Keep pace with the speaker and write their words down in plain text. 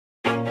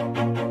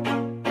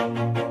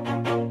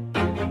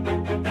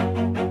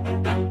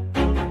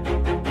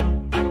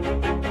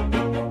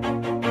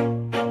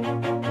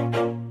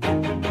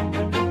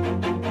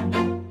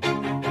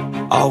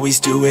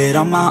Always do it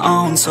on my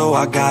own, so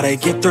I gotta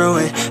get through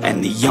it.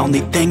 And the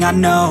only thing I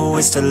know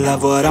is to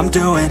love what I'm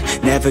doing.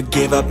 Never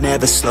give up,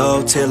 never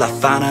slow, till I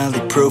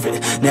finally prove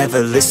it. Never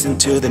listen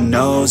to the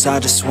no's, I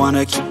just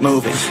wanna keep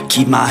moving.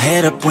 Keep my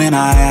head up when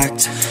I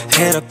act,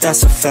 head up,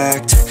 that's a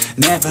fact.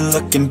 Never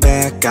looking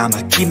back,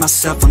 I'ma keep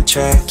myself on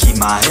track. Keep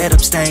my head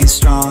up, staying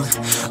strong,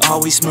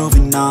 always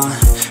moving on.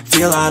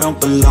 Feel I don't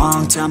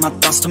belong, tell my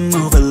thoughts to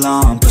move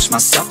along. Push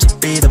myself to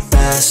be the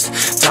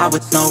best, die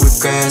with no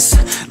regrets.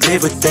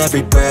 Live with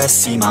every breath,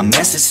 see my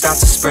message start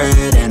to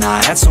spread. And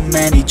I had so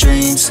many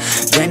dreams,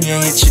 then you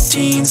hit your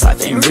teens.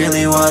 Life ain't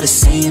really what it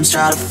seems,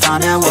 try to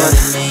find out what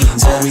it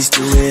means. Always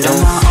do it on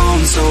my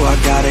own, so I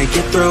gotta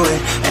get through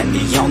it. And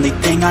the only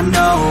thing I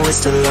know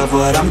is to love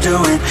what I'm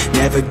doing.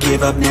 Never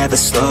give up, never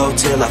slow,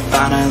 till I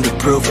finally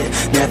prove it.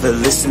 Never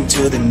listen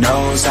to the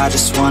no's, I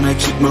just wanna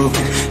keep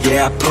moving.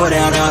 Yeah, I put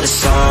out all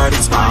this art,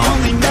 it's my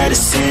only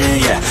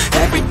medicine. Yeah,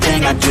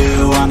 everything I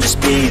do, I'm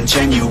just being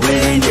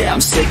genuine. Yeah,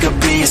 I'm sick of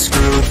being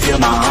screwed, feel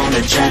my own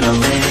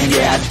adrenaline.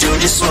 Yeah, I do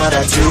just what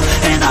I do,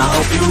 and I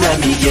hope you let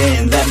me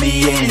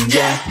in,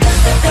 yeah.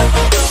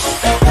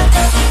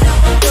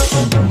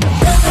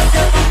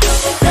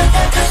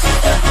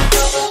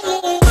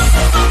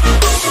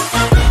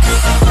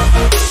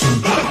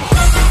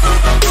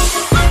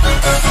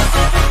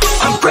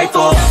 I'm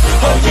grateful,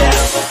 oh yeah,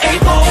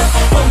 able,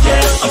 oh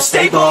yeah, I'm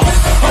stable,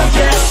 oh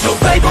yeah, no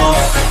label,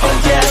 oh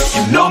yeah,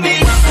 you know me,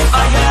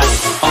 I have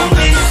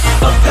only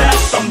a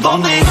path, I'm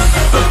lonely,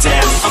 but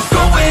damn, I'm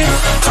going to win.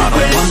 I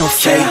don't want no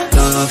fake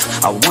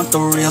love, I want the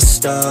real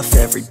stuff.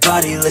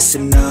 Everybody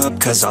listen up,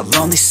 cause I'll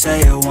only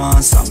say it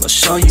once. I'm gonna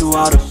show you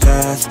all the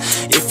path,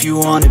 if you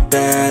want it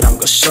bad. I'm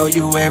gonna show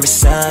you where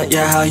it's at,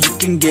 yeah, how you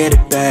can get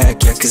it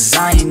back. Yeah, cause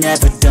I ain't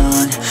never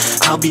done,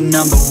 I'll be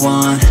number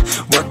one.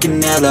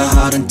 Working hella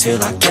hard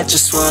until I get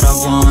just what I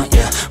want,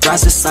 yeah.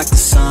 Rise just like the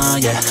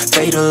sun, yeah,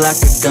 fatal like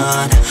a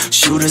gun.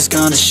 Shooters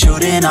gonna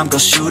shoot and I'm gonna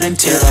shoot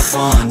until I've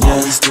won, yeah.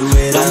 Always do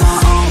it on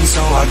my own,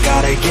 so I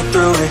gotta get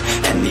through it.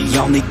 And the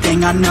only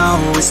thing I know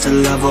is to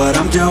love what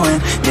I'm doing.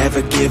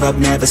 Never give up,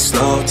 never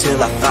slow,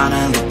 till I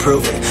finally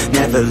prove it.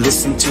 Never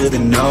listen to the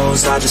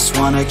no's, I just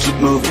wanna keep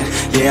moving.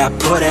 Yeah, I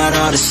put out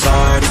all this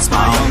art, it's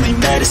my only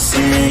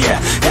medicine. Yeah,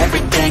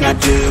 everything I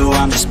do,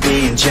 I'm just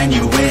being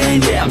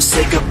genuine. Yeah, I'm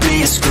sick of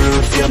being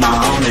screwed, feel my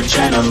own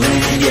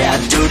adrenaline. Yeah, I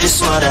do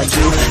just what I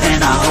do,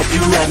 and I hope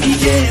you let me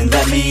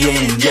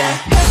in, yeah.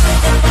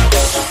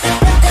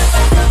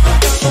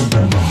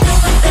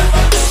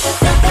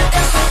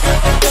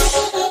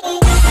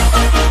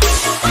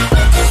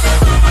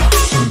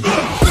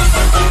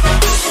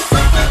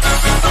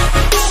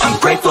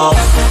 Grateful,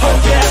 oh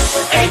yeah,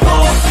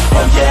 able,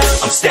 oh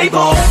yeah, I'm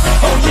stable,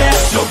 oh yeah,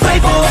 no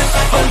label,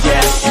 oh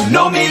yeah, you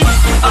know me,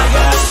 I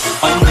have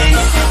only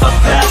a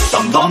path,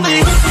 I'm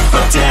lonely,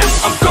 but damn,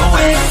 I'm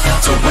going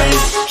to win,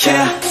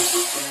 yeah.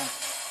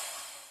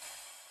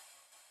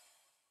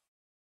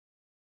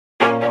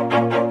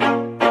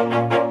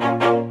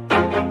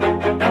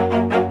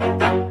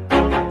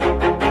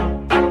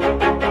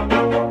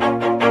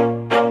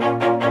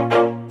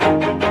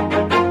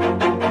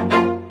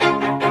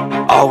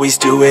 Always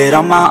do it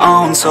on my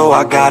own, so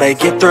I gotta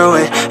get through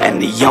it.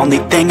 And the only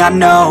thing I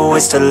know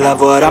is to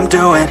love what I'm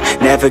doing.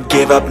 Never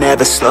give up,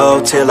 never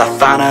slow, till I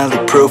finally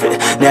prove it.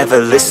 Never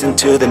listen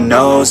to the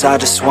no's, I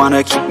just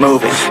wanna keep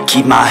moving.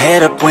 Keep my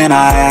head up when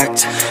I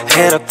act,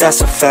 head up,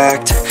 that's a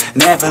fact.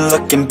 Never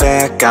looking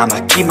back,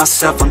 I'ma keep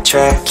myself on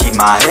track. Keep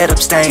my head up,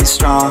 staying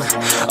strong,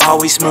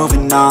 always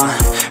moving on.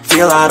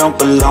 Feel I don't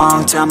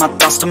belong, tell my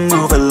thoughts to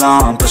move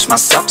along. Push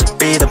myself to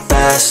be the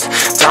best,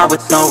 die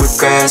with no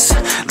regrets.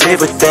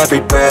 Live with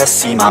every breath,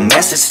 see my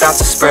message start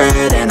to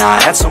spread. And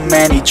I had so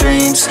many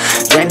dreams,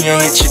 then you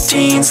hit your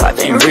teens. Life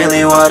ain't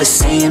really what it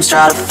seems,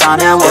 try to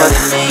find out what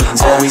it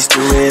means. Always do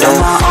it on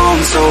my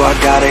own, so I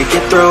gotta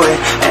get through it.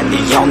 And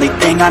the only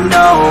thing I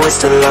know is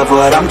to love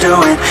what I'm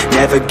doing.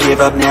 Never give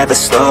up, never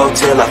slow,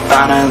 till I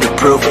finally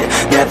prove it.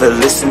 Never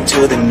listen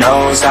to the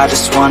no's, I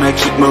just wanna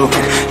keep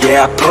moving.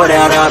 Yeah, I put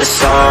out all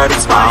this art,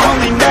 it's my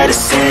only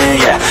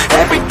medicine. Yeah,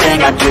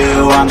 everything I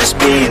do, I'm just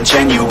being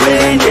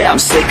genuine. Yeah, I'm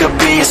sick of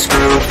being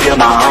screwed, feel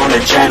my own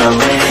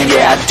adrenaline.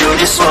 Yeah, I do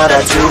just what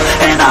I do,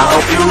 and I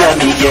hope you let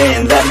me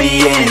in,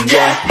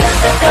 yeah.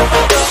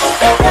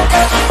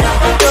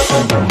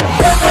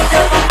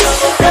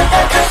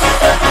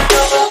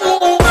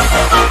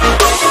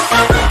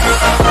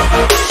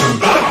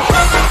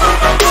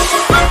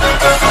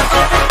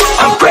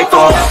 I'm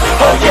grateful,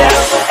 oh yeah,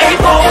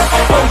 able,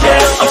 oh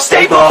yeah, I'm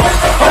stable,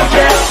 oh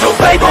yeah, no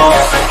label,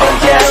 oh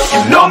yeah,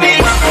 you know me,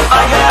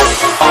 I have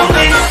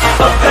only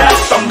a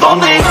path, I'm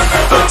lonely,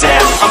 but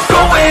damn, I'm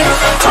going to win.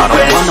 I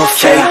want no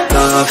fake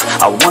love,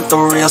 I want the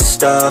real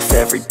stuff.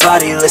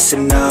 Everybody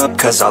listen up,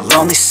 cause I'll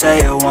only say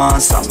it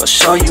once. I'm gonna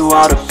show you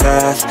all the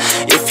path,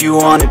 if you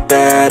want it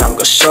bad. I'm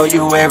gonna show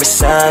you where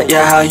it's at,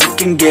 yeah, how you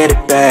can get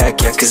it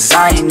back. Yeah, cause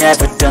I ain't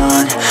never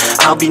done,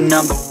 I'll be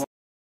number one.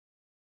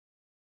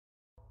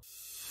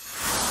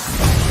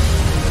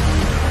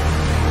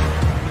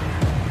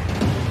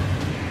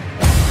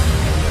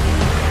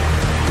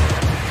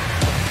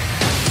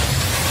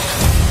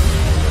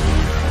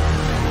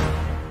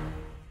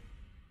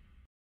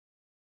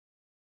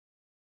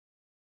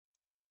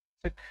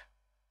 Sick.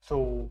 So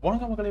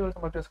வணக்கம் மக்களே,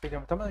 welcome back to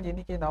SKGaming Tamil.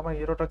 இன்னைக்கு நாம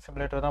hero drug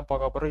simulator தான்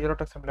பார்க்க போகிறோம். Hero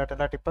drug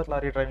சிமுலேட்டரில் tipper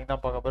lorry driving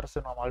தான் பார்க்க போகிறோம்.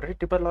 ஸோ நம்ம ஆல்ரெடி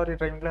டிப்பர் லாரி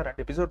டிரைவிங்கில்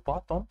 2 எபிசோட்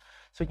பார்த்தோம்.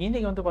 ஸோ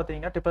இன்னைக்கு வந்து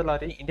பார்த்தீங்கன்னா டிப்பர்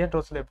லாரி இந்தியன்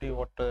ரோட்ஸில் எப்படி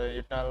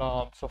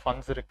என்னெல்லாம் ஸோ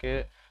ஃபன்ஸ் இருக்குது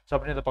ஸோ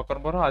அப்படின்றத பார்க்க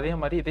போகிறோம். அதே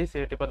மாதிரி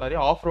இதே டிப்பர் லாரி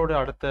ஆஃப் ரோடு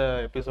அடுத்த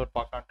எபிசோட்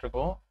பார்க்கலான்ட்டு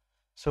இருக்கோம்.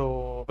 So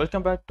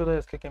welcome back to the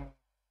SKGaming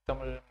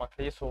Tamil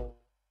மக்களே. So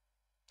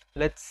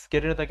let's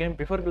get in the game.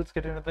 Before kills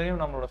get in the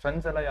game நம்மளோட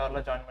ஃப்ரெண்ட்ஸ் எல்லாம்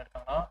யாரெல்லாம் ஜாயின்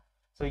பண்ணியிருக்காங்கன்னா,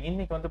 ஸோ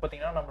இன்னைக்கு வந்து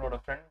பார்த்தீங்கன்னா நம்மளோட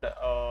ஃப்ரெண்ட்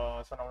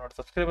ஸோ நம்மளோட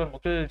சப்ஸ்கிரைபர்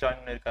முக்கில் ஜாயின்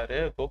பண்ணியிருக்காரு.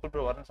 கோகுல்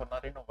ப்ரோ வரேன்னு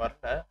சொன்னார், இன்னும்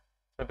வரல.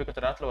 ஸோ இப்போ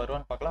கொஞ்சம் நேரத்தில்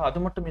வருவான்னு பார்க்கலாம். அது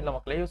மட்டும் இல்லை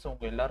மக்களே, ஸோ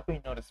உங்கள் எல்லாருக்கும்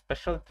இன்னொரு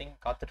ஸ்பெஷல் திங்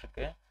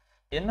காத்துட்ருக்கு.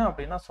 என்ன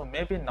அப்படின்னா, ஸோ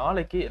மேபி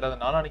நாளைக்கு இல்லை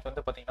நாளானிக்கு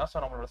வந்து பார்த்தீங்கன்னா,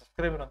 ஸோ நம்மளோட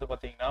சப்ஸ்கிரைபர் வந்து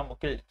பார்த்தீங்கன்னா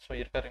முக்கில் ஸோ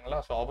இருக்காருங்களா.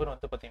 ஸோ அவர்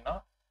வந்து பார்த்தீங்கன்னா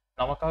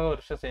நமக்காக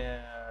ஒரு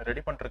விஷயம்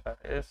ரெடி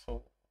பண்ணிருக்காரு. ஸோ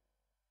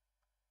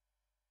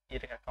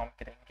இருங்க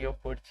காமிக்கிறேன். எங்கேயோ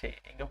போயிடுச்சு,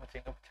 எங்கே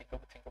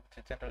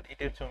போச்சு ஜென்ரல்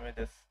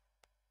ETS2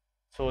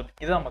 ஸோ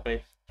இதுதான் மக்களே.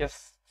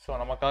 எஸ், ஸோ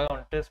நமக்காக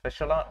வந்துட்டு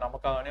ஸ்பெஷலாக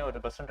நமக்காகவே ஒரு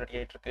பஸ் ரெடி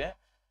ஆகிட்டு இருக்கு.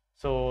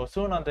 ஸோ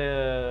சூன் அந்த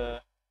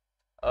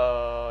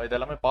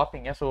இதெல்லாமே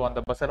பார்ப்பீங்க. ஸோ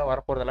அந்த பஸ் எல்லாம்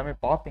வரப்போகிறது எல்லாமே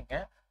பார்ப்பீங்க.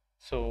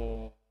 ஸோ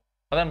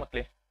அதான்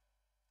மக்களே,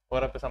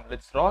 ஒரு பேசாம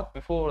லெட்ஸ் ராக்.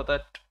 பிஃபோர்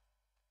தட்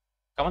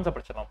கமெண்ட்ஸை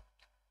படிச்சிடலாம்.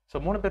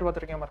 ஸோ 3 பேர்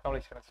பார்த்துருக்கேன்,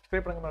 மறக்காம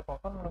சப்ஸ்கிரைப் பண்ணுங்க,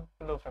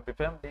 மறக்காம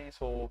family.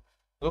 So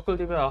Gokul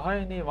TV hi,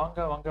 நீ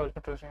வாங்க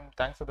welcome to stream.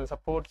 Thanks for the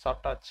support.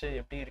 சாப்பிட்டாச்சு,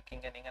 எப்படி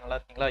இருக்கீங்க நீங்கள்? நல்லா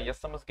இருக்கீங்களா?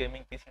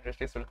 SKGaming PC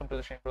industries welcome to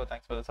stream bro,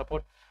 thanks for the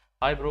support.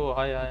 Hi bro,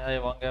 hi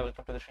வாங்க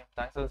welcome to stream.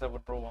 Thanks for the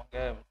support bro, வாங்க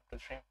welcome to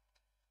stream.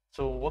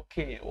 So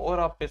okay,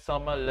 ஓவரா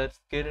பேசாமல்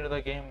let's get into the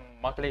game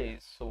மக்களே.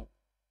 So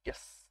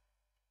S,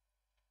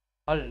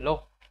 hello,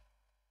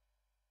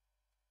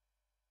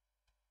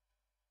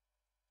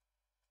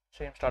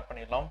 stream start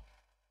பண்ணிடலாம்.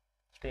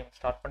 Stream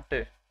start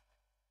பண்ணிட்டு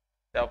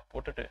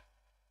போட்டுட்டு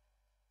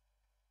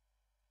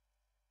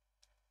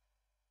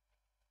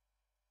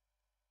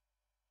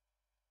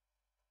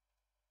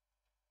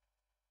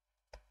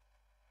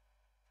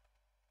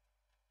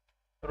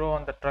bro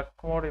அந்த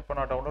drug mode இப்போ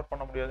நான் டவுன்லோட்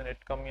பண்ண முடியாது,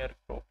 நெட் கம்மியாக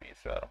இருக்கு ப்ரோ,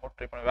 ப்ளீஸ் வேறு மோட்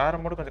ட்ரை பண்ண. வேறு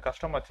மோடு கொஞ்சம்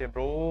கஷ்டமாச்சு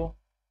ப்ரோ.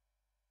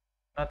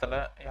 என்ன தலை,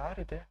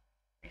 யார் இது?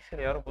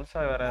 பிசியில் யாரும்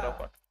புதுசாக வேறு யாரோ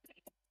பாட்டு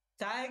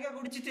சாயங்க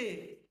குடிச்சிட்டு.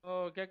 ஓ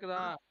கேக்குதா?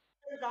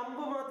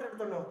 கம்பு மாத்திரம்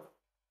எடுத்தோம்.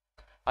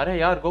 அரே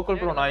யார்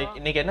கோகுல் ப்ரோ, நான்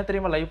இன்னைக்கு என்ன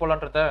தெரியுமா லைவ்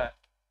போலான்றத,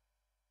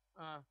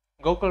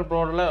 கோகுல்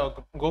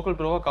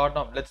ப்ரோவை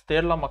காட்டணும் லெட்ஸ்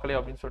தேடலாம் மக்களே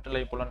அப்படின்னு சொல்லிட்டு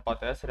லைவ் போலான்னு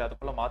பார்த்தேன். சரி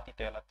அதுக்குள்ள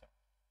மாத்திட்டேன் எல்லாத்தையும்.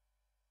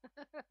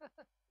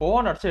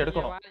 போன் அடிச்சு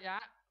எடுக்கணும்.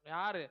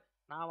 யாரு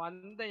நான்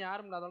வந்த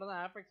யாரும் அதோட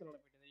தான் ஆபெக்ஸ் விளையாட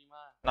போயிட்டேன் தெரியுமா.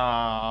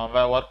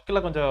 நான் ஒர்க்ல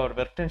கொஞ்சம்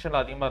ஒர்க்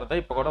டென்ஷன்ல அதிகமா இருந்தா,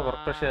 இப்போ கூட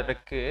ஒர்க் ப்ரெஷர்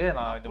இருக்கு.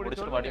 நான் இது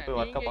முடிச்சிட்டு மறுபடியும் போய்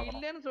ஒர்க்க பார்க்கணும்.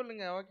 இல்லன்னு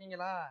சொல்லுங்க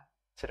ஓகேங்களா?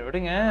 சரி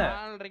விடுங்க,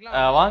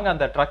 வாங்க.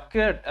 அந்த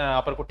ட்ரக்கு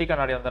அப்புறம் குட்டி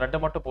கண்ணாடி அந்த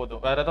 2 மட்டும்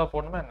போதும். வேற ஏதாவது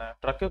போடணுமா என்ன?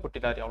 ட்ரக்கு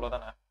குட்டி லாரி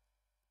அவ்வளவுதானே?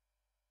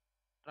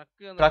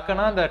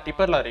 ட்ரக்குனா அந்த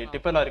டிப்பர் லாரி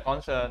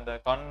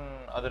அந்த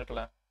அது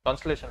இருக்குல்ல,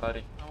 கான்ஸ்டலேஷன்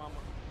லாரி.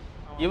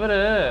 இவரு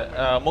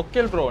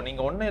முக்கில் ப்ரோ,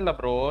 நீங்க ஒண்ணும் இல்ல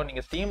ப்ரோ,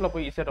 நீங்க ஸ்டீம்ல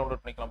போய் ஈஸியா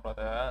டவுன்லோட் பண்ணிக்கலாம் ப்ரோ.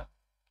 அதை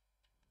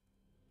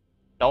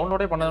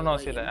டவுன்லோடே பண்ணணும்னு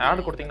அவசியம் இல்லை,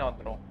 ஆட் கொடுத்தீங்கன்னா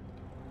வந்துடும்.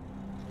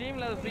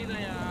 ஸ்டீம்ல அது ஃப்ரீ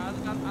தான்.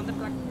 அதுக்கு அந்த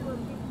ட்ரக்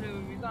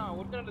இதான்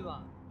ஒரிஜினல்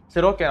தான்.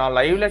 சரி ஓகே, நான்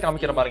லைவ்ல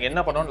காமிக்கிறேன் பாருங்க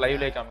என்ன பண்ணனும்.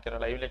 லைவ்ல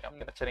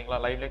காமிக்கிறேன் சரிங்களா?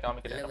 லைவ்ல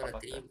காமிக்கிறேன் என்ன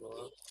பண்றது.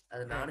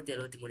 அது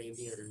 473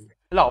 MB வருது.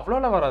 இல்ல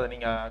அவ்வளோலாம் வராது,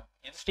 நீங்க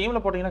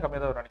ஸ்டீம்ல போட்டீங்கன்னா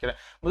கம்மியா தான் வரும் நினைக்கிறேன்.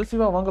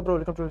 முதல்சிவா வாங்க bro,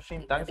 welcome to the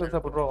stream. Thanks for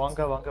support bro,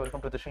 வாங்க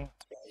welcome to the stream.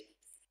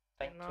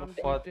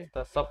 Thanks for the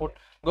support.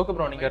 Coco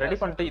bro நீங்க ரெடி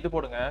பண்ணிட்டு இது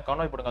போடுங்க,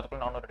 கான்வாய் போடுங்க,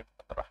 அதுக்குள்ள நானும் ready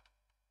பண்ணிட்டறேன்.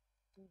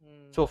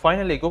 So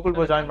finally Gokul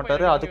bro join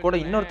பண்ணிட்டாரு. அது கூட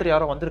இன்னொருத்தர்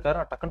யாரோ வந்திருக்காரு,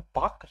 நான் டக்குன்னு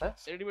பார்க்கல.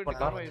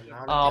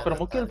 அப்புறம்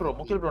முக்கில்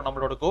ப்ரோ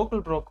நம்மளோட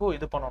கோகுல் ப்ரோக்கு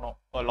இது பண்ணனும்,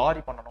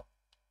 லாரி பண்ணனும்.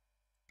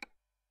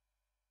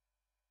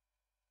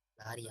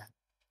 லாரியா?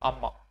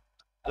 ஆமா,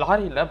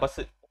 லாரி இல்ல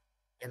பஸ்.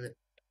 என்ன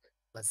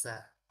பஸ்ஸா?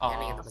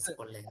 எனக்கு அந்த பஸ்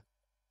போடல.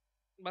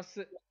 பஸ்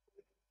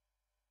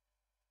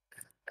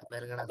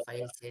பேருங்கடா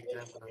ஃபைல்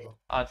சேட்லாம் பண்ணனும்.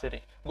 சரி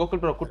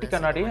கோகுல் ப்ரோ குட்டி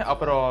கண்ணாடி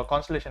அப்புறம்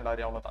கான்ஸ்டலேஷன்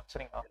லாரி அவ்வளவுதான்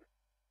சரிங்களா?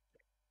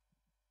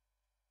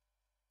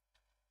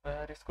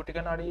 வேர் இஸ் குட்டி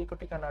கண்ணாடி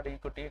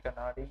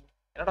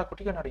என்னடா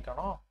குட்டி கண்ணாடி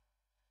காணோம்?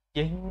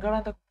 எங்கடா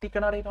அந்த குட்டி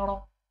கண்ணாடி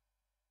காணோம்?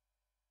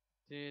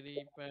 சரி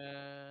இப்ப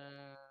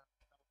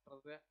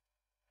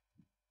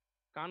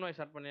கான்வாய்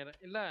ஸ்டார்ட் பண்ணிடுறேன்.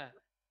 இல்ல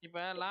இப்ப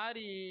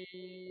லாரி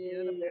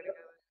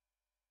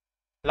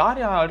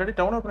ஆல்ரெடி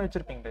டவுன்லோட் பண்ணி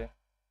வச்சிருப்பீங்களே.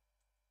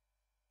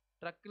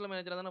 ட்ரக்ல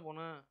மேனேஜரா தானே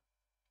போனேன்.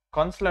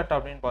 கான்ஸ்லேட்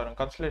அப்படின்னு பாருங்க,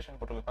 கான்ஸ்டலேஷன்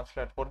போட்டுருக்கு.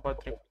 கான்ஸ்லேட்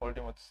 4/3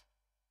 அல்டிமேட்ஸ்.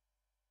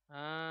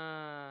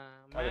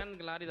 மேன்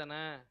லாரி தானே?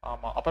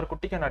 ஆமா. அப்புறம்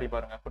குட்டி கண்ணாடி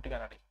பாருங்க, குட்டி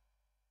கண்ணாடி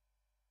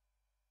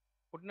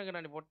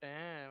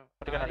போட்டேன்.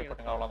 குட்டி கண்ணாடி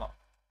போட்டுங்க அவ்வளவுதான்.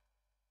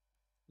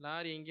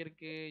 லாரி எங்க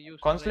இருக்கு?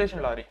 யூஸ்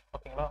கான்ஸ்டலேஷன் லாரி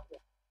ஓகேங்களா?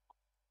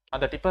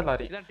 அந்த டிப்பர்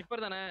லாரி. இதான்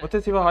டிப்பர் தானே?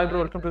 முத்தசிவா hi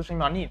bro, welcome to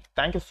stream. அண்ணி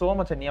தேங்க் யூ சோ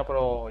மச் அண்ணி.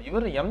 அப்புறம்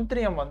இவர்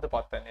M3M வந்து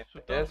பார்த்தேன் நேத்து,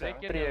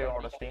 M3M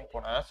ஓட ஸ்ட்ரீம்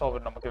போனேன். சோ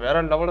அவர் நமக்கு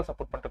வேற லெவல்ல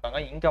சப்போர்ட்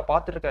பண்ணிருக்காங்க. இங்க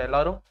பாத்துட்டு இருக்க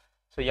எல்லாரும்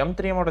சோ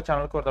M3M ஓட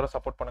சேனலுக்கு ஒரு தடவை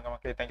சப்போர்ட் பண்ணுங்க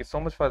மக்களே. Thank you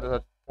so much for the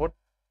support.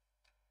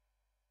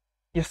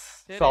 S,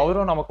 so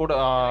அவரும் நம்ம கூட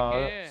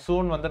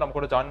சூன் வந்து நம்ம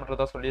கூட ஜாயின்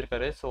பண்றதா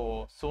சொல்லியிருக்காரு. சோ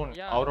சூன்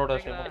அவரோட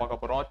ஸ்ட்ரீம்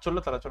பார்க்க போறோம்.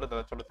 சொல்லு தல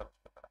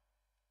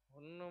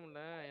ஒண்ணும்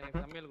இல்ல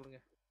எனக்கு சமையல் கொடுங்க.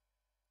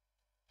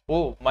 Oh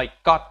my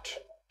God.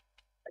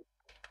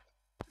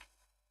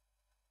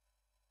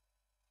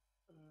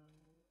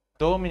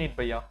 दो मिनट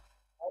भैया.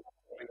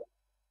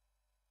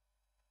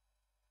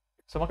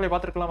 सो மக்களே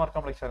பாத்துக்கலாம்,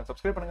 மறக்காம லைக் ஷேர்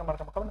சப்ஸ்கிரைப் பண்ணுங்க,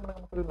 மறக்காம கமெண்ட்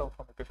பண்ணுங்க, மக்களே லவ்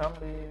பண்ணுங்க,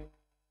 ஃபேமிலி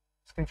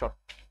ஸ்கிரீன்ஷாட்.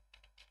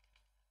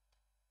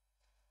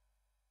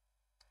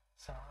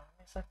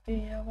 சாமி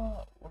சத்தியமா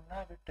உன்னை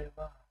விட்டு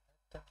வா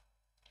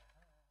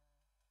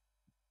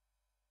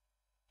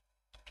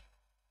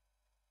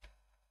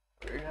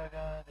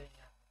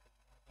விலகாதையா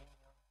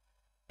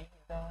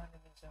நீதான்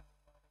நிஜம்.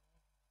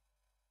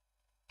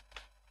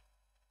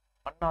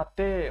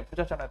 அண்ணாத்தே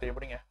புஜா அண்ணாத்தே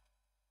எப்படிங்க?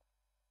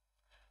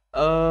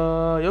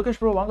 யோகேஷ்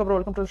ப்ரோ வாங்க bro,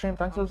 welcome to the stream,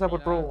 thanks for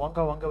support bro.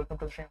 வாங்க வாங்க, welcome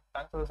to the stream,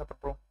 thanks for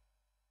support bro.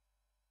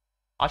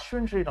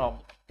 Ashwin Sriram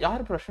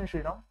யார் ப்ரோ? அஸ்வின்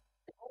ஸ்ரீராம்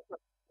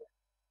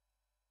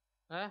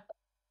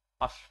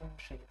அஸ்வின்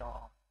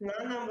ஸ்ரீராம்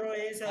நானா ப்ரோ?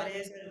 ஏசார்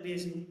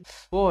டிசி.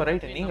 ஓ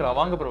ரைட், நீங்களா?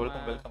 வாங்க bro,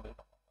 welcome welcome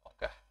welcome.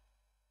 Okay,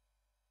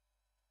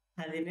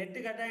 அது நெட்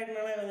கட்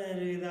ஆயிட்டனால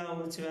இதா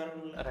வந்துச்சு, வேற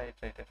ஒண்ணும் இல்ல.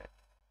 Right right right.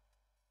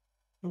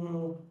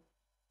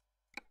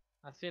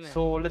 Ashwin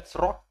So let's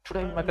rock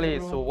today மக்களே.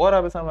 So what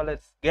are some,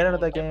 let's get into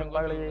the game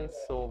மக்களே.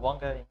 So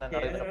வாங்க என்ன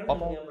நடக்குது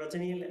பாப்போம்.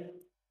 பிரச்சனை இல்ல,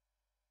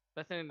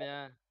 பிரச்சனை இல்லையா?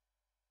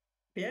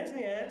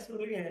 பேசுங்க,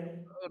 சொல்லுங்க.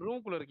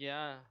 ரூம்க்குள்ள இருக்கியா?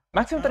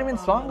 Maximum 3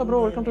 minutes. வாங்க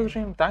bro, welcome to the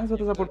stream, thanks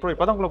for the support bro.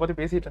 இப்பதான் உங்களை பத்தி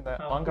பேசிட்டு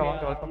இருந்தேன். வாங்க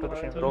வாங்க, welcome to the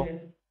stream bro.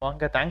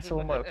 வாங்க, thanks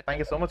so much,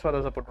 thank you so much for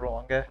the support bro.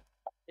 வாங்க.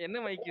 என்ன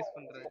மைக் யூஸ்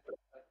பண்ற?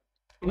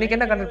 இன்னைக்கு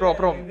என்ன கண்டென்ட் ப்ரோ?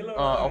 அப்புறம்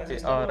ஓகே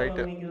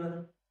ரைட்.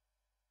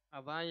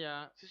 அதான்யா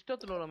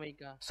சிஸ்டத்துல உள்ள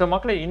மைக்கா. ஸோ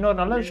மக்களே இன்னொரு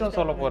நல்ல விஷயம்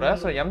சொல்ல போறேன்.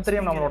 ஸோ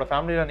M3M நம்மளோட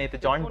ஃபேமிலியில நேற்று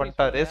ஜாயின்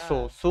பண்ணிட்டாரு. ஸோ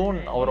சூன்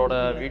அவரோட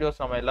வீடியோஸ்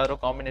நம்ம எல்லாரும்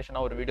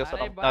காம்பினேஷனா ஒரு வீடியோஸ்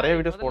நிறைய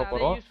வீடியோஸ் போட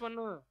போறோம்.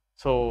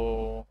 ஸோ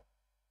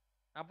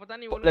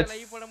அப்பதான் நீ ஒழுங்கா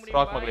லைவ் பண்ண முடியும்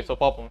மக்களே. ஸோ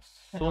பாப்போம்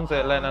சூன்ஸ்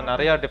எல்லாம் என்ன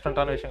நிறைய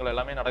டிஃப்ரெண்டான விஷயங்கள்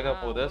எல்லாமே நடக்க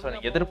போகுது. ஸோ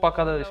நீங்க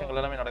எதிர்பார்க்காத விஷயங்கள்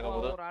எல்லாமே நடக்க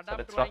போகுது. ஸோ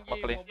லெட்ஸ் ராக்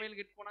மக்களே. மொபைல்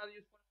கிட் போனா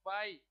யூஸ் பண்ணு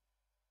பாய்.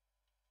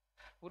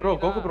 ப்ரோ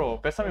கோகு ப்ரோ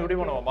பேசாம இப்படி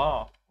பண்ணுவோமா?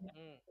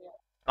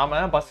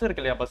 நாம பஸ்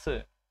இருக்கு இல்லையா, பஸ்.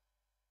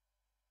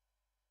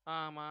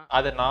 ஆமா,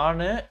 அது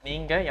நானு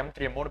நீங்க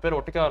M3M 3 பேர்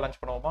ஒட்டுக்கா லஞ்ச்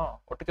பண்ணுவோமா?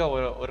 ஒட்டுக்கா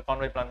ஒரு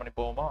கான்வாய் பிளான் பண்ணி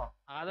போவோமா?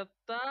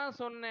 அதத்தான்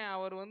சொன்னேன்.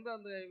 அவர் வந்து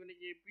அந்த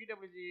இன்னைக்கு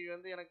PWG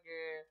வந்து எனக்கு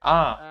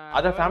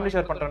அத ஃபேமிலி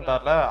ஷேர்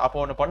பண்றேன்டார்ல. அப்போ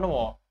ஒன்னு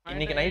பண்ணுவோம்,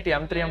 இன்னைக்கு நைட்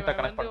M3M ட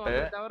கனெக்ட் பண்ணிட்டு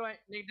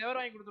இன்னைக்கு டவர்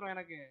வாங்கி கொடுத்துருவோம்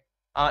எனக்கு.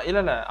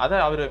 இல்ல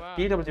அத அவரு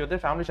PWG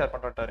வந்து ஃபேமிலி ஷேர்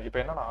பண்றாரு.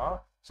 இப்போ என்னன்னா,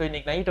 சோ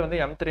இன்னைக்கு நைட்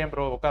வந்து M3M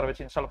ப்ரோ உட்கார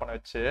வச்சு இன்ஸ்டால் பண்ண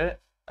வச்சு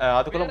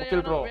அதுக்குள்ள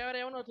முக்கில் ப்ரோ வேற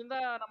எவனோ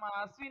வச்சிருந்தா நம்ம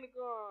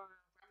அஸ்வினுக்கும்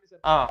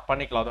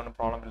பண்ணிக்கலாம், அது ஒன்றும்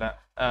ப்ராப்ளம் இல்லை.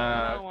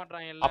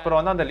 அப்புறம்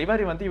வந்து அந்த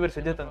லிவரி வந்து இவர்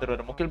செஞ்சு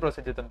தந்துருவாரு, முக்கில் ப்ரோ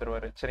செஞ்சு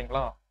தந்துருவாரு.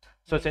 சரிங்களா?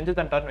 ஸோ செஞ்சு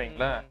தந்துட்டாருன்னு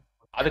வைங்களேன்,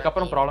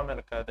 அதுக்கப்புறம் ப்ராப்ளம்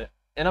இருக்காது.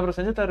 என்ன ப்ரோ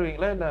செஞ்சு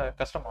தருவீங்களா இல்ல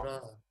கஷ்டமா?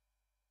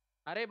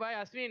 அரே பாய்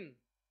அஸ்வின்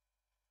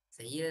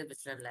செய்யறது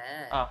பிரச்சனை இல்ல,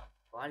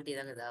 குவாலிட்டி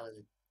தாங்க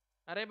இதாகுது.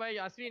 அரே பாய்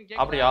அஸ்வின்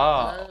அப்படியா?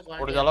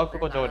 முடிஞ்ச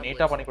அளவுக்கு கொஞ்சம்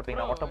நீட்டா பண்ணி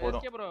கொடுத்தீங்கன்னா மட்டும்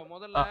போதும். ப்ரோ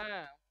முதல்ல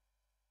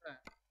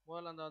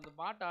அந்த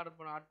பாட் ஆட்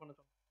பண்ண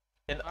சொன்னேன்.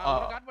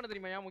 ஆட் பண்ண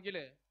தெரியுமா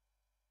முக்கில்?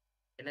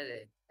 என்னது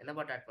என்ன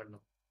பாட் ஆட்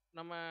பண்ணனும்?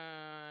 நம்ம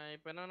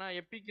இப்போ என்னன்னா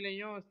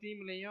எபிக்லயும்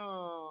ஸ்டீம்லயும்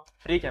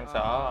ஃப்ரீ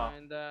கேம்ஸா?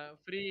 இந்த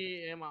ஃப்ரீ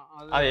ஏமா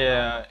அது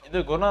இது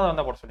குருநாத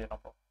வந்தா போட சொல்லி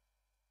நம்ம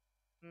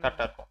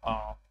கரெக்ட்டா இருக்கும்.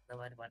 இந்த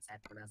மாதிரி பாட்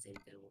ஆட் பண்ணா சரி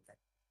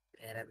தெரியும்.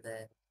 வேற இந்த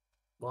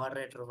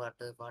மாடரேட்டர்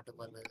பாட்டு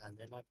பண்ணு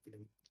அந்த நாட்கள்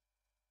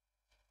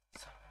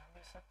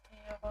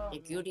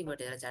கியூட்டி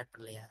பாட் யாரும் சாட்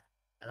பண்ணலையா?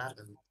 நல்லா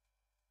இருக்குது.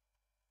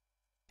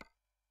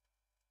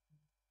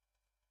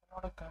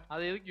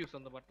 அது எதுக்கு யூஸ்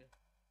அந்த பாட்டு?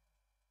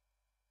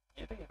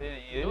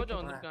 ஜோஜோ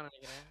வந்திருக்கானே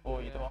நினைக்கிறேன். ஓ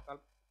இதுவா?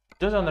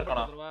 ஜோஜோ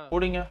வந்திருக்கானா?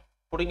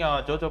 புடிங்க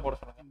ஜோஜோ போட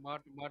சொல்லுங்க.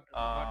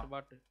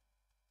 பாட்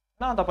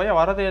நான் அந்த பையன்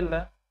வரதே இல்ல.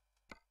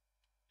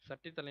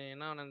 சட்டி தலை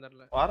என்ன ஆனது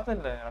தெரியல. வரதே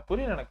இல்ல. எனக்கு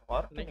புரியல, எனக்கு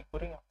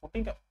வரல.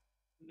 புடிங்க.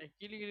 நான்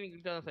கீழ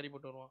கிழிச்சா தான் சரி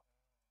போட்டு வருவான்.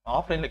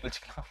 ஆஃப்லைன்ல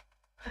கிழிச்சுக்கலாம்.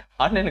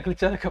 ஆன்லைன்ல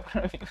கிழிச்சதுக்கு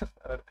அப்புறம்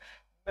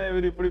என்ன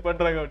இவரு இப்படி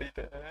பண்றாங்க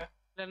அப்படிட்டு.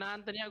 இல்ல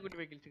நான் தனியா கூட்டி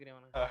போய்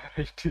கிழிச்சுக்கிறேன்.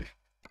 ரைட்.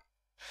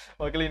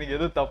 மக்களே நீங்க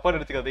எதுவும் தப்பா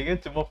நினைச்சுக்காதீங்க,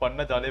 சும்மா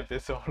பண்ண ஜாலியா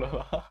பேசுவோம்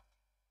அவ்வளவுதான்.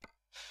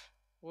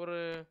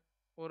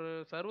 ஒரு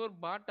சர்வர்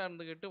பாட்டா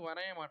இருந்துகிட்டு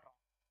வரைய மாட்டோம்.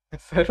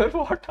 சர்வர்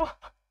பாட்டா?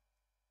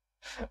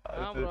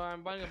 ப்ரோ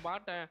பாருங்க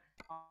பாட்ட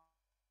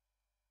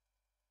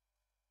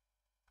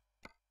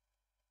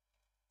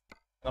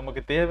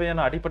நமக்கு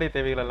தேவையான அடிப்படை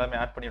தேவைகள் எல்லாமே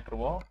ஆட் பண்ணி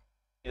விட்டுருவோம்.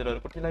 இதுல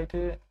ஒரு குட்டி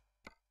லைட்டு,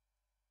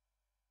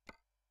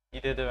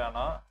 இது எது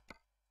வேணாம்,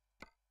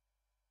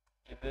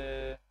 இது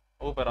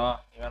ஊபரா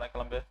நீ வேணா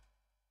கிளம்பு,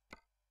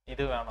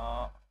 இது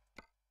வேணாம்,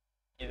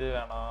 இது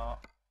வேணாம்,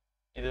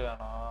 இது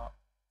வேணாம்,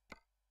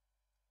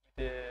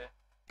 இது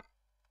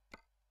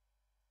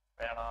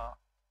வேணாம்,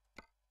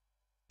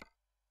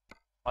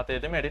 மற்ற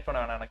எதுவுமே எடிட் பண்ண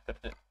வேணாம் எனக்கு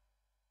தெரிஞ்சு.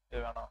 இது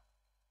வேணாம்.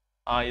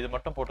 இது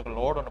மட்டும் போட்டுக்கலாம்.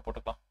 லோடு ஒன்று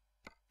போட்டுக்கலாம்.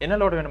 என்ன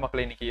லோடு வேணும்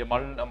மக்களே இன்னைக்கு?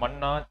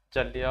 மண்ணா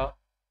ஜல்லியா?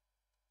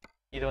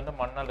 இது வந்து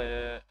மணல்,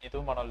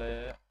 இதுவும் மணல்,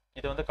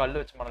 இது வந்து கல்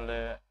வச்ச மணல்,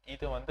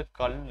 இது வந்து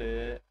கல்,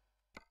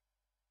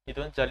 இது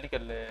வந்து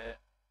ஜல்லிக்கல்,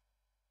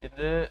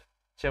 இது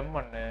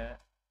செம்மண்,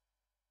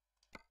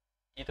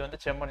 இது வந்து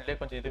செம்மண்லேயே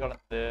கொஞ்சம் இது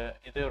கலந்து,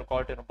 இது ஒரு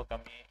குவாலிட்டி ரொம்ப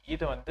கம்மி.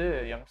 இது வந்து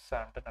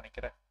எம்சாண்ட்னு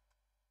நினைக்கிறேன்.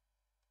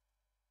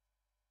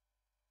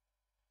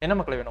 என்ன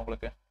மக்களே வேணும்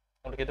உங்களுக்கு?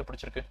 உங்களுக்கு எது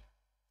பிடிச்சிருக்கு?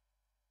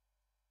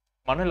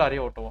 மண்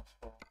லாரியே ஓட்டுவோம்.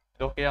 ஸோ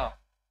இது ஓகேயா?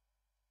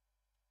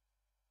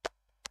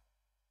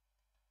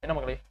 என்ன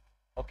மக்களே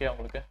ஓகேயா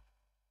உங்களுக்கு?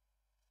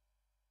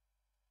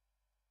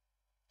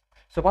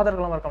 ஸோ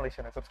பார்த்துருக்கலாம், மறக்காம லைக்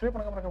பண்ணுங்க, சப்ஸ்கிரைப்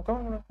பண்ணுங்க, மறக்காம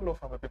கமெண்ட் பண்ணுங்க. Low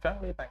from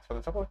family, thanks for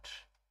the support.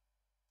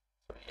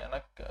 So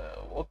எனக்கு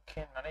ஓகே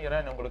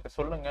நினைக்கிறேன். உங்களுக்கு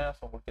சொல்லுங்க.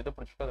 ஸோ உங்களுக்கு எது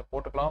பிடிச்சிருக்கோ அதை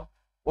போட்டுக்கலாம்.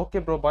 Okay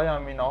bro, bye. I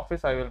mean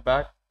office. I will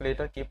back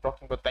later. Keep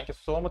talking bro. Thank you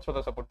so much for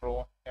the support bro.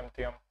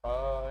 MTM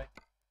bye.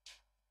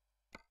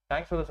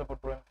 Thanks for the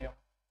support bro MTM.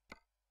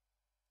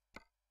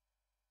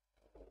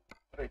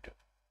 Right,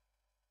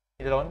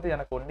 இதில் வந்து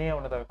எனக்கு ஒன்றே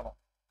ஒன்று தான் வைக்கணும்.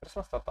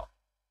 கிறிஸ்மஸ் தாத்தா.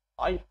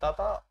 ஆய்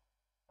தாத்தா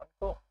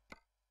வணக்கம்,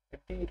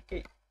 எப்படி இருக்கே?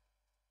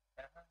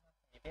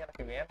 இது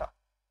எனக்கு வேண்டாம்.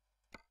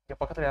 இங்கே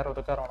பக்கத்தில் யாரும்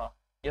இருக்காரோண்ணா?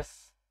 எஸ்,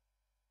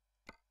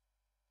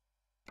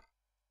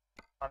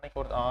 அன்னைக்கு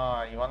ஒரு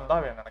இவன்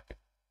தான் வேணும் எனக்கு.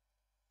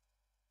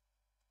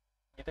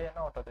 இது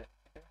என்ன ஓட்டது?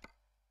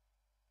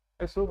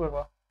 இது சூப்பர்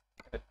வா.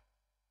 இது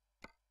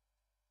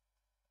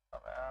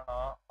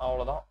வேணாம்,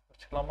 அவ்வளோதான்.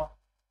 முடிச்சுக்கலாமா?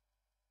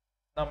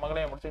 நான்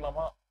மகளே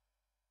முடிச்சுக்கலாமா?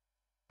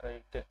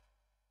 ரைட்டு.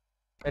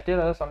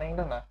 மெட்டீரியல் ஏதாவது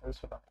சொன்னீங்கன்னா இது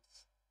சொல்லுவாங்க.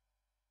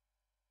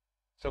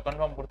 ஸோ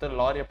கன்ஃபார்ம் கொடுத்து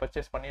லாரியை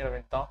பர்ச்சேஸ் பண்ணிட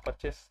வேண்டியதான்.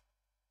 பர்ச்சேஸ்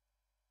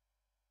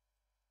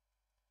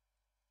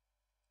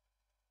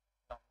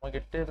நம்ம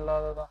கிட்ட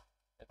இல்லாததான்.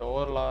 ஏதோ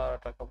ஒரு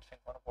ட்ரக்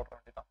அப்சிங் பண்ண போட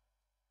வேண்டியதான்.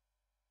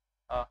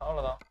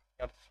 அவ்வளோதான்.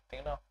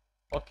 எடுத்துட்டீங்கன்னா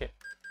okay.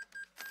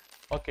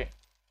 Okay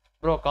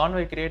bro,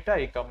 convoy create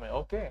I come.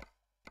 Okay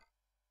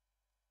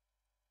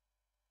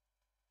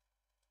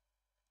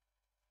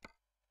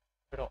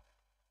விடும்.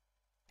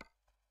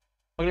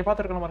 ஓகே,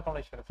 பார்த்துருக்கலாம். மறக்காம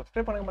லைக் பண்ணுங்க,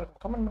 சப்ஸ்கிரைப் பண்ணுங்க,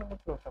 மறக்காம கமெண்ட்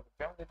பண்ணுங்க.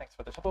 Family, thanks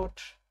for the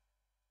support.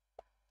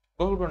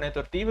 Gokul bro,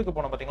 நேற்று ஒரு தீவுக்கு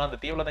போனோம் பார்த்தீங்களா? அந்த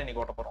தீவில் தான்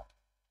இன்னைக்கு ஓட்ட போகிறோம்.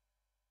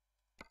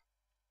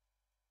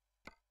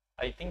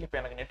 ஐ திங்க் இப்போ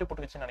எனக்கு நெட்டு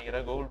போட்டுக்கிச்சுன்னு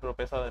நினைக்கிறேன். கூகுள் ப்ரோ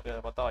பேசாத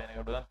இருக்கிறத பார்த்தா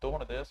எனக்கு அப்படி தான்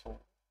தோணுது. So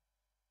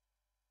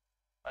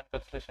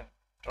consultation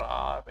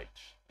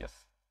டிராவெட். S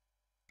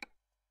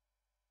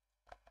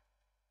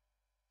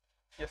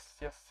S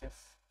S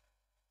S.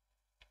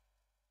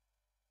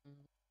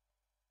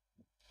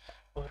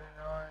 ஒரு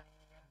நாள்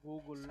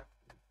கூகுள்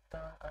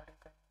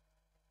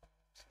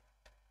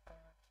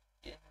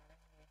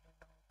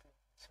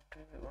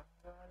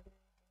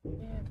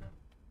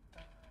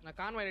நான்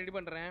கான்வாய் ரெடி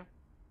பண்றேன்.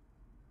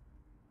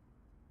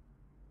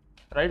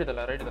 ரைட்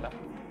இதில்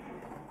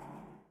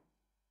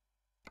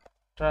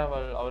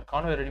ட்ராவல். அவர்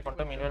கான்வே ரெடி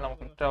பண்ணிட்டோம். இனிமேல்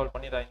நமக்கு குவிக் ட்ராவல்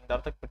பண்ணி இந்த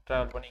இடத்துக்கு குவிக்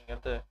ட்ராவல் பண்ணி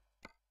இங்கேருந்து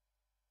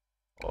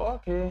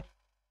ஓகே.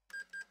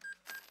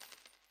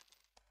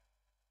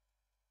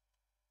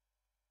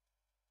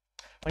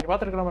 ஓகே,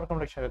 பார்த்துருக்கலாம்.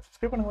 மறக்காம லைக் ஷேர்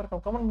சப்ஸ்கிரைப் பண்ணுங்க,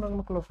 மறக்காம கமெண்ட் பண்ணுங்க.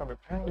 மக்கள்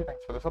family,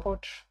 thanks for the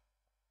support.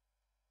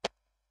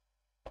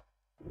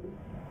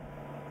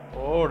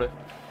 ஓடு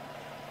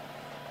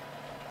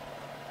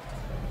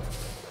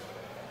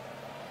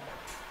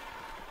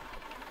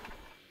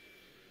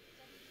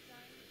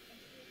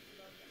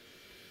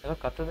ஏதோ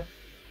கத்துது.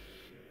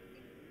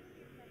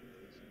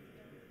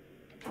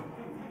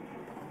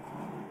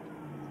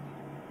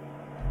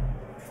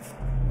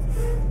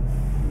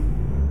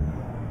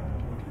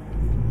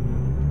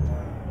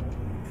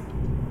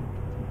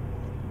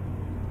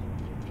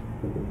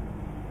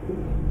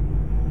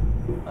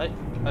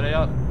 अरे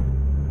यार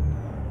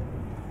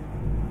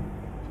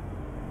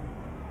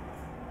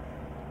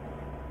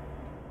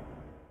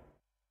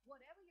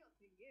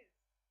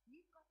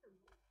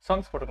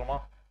songs போட்டுக்கலாமா?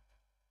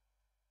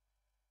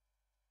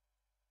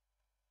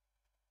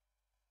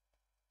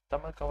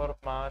 Tamil cover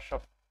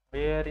mashup.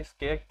 Where is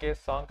KK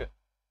song?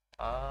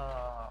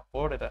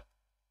 போடுத.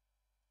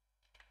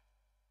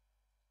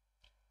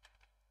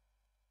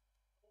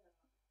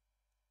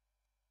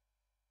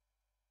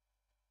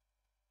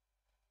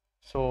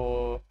 So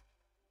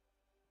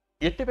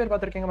 8 பேர்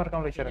பார்த்துருக்கீங்க.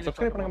 மறக்காம லைக் ஷேர்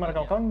சப்ஸ்கிரைப் பண்ணுங்க,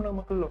 மறக்காம கமெண்ட் பண்ணுங்க.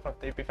 மக்கள்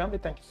இப்போ family,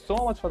 thank you so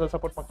much for the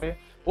support மக்களே.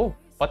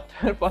 10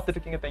 பேர்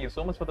பார்த்துருக்கீங்க. Thank you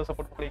so much for the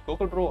support மக்களே.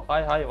 கோகுல் ப்ரோ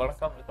ஹாய்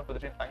வணக்கம், welcome to the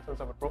stream. Thanks for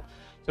support bro.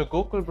 So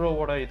Gokul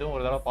ப்ரோவோட இதுவும்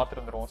ஒரு தடவை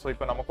பார்த்துருந்துருவோம். ஸோ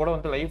இப்போ நம்ம கூட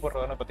வந்து லைவ்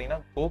போடுறதுன்னு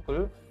பார்த்தீங்கன்னா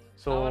கோகுல்.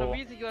 ஸோ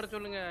விசிக்கு வர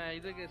சொல்லுங்க.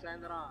 இதுக்கு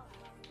சாயந்தரம்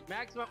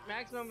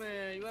மேக்ஸிமம்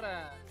இவர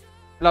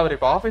இல்லை, அவர்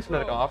இப்போ ஆஃபீஸில்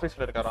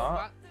இருக்காரா?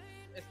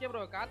 எஸ்கே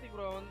ப்ரோ, கார்த்திக்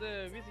ப்ரோ வந்து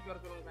விசிக்கு வர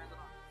சொல்லுங்க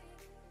சாயந்தரம்.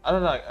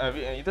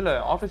 அதான் இதில்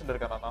ஆஃபீஸில்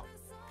இருக்காரா?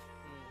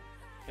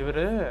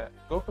 இவரு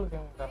கோகுல்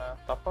கேமிங் தானே?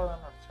 தப்பா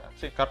தான் நடிச்சேன்.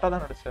 சரி, கரெக்டாக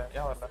தான் நடிச்சேன்.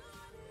 ஏன் வரல?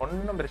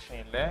 ஒன்றும் பிரச்சனை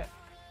இல்லை.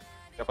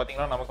 இங்க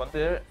பாத்தீங்கன்னா நமக்கு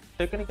வந்து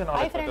டெக்னிக்கல்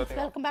நாலேஜ் வந்து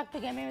welcome back to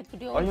gaming with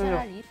குட்டி.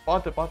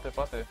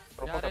 பாத்து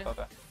ரொம்ப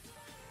கட்டாத.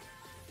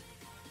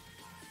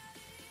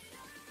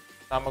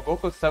 நாம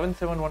கோகுல்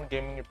 771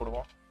 கேமிங்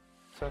போடுவோம்.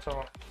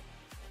 771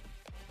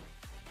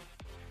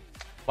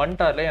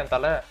 வந்துட்டார்ல என்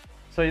தலை.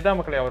 ஸோ இதான்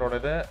மக்களே அவரோட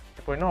இது.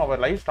 இப்போ இன்னும்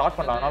அவர் லைவ் ஸ்டார்ட்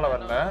பண்ணல, அதனால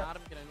வரல.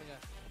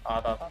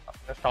 அதான்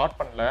ஸ்டார்ட்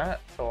பண்ணல.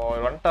 ஸோ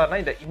வந்துட்டாருன்னா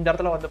இந்த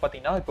இடத்துல வந்து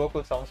பார்த்தீங்கன்னா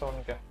கோகுல்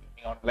 771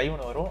 நீங்கள்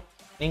லைவ்னு வரும்.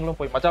 நீங்களும்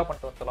போய் மஜா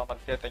பண்ணிட்டு வந்துடலாம்.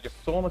 Thank you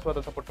so much for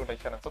the support to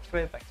like and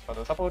subscribe. Thanks for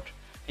the support.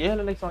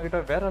 7 likes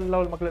வாங்கிட்டு வேற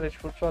லெவல் மக்கள்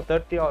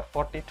 30 or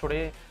 40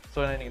 டுடே. ஸோ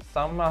இன்னைக்கு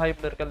செம்ம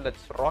ஹைப்பில் இருக்க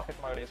லெட்ஸ்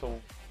ராக்கெட் மாதிரி. ஸோ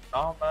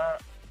நாம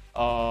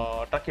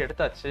ட்ரக்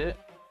எடுத்தாச்சு.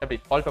 எப்படி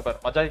வால்பேப்பர்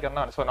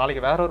மஜாய்க்கர்னா ஸோ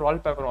நாளைக்கு வேற ஒரு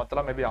வால்பேப்பர்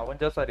மாற்றலாம், மேபி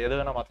அவெஞ்சர்ஸ் சார் எது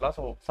வேணா மாற்றலாம்.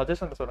 ஸோ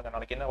சஜஷன் சொல்லுங்கள்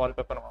நாளைக்கு என்ன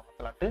வால்பேப்பர் நம்ம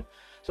மாற்றலான்ட்டு.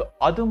 ஸோ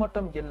அது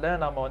மட்டும் இல்லை,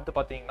 நம்ம வந்து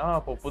பார்த்தீங்கன்னா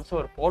இப்போ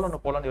புதுசாக ஒரு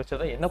போலன்னு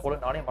யோசிச்சதை என்ன போல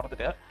நானே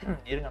மறந்துட்டேன்.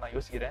 இருங்க நான்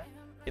யோசிக்கிறேன்.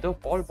 ஏதோ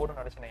பால்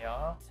போடுன்னு நினச்சினையா,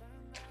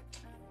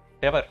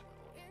 டெவர்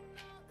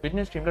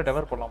பிட்னஸ் ஸ்ட்ரீமில்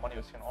டெவர் போடலாமான்னு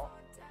யோசிக்கணும்.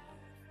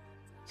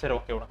 சரி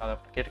ஓகே உனக்கு அதை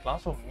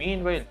கேட்டுக்கலாம். ஸோ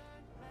மீன் வைல்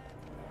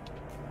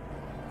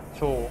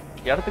ஸோ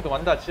இடத்துக்கு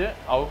வந்தாச்சு,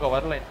 அவங்க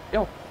வரல.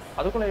 யோ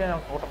அதுக்குள்ளே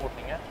ஏன் ஓட்டம்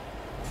போட்டீங்க?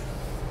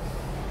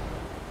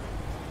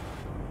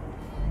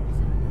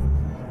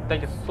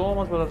 Thank you so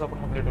much for the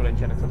support. மக்களே to like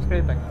channel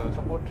subscribe. Thanks for the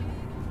support.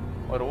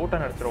 ஒரு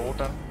ஓட்டன் அடிச்சிடும்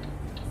ஓட்டன்.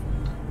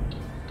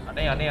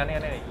 அண்ணே அண்ணே அண்ணே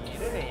அண்ணே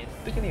இது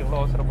எதுக்கு நீ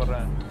இவ்வளோ அவசரப்படுற?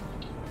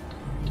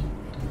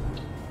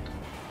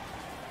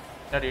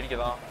 என்னடி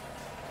இடிக்கதான்?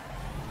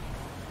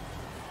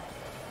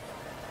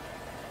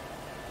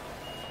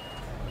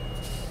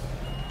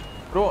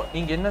 ப்ரோ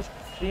நீங்கள் என்ன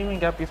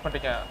ஸ்ட்ரீமிங் ஆப் யூஸ்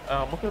பண்ணுறீங்க?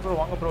 முக்கில் ப்ரோ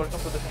வாங்க bro,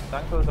 welcome to the stream.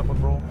 Thanks for the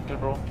support bro முக்கில்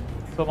bro.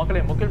 So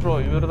மக்களே முக்கில் ப்ரோ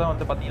இவர் தான்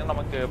வந்து பார்த்தீங்கன்னா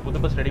நமக்கு புது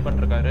பஸ் ரெடி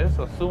பண்ணிருக்காரு.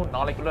 ஸோ சூன்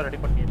நாளைக்குள்ளே ரெடி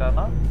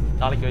பண்ணிட்டாருன்னா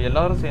நாளைக்கு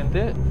எல்லாரும்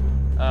சேர்ந்து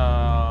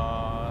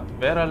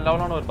வேற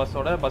லெவலான ஒரு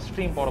பஸ்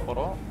ஸ்ட்ரீம் போட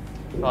போகிறோம்.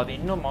 ஸோ அது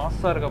இன்னும்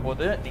மாசாக இருக்க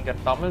போது.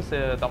 நீங்கள் தமிழ்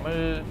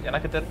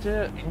எனக்கு தெரிஞ்சு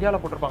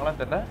இந்தியாவில்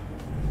போட்டிருப்பாங்களான்னு தெரியல,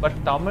 பட்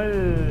தமிழ்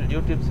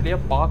யூடியூப்ஸ்லேயே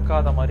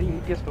பார்க்காத மாதிரி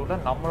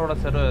ETS2வில் நம்மளோட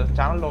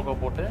சேனல் லோகோ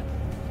போட்டு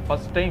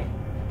ஃபஸ்ட் டைம்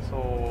ஸோ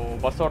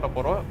பஸ் ஓட்ட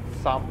போகிறோம்.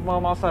 செம்ம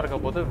மாதம் இருக்க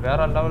போது,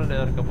 வேறு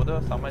லெவலில் இருக்க போது,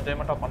 செம்ம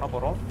என்ஜாய்மெண்ட்டாக பண்ண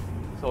போகிறோம்.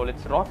 ஸோ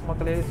லெட்ஸ் ராக்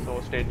மக்களே. So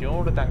stay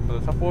tuned. Thanks for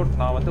the support.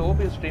 நான் வந்து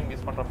OBS ஸ்ட்ரீம்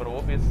யூஸ் பண்ணுறேன், பேர்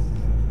OBS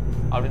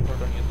அப்படின்னு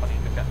சொல்லிட்டு யூஸ்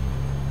பண்ணிட்டு இருக்கேன்.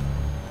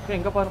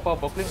 எங்கே பாருப்பா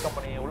பொக்லின்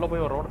கம்பெனி, உள்ளே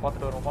போய் ஒரு ரோடு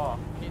பார்த்துட்டு வருவோமா?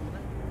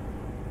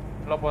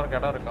 உள்ளே போகிறக்கு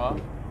இடம் இருக்கா?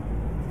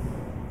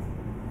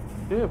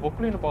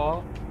 பொக்லின்ப்பா,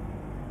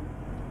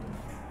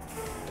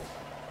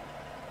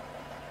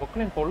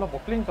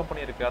 பொக்லின்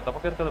கம்பெனி இருக்குது. அந்த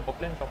பக்கம் இருக்கிறது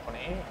பொக்லின்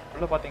கம்பெனி.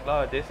 உள்ளே பார்த்தீங்களா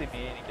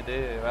ஜேசிபி நிற்குது,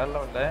 வேற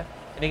லெவலில்.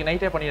 இன்றைக்கி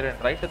நைட்டே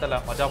பண்ணிடுறேன், ரைட்டு தலை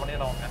மஜா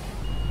பண்ணிடுறவங்க.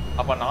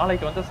 அப்போ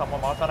நாளைக்கு வந்து செம்ம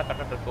மாசான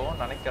கண்டென்ட் இருக்கும்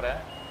நினைக்கிறேன்.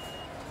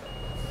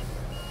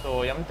 ஸோ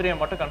M3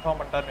 மட்டும் கன்ஃபார்ம்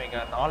பண்ணிட்டாருன்னு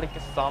வைங்க, நாளைக்கு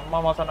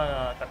செம்ம மாசான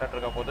கண்டென்ட்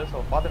இருக்க போகுது. ஸோ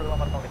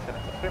பார்த்துருக்கலாம் மறக்காம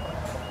நினைக்கிறேன். சப்ஸ்கிரைப்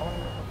பண்ணுங்க.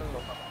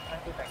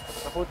 Thank you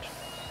support.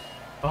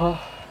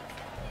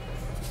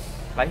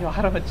 லைவ்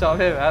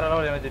ஆரம்பிச்சாவே வேற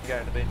லெவல் எனர்ஜெட்டிக்காக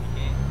ஆகிடுது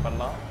இன்னைக்கு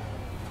பண்ணலாம்.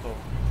 ஸோ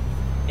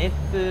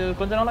நேற்று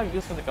கொஞ்ச நாளாக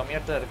வியூஸ் கொஞ்சம்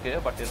கம்மியாக தான்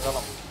இருக்குது, பட்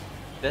இருந்தாலும்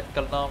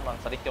டேட்கள் தான்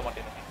நான் சலிக்க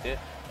மாட்டேன்னு.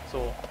 ஸோ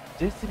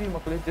ஜேசிபி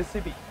மக்களே,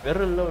 ஜேசிபி வேற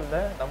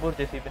இல்லை நம்ம ஒரு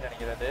ஜேசிபின்னு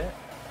நினைக்கிறது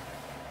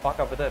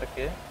பார்க்க அப்படி தான்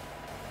இருக்குது.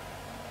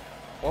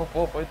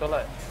 போய் தொலை.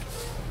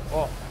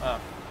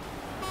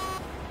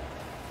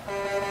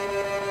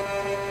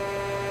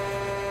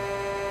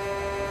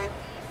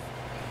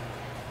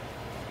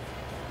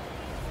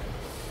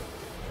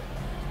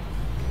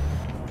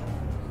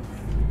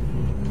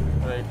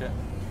 ரைட்டு.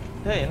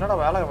 என்னடா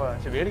வேலை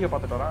வேடிக்கை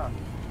பார்த்துட்டு வரேன்.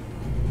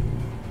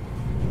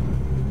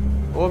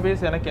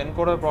 OBS எனக்கு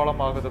என்கோட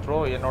ப்ராப்ளம் ஆகுது ப்ரோ.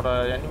 என்னோட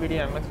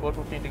NVIDIA MX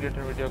 450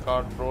 integrated video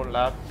card bro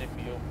lab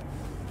CPU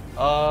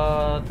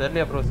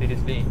தெரியலையா ப்ரோ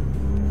சீரியஸ்லி?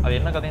 அது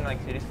என்ன கதைன்னு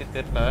எனக்கு சீரியஸ்லி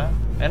தெரியல.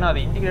 ஏன்னா அது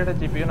இன்டிகிரேட்டட்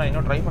GPU நான்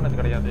இன்னும் ட்ரை பண்ணது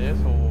கிடையாது.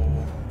 ஸோ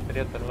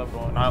சரியா தெரியல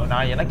ப்ரோ.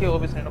 நான் எனக்கே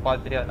OBS இன்னும்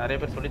பார்த்து தெரியாது, நிறைய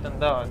பேர் சொல்லி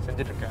தந்தா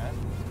செஞ்சுட்ருக்கேன்.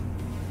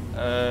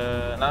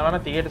 நான்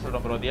வேணால் திகேட்டு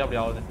சொல்கிறேன் ப்ரோ, அது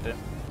அப்படி ஆகுதுன்ட்டு.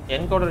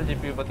 என்கோடர்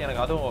GPU பற்றி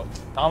எனக்கு அதுவும்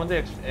நான் வந்து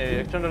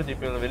எக்ஸ்டெண்டர்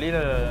GPU வெளியில்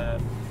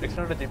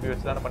எக்ஸ்டெண்டர் GPU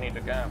வச்சு தானே பண்ணிகிட்டு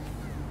இருக்கேன்.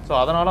 ஸோ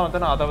அதனால்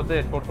வந்து நான் அதை வந்து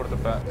எக்ஸ்போர்ட்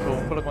கொடுத்துருப்பேன். ஸோ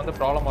உங்களுக்கு வந்து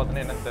ப்ராப்ளம்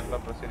ஆகுதுன்னு என்னன்னு தெரியல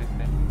ப்ரோ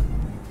சீரியஸ்லி.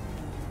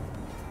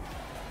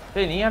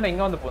 நீ ஏன்டா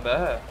இங்கே வந்து போந்த?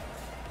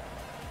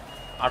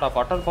 ஆடா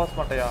பட்டல் பாஸ்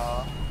மாட்டையா?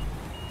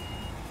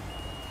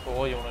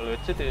 ஓ இவனுங்களை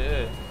வச்சுட்டு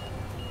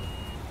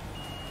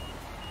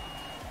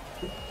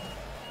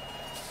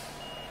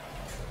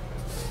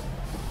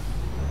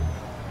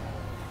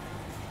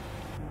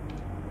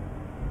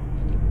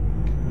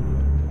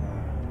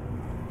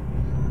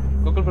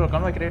கூகுள் ப்ரோ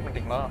கான்வாய் கிரியேட்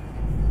பண்ணிட்டீங்களா?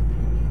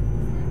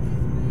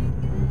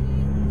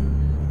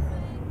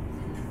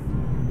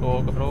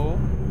 Okay bro.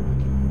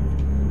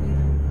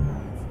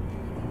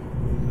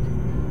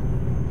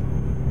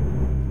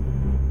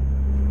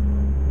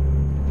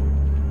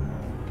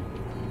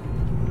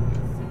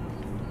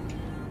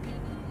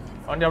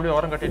 வண்டி அப்படியே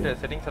ஓரம் கட்டிட்டு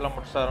செட்டிங்ஸ் எல்லாம்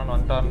முடிச்சாருன்னு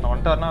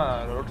வந்துட்டாருன்னா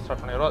ரூட்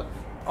ஸ்டார்ட் பண்ணிடுவோம்.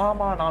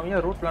 ஆமாம், நான்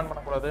ஏன் ரூட் பிளான்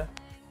பண்ணக்கூடாது?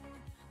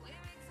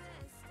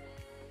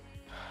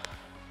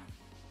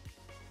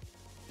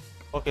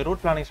 ஓகே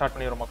ரூட் பிளானிங் ஸ்டார்ட்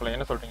பண்ணிடுவோம் மக்களே,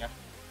 என்ன சொல்கிறீங்க?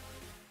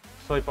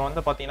 ஸோ இப்போ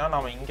வந்து பார்த்தீங்கன்னா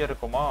நாம் இங்கே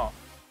இருக்கோமா,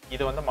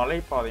 இது வந்து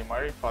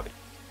மழைப்பாதை.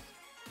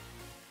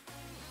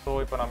 ஸோ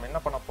இப்போ நம்ம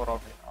என்ன பண்ண போகிறோம்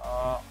அப்படின்னா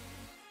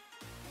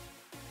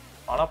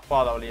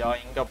மணப்பாதை வழியா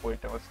இங்கே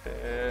போயிட்டு ஃபஸ்ட்டு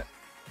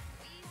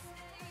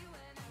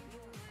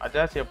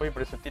அஜாசியை போய்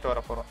இப்படி சுற்றிட்டு வர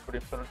போகிறோம்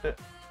இப்படின்னு சொல்லிட்டு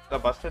இந்த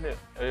பஸ்ஸில்.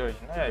 ஐயோ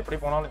என்ன எப்படி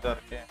போனாலும் இதாக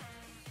இருக்கு.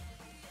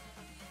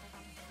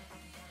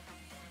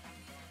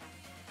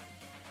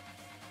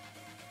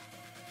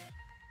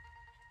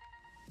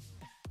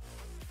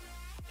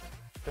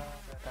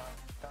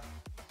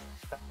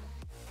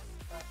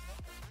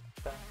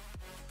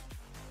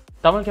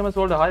 Tamil Gamers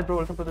World, hi bro,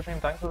 welcome to the stream.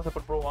 Thanks for the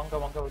support bro. Wanga,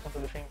 welcome to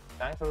the stream.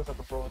 Thanks for the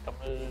support bro.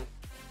 Tamil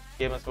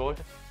Gamers World.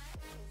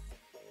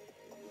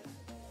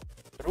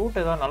 Root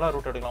ஏதாவது நல்ல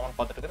ரூட் எடுக்கலாமான்னு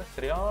பார்த்துட்டு இருக்கிறேன்.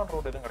 சரியான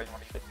ரூட் எதுவும் கிடைக்க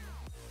மாட்டேங்குது.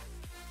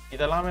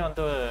 இதெல்லாமே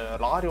வந்து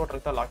லாரி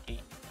ஓட்டுறதுக்கு தான் லாக்கி.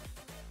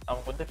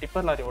 நமக்கு வந்து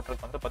டிப்பர் லாரி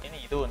ஓட்டுறதுக்கு வந்து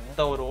பார்த்தீங்கன்னா இது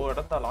இந்த ஒரு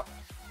இடம் தான் லாக்கி.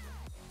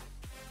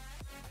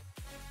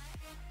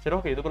 சரி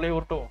ஓகே, இதுக்குள்ளேயே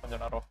ஓட்டும்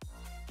கொஞ்சம் நேரம்.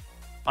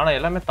 ஆனால்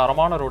எல்லாமே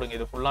தரமான ரோடுங்க,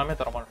 இது ஃபுல்லாமே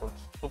தரமான ரோடு,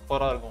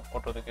 சூப்பராக இருக்கும்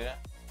ஓட்டுறதுக்கு.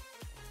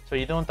 ஸோ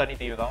இதுவும் தனி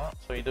தீவு தான்.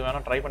 ஸோ இது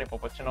வேணால் ட்ரை பண்ணி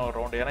பார்ப்போம், சின்ன ஒரு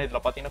ரவுண்டு. ஏன்னா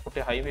இதில் பார்த்தீங்கன்னா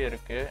குட்டி ஹைவே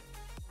இருக்குது.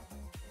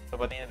 ஸோ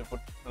பார்த்தீங்கன்னா இது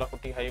ஃபுல்லாக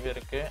குட்டி ஹைவே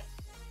இருக்குது.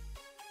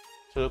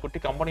 ஸோ இது குட்டி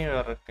கம்பெனி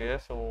வேறு இருக்குது.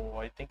 So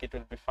I think it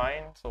will be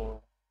fine. So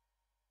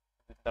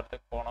இந்த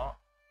இடத்துக்கு போனால்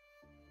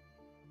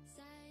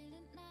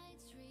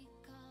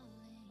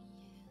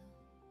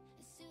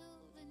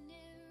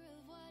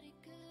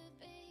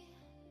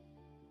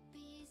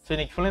ஸோ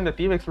இன்னைக்கு ஃபுல்லாக இந்த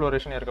தீவு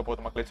எக்ஸ்ப்ளோரேஷன் இருக்க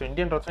போகுது மக்களே. ஸோ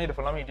இந்தியன் ரோட்ஸ்னால் இது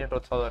ஃபுல்லாமே இந்தியன்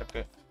ரோட்ஸாக தான்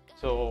இருக்குது.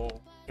 So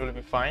you will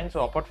be fine. So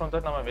apart from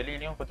that நம்ம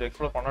வெளியிலையும் கொஞ்சம்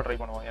எக்ஸ்ப்ளோர் பண்ண ட்ரை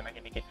பண்ணுவோம். எனக்கு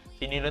இன்னைக்கு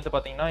இன்னிலேருந்து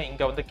பார்த்தீங்கன்னா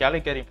இங்கே வந்து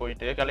கேலிகரி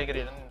போயிட்டு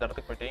கேலிகரியிலேருந்து இந்த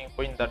இடத்துக்கு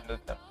போய்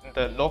இந்த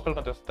லோக்கல்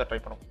கொஞ்சம் ட்ரை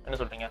பண்ணுவோம். என்ன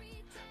சொல்கிறீங்க?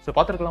 ஸோ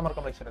பார்த்துருக்கலாம்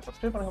மறக்காம லைக் செய்யுங்க,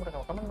 சப்ஸ்கிரைப் பண்ணுங்க,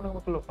 கமெண்ட் பண்ணுங்க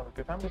மக்கள்.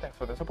 Family thanks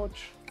for the support.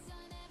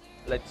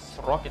 Let's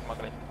rock it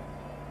மக்களே.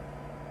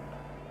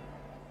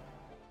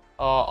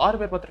 6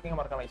 பேர் பார்த்துருக்கீங்க,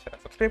 மறக்காம லைக்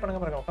செய்யுங்க, சப்ஸ்கிரைப்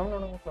பண்ணுங்க, மறக்காம கமெண்ட்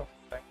பண்ணுங்க.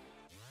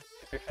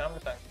 Thanks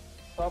family, thanks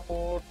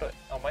support.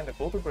 ஆமாம், இந்த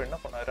கோகுல் ப்ரோ என்ன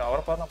பண்ணாரு?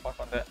 அவரை பார்த்து நான்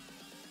பார்க்க வந்தேன்.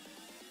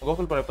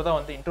 கோகுல் ப்ரோ இப்போ தான்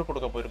வந்து இன்ட்ரோ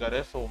கொடுக்க போயிருக்காரு.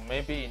 ஸோ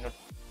மேபி இன்னும்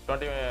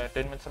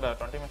 20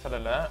 மினிட்ஸில்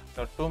இல்லை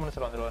 2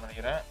 மினிட்ஸில் வந்துடுவார்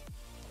நினைக்கிறேன்.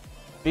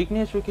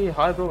 Vignesh Vicky,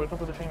 hi bro, welcome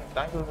to the stream.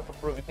 Thank you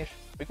bro. Vignesh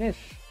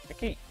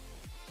Vicky,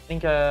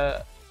 நீங்கள்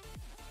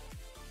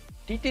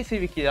டிடிசி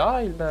விக்கியா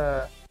இல்லை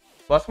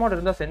பஸ் மோட்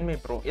இருந்தால் சென்மி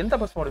ப்ரோ? எந்த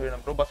பஸ் மோட்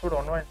வேணும் ப்ரோ? பஸ் மோட்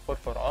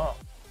 1.44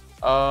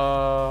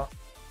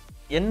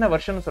 என்ன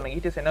வருஷன் சொல்லுங்க,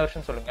 ETS என்ன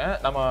வருஷன் சொல்லுங்க.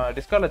 நம்ம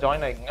டிஸ்கார்டில்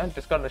ஜாயின் ஆகிங்க,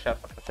 டிஸ்கார்டில் ஷேர்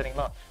பண்ணுறேன்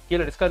சரிங்களா?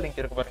 கீழே டிஸ்கார்ட் லிங்க்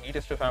இருக்கு பாருங்க,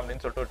 ETS2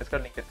 ஃபேமிலின்னு சொல்லிட்டு ஒரு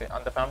டிஸ்கார்ட் லிங்க் இருக்கு.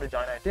 அந்த ஃபேமிலி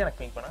ஜாயின் ஆகிட்டு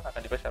எனக்கு லிங்க் பண்ண நான்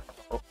கண்டிப்பாக ஷேர்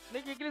பண்ணுறேன் ப்ரோ.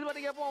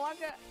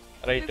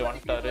 ரைட்டு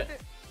வந்துட்டாரு.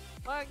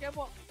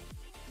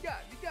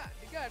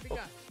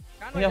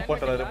 ஏன்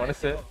பண்ணுறாரு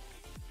மனுஷு?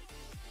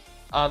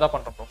 அதான்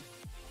பண்ணுறேன் ப்ரோ.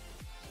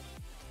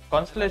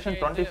 கான்ஸ்டலேஷன்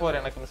 24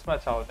 எனக்கு மிஸ்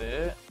மேட்ச் ஆகுது.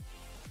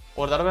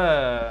 ஒரு தடவை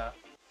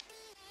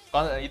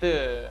இது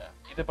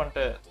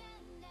பண்ணிட்டு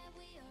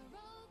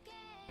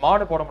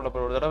மாடு போட முடியல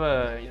ப்ரோ. ஒரு தடவை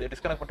இது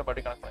டிஸ்கனெக்ட் பண்ணிட்டு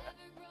பாட்டி கனெக்ட் பண்ணுங்க.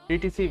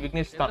 டிடிசி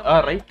விக்னேஷ் தான்.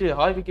 ரைட்டு,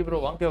 ஹாய் விக்கி ப்ரோ,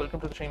 வாங்க,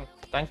 welcome to the stream.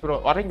 Thanks bro.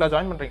 வரீங்களா?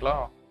 ஜாயின் பண்ணுறீங்களா?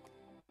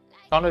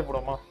 கான்வாய்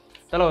போடுவோமா?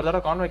 சில ஒரு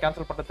தடவை கான்வாய்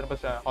கேன்சல் பண்ணிட்டு திரும்ப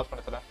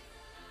ஹாஸ்பிட்டல்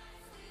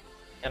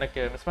எனக்கு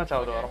மிஸ் மேட்ச்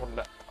ஆகுது, வர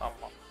முடியல.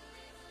 ஆமாம்,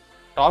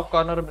 டாப்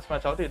கார்னர் மிஸ்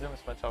மேட்ச் ஆகுது, இதுவும்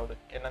மிஸ் மேட்ச் ஆகுது,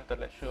 என்னன்னு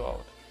தெரியல, இஷ்யூ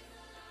ஆகுது.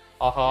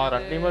 ஆஹா,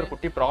 ரெண்டுமே ஒரு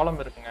குட்டி ப்ராப்ளம்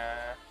இருக்குங்க.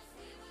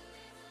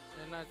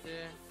 என்னாச்சு?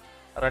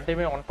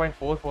 ரெண்டுமே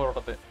 1.44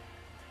 ஓடுது.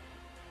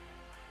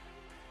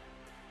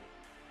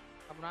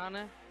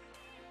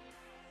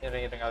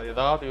 இருங்க, அது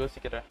ஏதாவது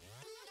யோசிக்கிறேன்.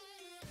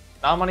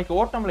 நாம அன்னைக்கு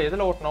ஓட்டம்ல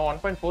எதுல ஓட்டணும்?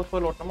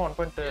 1.44 ஓட்டணுமா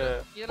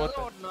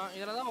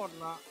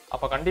 1.4?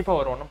 அப்ப கண்டிப்பா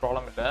வரும், ஒன்றும்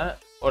ப்ராப்ளம் இல்லை.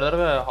 ஒரு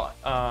தடவை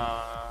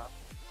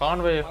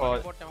கான்வே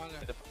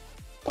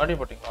பாடி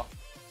போட்டிங்களா?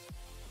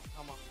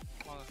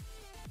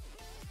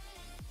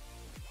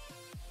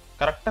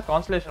 கரெக்டா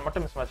கான்ஸ்டலேஷன்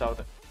மட்டும் மிஸ் மேட்ச்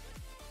ஆகுது.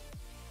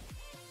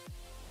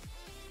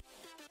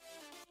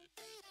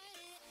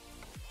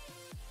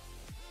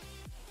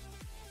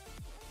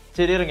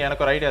 சரி இருங்க,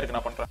 எனக்கு ஒரு ஐடியா இருக்கு,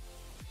 நான் பண்றேன்.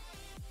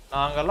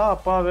 நாங்கெல்லாம்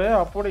அப்பாவே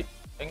அப்படி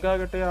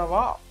எங்ககிட்டயா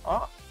வா.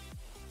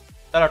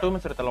 2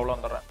 மினிட்ஸ் எடுத்தல உள்ள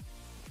வந்துடுறேன்.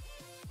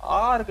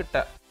 6 கிட்ட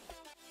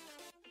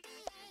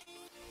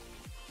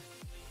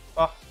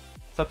வா,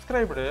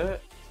 சப்ஸ்கிரைப்டு.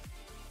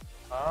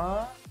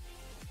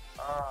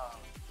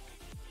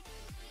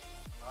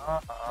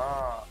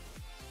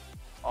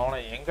 அவனை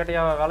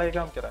எங்கிட்டயா வேலையை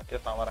காமிக்கிறேன்.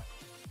 நான் வரேன்.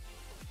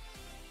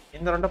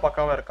 இந்த ரெண்டும்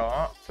பக்காவா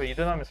இருக்கான். ஸோ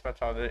இதுதான் மிஸ்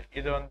மேட்ச் ஆகுது.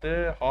 இது வந்து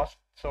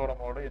ஹாஸ்டோட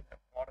மோடு, இது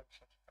மாடல்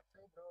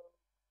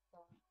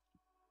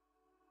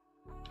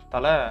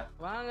தலை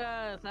வாங்க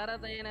தலை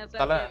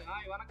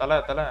தலை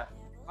தலை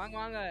வாங்க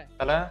வாங்க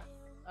தலை.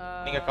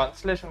 நீங்க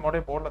கான்ஸ்டலேஷன் மோடே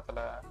போடல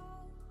தலை.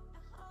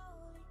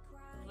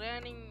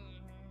 ட்ரைனிங்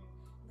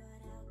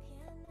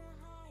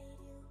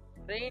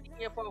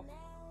எப்போ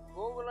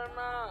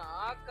கூகுள்னா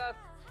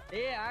ஆகாஷ்.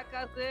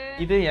 ஆகாஷ்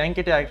இது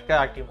என்கிட்ட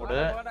ஆக்டிவ் மோடு,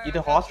 இது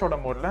ஹாஸ்டோட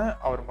மோட்ல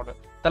அவர் மோடு.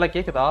 தலை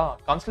கேக்குதா?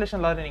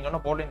 கான்ஸ்டலேஷன் லாரி நீங்க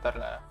ஒன்னும் போடலைன்னு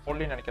தரல,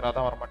 போடலைன்னு நினைக்கிறேன்,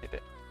 அதான் வர மாட்டேது.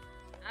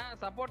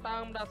 சப்போர்ட்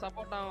ஆகும்டா,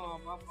 சப்போர்ட்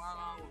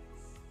ஆகும்.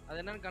 அது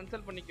என்னன்னு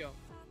கன்சல்ட் பண்ணிக்கோ.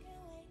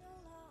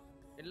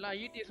 எல்லா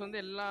ETS வந்து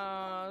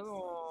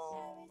எல்லாரும்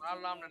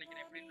ஆடலாம்னு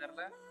நினைக்கிறேன், எப்படின்னு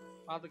தெரியல,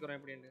 பாத்துக்கிறோம்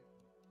எப்படின்னு.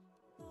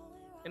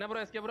 என்ன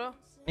ப்ரோ எஸ்கே ப்ரோ,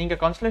 நீங்க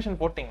கான்ஸ்டலேஷன்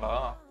போட்டீங்களா?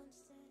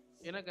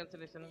 என்ன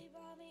கான்ஸ்டலேஷன்?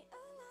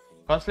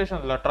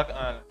 கான்ஸ்டலேஷன்ல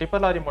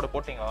டிப்பர் லாரி மோட்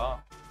போட்டீங்களா?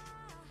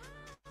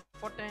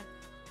 போட்டேன்.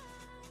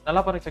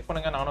 நல்லா பாருங்க, செக்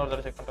பண்ணுங்க. நானும் ஒரு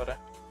தடவை செக் பண்ணிட்டு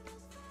வரேன்.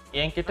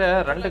 என்கிட்ட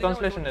 2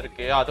 கான்ஸ்டலேஷன்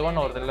இருக்கு, அதுவும்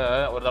ஒரு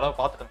தடவை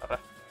பார்த்துட்டு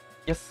தரேன்.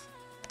 எஸ்,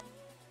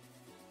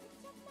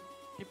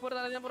 இப்போ ஒரு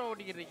தடவை ப்ரோ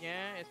ஓட்டிக்கிட்டு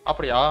இருக்கேன்.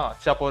 அப்படியா?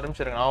 சரி, அப்போ ஒரு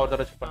நிமிஷம் இருங்க, நான் ஒரு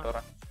தடவை செக் பண்ணிட்டு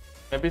வரேன்.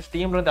 மேபி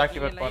ஸ்டீம்ல இருந்து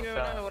ஆக்டிவேட்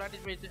பண்ணிட்டேன். ஒரு வாட்டி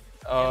போய்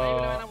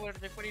லைவ்ல வேணா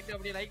போய் செக் பண்ணிட்டு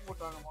அப்படியே லைக்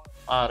போட்டு வாங்க.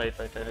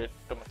 Right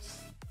 2 minutes.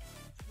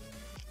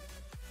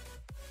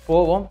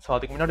 போவோம். ஸோ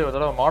அதுக்கு முன்னாடி ஒரு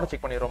தடவை மாடை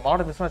செக் பண்ணிடுறோம்.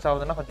 மாடு மிஸ் மேட்ச்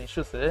ஆகுதுன்னா கொஞ்சம்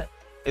இஷ்யூஸு.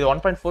 இது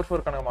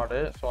 1.44 கணக்கு மாடு.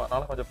 ஸோ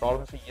அதனால கொஞ்சம்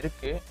ப்ராப்ளம்ஸும்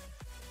இருக்குது.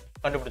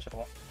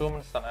 கண்டுபிடிச்சிருவோம். 2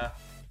 minutes தானே,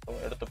 ஸோ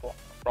எடுத்துப்போம்,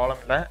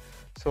 ப்ராப்ளம் இல்லை.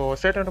 ஸோ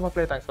ஸ்டேட் அண்ட்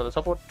மக்களே தேங்க்ஸ் ஃபார்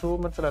சப்போர்ட். 2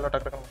 minutes எல்லாம்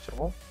டக்கு டக்குன்னு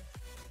முடிச்சிருவோம்.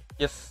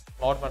 எஸ்,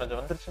 மாட் மேனேஜர்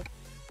வந்துருச்சு.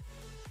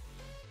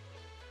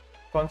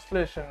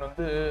 கான்ஸ்டலேஷன்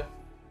வந்து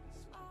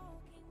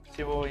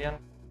சிவோஎன்.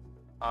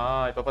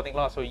 இப்போ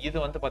பார்த்தீங்களா? ஸோ இது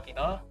வந்து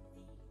பார்த்தீங்கன்னா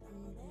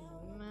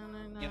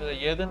இது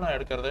எதுன்னு நான்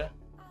எடுக்கிறது.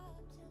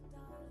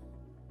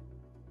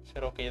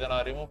 சரி, ஓகே, இதை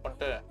நான் ரிமூவ்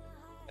பண்ணிட்டு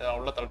இதை நான்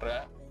உள்ள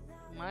தள்ளுறேன்.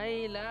 மை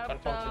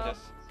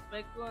லேப்டாப்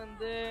ஸ்பெக்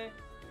வந்து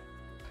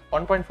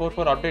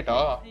 1.44 அப்டேட்டா?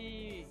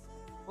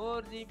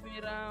 4GB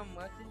RAM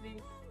HDD.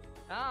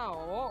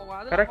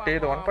 கரெக்ட்,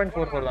 இது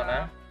 1.44 தானே?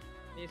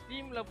 நீ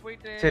ஸ்டீம்ல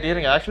போயிட்டு சரி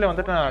இருங்க, ஆக்சுவலி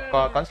வந்துட்டு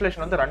நான்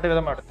கான்ஸ்டலேஷன் வந்து 2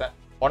 விதமா எடுத்தேன்.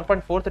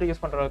 1.43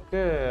 யூஸ்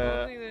பண்றதுக்கு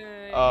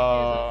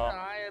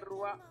 1000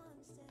 ரூபாய்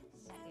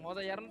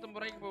மொத 250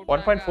 ரூபாய்க்கு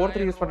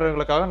 1.43 யூஸ்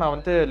பண்றவங்களுக்காக நான்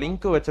வந்து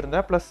லிங்க்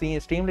வச்சிருந்தேன், பிளஸ்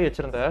ஸ்டீம்லயே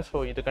வச்சிருந்தேன். ஸோ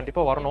இது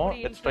கண்டிப்பா வரணும்.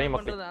 லெட்ஸ் ட்ரை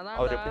மக்கள்.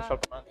 அவர் எப்படி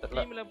ஸ்டார்ட் பண்ணான்னு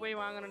தெரியல. ஸ்டீம்ல போய்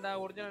வாங்கணும்டா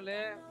ஒரிஜினல்.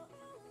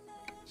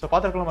 ஸோ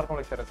பார்த்துருக்கலாம் மறக்காம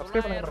லைக் ஷேர்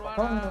சப்ஸ்கிரைப் பண்ணுங்க.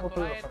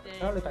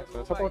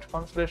 சப்போர்ட்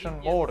கான்ஸ்டலேஷன்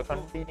மோட்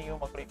கண்டினியூ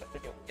மக்களே,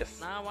 கண்டினியூ. எஸ்,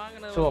 நான்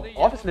வாங்குனது ஸோ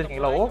ஆஃபீஸ்ல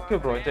இருக்கீங்களா? Okay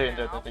bro,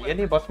 enjoy.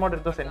 Any bus மாடு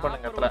இருந்தால் சென்ட்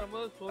பண்ணுங்க.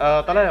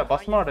 தலை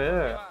பஸ் மாடு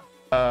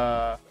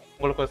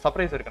உங்களுக்கு ஒரு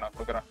சர்ப்ரைஸ் இருக்கு, நான்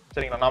கொடுக்குறேன்.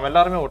 சரிங்களா? நாம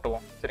எல்லாருமே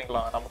ஓட்டுவோம்.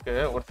 சரிங்களா? நமக்கு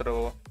ஒருத்தர்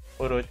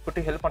ஒரு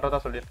குட்டி ஹெல்ப் பண்றதா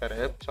சொல்லியிருக்காரு.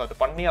 ஸோ அது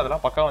பண்ணி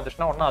அதெல்லாம் பக்கா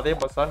வந்துச்சுன்னா ஒன்னும் அதே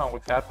பஸ்ஸாக நான்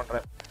உங்களுக்கு ஷேர்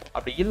பண்றேன்.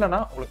 அப்படி இல்லைன்னா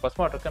உங்களுக்கு பஸ்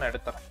மாடு இருக்கு, நான்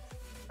எடுத்துறேன்.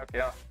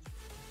 ஓகேயா?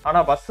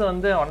 ஆனா பஸ்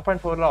வந்து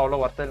 1.4ல அவ்வளோ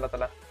ஒர்த்தம் இல்லை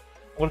தலை.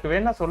 உங்களுக்கு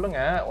வேணா சொல்லுங்க.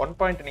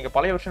 1. நீங்க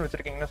பழைய வருஷன்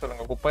வச்சிருக்கீங்கன்னு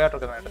சொல்லுங்க, குப்பையாட்டு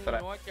இருக்கு, நான்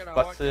எடுத்துறேன்.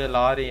 பஸ்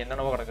லாரி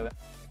என்னென்னவோ கிடக்குது.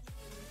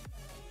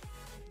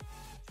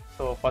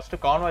 ஸோ ஃபர்ஸ்ட்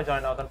கான்வாய்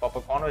ஜாயின் ஆகுதுன்னு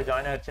பார்ப்போம். கான்வாய்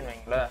ஜாயின் ஆயிடுச்சுன்னு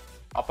வைங்களேன்,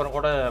 அப்புறம்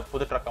கூட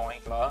புது ட்ரக்கை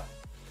வாங்கிக்கலாம்.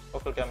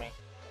 ஓகே கேமிங்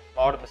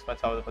மாடு மிஸ்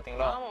மேட்ச் ஆகுது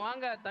பாத்தீங்களா?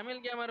 வாங்க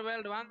தமிழ் கேமர்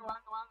வேர்ல்ட் வாங்க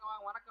வாங்க வாங்க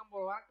வாங்க. வணக்கம்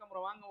ப்ரோ, வணக்கம்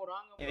ப்ரோ, வாங்க ப்ரோ,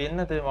 வாங்க. இது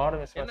என்னது மாடு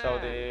மிஸ் மேட்ச்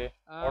ஆகுது?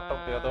 ஓட்ட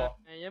முடியாதோ?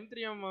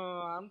 M3M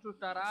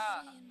அனுப்பிச்சுட்டாரா?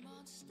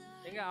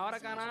 எங்க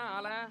அவரக்கானா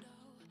ஆள?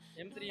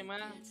 M3M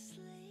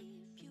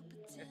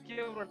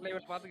SKGaming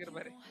லைவ் பாத்துக்கிற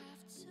பாரு.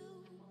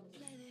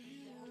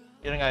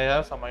 இருங்க, ஐ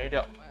ஹேவ் சம்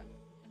ஐடியா.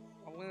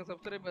 அவங்க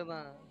சப்ஸ்கிரைபர்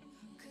தான்.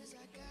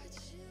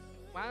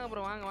 வாங்க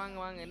ப்ரோ, வாங்க வாங்க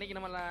வாங்க. இன்னைக்கு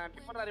நம்ம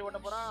டிப்பர்லாரி ஓட்ட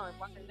போறோம்.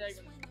 பாத்து என்ஜாய்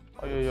பண்ணுங்க.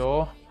 ஐயோ,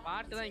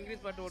 பாட்டு தான்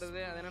இங்கிலீஷ் பாட்டு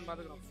ஓடுது, அது என்னன்னு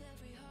பாத்துக்கிறோம்.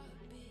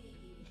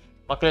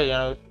 மக்களே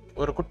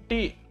ஒரு குட்டி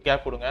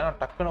கேப் கொடுங்க, நான்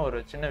டக்குன்னு ஒரு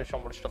சின்ன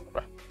விஷயம் முடிச்சுட்டு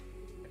போறேன்.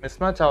 மிஸ்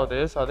மேட்ச் ஆகுது.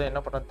 ஸோ அதை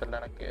என்ன பண்ணன்னு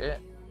தெரியல எனக்கு.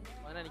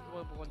 அதனால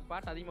நிக்கும் இப்போ கொஞ்சம்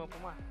பாட்டு அதிகமா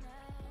வைப்போமா?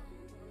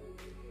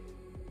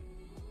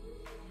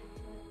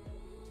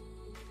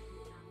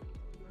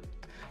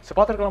 ஸோ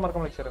பார்த்துருக்கலாம்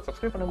மறக்காம லைக் ஷேர்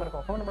சப்ஸ்கிரைப் பண்ணி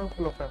மறக்காம கமெண்ட் பண்ணுங்க.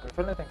 Full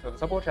friend thanks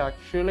for support.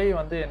 Actually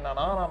வந்து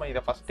என்னன்னா, நம்ம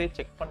இதை ஃபர்ஸ்டே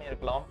செக்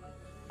பண்ணியிருக்கலாம்.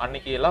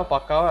 அன்னைக்கு எல்லாம்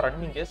பக்காவா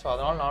ரன்னிங்கு. ஸோ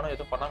அதனால நானும்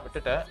எதுவும் பண்ணாமல்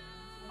விட்டுட்டேன்.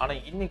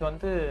 ஆனால் இன்னைக்கு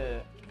வந்து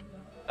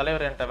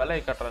தலைவர் என்கிட்ட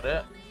வேலையை கட்டுறாரு.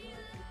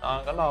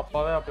 நாங்கெல்லாம்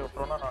அப்பாவே அப்படி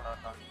விட்டுறோம்னா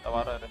நான்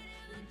வராரு.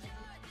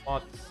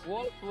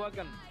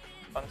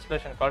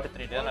 கன்ஸ்டலேஷன் காட்டு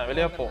 3D தானே?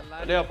 வெளியே போ,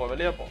 வெளியே போ,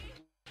 வெளியே போ.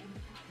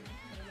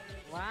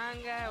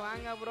 வாங்க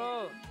வாங்க ப்ரோ.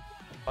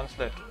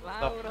 கன்ஸ்லேட்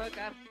ப்ரோ,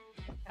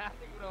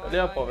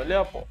 வெளியே போ,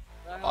 வெளியே போ.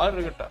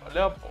 ஆறு கிட்ட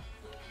வெளியே போ.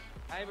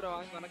 ஹாய் ப்ரோ,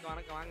 வாங்க. வணக்கம்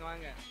வணக்கம், வாங்க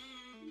வாங்க.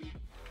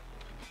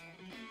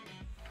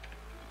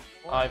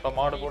 இப்ப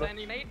மாடு போடு.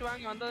 நீ நைட்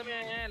வாங்க, வந்ததுமே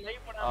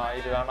லைவ் பண்ணா.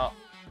 இது வேணாம்.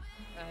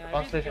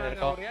 கான்ஸ்டலேஷன்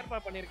இருக்கா? ஒரு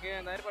ஏற்பாடு பண்ணிருக்கேன்,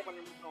 அந்த ஏற்பாடு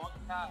பண்ணி முடிச்சோம்.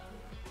 ஓகேடா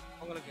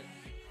உங்களுக்கு?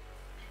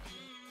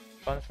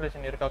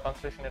 கான்ஸ்டலேஷன் இருக்கா?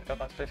 கான்ஸ்டலேஷன் இருக்கா?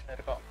 கான்ஸ்டலேஷன்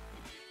இருக்கா?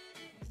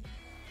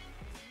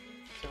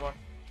 சிவன்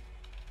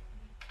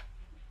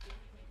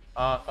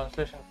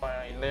கான்ஸ்டலேஷன்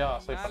இல்லையா?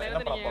 சோ இப்போ என்ன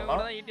பண்ண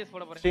போறோம்னா, ETS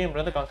போட போறேன். ஸ்ட்ரீம்ல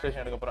இருந்து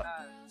கான்ஸ்டலேஷன் எடுக்க போறேன்.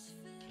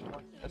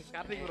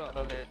 கார்த்திக் ப்ரோ.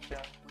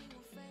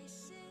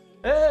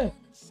 ஏய்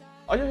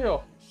ஐயோ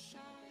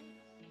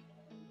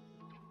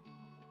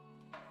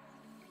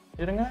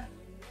இருங்க.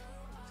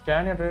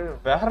 ஸ்கேனர்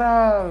வேற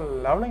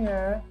லெவலுங்க,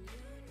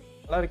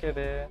 நல்லா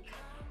இருக்கே.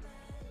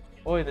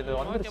 ஓ இது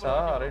வந்துருச்சா?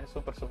 Right,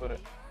 super super.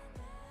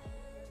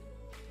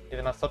 இதை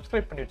நான்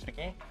சப்ஸ்கிரைப் பண்ணி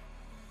வச்சிருக்கேன்.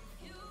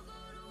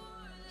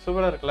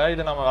 சூப்பரா இருக்குல்ல?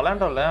 இது நம்ம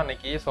விளையாண்டோம்ல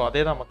அன்னைக்கு. ஸோ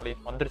அதே தான் மக்களே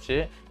வந்துருச்சு.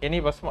 எனி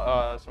பஸ்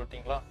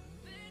சொல்லிட்டீங்களா?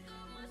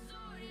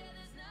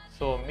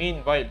 ஸோ மீன்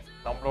வைல்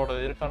நம்மளோட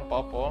இருக்கான்னு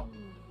பார்ப்போம்.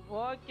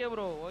 Okay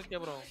bro, okay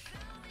bro.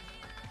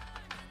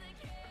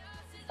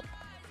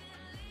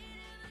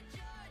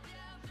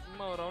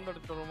 சும்மா ஒரு ரவுண்ட்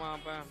எடுத்துட்டு வருமா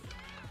அப்ப?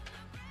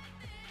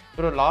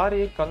 ப்ரோ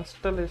லாரி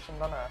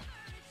கன்ஸ்டலேஷன் தானே?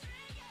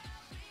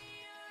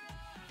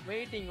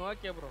 வெயிட்டிங்.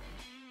 Okay bro.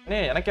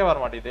 எனக்கே வர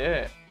மாட்டேது.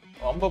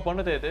 ரொம்ப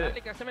பண்ணுது இது.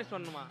 கஸ்டமைஸ்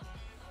பண்ணுமா?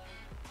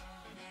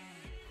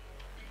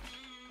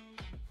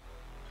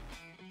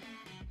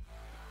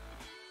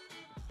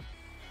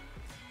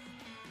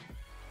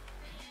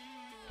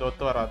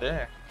 ஒத்து வராது.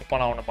 இப்போ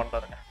நான் ஒன்று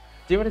பண்ணுறேங்க.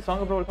 ஜீவனி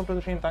song bro, welcome to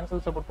the stream. Thanks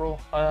for support bro.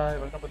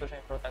 Welcome to the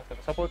stream bro. Thanks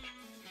for support.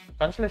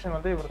 Constellation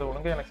வந்து இவரது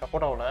ஒழுங்காக எனக்கு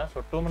சப்போர்ட் ஆகல. ஸோ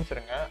 2 minutes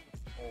இருங்க,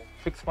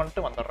 ஃபிக்ஸ்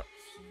பண்ணிட்டு வந்துடுறேன்.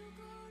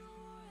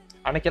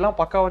 அன்னைக்கெல்லாம்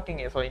பக்கா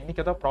ஒர்க்கிங். ஸோ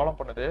இன்னைக்கு தான் ப்ராப்ளம்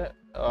பண்ணுது.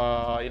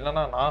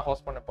 இல்லைன்னா நான்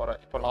ஹோஸ்ட் பண்ண போகிறேன்.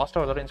 இப்போ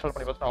லாஸ்ட்டாக ஒரு தடவை இன்ஸ்டால்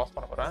பண்ணி பார்த்து நான் ஹோஸ்ட்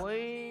பண்ண போகிறேன்.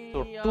 ஸோ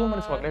 2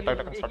 minutes வாக்கிலே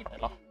டக்கு ஸ்டார்ட்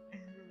பண்ணிடலாம்.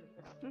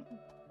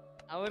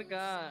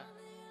 அவருக்கா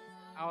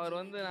அவர்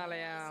வந்து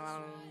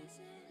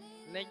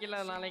இன்னைக்குல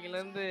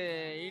நாளைக்குலேருந்து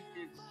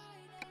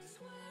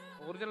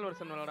ஒரிஜினல்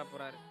வெர்ஷன் விளையாட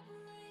போறாரு.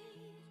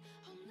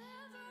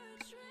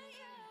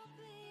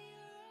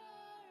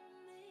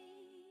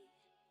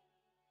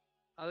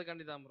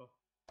 அதுக்காண்டி தான் ப்ரோ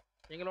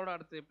எங்களோட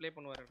அடுத்து ப்ளே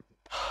பண்ணுவார். அடுத்து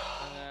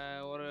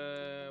நாங்கள் ஒரு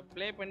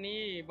ப்ளே பண்ணி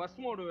பஸ்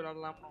மோடு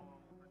விளையாடலாம்னு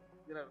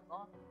இதில்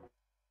இருக்கோம்.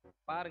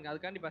 பாருங்க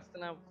அதுக்காண்டி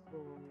பஸ்லாம்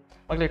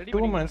ஓகே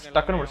 2 minutes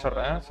டக்குன்னு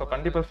முடிச்சிடுறேன். ஸோ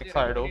கண்டிப்பாக ஃபிக்ஸ்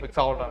ஆகிடும்.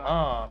 Fix ஆகலன்னா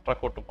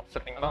drug ஓட்டுப்போம்.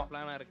 சரிங்களா?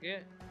 பிளானாக இருக்குது.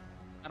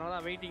 அதனால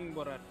தான் வெயிட்டிங்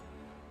போகிறாரு.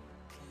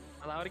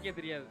 அது அவருக்கே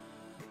தெரியாது.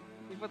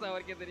 இப்போ தான்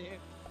அவருக்கே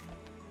தெரியும்.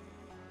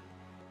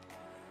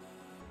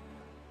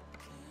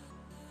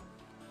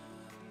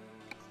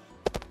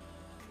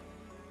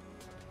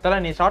 தல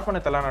நீ ஸ்டார்ட் பண்ண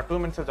தல. நான் 2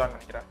 minutes ஜாயின்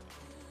பண்ணிக்கிறேன்.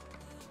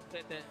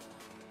 சரி சரி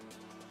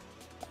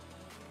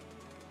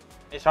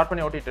நீ ஸ்டார்ட்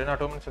பண்ணி ஓட்டிட்டு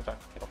நான் 2 minutes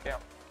ஜாயின் பண்ணிக்கிறேன். Okay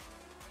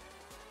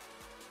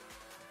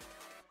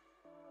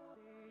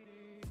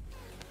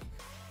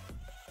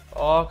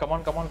Oh, come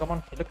on, come on, come on.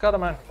 Look at the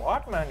man.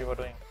 What man you were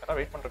doing?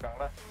 Wait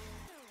பண்ணிருக்காங்களா?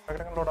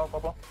 டக்கு லோட் ஆகும்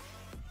பாப்போம்.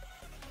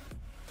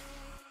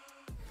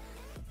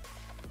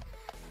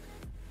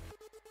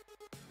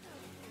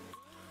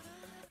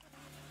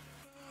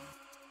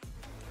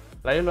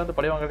 லைவ்ல வந்து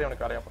பழி வாங்குறது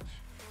எனக்கு வேலையா போச்சு.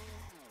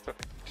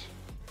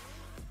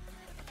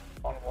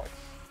 Convoy.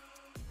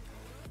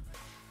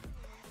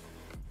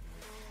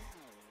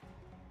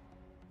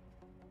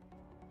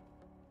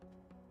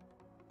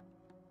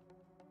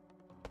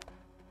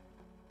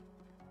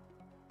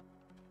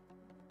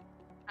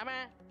 ஆமா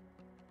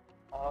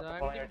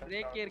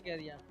பிரேக்கே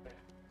இருக்காதியா.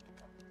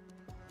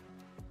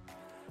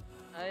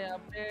 ஐ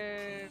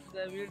update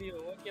the video.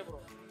 Okay bro.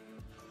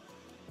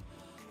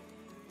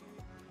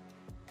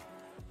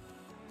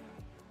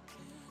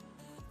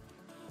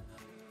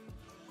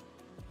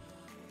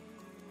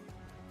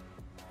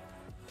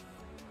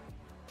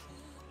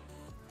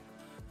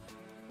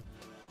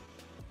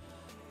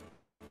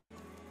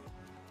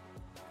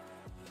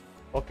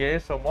 Okay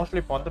so mostly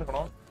இப்போ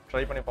வந்துருக்கணும்.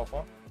 ட்ரை பண்ணி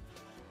பார்ப்போம்.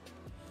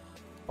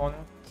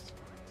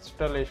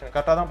 கான்ஸ்டலேஷன்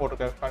கரெக்டாக தான்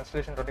போட்டிருக்கேன்.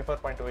 கான்ஸ்டலேஷன்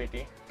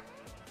 24.280.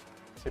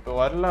 ஸோ இப்போ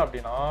வரல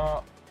அப்படின்னா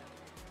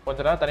கொஞ்ச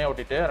நேரம் தனியாக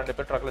ஓட்டிட்டு 2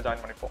 பேர் ட்ரக்கில்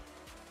ஜாயின் பண்ணிப்போம்.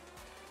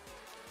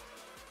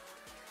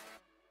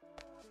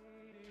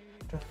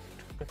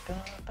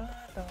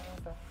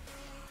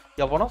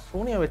 எவனோ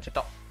சூனியை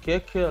வச்சுட்டான்.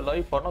 கேக்கு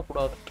லைவ்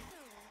பண்ணக்கூடாது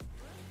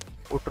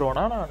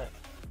விட்டுருவானா நான்.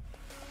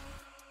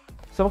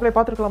 ஸோ மக்களை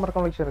பார்த்துருக்கலாம்.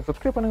 மறக்காம லைக் ஷேர்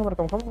சப்ஸ்கிரைப் பண்ணுங்க.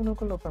 மறக்காம கமெண்ட்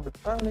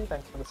பண்ணுங்க.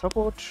 Thanks for the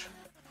support.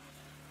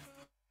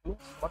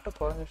 மட்டும்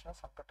குறைஞ்சிச்சுன்னா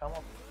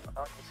சங்கட்டமாக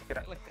நான்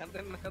யோசிக்கிறேன்.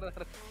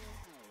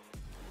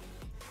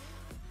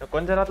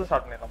 கொஞ்ச நேரத்தில்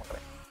ஸ்டார்ட் பண்ணிடலாம்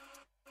மக்களே.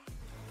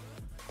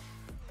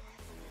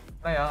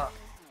 என்னையா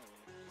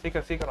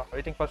சீக்கிரம் சீக்கிரம்.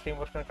 Waiting for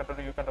stream version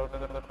control you can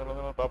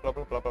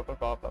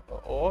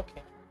okay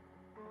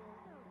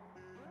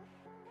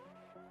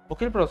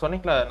okay bro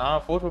சொன்னீங்களா?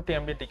 நான் 450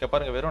 MB டிக்க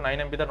பாருங்க வெறும்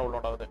 9 MB தான்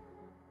டவுன்லோட் ஆகுது.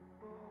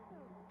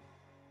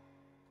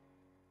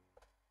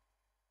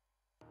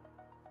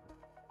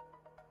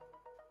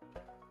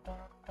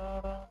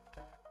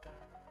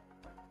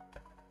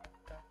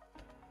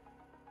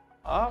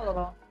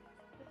 அவ்வளோதான்.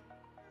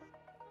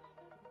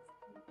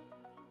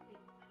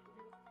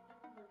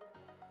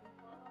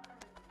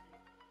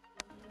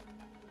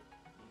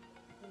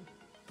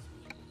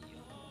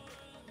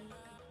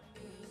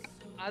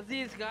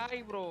 அசீஸ்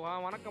காய் ப்ரோ.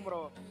 வணக்கம் ப்ரோ.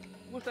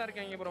 பூஸ்டா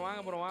இருக்கீங்க ப்ரோ.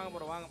 வாங்க ப்ரோ வாங்க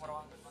ப்ரோ வாங்க ப்ரோ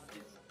வாங்க.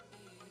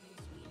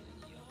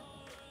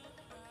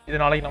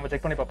 இது நாளைக்கு நம்ம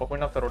செக் பண்ணி பார்ப்போம்.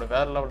 குயின் ஆஃப் தரோட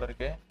வேற லெவலில்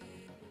இருக்கு.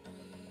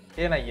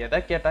 நான் எதை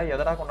கேட்டா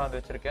எதடா கொண்டாந்து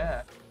வச்சிருக்கேன்.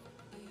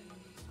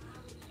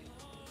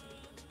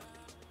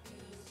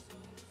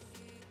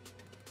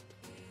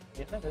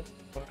 என்னது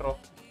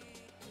சொல்றோம்?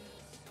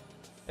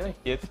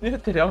 எதுவுமே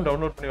தெரியாம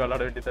டவுன்லோட் பண்ணி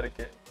விளையாட வேண்டியதா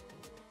இருக்கு.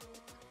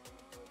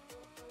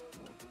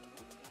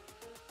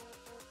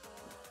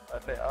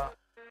 இல்லையா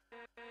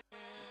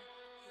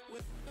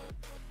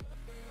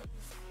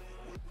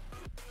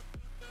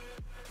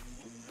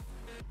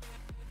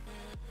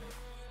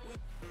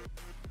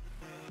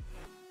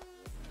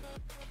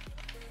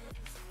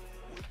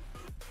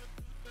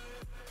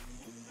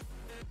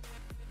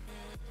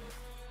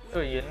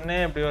என்ன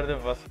எப்படி வருது?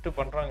 ஃபர்ஸ்ட்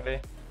பண்றாங்களே.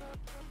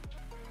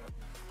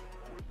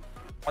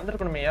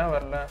 வந்திருக்கணுமே, ஏன்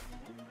வரல?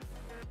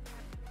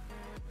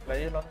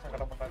 லைவ்ல வந்து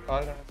சங்கடம் பண்றாங்க.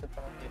 கார்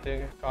கன்செப்ட் இது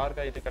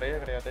கார்கா இது கிடையவே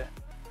கிடையாது.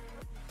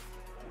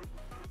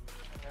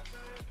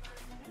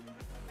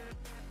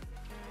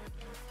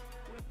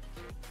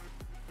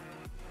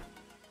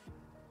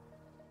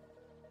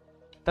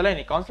 தலை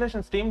நீ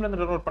கான்ஸ்டலேஷன் ஸ்டீம்ல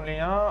இருந்து டவுன்லோட்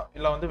பண்ணலையா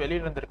இல்ல வந்து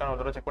வெளியில இருந்து இருக்கான்னு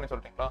ஒரு தடவை செக் பண்ணி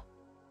சொல்றீங்களா?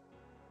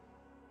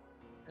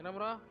 என்ன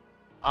ப்ரோ?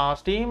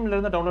 ஸ்டீம்ல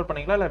இருந்து டவுன்லோட்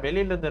பண்ணீங்களா இல்ல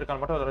வெளியில இருந்து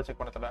இருக்கான்னு மட்டும் ஒரு தடவை செக்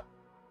பண்ணல.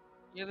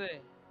 எது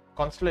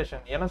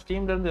கான்ஸ்டலேஷன்? ஏன்னா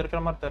ஸ்டீம்ல இருந்து இருக்கிற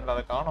மாதிரி தெரியல,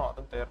 அதை காணோம்.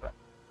 அதுவும் தெரியல.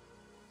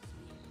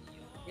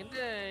 எந்த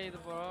இது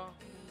bro?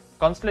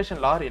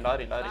 Constellation lorry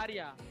lorry lorry.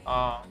 லாரியா?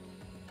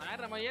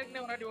 நம்ம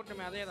ஏற்கனவே ஒரு வாட்டி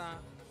ஓட்டமே அதேதான்.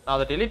 நான்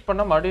அதை delete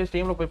பண்ண மறுபடியும்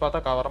ஸ்டீம்ல போய்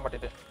பார்த்தா வர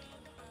மாட்டேங்குது.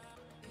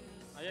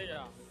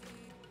 ஐயோ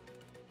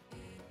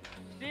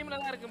ஸ்டீம்ல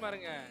தான் இருக்கு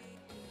பாருங்க.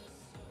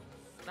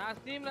 நான்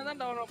ஸ்டீம்ல தான்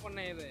டவுன்லோட்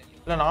பண்ணேன் இது.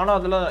 இல்ல நானும்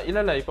அதுல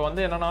இல்ல இப்போ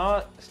வந்து என்னன்னா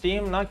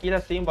ஸ்டீம்னா கீழ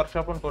ஸ்டீம்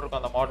வொர்க்ஷாப்னு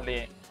போட்டுருக்கும் அந்த மாடலே.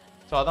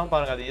 சோ அதான்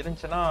பாருங்க அது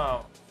இருந்துச்சுன்னா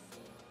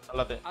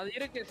நல்லது. அது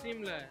இருக்கு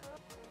ஸ்டீம்ல.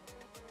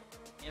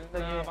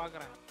 இல்லையே நான்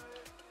பார்க்கறேன்.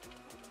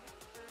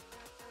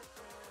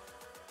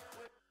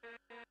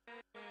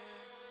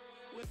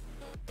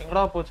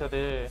 எங்கடா போச்சு அது?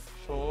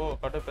 ஷோ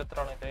கட்டு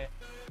பேத்துறானே இது.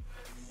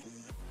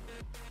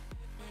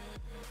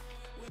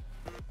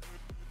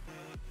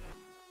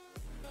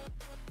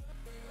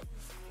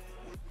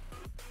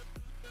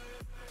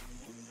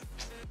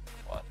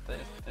 What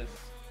is this?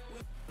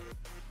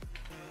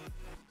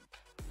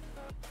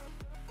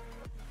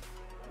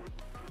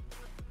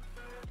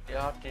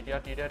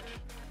 Idiot.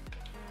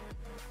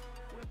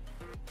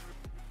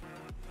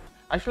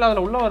 ஆக்சுவலா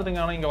அதுல உள்ள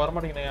வருதுங்க ஆனா இங்க வர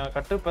மாட்டேங்குது.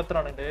 கட்டு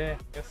பேத்துறானே இது.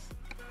 எஸ்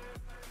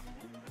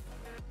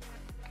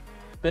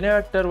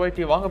Benactor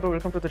YT வாங்க bro,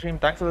 welcome to the stream.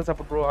 Thanks for the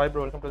support bro. Hi bro,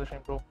 welcome to the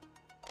stream bro.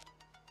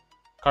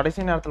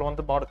 கடைசி நேரத்துல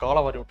வந்து பாட்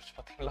கால வாரி விட்டுச்சு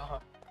பாத்தீங்களா?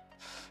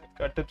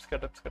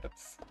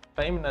 கட்டிப்ஸ்.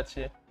 டைம்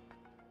என்னாச்சு?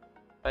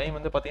 டைம்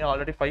வந்து பாத்தீங்கன்னா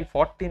ஆல்ரெடி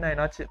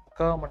 5:49 ஆச்சு.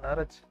 3 மணி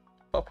நேரம் ஆச்சு.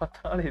 அப்ப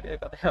பார்த்தாலும் இதே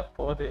கதையா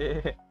போதே.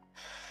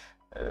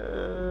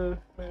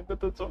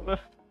 என்னத்த சொல்ல?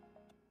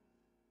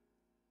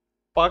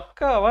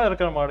 பக்காவா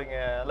இருக்கிற மாடுங்க.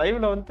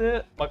 லைவ்ல வந்து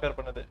மக்கர்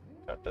பண்ணுது.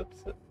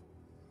 கட்டிப்ஸ்.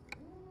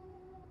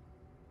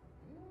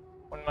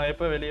 நான்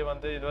எப்போ வெளியே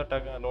வந்து இதுவரை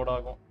டக்கு லோட்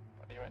ஆகும்.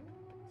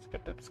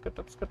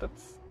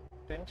 ஸ்கெட்டப்ஸ்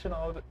டென்ஷன்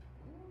ஆகுது.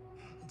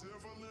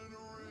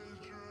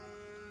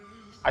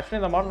 ஆக்சுவலி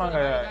இந்த மாதிரி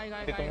நாங்கள்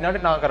இதுக்கு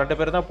முன்னாடி நாங்கள் 2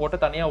 பேர் தான்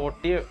போட்டு தனியாக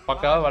ஒட்டி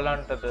பக்காவாக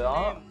விளையாண்டுது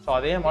தான். ஸோ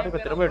அதே மாதிரி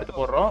இப்போ திரும்ப எடுத்து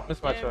போடுறோம்.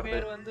 மிஸ் மேட்ச்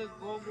வருது.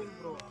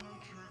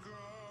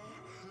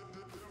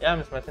 ஏன்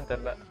மிஸ் மேட்ச்னு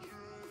தெரியல.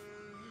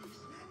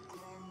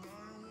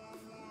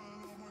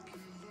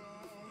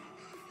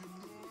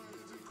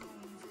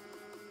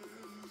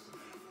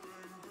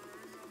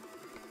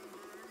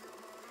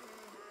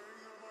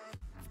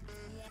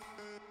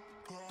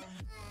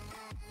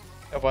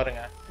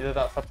 பாருங்க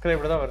இதுதான்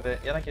சப்ஸ்கிரைபர் தான் வருது.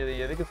 எனக்கு இது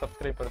எதுக்கு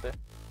சப்ஸ்கிரைப் வருது?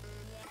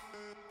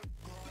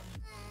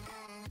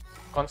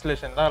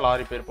 கான்ஸ்டலேஷன் தான்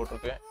லாரி பேர்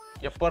போட்டிருக்கு.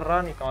 எப்பறா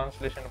நீ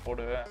கான்ஸ்டலேஷன்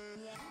போடுவ?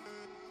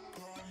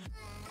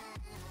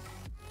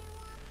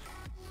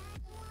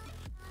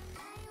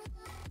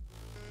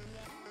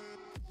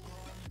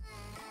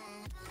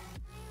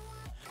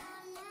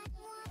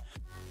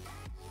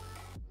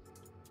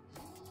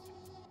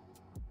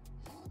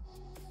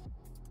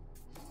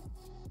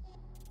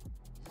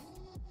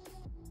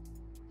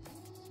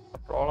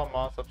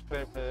 ப்ராப்ளமா?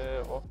 Subscribed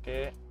okay.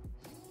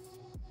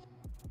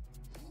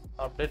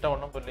 அப்டேட்டா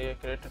ஒன்றும் பண்ணலையே.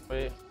 கிரியேட்டட் பை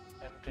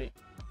என்ட்ரி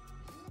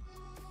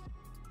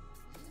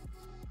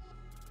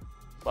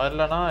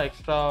வரலனா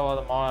எக்ஸ்ட்ரா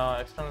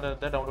எக்ஸ்டர்னல்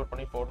இருந்து டவுன்லோட்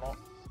பண்ணி போடணும்.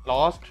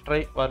 லாஸ்ட்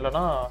ட்ரை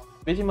வரலனா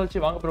பிஜி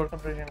மல்ச்சி வாங்க bro.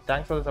 Welcome.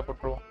 Thanks for the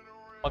support bro.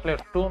 மக்களே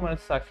 2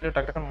 மினிட்ஸ் ஆக்சுவலி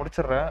டக்குன்னு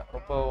முடிச்சிடுறேன்.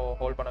 ரொம்ப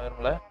ஹோல்ட் பண்ண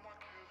விரும்பல.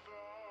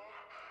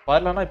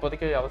 வரலனா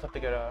இப்போதைக்கு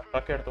அவசரத்துக்கு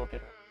ட்ரக் எடுத்து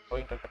ஓட்டிடுறேன்.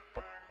 கோயிங் ட்ரக்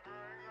போட்டு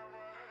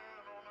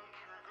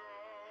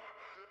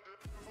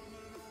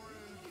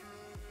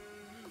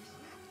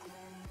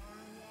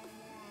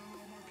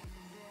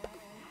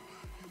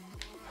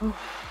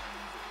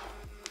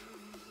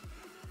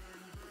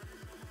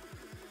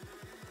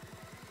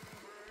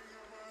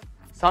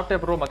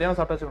சாப்பிட்டேன் ப்ரோ. மத்தியானம்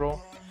சாப்பிட்டாச்சு ப்ரோ.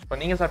 இப்போ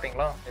நீங்கள்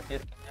சாப்பிட்டீங்களா? எப்படி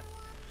இருக்கீங்க?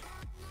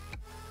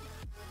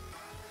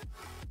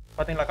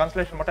 பார்த்தீங்களா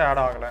கான்ஸ்டலேஷன் மட்டும்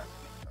ஆட் ஆகலை.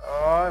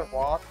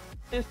 What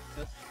is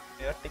this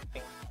theoretic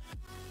thing?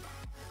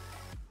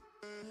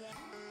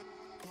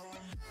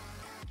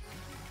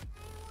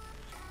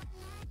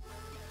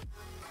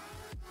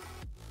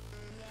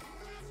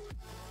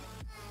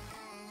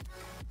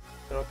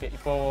 சரி ஓகே.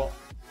 இப்போ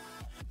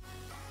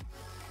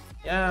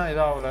ஏன்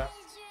இதாகல?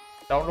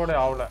 டவுன்லோடே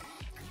ஆகல.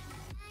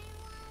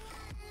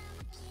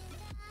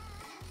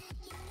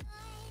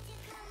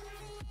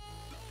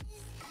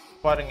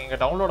 பாருங்க இங்க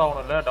டவுன்லோட்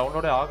ஆகணும்ல,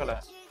 டவுன்லோடே ஆகல.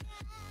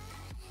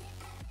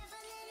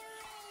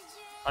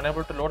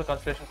 unable to load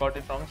cancellation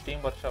party from Steam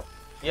Workshop.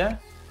 ஏன்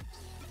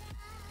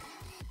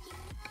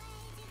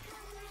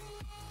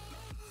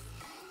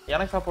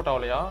எனக்கு சப்போர்ட்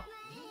ஆகலையா?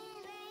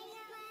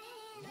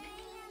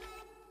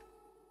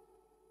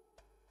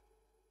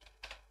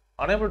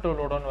 unable to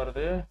load on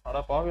வருது. அட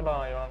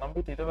பாவிலாம், இவனை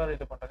நம்பிட்டு இதை வேற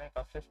இது பண்றேனே.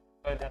 cancellation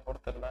இல்லையான்னு கூட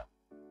தெரியல.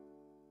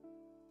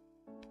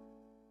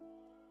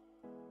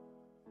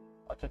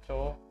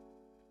 அச்சச்சோ.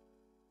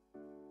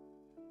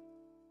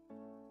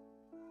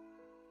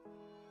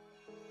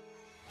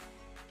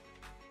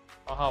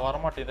 ஆஹா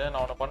வரமாட்டேது.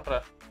 நான் உன்னை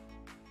பண்றேன்.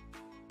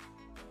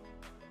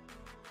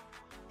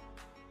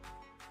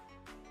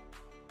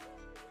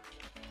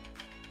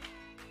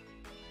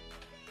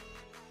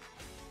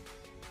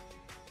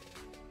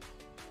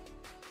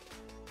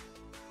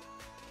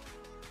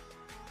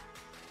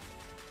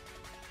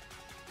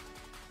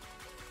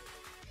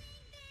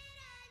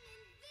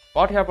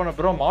 What happen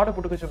bro? மாடு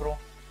புட்டுக்குச்சு ப்ரோ.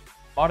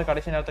 மாடு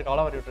கடைசி நேரத்துக்கு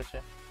காலம் வரி விட்டுருச்சு.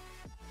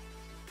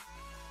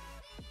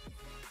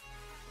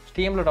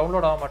 ஸ்டீமில்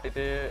டவுன்லோட் ஆக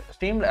மாட்டேது.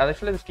 ஸ்டீமில்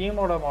ஆக்சுவலி இது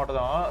ஸ்டீமோட மாடு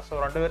தான். ஸோ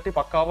 2 பேர்த்தையும்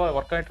பக்காவாக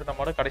ஒர்க் ஆகிட்டு இருந்த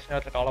மாடு கடைசி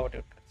நேரத்தில் காலை வட்டி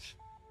விட்டுருச்சு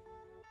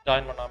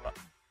ஜாயின் பண்ணாமல்.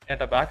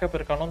 என்கிட்ட பேக்கப்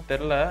இருக்கானும்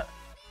தெரில.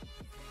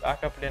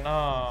 பேக்கப் இல்லைன்னா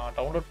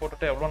டவுன்லோட்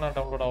போட்டுட்டு எவ்வளோ நேரம்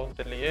டவுன்லோட் ஆகும்னு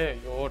தெரியலையே.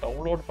 ஐயோ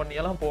டவுன்லோட்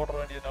பண்ணியெல்லாம் போட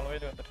வேண்டிய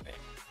நிலமையில வந்துட்டேன்.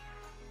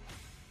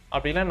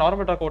 அப்படின்னா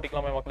நார்மல் டாக்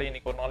ஓட்டிக்கலாமே மக்களே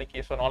இன்னைக்கு ஒரு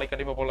நாளைக்கு. ஸோ நாளைக்கு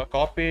கண்டிப்பாக போகல.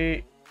 காப்பி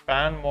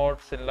பேன்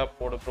மோட்ஸ் இல்லை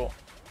போடு ப்ரோ.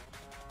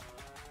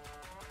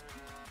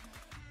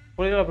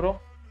 புரியுதா ப்ரோ?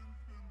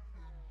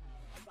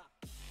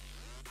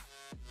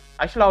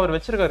 ஆக்சுவலாக அவர்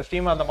வச்சிருக்காரு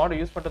ஸ்டீம், அந்த மாடு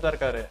யூஸ் பண்ணிட்டு தான்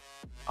இருக்காரு.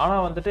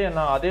 ஆனால் வந்துட்டு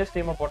நான் அதே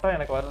ஸ்டீமை போட்டால்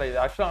எனக்கு வரல இது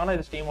ஆக்சுவலாக. ஆனால்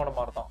இது ஸ்டீமோட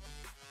மாதிரி தான்.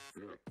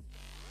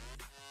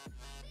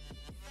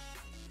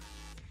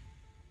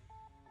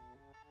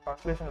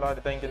 ட்ரான்ஸ்லேஷன்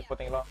லாரி தான் இங்கே இருக்கு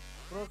பார்த்தீங்களா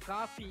ப்ரோ.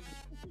 காஃபி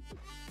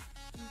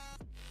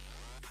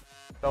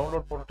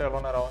டவுன்லோட் போட்டுட்டு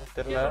எவ்வளோ நேரம் ஆகும்னு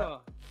தெரியல.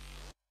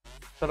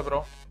 சொல்லு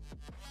ப்ரோ.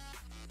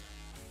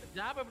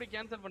 ஜாப் எப்படி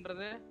கேன்சல்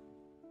பண்றது?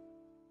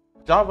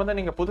 ஜாப் வந்து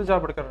நீங்க புது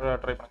ஜாப் எடுக்க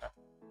ட்ரை பண்ணுங்க.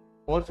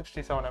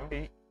 467 MB.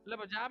 இல்ல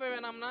இப்ப ஜாபே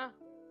வேணாம்னா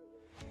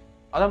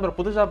அதான் ப்ரோ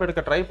புது ஜாப்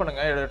எடுக்க ட்ரை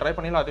பண்ணுங்க. ட்ரை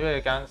பண்ணில அதுவே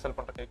கேன்சல்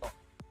பண்ற கேக்கும்.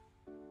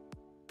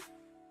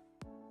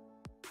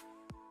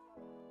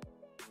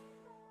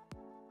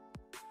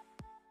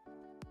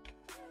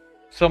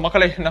 ஸோ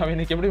மக்களை நான்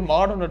இன்னைக்கு எப்படி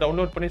மாடு ஒன்று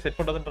டவுன்லோட் பண்ணி செட்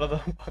பண்ணுறதுன்றதை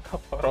பார்க்க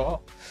போகிறோம்.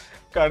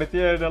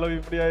 கடைசியா நிலவு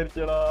இப்படி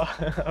ஆயிடுச்சடா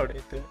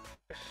அப்படின்ட்டு.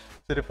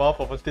 சரி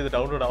பார்ப்போம் ஃபர்ஸ்ட் இது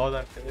டவுன்லோட்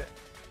ஆகுதான்ட்டு.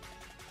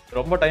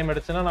 ரொம்ப டைம்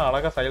எடுத்துச்சுன்னா நான்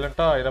அழகாக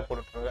சைலண்ட்டாக இதை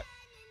போட்டுருவேன்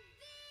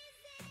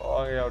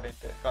ஓகே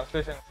அப்படின்ட்டு.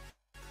 கன்ஸ்ட்ரக்ஷன்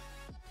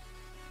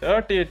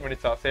 38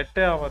 மினிட்ஸா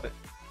செட்டே ஆகாது.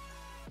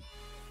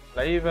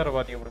 லைவ் வேறு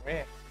பார்த்தீங்க அப்படிமே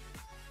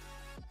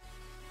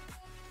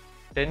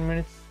 10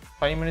 மினிட்ஸ்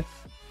 5 மினிட்ஸ்.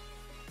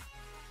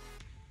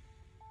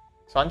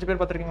 ஸோ 5 பேர்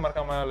பார்த்துருக்கீங்க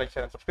மறக்காம லைக்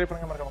ஷேர் சப்ஸ்கிரைப்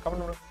பண்ணுங்க. மறக்காம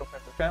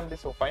கமெண்ட் ஃபேமிலி.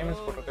 ஸோ 5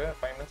 மினிட்ஸ் போட்டுருக்கு.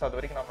 5 மினிட்ஸ் அது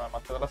வரைக்கும் நம்ம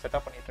மற்றதெல்லாம்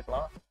செட்டப் பண்ணிட்டு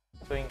இருக்கலாம்.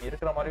 ஸோ இங்கே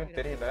இருக்கிற மாதிரியும்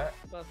தெரியல.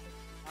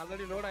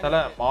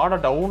 தல மாடை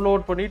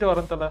டவுன்லோட் பண்ணிட்டு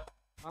வரேன் தல.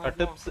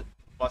 டிப்ஸ்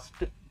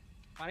ஃபர்ஸ்ட்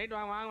பண்ணிட்டு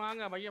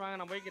வாங்க பைய வாங்க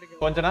நான் போய்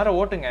இருக்கேன். கொஞ்ச நேரம்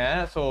ஓட்டுங்க.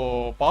 ஸோ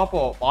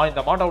பார்ப்போம்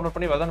இந்த மாடை டவுன்லோட்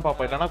பண்ணி வரதான்னு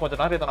பார்ப்போம். இல்லைன்னா கொஞ்ச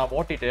நேரம் இதை நான்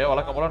ஓட்டிட்டு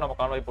வழக்கம் போல நம்ம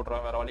கான்வாய்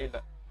போட்டுருவேன். வேற வழி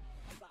இல்லை.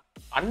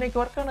 அன்னைக்கு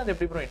ஒர்க் ஆனது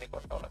எப்படி ப்ரோ இன்னைக்கு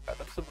ஒர்க் ஆகல.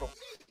 கடுப்பு ப்ரோ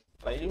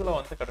லைவ்ல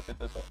வந்து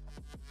கடுப்பு.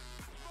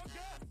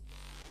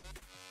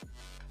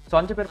 ஸோ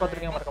 5 பேர்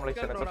பார்த்துருக்கீங்க மறக்காம லைக்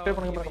ஷேர் சப்ஸ்கிரைப்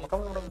பண்ணுங்க.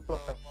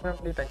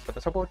 மறக்காம தேங்க்ஸ் ஃபார்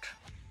தி சப்போர்ட்.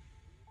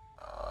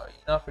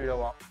 இதான்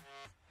வீடியோவா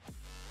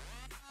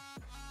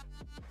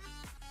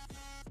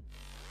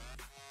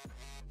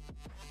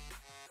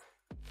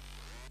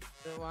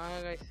வாங்க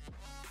गाइस.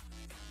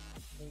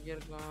 இங்க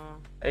இருக்கோம்.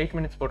 8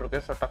 மினிட்ஸ் போட்டுருக்கு.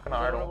 ஸோ டக்குன்னு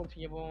ஆயிடும்.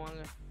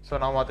 வாங்க. ஸோ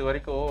நாம அது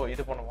வரைக்கும்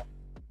இது பண்ணுவோம்.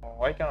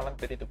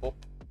 வாய்க்கானலாம் தெரியுது போ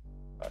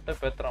கட்ட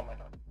பேத்துறாம.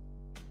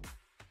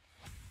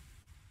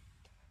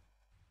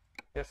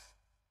 S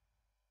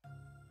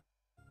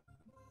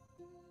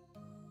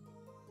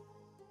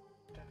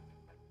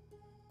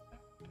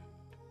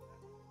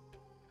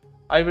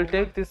I will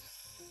take this.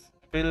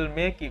 Will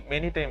make it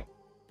many time.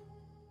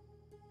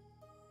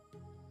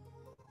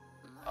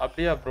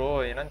 அப்படியா ப்ரோ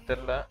என்னன்னு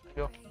தெரியல.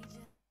 ஐயோ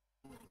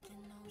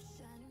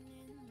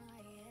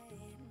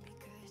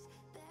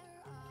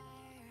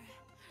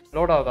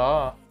லோட் ஆகுதா?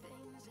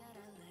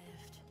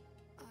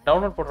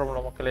 டவுன்லோட்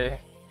போடுறோம் மக்களே.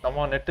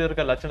 நம்ம நெட்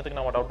இருக்க லட்சணத்துக்கு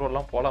நம்ம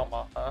டவுன்லோட்லாம்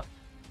போகலாமா?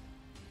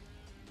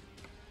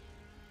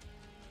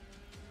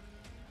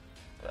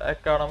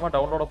 வேக்கானமா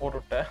டவுன்லோட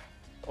போட்டுவிட்டேன்.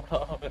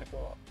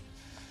 இருக்கும்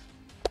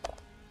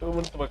 2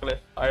 மினிட்ஸ் மக்களே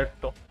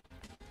ஆயிட்டோம்.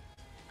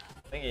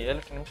 நீங்க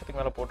 7 நிமிஷத்துக்கு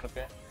மேல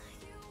போட்டிருக்கேன்.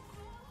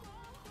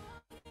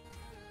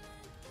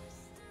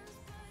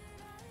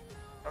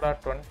 அடா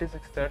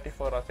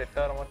 26:34 செட்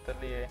ஆகிற மாதிரி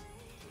தெரியலையே.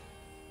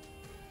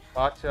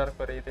 வாட்ச் யார்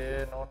குறையுது?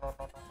 No no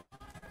no no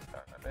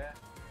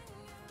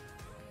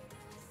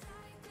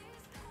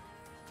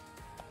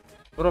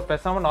bro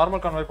பேசாம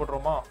நார்மல் கான்வாய்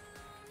போட்டுருவோமா?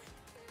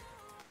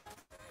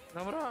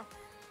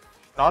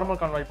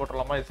 Normal convoy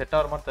போட்டுடலாமா? இது செட்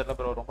ஆகிற மாதிரி தெரியல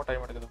ப்ரோ. ரொம்ப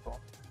டைம் எடுக்குது ப்ரோ.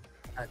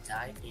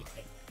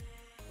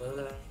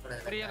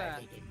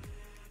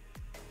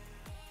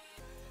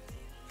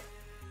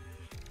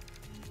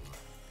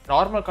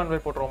 நார்மல்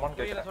கான்வாய் போட்டுருவோமான்னு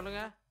கேக்குறேன்.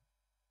 சொல்லுங்க.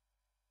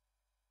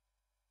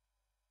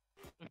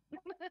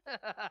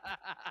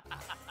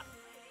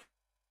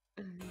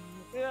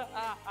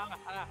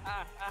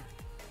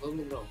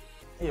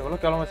 எவ்வளவு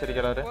கேவலமா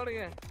சிரிக்கிறாரு.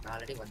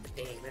 ஆல்ரெடி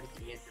வந்துட்டே எங்க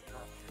நிக்கிறீங்க?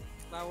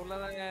 நான்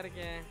உள்ளதாங்க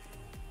இருக்கேன்.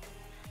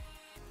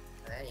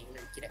 எங்க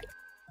நிக்கிறேன்?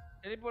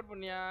 டெலிபோர்ட்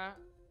பண்ணியா?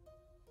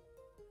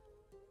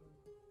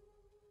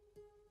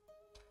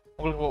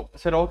 உங்களுக்கு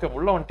சரி ஓகே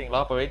உள்ள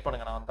வந்துட்டீங்களா? அப்ப வெயிட்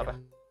பண்ணுங்க நான் வந்துறேன்.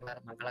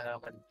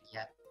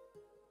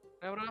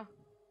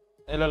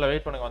 இல்ல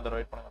வெயிட் பண்ணுங்க வந்துறேன்.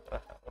 வெயிட் பண்ணுங்க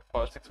வந்துறேன்.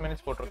 6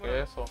 மினிட்ஸ் போட்டுருக்கு.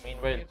 சோ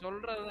மீன்வைல்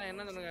சொல்றதுதான்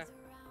என்ன சொல்லுங்க.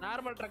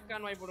 நார்மல் ட்ரக்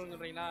கான்வாய் போடுங்க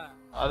சொல்றீங்களா?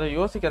 அத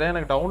யோசிக்கிறேன்.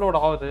 எனக்கு டவுன்லோட்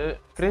ஆகுது.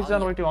 கிரேஸ்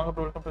ஆன் வைட்டி வாங்க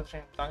bro. Welcome to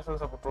stream. Thanks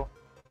for support bro.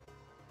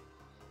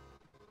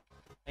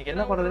 எனக்கு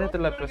என்ன பண்றதுனே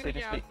தெரியல ப்ரோ.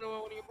 சீரியஸ்லி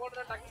நீங்க போடுற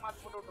ட்ரக் மாத்தி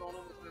போட்டு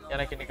விட்டுறோம்.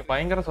 எனக்கு இன்னைக்கு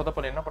பயங்கர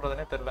சொதப்பல். என்ன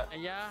பண்றதுனே தெரியல.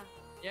 ஐயா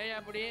ஏயா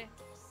அப்படி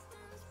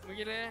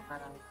முகிலே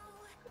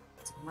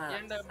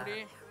ஏன்டா அப்படி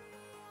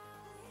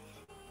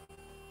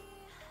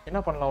என்ன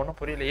பண்ணலாம் ஒன்றும்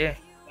புரியலையே.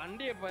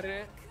 வண்டியை பாரு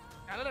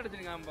கலர்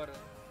அடிச்சிருக்கான் பாரு.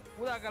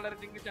 ஊதா கலர்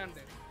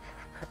டிங்கிச்சான்ட்டு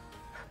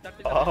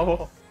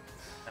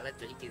நல்லா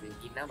ஜொலிக்குது.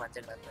 என்ன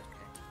மஞ்சள் கலர்ல இருக்கு.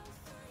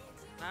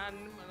 நான்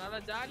நல்லா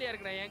ஜாலியா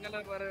இருக்கேன். என்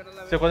கலர் பாரு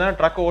நல்லா. சரி கொஞ்ச நேரம்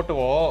ட்ரக்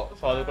ஓட்டுவோம்.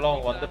 ஸோ அதுக்குள்ள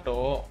அவங்க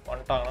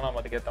வந்துட்டாங்கன்னா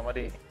நம்ம அதுக்கேற்ற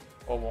மாதிரி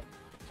போவோம்.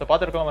 ஸோ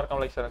பார்த்துருக்கோம்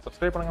மறக்காம லைக் ஷேர்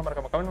சப்ஸ்கிரைப் பண்ணுங்க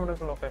மறக்காம கமெண்ட்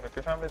பண்ணுங்க.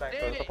 Family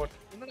thanks for support.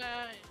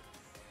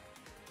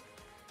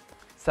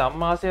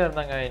 செம்ம ஆசையா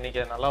இருந்தாங்க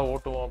இன்னைக்கு நல்லா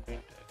ஓட்டுவோம்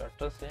அப்படின்ட்டு.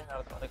 கரெக்டாக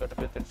நேரத்தில் வந்து கட்டு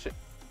பேத்துருச்சு.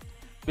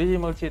 பிஜி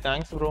மகிழ்ச்சி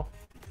thanks bro.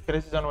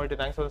 Crazy John white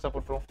thanks for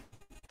support bro.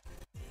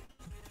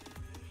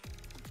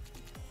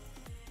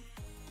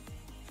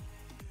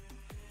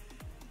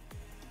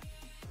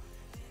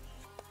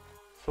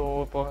 So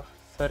இப்போ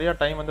சரியா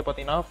டைம் வந்து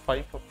பார்த்தீங்கன்னா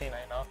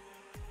 5:59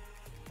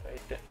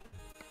 ரைட்டு.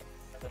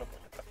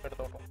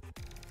 எடுத்து விட்டோம்.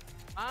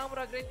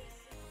 ப்ரோ கிரேட்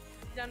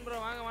ஜான் ப்ரோ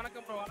வாங்க.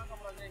 வணக்கம் ப்ரோ. வணக்கம்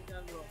ப்ரோ கிரேட்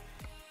ஜான் ப்ரோ.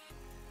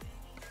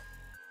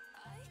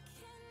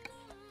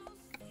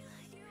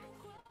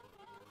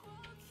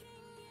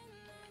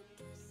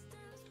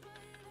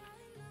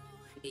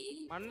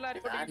 மண்ணு லாரி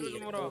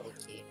போட்டு ப்ரோ.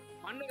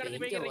 மண்ணு கடத்தி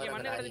போய்க்கிறீங்க.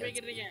 மண்ணு கடத்தி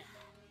போய்க்கிறீங்க.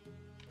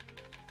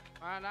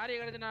 லாரியை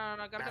கடத்தி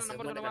நான் கரெக்டாக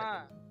நம்பர் சொல்லவா?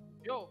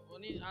 யோ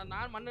நீ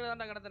நான் மண்ணு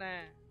தான்டா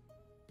கடத்துறேன்.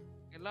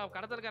 எல்லாம்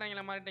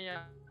கடத்தல்காரங்கள மாறிட்டீங்க.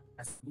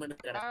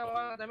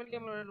 தமிழ்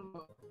கேம்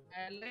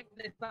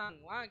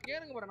வாங்க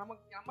கேளுங்க ப்ரோ.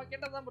 நம்ம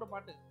கேட்டதான் ப்ரோ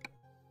பாட்டு.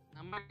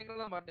 நம்ம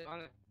கேட்கறதான் பாட்டு.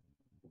 வாங்க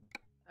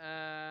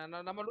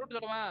நம்ம ரூட்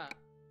சொல்லவா?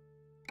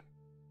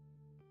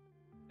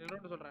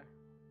 ரூட் சொல்றேன்.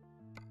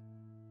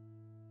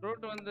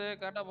 ரூட் வந்து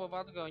கரெக்டா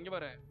பாத்துக்கோ. இங்க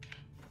பாரு.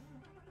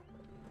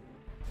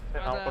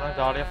 நாம கூட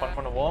ஜாலியா ஃபன்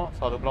பண்ணுவோம்.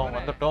 சோ அதுக்குள்ள அவங்க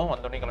வந்துட்டோம்.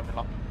 வந்தோனே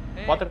கிளம்பிடலாம்.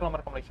 பாத்துக்கலாம்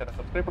மறக்காம லைக் ஷேர்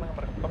சப்ஸ்கிரைப் பண்ணுங்க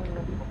மறக்காம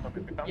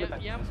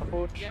கமெண்ட்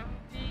சப்போர்ட்.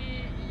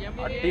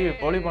 அடி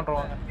போலி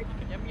பண்றவங்க.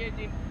 MAG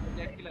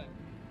கீழ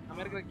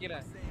அமெரிக்கா கீழ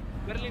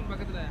பெர்லின்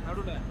பக்கத்துல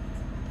நடுவுல.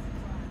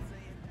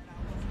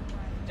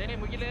 டேய்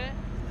முகிலே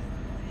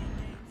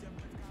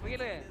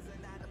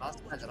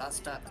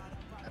ராஸ்டாக்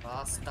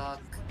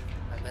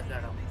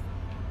அமெரிக்காடா.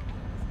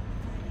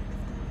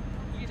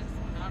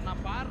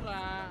 நான்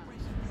பாடுறேன்.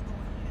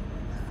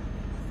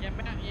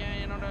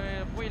 என்னோட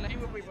போய்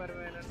லைவ் போய்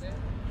பாருவேன். என்னன்னு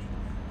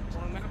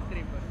உனக்கு மேப்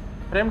தெரியும் பாரு.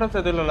 ஃப்ரேம் ட்ராப்ஸ்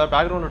எதுவும் இல்லை.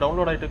 பேக்ரவுண்ட்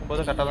டவுன்லோட் ஆகிட்டு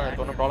இருக்கும்போது கரெக்டாக தான்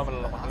இருக்கு. ஒன்றும் ப்ராப்ளம்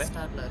இல்லை மக்களே.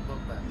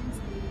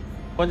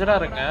 கொஞ்ச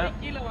நேரம் இருங்க.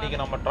 இன்னைக்கு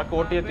நம்ம ட்ரக்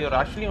ஓட்டியே தீவிரம்.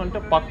 ஆக்சுவலி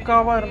வந்துட்டு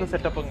பக்காவாக இருந்த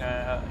செட்டப்புங்க.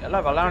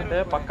 எல்லாம் விளாண்டு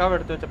பக்காவாக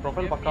எடுத்து வச்ச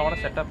ப்ரொஃபைல் பக்காவான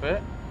செட்டப்பு.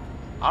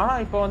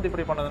 ஆனால் இப்போ வந்து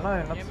இப்படி பண்ணதுன்னா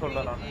என்ன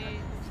சொல்ல நான்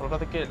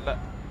சொல்கிறதுக்கே இல்லை.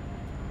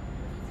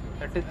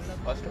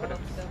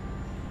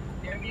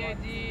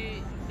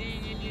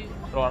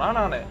 ப்ரோ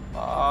நான்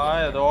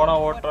ஏதோட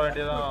ஓட்ட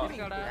வேண்டியதான்.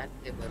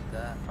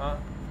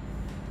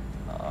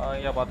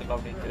 ஐயா பார்த்துக்கலாம்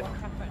அப்படின்ட்டு.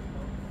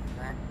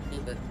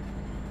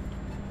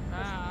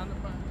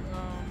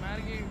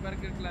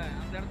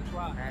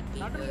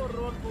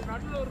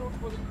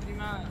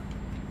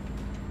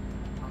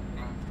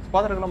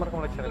 பாத்துக்கலாம்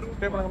மறக்காம லைக் ஷேர்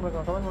சப்ஸ்கிரைப்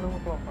பண்ணுங்க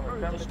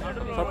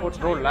கமெண்ட் சப்போர்ட்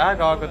ப்ரோ.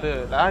 லாக் ஆகுது.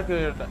 லாக்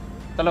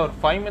தல ஒரு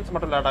 5 மினிட்ஸ்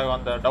மட்டும் லேட் ஆகும்.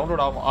 அந்த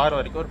டவுன்லோட் ஆகும் 6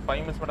 வரைக்கும் ஒரு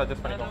 5 மினிட்ஸ் மட்டும்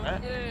அட்ஜஸ்ட் பண்ணிக்கோங்க.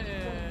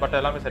 பட்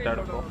எல்லாமே செட்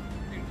ஆயிடும் ப்ரோ.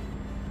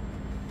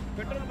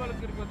 பெட்ரோல்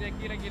பல்க் இருக்கு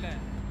கீழ கீழ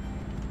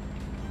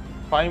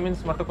 5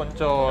 மினிட்ஸ் மட்டும்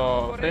கொஞ்சம்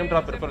ஃப்ரேம்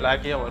டிராப் இருக்கும்.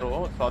 லாகியா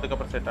வரும். ஸோ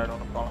அதுக்கப்புறம் செட் ஆயிடும்.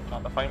 ஒன்றும் ப்ராப்ளம் இல்லை.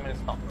 அந்த 5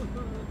 மினிட்ஸ் தான்.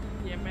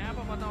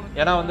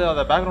 ஏன்னா வந்து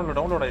அந்த பேக்ரவுண்ட்ல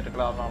டவுன்லோட் ஆயிட்டு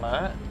இருக்கலாம். அதனால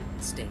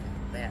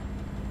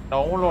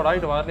டவுன்லோட்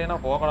ஆயிட்டு வரலன்னா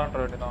போகலான்ற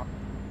வேண்டியதான்.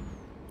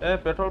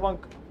 பெட்ரோல்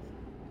பங்க்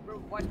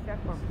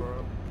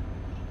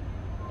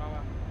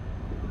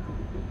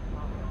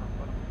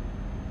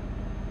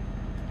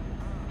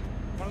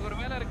உனக்கு ஒரு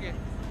வேலை இருக்கு.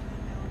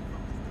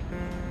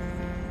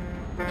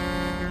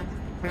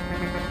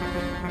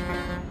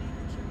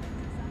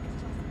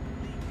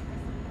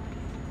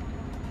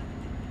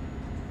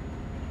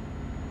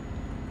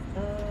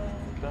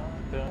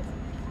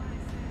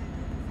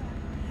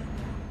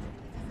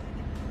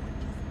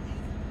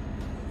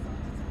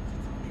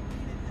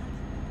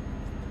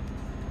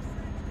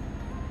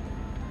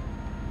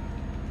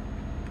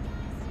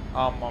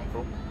 ஆமாம்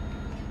ப்ரோ.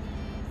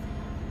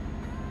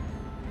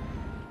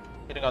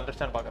 இருங்க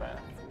அண்டர்ஸ்டாண்ட் பார்க்குறேன்.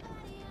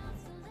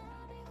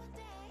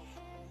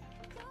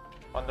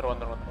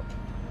 வந்துடும்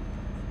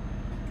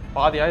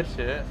பாதி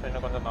ஆயிடுச்சு. ஸோ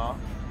இன்னும் கொஞ்சம் தான்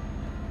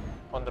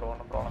வந்துடும்.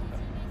 ஒன்றும் ப்ராப்ளம் இல்லை.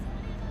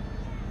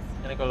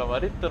 எனக்கு அவ்வளோ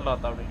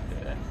வரித்தில்லாத அப்படின்ட்டு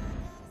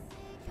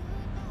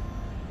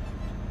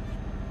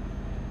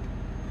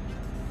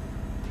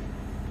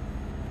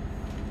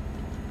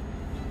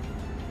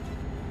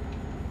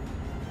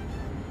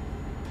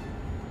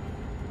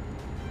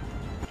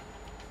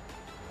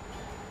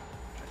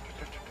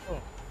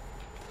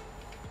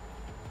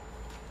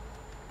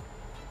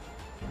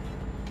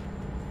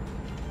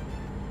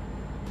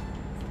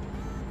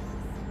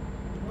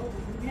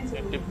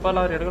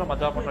டிப்பர்லாரி எடுக்கிற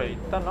மஜா பண்ணுறேன்.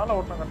 இத்தனை நாள்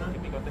ஓட்டினாங்க.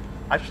 இன்னைக்கு வந்து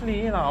ஆக்சுவலி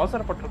நான்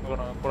அவசரப்பட்டிருக்க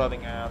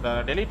கூடாதுங்க. அதை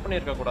டெலீட்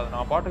பண்ணியிருக்க கூடாது.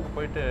 நான் பாட்டுக்கு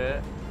போயிட்டு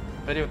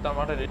பெரிய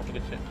உத்தரமாட்ட டெலீட்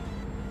பண்ணிடுச்சு.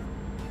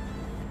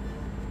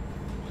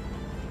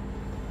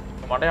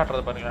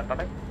 மண்டையாட்டுறது பாருங்களேன்.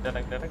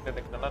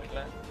 எனக்கு நல்லா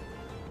இருக்குல்ல.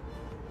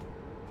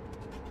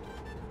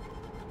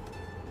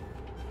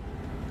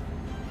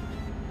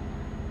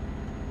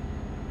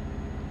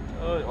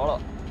 எவ்வளோ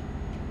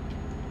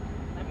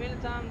தமிழ்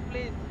சாங்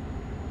ப்ளீஸ்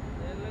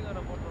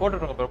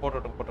போட்டுருங்க ப்ரோ.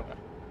 போட்டுருங்க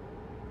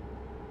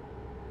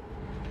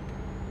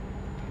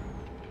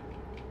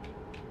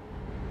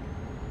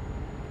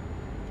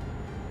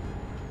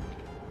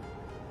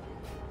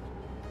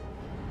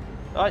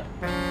ஆய்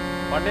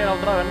வண்டியை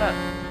நவுத்துறா என்ன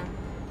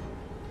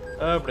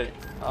எப்படி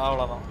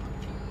அவ்வளோதான்.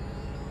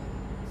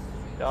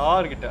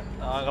 யாருக்கிட்ட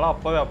நாங்களாம்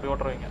அப்பவே அப்படி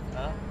ஓட்டுறவங்க.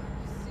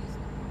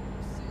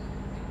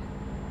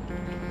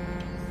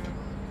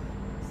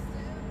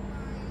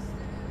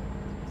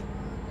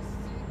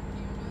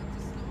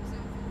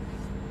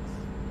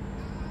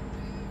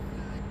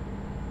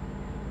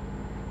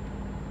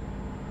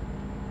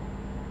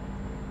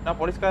 நான்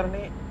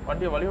போலீஸ்காரனே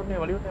வண்டியை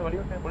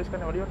வழிவிட்டேன்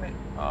போலீஸ்காரனே வழிவிட்டேன்.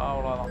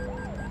 அவ்வளோதான்.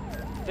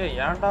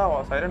 ஏன்டா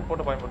சைரன்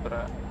போட்டு பயன்படுத்துற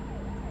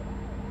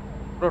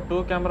ப்ரோ? 2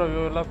 கேமரா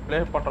வியூவில் ப்ளே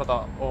பண்ணுறதா?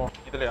 ஓ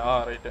இதுலையா?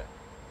 ரைட்டு.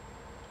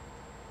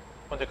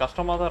 கொஞ்சம்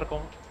கஷ்டமாக தான்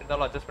இருக்கும்,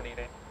 இருந்தாலும் அட்ஜஸ்ட்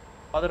பண்ணிக்கிறேன்.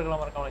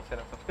 பார்த்துருக்கலாம் மறக்காம லைக்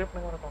ஷேர் சப்ஸ்கிரைப்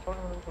பண்ணுங்க.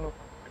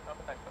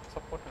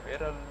 சப்போர்ட்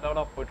வேறு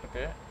லெவலாக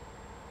போயிட்டுருக்கு.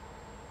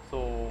 ஸோ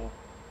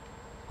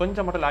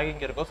கொஞ்சம் மட்டும்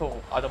லாகிங் இருக்கும். ஸோ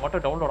அது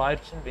மட்டும் டவுன்லோட்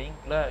ஆயிடுச்சுன்னு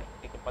வெயிங்கில்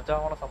இன்னைக்கு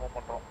மஜாவான சம்பவம்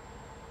பண்ணுறோம்.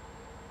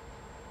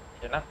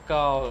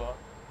 எனக்கா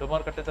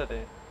டுமார் கட்டுது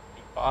அது.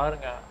 நீ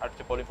பாருங்க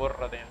அடிச்சு பொலி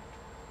போடுறதையும்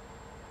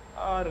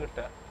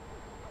யாருக்கிட்ட.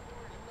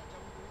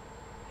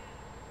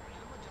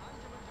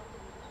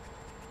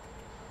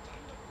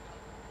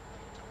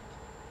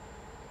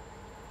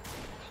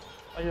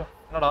 ஐயோ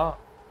என்னடா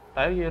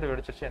டயர் கியர்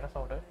வெடிச்சிருச்சு. என்ன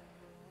சவுண்டு?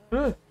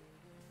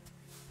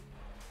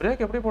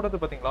 பிரேக் எப்படி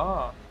போடுறது பார்த்தீங்களா?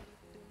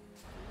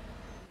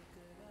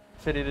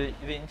 சரி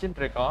இது இன்ஜின்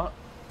பிரேக்கா?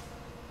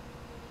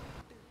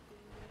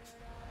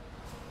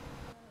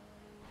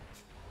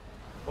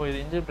 ஓ இது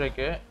இன்ஜின்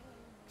பிரேக்கு,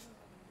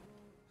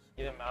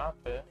 இது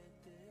மேப்பு.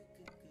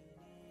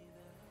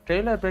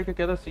 ட்ரெய்லர்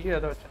பிரேக்குக்கு ஏதோ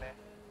ஏதோ வச்சுனே.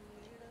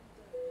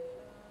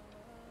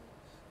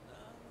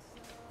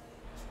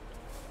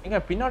 நீங்க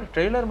பின்னாடி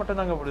ட்ரெய்லர் மட்டும்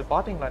தாங்க இப்படி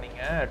பாத்தீங்களா?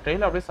 நீங்க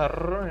ட்ரெய்லர் அப்படியே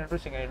சர்றன்னு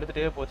நின்றுச்சுங்க,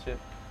 இழுத்துட்டே போச்சு.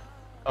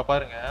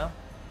 பாருங்க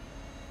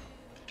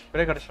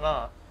பிரேக் அடிச்சுனா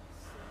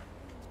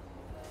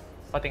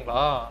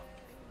பாத்தீங்களா?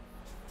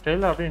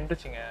 ட்ரெய்லர் அப்படியே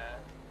நின்றுச்சுங்க.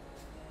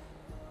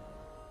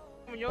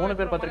 3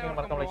 பேர் பார்த்துருக்கீங்க,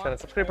 மறக்காம லைக்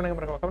ஷேர் சப்ஸ்கிரைப் பண்ணுங்க.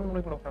 மறக்காம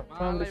கமெண்ட்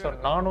பண்ணுங்க. சார்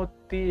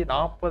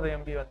 440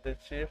 MB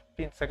வந்துச்சு.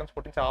 15 செகண்ட்ஸ்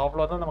போட்டுச்சு.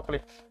 அவ்வளோதான் மக்களே,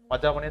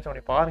 மஜா பண்ணியாச்சு.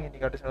 பண்ணி பாருங்க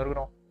இன்னைக்கு அடிச்சு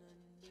நெருக்கிறோம்.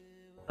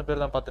 3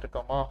 பேர் தான்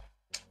பார்த்துருக்கோமா?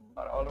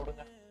 பரவாயில்ல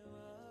விடுங்க.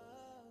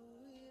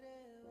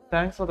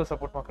 தேங்க்ஸ் ஃபார் த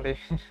சப்போர்ட் மக்களே.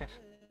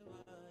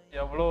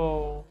 எவ்வளோ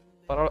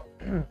பரவாயில்ல.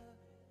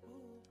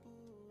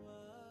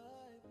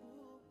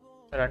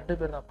 2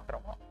 பேர் தான்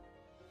பார்க்குறோமா?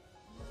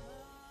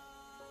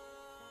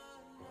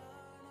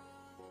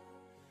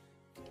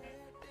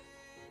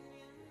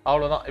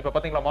 அவ்வளோதான். இப்போ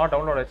பார்த்தீங்களா மாட்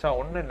டவுன்லோட் ஆயிடுச்சா?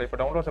 ஒன்றும் இல்லை. இப்போ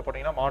டவுன்லோட்ஸை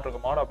போட்டிங்கன்னா மாட்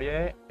இருக்கும். மாட் அப்படியே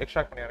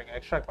எக்ஸ்ட்ராக்ட் பண்ணிடுறீங்க.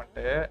 எக்ஸ்ட்ராக்ட்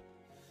பண்ணிட்டு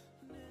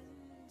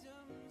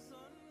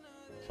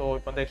ஸோ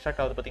இப்போ வந்து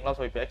எக்ஸ்ட்ராக்ட் ஆகுது பார்த்தீங்களா?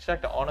 ஸோ இப்போ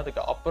எக்ஸ்ட்ராக்ட்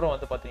ஆனதுக்கு அப்புறம்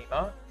வந்து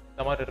பார்த்தீங்கன்னா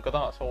இந்த மாதிரி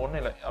இருக்குதான். ஸோ ஒன்றும்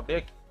இல்லை, அப்படியே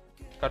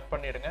கட்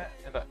பண்ணிடுங்க.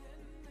 இல்லை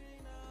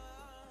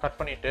கட்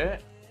பண்ணிவிட்டு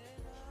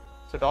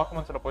ஸோ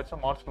டாக்குமெண்ட்ஸில் போயிடுச்சு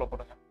மார்க்ஸ்குள்ளே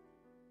போடுங்க.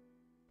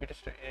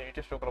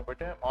 ETS2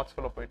 போயிட்டு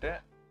மார்க்ஸ்குள்ளே போயிட்டு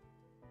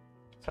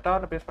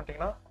செட்டார்னு பேஸ்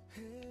பண்ணிட்டீங்கன்னா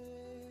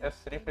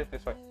எஸ் ரீப்ளேஸ்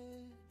திஸ் வை.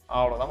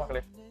 அவ்வளோதான்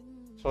மக்களே.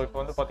 ஸோ இப்போ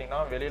வந்து பார்த்தீங்கன்னா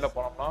வெளியில்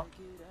போனோம்னா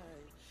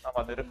நம்ம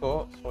அது இருக்கோ.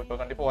 ஸோ இப்போ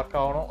கண்டிப்பாக ஒர்க்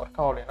ஆகணும். ஒர்க்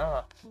ஆகலைன்னா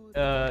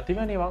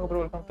திவ்யா நீ வாங்க ப்ரோ,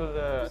 வெல்கம் டு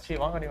சி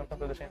வாங்க நீ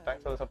welcome to the same.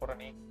 Thanks for the support.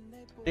 நீ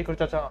டீ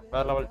குடிச்சாச்சா?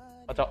 வேற லெவல்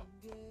மச்சா.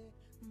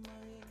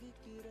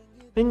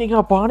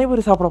 இன்னைக்கு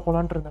பானிபூரி சாப்பிட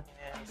போலான்ட்டு இருந்தேன்.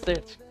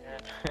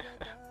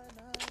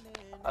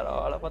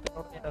 பரவாயில்ல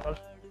பார்த்துக்கணும்.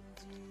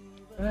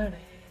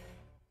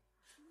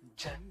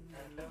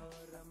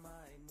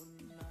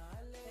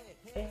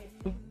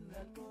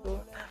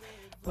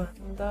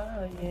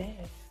 வந்தாயே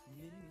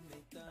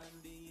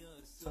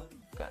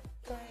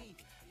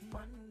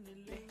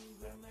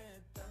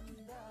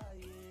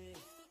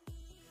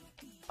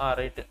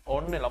ரைட்டு.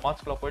 ஒன்றும் இல்லை,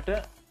 மார்க்ஸ்குள்ளே போயிட்டு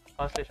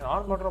கான்சன்ட்ரேஷன்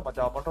ஆன் பண்ணுறோம்.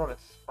 மஜா பண்ணுறோம்.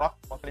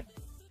 மக்களே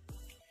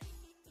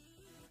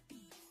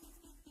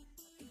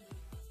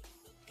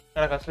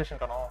என்ன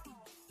கான்சன்ட்ரேஷன் காணும்?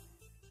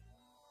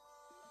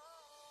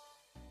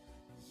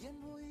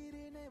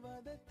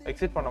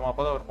 எக்ஸிட் பண்ணோமா?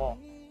 அப்போதான் வருமோ?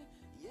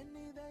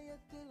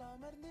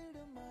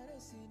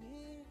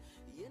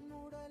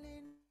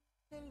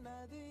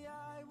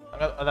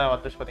 அதான்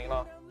வந்துச்சு பார்த்தீங்களா?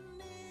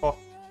 ஓ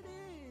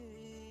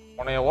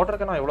உன்னை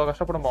ஓட்டுறதுக்கு நான் இவ்வளோ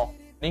கஷ்டப்படுமோ?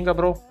 நீங்கள்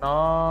ப்ரோ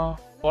நான்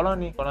போகலாம்.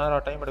 நீ கொஞ்ச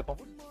நேரம் டைம்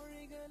எடுக்கும்.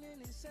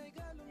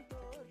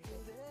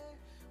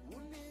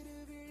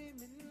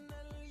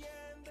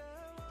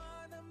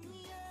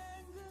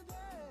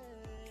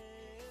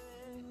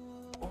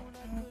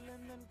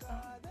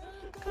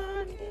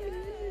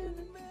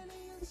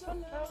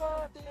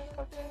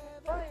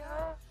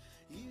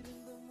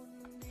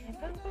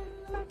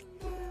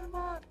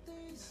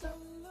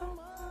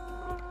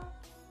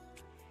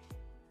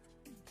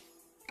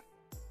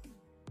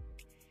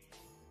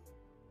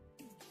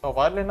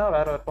 வரலன்னா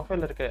வேற ஒரு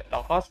ப்ரொஃபைல் இருக்கு,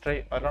 லாஸ்ட் ட்ரை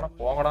வரலன்னா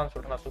போங்கடான்னு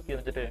சொல்லிட்டு நான் தூக்கி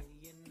வந்துட்டு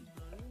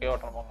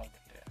ஓட்டணும் போங்க.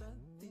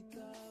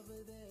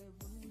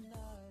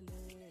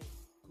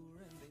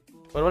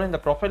 ஒருவேளை இந்த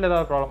ப்ரொஃபைல்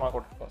ஏதாவது ப்ராப்ளமாக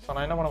கொடுத்துருக்கோம். ஸோ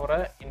நான் என்ன பண்ண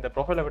போறேன், இந்த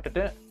ப்ரொஃபைலை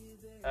விட்டுட்டு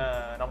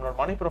நம்மளோட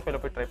மணி ப்ரொஃபைலை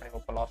போய் ட்ரை பண்ணி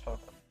பார்ப்போம் லாஸ்ட்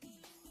ஹவர்.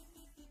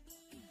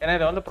 ஏன்னா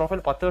இதை வந்து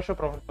ப்ரொஃபைல் 10 வருஷம்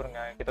ப்ரொஃபைல்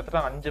பாருங்க, கிட்டத்தட்ட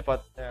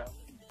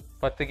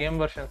 10 கேம்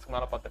வெர்ஷன்ஸ்க்கு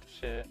மேலே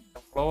பார்த்துருச்சு,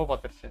 ஃப்ளோவை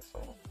பார்த்துருச்சு. So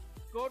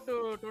go to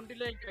 20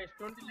 likes guys,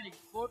 20 likes,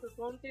 go to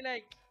 20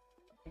 likes.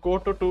 Go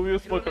to 2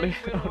 views மக்களே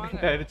போயிரும், வாங்க.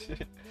 அப்படின்னு ஆயிடுச்சு.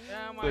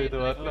 ஆமா, So, இது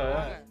 8 வரல.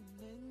 வாங்க.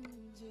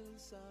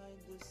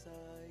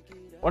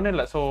 ஒன்றும்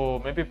இல்லை. ஸோ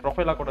மேபி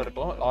ப்ரொஃபைலாக கூட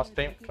இருக்கும். லாஸ்ட்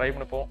டைம் ட்ரை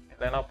பண்ணிப்போம்,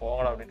 இல்லைன்னா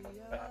போங்கடா அப்படின்னு.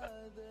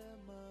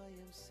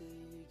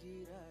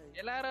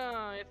 எல்லாரும்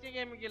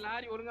SKGaming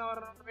லாரி ஒழுங்கா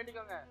வரணும்னு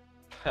வேண்டிக்கோங்க.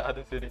 அது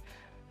சரி.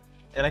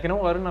 எனக்கு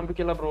இன்னும் வரும்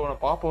நம்பிக்கை இல்லை ப்ரோ.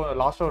 நான் பார்ப்போம்.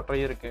 லாஸ்ட்டாக ஒரு ட்ரை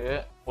இருக்கு.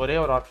 ஒரே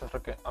ஒரு ஆப்ஷன்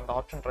இருக்கு. அந்த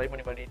ஆப்ஷன் ட்ரை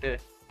பண்ணிட்டு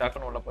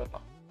டக்குன்னு உள்ள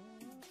போயிடலாம்.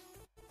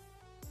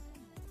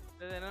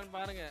 இது என்னன்னு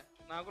பாருங்க.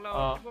 நாக்குள்ள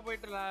ட்ரிப்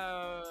போயிட்டு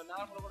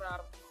நார்மல் கூட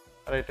ஆரம்பிச்சோம்.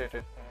 ரைட்.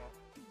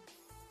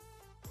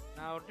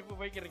 நான் ஒரு ட்ரிப்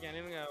போய்க்கு இருக்கேன்.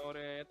 நில்லுங்க.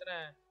 ஒரு எத்தனை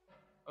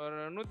ஒரு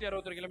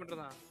 161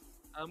 கிலோமீட்டர் தான்.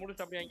 அது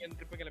முடிச்சு அப்படியே அங்கே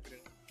ட்ரிப்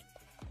கிளப்பிடுங்க.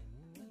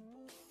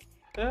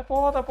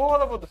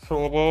 போகாத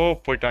சோபோ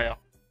போயிட்டாயா.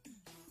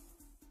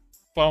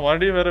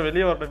 மறுபடியும் வேற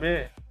வெளியே வரணுமே.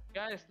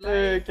 गाइस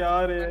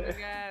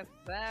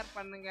ஷேர்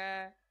பண்ணுங்க,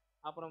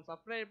 அப்புறம்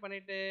சப்ஸ்கிரைப்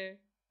பண்ணிட்டு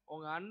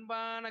உங்க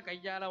அன்பான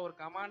கையால ஒரு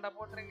கமாண்ட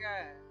போட்டுருங்க.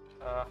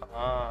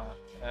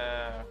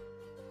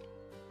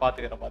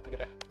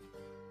 பாத்துக்கிறேன்.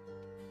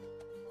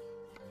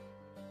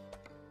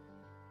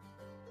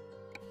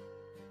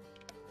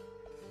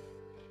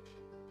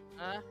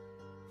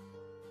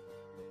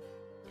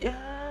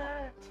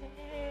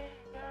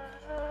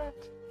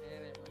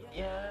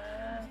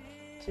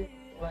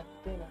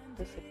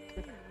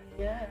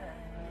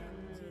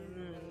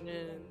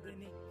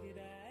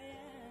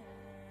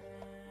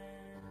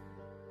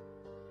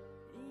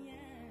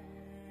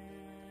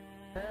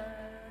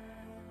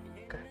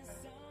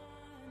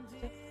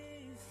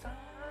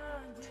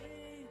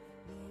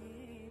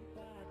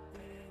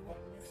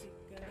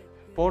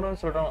 போகணும்னு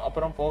சொல்றோம்,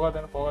 அப்புறம்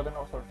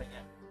போகாதுன்னு சொல்றீங்க.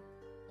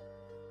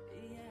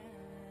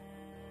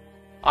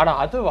 ஆனா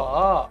அதுவா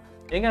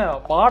எங்க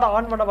மாட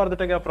ஆன் பண்ண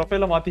மறந்துட்டேங்க,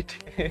 ப்ரொஃபைல மாத்திட்டு.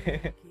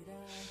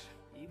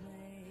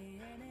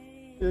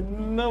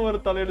 என்ன ஒரு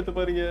தலையெடுத்து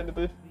பாருங்க.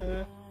 எனக்கு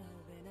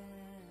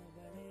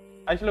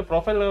ஆக்சுவலி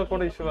ப்ரொஃபைல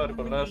கூட இஷ்யூவா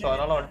இருக்கும்ல. ஸோ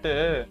அதனால வந்துட்டு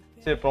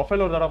சரி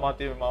ப்ரொஃபைல் ஒரு தடவை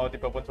மாத்தி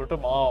பார்ப்போம்னு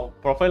சொல்லிட்டு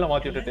ப்ரொஃபைல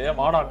மாத்தி விட்டுட்டு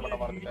மாட ஆன் பண்ண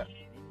மறந்துட்டேன்.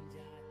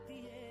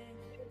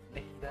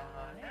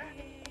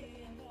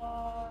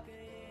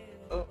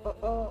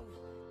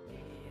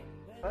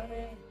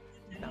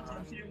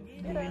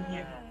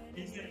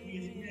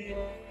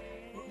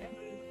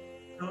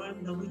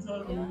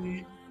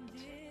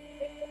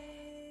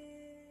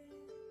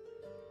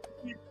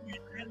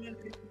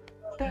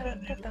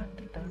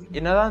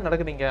 என்னதான்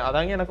நடக்குதுங்க?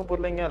 அதாங்க எனக்கும்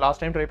புரியலைங்க.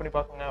 லாஸ்ட் டைம் ட்ரை பண்ணி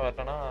பாக்குங்க,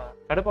 வரலன்னா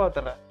கடுப்பா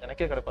தெரியல.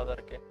 எனக்கே கடுப்பா தான்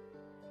இருக்கு.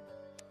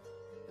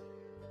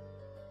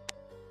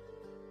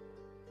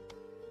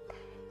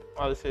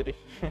 அது சரி.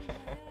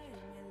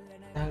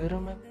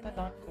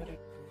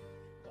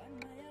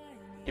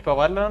 இப்ப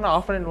வரலன்னா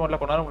ஆஃப்லைன் மோட்ல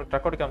கொஞ்ச நேரம் உங்களுக்கு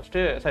ட்ரக் ஓட்டி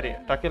காமிச்சிட்டு, சரி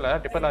ட்ரக் இல்ல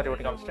டிப்பர் லாரி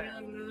ஓட்டி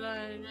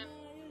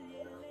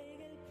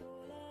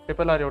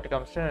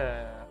காமிச்சிட்டு,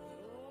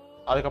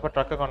 அதுக்கப்புறம்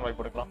ட்ரக்கை கான்வாய்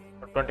போட்டுக்கலாம்.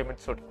 20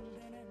 minutes ஓடி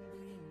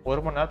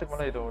 1 மணி நேரத்துக்கு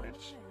மேலே இது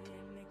ஓடிடுச்சு.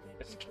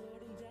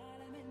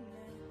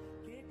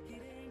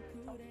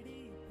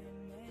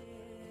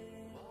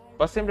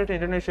 பஸ் சிமுலேட்டர்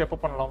இந்தோனேஷியா எப்போ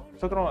பண்ணலாம்?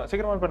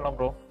 சீக்கிரமாக பண்ணலாம்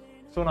ப்ரோ.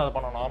 சூன் அதை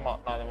பண்ணணும். ஆமாம்,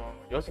 நான் அதை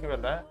யோசிக்கவே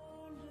இல்லை.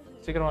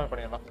 சீக்கிரமாக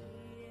பண்ணிடலாம்.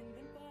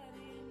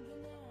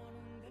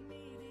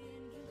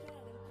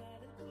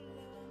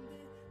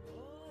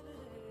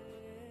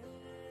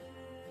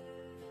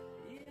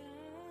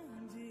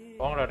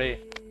 வாங்கடா டே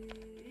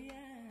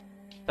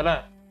தல.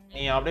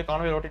 நீ அப்படியே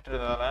கான்வே ஓட்டிட்டு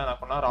இருந்ததால நான்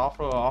கொஞ்ச நேரம்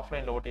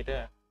ஆஃப்லைன்ல ஓட்டிட்டு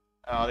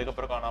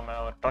அதுக்கப்புறம் காணாம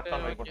ட்ரக்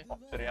கான்வே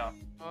கொடுப்போம். சரியா?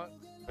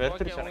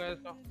 வெறுத்துருச்சு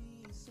எனக்கு.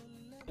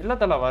 இல்ல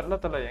தல, வரல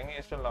தல. எங்க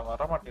இஷ்டம் இல்ல,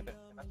 வர மாட்டேங்குது.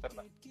 என்ன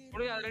தெரியல.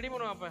 ரெடி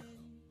பண்ணுவோம். அப்ப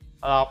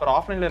அப்புறம்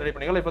ஆஃப்லைன்ல ரெடி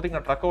பண்ணிக்கலாம். இப்போதைக்கு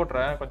நான் ட்ரக்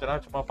ஓட்டுறேன். கொஞ்ச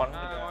நேரம் சும்மா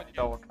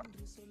பண்ணிட்டு ஓட்டுறேன்.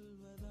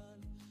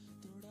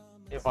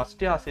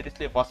 First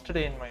seriously first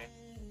day in my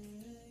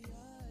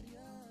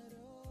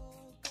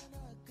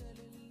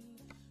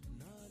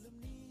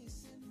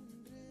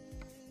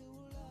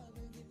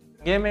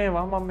கேமே.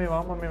 வா mummy,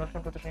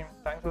 welcome to the stream.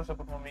 Thanks for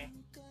support mummy.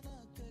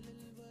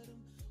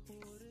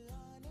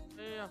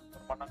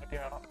 பண்ணாங்கட்டி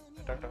வேணாம்,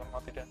 டக்கு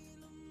மாத்திட்டேன்.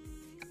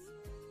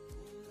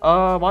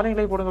 மார்னிங்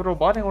லைவ் போடுங்க ப்ரோ.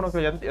 மார்னிங்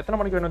உனக்கு எத்தனை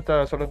மணிக்கு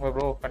வேணும் சொல்லுங்க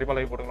ப்ரோ. கண்டிப்பா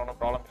லைவ் போடுங்க,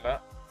 ஒன்றும் ப்ராப்ளம் இல்லை.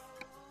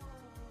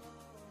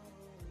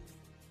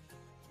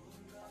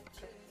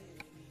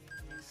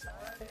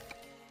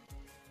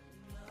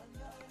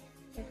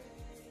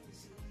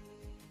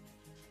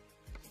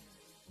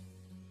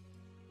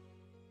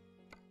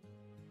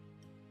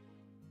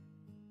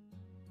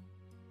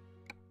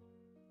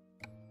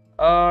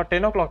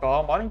 டென் ஓ கிளாக்கா?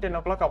 Morning 10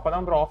 o'clock. அப்போ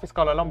தான் ப்ரோ ஆஃபீஸ்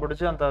கால் எல்லாம்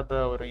முடிச்சு அந்த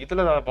ஒரு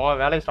இதில்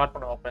வேலையை ஸ்டார்ட்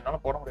பண்ணுவோம். அப்போ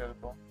என்னால் போட முடியாது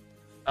ப்ரோ.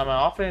 நம்ம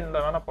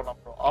ஆஃப்லைனில் வேணால் போடலாம்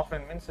bro.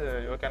 Offline means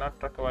you cannot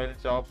drug while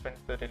job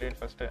friends relate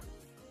first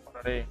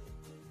முன்னாடி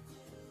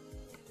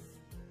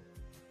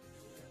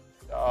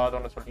அது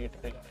ஒன்று சொல்லிட்டு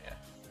இருக்காங்க.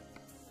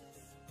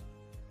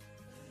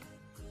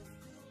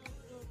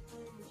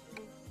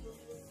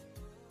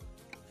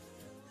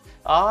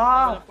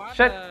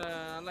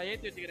 நல்லா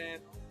ஏத்தி வச்சுக்கிறேன்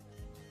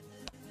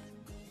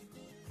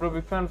bro.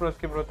 Big fan bro.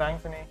 SK bro.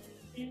 Thanks நீ.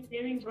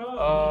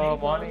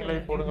 மார்னிங்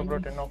லைவ் போடுங்க ப்ரோ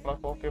 10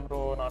 o'clock. ஓகே ப்ரோ,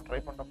 நான் ட்ரை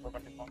பண்றேன் ப்ரோ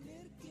கண்டிப்பா.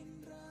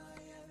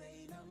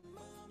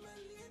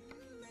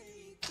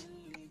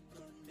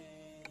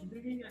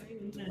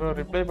 ப்ரோ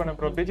ரிப்ளை பண்ணு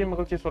ப்ரோ. பிஜி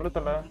மகிழ்ச்சி சொல்லு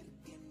தல.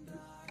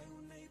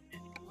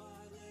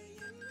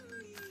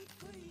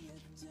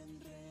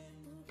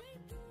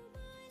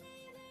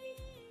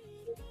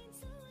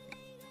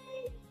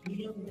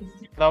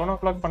 லெவன் ஓ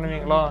கிளாக்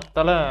பண்ணுவீங்களா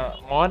தல?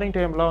 மார்னிங்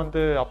டைம்ல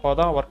வந்து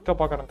அப்போதான் ஒர்க்கை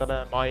பார்க்குறேன் தல.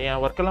 நான்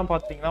என் ஒர்க்கெல்லாம்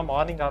பார்த்தீங்கன்னா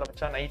மார்னிங்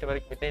ஆரம்பிச்சா நைட்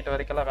வரைக்கும் மிட் நைட்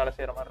வரைக்கும் வேலை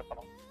செய்யற மாதிரி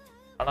இருக்கணும்.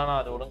 ஆனால் நான்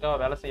அது ஒழுங்கா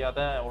வேலை செய்யாத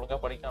ஒழுங்கா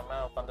படிக்காம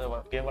உட்காந்து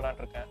கேம்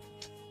விளையாண்டுருக்கேன்.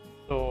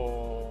 ஸோ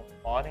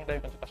மார்னிங்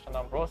டைம் கொஞ்சம் கஷ்டம்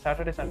தான் ப்ரோ.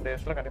 சாட்டர்டே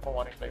சண்டேஸ்ல கண்டிப்பாக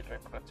மார்னிங் டைம் ட்ரை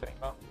பண்ணுறேன்.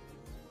 சரிங்களா?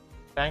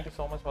 Thank you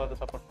so much for the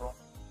support bro.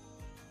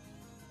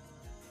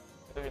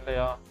 எதுவும்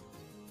இல்லையா?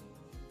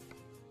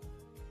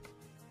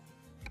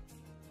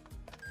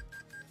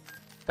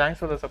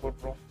 Thanks for the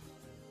support bro.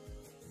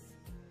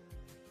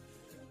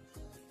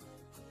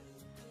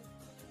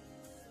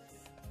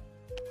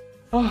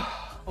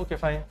 Okay,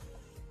 fine.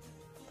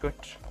 Good.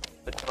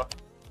 Let's rock.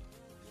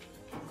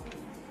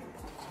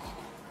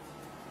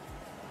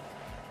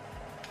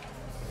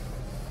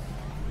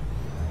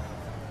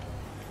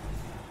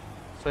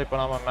 So இப்போ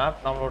நம்ம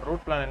நம்மளோட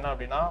ரூட் பிளான் என்ன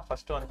அப்படின்னா,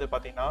 ஃபர்ஸ்ட் வந்து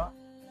பார்த்தீங்கன்னா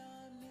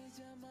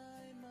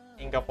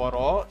இங்கே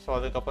போகிறோம். ஸோ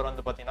அதுக்கப்புறம்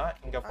வந்து பார்த்தீங்கன்னா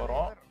இங்கே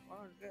போகிறோம்.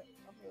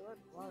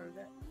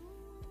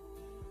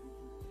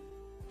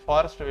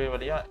 ஃபாரஸ்ட் வே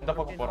வழியா இந்த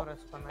பக்கம் போகிறோம்.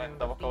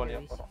 இந்த பக்கம்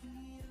வழியா போகிறோம்.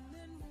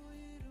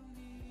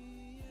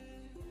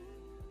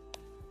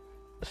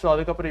 ஸோ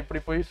அதுக்கப்புறம் இப்படி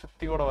போய்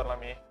சுற்றி கூட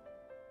வரலாமே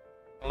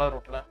நல்லா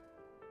ரூட்டில்.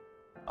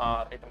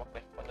 ரைட்டு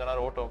மக்களே, கொஞ்ச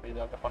நேரம் ஓட்டோ அப்படி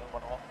இதாக ஃபன்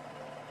பண்ணுவோம்.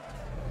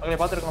 மக்களை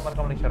பார்த்துருக்கலாம்.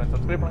 மறக்காம ஷேர்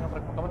சப்ஸ்கிரைப் பண்ணுங்க.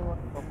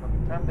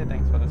 Family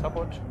thanks for the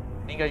support.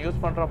 நீங்கள்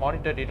யூஸ் பண்ணுற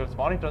மானிட்டர் டீட்டெயில்ஸ்.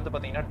 மானிட்டர் வந்து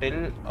பார்த்தீங்கன்னா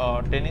del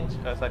 10 inch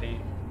sorry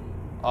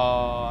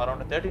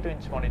around 32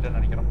 inch monitor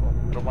நினைக்கிறேன்.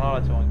 ரொம்ப நாள்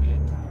ஆச்சு வாங்கி.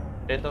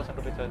 10,000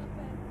 rupees ஆச்சு.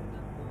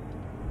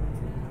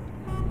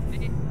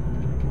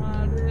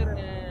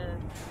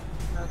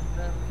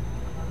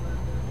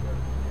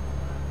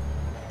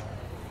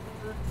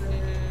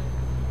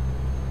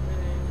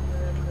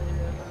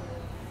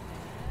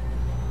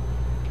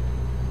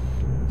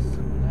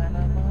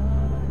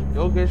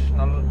 யோகேஷ்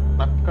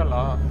நக்கலா?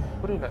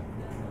 புரியல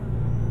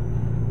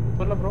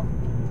ப்ரோ.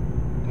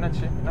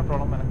 என்னாச்சு? என்ன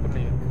ப்ராப்ளம் எனக்கு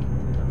புரியல.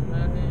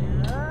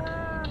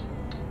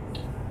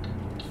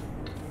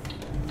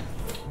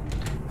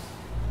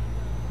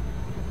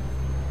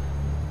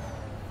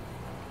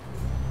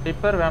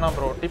 டிப்பர் வேணாம்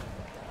ப்ரோ. டிப்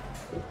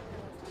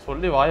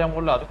சொல்லி வாயா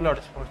முள்ள அதுக்குள்ள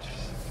அடிச்சு போச்சு.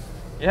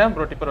 ஏன்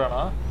ப்ரோ டிப்பர்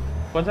வேணாம்?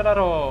 கொஞ்ச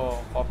நேரம்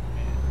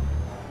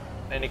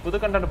இன்னைக்கு புது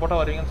கண்டென்ட்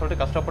போட்டால் வருவீங்கன்னு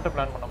சொல்லிட்டு கஷ்டப்பட்டு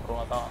பிளான் பண்ண ப்ரோ.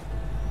 அதான்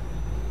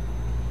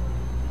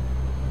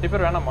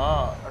டிப்பர் வேணாமா?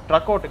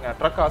 ட்ரக் ஓட்டுங்க.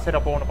 ட்ரக் சரி,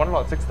 அப்போ ஒன்று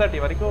பண்ணலாம். 6:30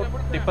 வரைக்கும்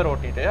டிப்பர்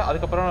ஓட்டிட்டு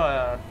அதுக்கப்புறம்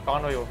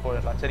கான்வாய்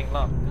போயிடலாம்.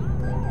 சரிங்களா?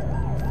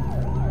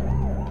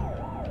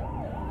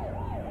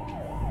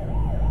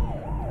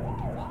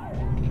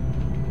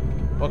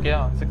 ஓகேயா?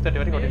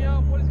 6:30 வரைக்கும் ஓட்டி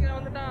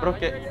ப்ரோ.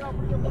 ஓகே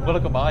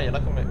உங்களுக்குமா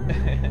எனக்குமே.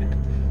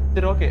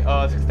 சரி ஓகே.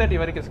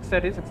 6:30 வரைக்கும்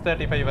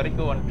 6:35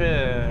 வரைக்கும் வந்துட்டு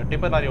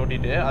டிப்பர் லாரி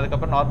ஓட்டிட்டு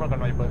அதுக்கப்புறம் நார்மல்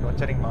கான்வாய்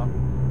போயிடுவோம். சரிங்களா?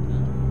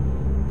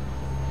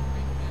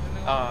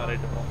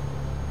 Right bro.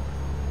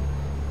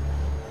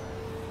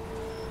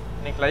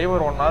 இன்னைக்கு லைவ்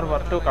ஒரு 1 hour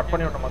வரட்டும் கட்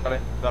பண்ணி விட்டோம் மக்களே.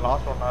 இந்த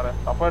லாஸ்ட் 1 hour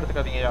தப்பாக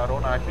எடுத்துக்காதீங்க யாரும்.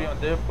 நான் ஆக்சுவலி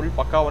வந்து ஃபுல்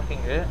பக்கா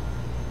ஒர்க்கிங்கு.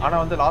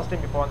 ஆனால் வந்து லாஸ்ட்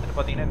டைம் இப்போ வந்துட்டு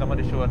பார்த்தீங்கன்னா இந்த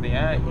மாதிரி இஷ்யூ வருது.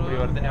 ஏன் இப்படி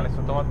வருதுன்னு எனக்கு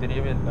சுத்தமாக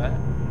தெரியவே இல்லை.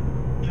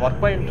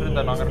 ஒர்க் பண்ணிட்டு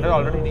இருந்தேன். நாங்கள் 2 பேரும்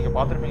ஆல்ரெடி நீங்கள்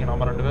பார்த்துருப்பீங்க.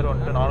 நம்ம 2 பேரும்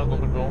வந்துட்டு நானும்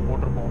கூகுள் க்ரோவும்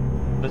போட்டிருப்போம்.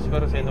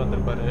 டிஸ்கவரும் சேர்ந்து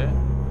வந்திருப்பாரு.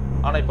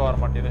 ஆனால் இப்போ வர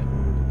மாட்டேது.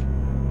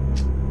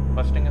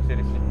 ஃபர்ஸ்ட்டுங்க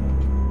சீரியஸ்லி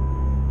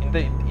இந்த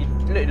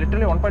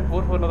லிட்டரலி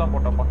 1.44 தான்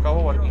போட்டோம்.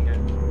 பக்காவாக ஒர்க்கிங்கு.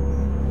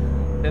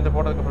 சேர்ந்து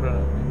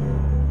போட்டதுக்கப்புறம்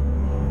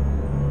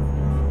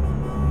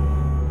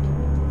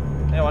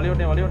வழி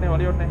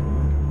ஓட்டேன்.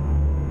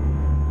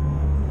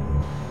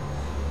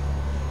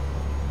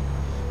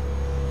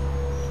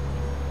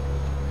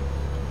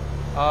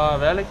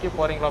 வேலைக்கு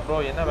போறீங்களா ப்ரோ?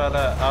 என்ன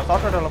வேலை?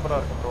 சாஃப்ட்வேர் டெவலப்பராக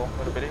இருக்கும் ப்ரோ.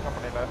 ஒரு பெரிய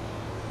கம்பெனியில்,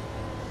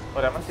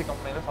 ஒரு MNC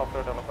கம்பெனியில்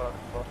சாஃப்ட்வேர் டெவலப்பராக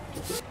இருக்கும் ப்ரோ.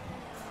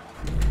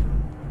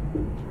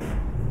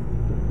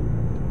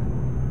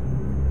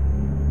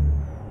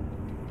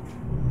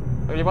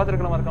 இங்கே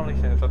பார்த்துருக்கலாம்.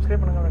 மறக்காம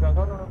சப்ஸ்கிரைப் பண்ணுங்க.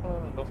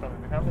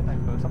 Family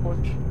thanks for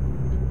support.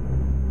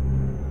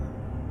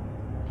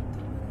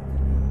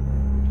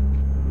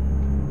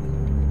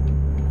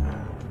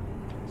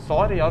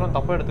 Sorry யாரும்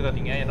தப்பாக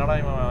எடுத்துக்காதீங்க. என்னடா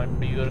இவன்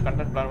இப்படி ஒரு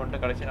கண்டென்ட் பிளான்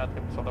பண்ணிட்டு கடைசி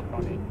நேரத்துக்கு சொல்ல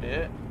பண்ணிட்டு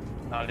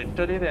நான்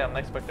லிட்டரலி இதை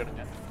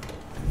அன்எக்ஸ்பெக்டடுங்க.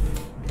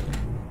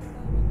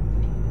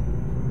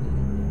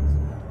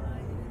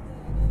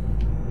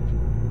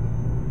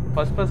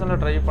 ஃபர்ஸ்ட்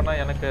பர்சனில் ட்ரை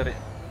பண்ணால் எனக்கு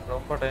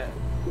ரொம்ப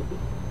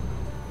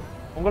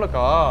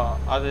உங்களுக்கா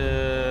அது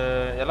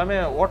எல்லாமே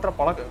ஓட்டுற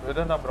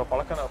விதம் தான் ப்ரோ.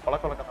 பழக்க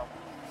வழக்கம் தான்.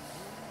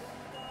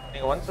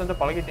 நீங்கள் ஒன்ஸ் வந்து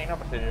பழகிட்டீங்கன்னா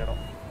அப்போ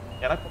சரியாயிடும்.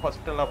 எனக்கு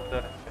ஃபர்ஸ்ட் எல்லாம் அப்படி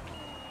தான் இருந்துச்சு.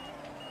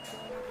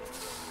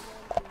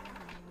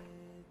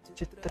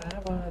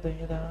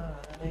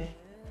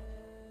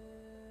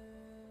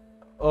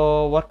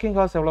 ஒர்க்கிங்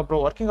ஹவர்ஸ் எவ்வளோ ப்ரோ?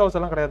 ஒர்க்கிங் ஹவர்ஸ்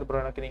எல்லாம் கிடையாது ப்ரோ.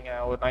 எனக்கு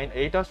நீங்கள் ஒரு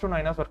 8 hours to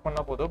 9 hours ஒர்க்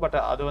பண்ணால் போதும். பட்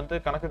அது வந்து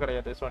கணக்கு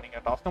கிடையாது. ஸோ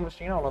நீங்கள் டாஸ்க்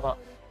முடிச்சிட்டிங்கன்னா அவ்வளோதான்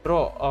ப்ரோ.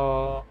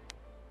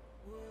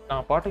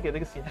 நான் பாட்டுக்கு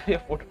எதுக்கு சீனரியா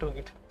போட்டுட்டு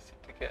வந்துட்டு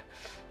இருக்கேன்.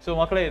 ஸோ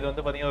மக்களே இது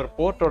வந்து பார்த்தீங்கன்னா ஒரு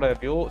போர்ட்டோட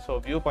view. So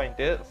view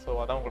point. So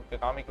அதான்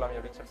உங்களுக்கு காமிக்கலாமே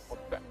அப்படின்னு சொல்லிட்டு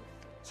போட்டுருக்கேன்.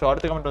 ஸோ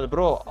அடுத்த கமெண்ட் வந்து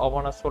ப்ரோ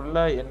அவனை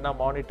சொல்ல என்ன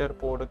மானிட்டர்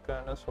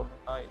போடுக்கன்னு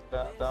சொன்னா இல்லை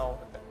அதான்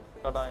அவனுக்கு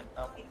என்ன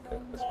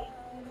மானிட்டர்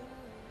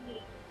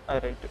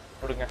ரைட்டு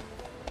விடுங்க.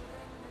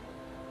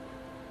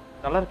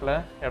 நல்லா இருக்குல்ல,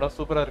 இடம்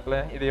சூப்பராக இருக்குல்ல.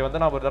 இதை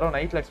வந்து நான் ஒரு தடவை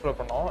நைட்டில் எக்ஸ்ப்ளோர்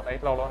பண்ணோம்,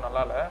 நைட்டில் அவ்வளோ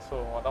நல்லா இல்லை. ஸோ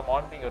அதான்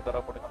மார்னிங் ஒரு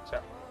தடவை போட்டு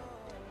காமிச்சேன்.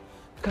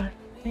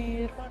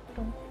 கண்ணீர்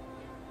மட்டும்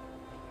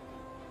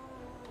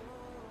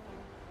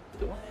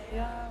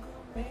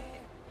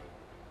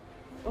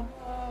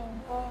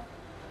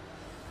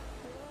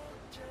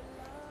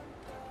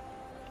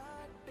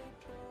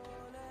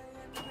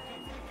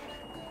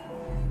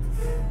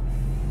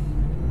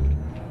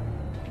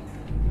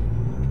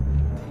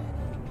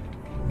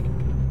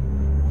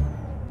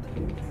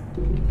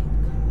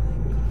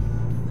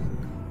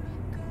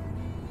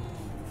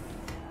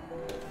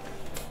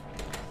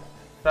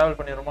ட்ராவல்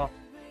பண்ணிடுமா?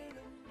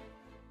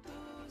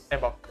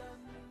 ஏன் பாக்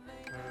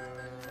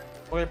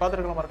ஓகே,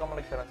 பார்த்துருக்கலாம். மறக்காம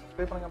லைக் ஷேர்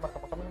சப்ஸ்கிரைப் பண்ணுங்க,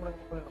 மறக்காம கமெண்ட்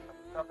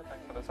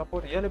பண்ணுங்க.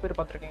 சப்போர்ட் 7 பேர்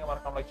பார்த்துருக்கீங்க,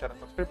 மறக்காம லைக் ஷேர்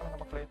சப்ஸ்கிரைப் பண்ணுங்க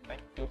மக்களே.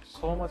 Thank you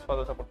so much for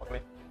the support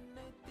மக்களே.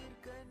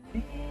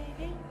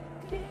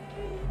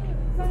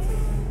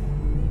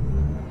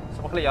 ஸோ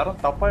மக்களே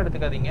யாரும் தப்பாக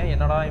எடுத்துக்காதீங்க.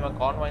 என்னடா இவன்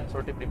கான்வாய்ன்னு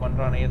சொல்லிட்டு இப்படி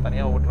பண்ணுறானே,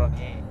 தனியாக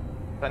ஓட்டுறானே.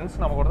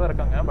 ஃப்ரெண்ட்ஸ் நம்ம கூட தான்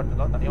இருக்காங்க, பட்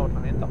இதெல்லாம் தனியாக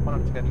ஓட்டுறானே தப்பாக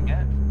நினச்சிக்காதீங்க.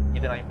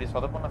 இது நான் இப்படி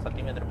சொதப்ப நான்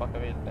சத்தியம்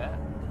எதிர்பார்க்கவே இல்லை.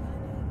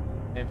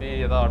 மேபி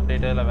ஏதாவது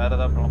அப்டேட்டு இல்லை வேறு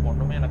ஏதாவது ப்ராப்ளம்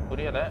ஒன்றுமே எனக்கு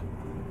புரியலை.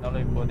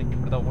 அதனால இப்போதைக்கு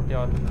இப்படி தான் ஓட்டி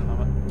ஆகுது.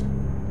 நம்ம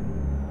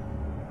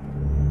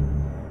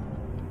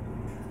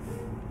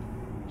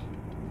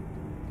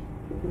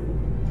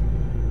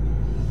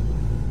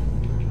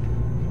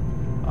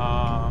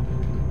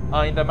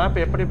இந்த மேப்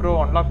எப்படி ப்ரோ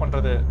அன்லாக்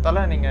பண்ணுறது?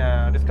 தலை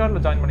நீங்கள்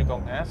டிஸ்கார்டில் ஜாயின்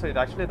பண்ணிக்கோங்க. ஸோ இது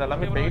ஆக்சுவலி இது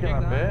எல்லாமே பெய்டு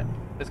மேப்பு.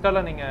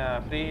 டிஸ்கார்டில்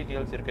நீங்கள் ஃப்ரீ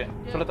டீல்ஸ் இருக்கு.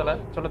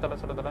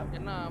 சொல்லத்தலை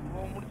என்ன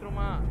போ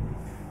முடிச்சிருமா?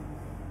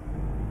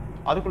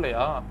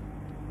 அதுக்குள்ளேயா?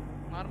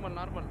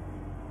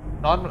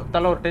 நார்மல்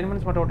தலை ஒரு 10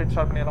 மினிட்ஸ் மட்டும் ஓட்டி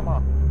ஸ்டார்ட் பண்ணிடலாமா?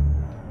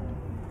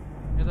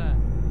 எதை?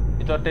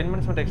 இது ஒரு 10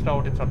 மினிட்ஸ் மட்டும் எக்ஸ்ட்ரா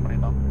ஓட்டி ஸ்டார்ட்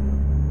பண்ணிடலாம்.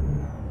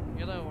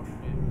 எதை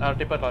ஓட்டு?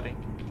 Tipper lorry.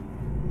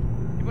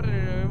 டிப்பர்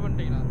ரெடி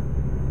பண்ணிட்டீங்களா?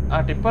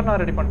 டிப்பர்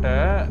நான் ரெடி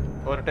பண்ணிட்டேன்.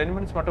 ஒரு 10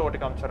 மினிட்ஸ் மட்டும் ஓட்டி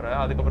காமிச்சிடுறேன்,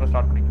 அதுக்கப்புறம்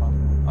ஸ்டார்ட் பண்ணிக்கலாம்.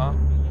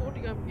 ஓட்டி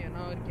காமிக்க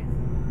நான் இருக்கேன்.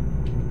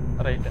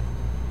 ரைட்டு.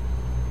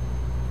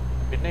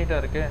 மிட்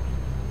நைட்டாக இருக்கு.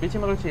 பிசி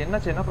மகிழ்ச்சி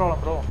என்னாச்சு? என்ன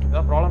ப்ராப்ளம் ப்ரோ?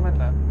 ஏதாவது ப்ராப்ளமே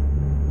இல்லை.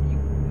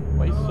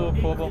 வயசோ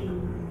கோபம்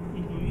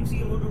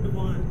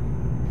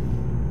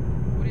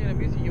புரியல.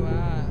 மியூசிக் வா,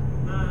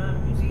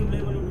 மியூசிக் ப்ளே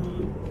பண்ணிட்டு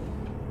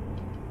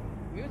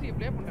மியூசிக்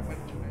ப்ளே பண்ண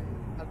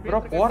ப்ரோ.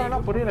 போறேன்னா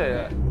புரியல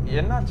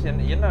என்னாச்சு.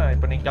 என்ன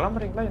இப்போ நீங்க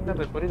கிளம்புறீங்களா?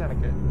 என்ன புரியல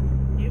எனக்கு.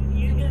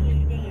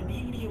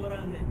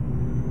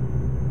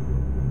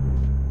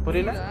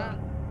 புரியல.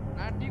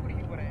 நான் டீ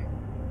குடிக்க போறேன்.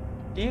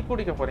 டீ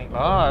குடிக்க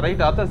போறீங்களா?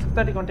 ரைட். அத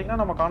 6:30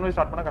 வந்துட்டீங்கன்னா நம்ம கான்வாய்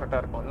ஸ்டார்ட் பண்ணா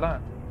கரெக்டா இருக்கும் இல்ல?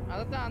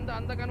 அதான்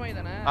அந்த கான்வாய்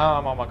தானே?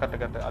 ஆமா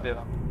கரெக்ட்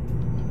அதேதான்.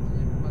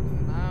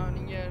 நான்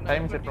நீங்க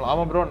டைம் செட் பண்ணலாம்.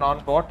 ஆமா ப்ரோ,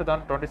 நான் பாட்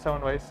தான்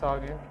 27 வயசு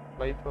ஆகி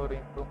லைஃப் ஒரு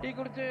இம்ப்ரூவ். டீ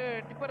குடிச்சு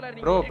டிப்பர்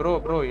லாரி.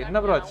 ப்ரோ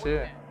என்ன ப்ரோ ஆச்சு?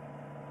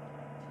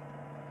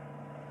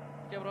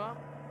 K bro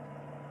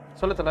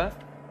சொல்லத்தல.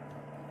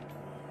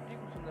 டீ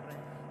குடிச்சு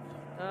வந்துறேன்.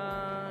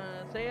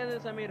 Syed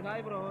Sameer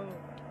hi bro.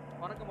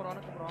 வணக்கம் ப்ரோ.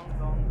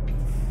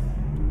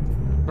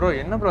 ப்ரோ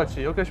என்ன ப்ரோ ஆச்சு?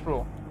 யோகேஷ் ப்ரோ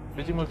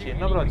பிஜி மூச்சி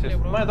என்ன ப்ரோ ஆச்சு?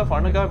 சும்மா ஏதோ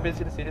ஃபன்னுக்காக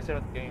பேசிட்டு சீரியஸா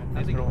எடுத்துக்கீங்க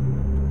ப்ளீஸ் ப்ரோ.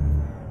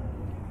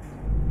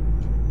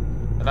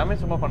 எல்லாமே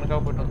சும்மா ஃபன்னுக்காக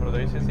போயிட்டு ப்ரோ,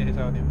 தயவுசெய்து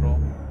சீரியஸா ஆகாதீங்க ப்ரோ.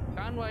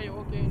 கான்வாய்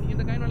ஓகே, நீங்க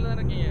இந்த கான்வாய்ல தான்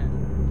இருக்கீங்க.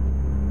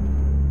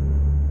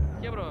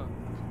 K bro.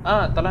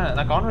 தல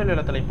நான் கான்வாய்ல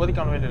இல்ல தல,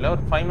 இப்போதைக்கு கான்வாய்ல இல்ல.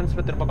 ஒரு 5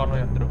 மினிட்ஸ்ல திரும்ப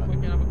கான்வாய் வந்துருவேன்.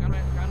 ஓகே, நம்ம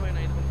கான்வாய்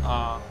நான் இது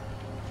பண்ணேன்.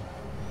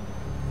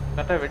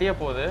 கரெக்டா வெடியா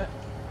போகுது.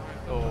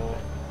 ஸோ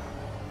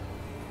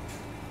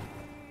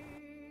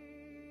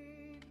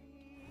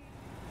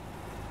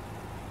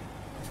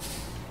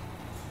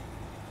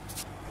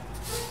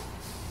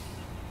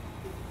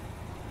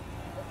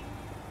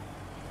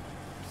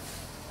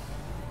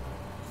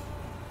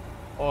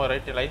ஓ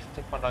ரைட், லைஃப்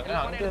செக் பண்றாங்க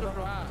அங்க.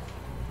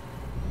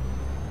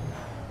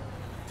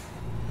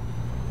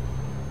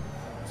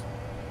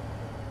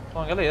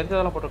 அங்கெல்லாம்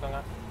எரிஞ்சதெல்லாம் போட்டிருக்காங்க.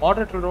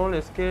 மாடரேட்டர் ரோல்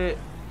எஸ்கே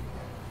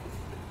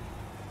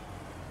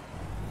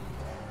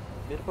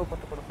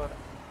விருப்பப்பட்டு கொடுப்பாரு.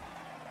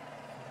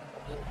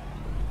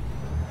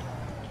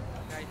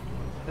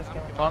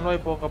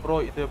 கான்வாய் போங்க ப்ரோ.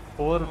 இது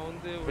 4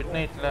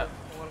 மிட்நைட்ல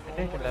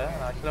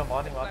ஆக்சுவலா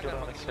மார்னிங் வாக்கி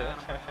வந்துச்சு.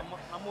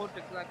 நம்ம ஒரு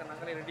டெக்ஸ் தான்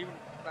நாங்களே ரெடி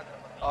பண்ணி கொடுத்தாங்க.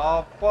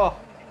 அப்பா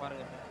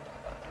பாருங்க,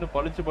 இன்னும்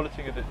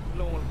பளிச்சுங்குது.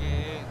 இல்ல உங்களுக்கு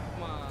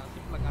சும்மா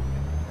சிம்பிளா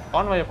காட்டுறேன்.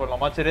 கான்வாய்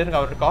போடலாமா? சரி இருங்க,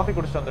 அவருக்கு காஃபி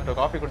குடிச்சிட்டு வந்துட்டோம்.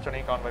 காஃபி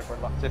குடிச்சோடனே கான்வாய்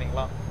போடலாம்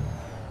சரிங்களா?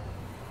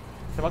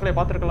 சரி மக்களே,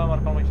 பார்த்துருக்கலாம்.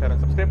 மறக்காம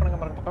ஷேர் சப்ஸ்கிரைப் பண்ணுங்க,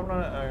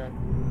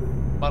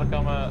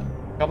 மறக்காம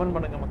கமெண்ட்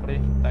பண்ணுங்க மக்களே.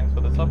 Thanks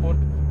for the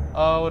support.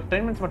 ஒரு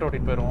 10 மினிட்ஸ் மட்டும்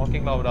ஓட்டிட்டு போயிடும்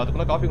ஓகேங்களா? அவர்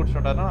அதுக்குள்ள காஃபி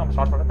குடிச்சிட்டு வந்தாருன்னா நம்ம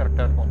ஸ்டார்ட் பண்ண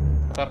கரெக்டாக இருக்கும்.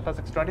 கரெக்டாக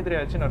 6:23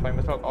 ஆச்சு. நான் 5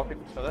 மினிட்ஸ் காஃபி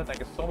குடிச்சது.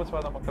 Thank you so much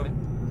for the மக்களே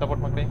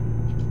சப்போர்ட் மக்களே.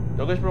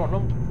 யோகேஷ் ப்ரோ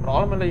ஒன்றும்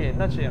ப்ராப்ளம் இல்லை.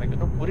 என்னாச்சு எனக்கு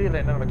இன்னும்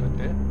புரியல என்ன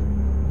நடக்குது.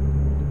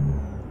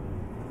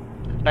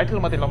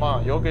 டைட்டில் மாற்றிடலாமா?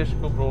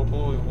 யோகேஷ்க்கு ப்ரோக்கு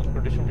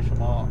உங்களுக்கு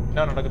டிஷ்ஷுமா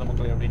என்ன நடக்குது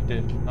மக்களே அப்படின்ட்டு.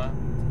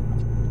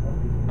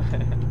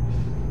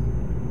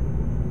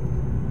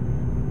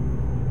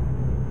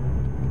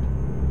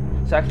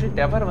 ஆக்சுவலி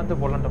டெவர் வந்து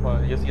போடலான்ட்டு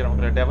யோசிக்கிறேன்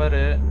மக்களே.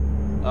 டெவரு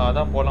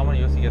அதான்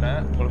போடலாமான்னு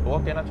யோசிக்கிறேன். உங்களுக்கு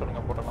ஓகேனா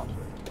சொல்லுங்க, போடலாம்.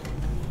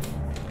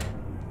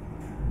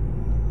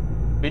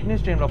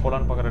 மிட்நைட் ஸ்ட்ரீம்ல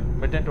போடலான்னு பார்க்குறேன்.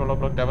 மிட்நைட் 12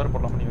 o'clock டவர்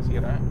போடலாமான்னு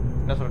யோசிக்கிறேன்.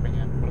 என்ன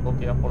சொல்றீங்க? உங்களுக்கு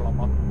ஓகேயா,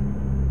 போடலாமா?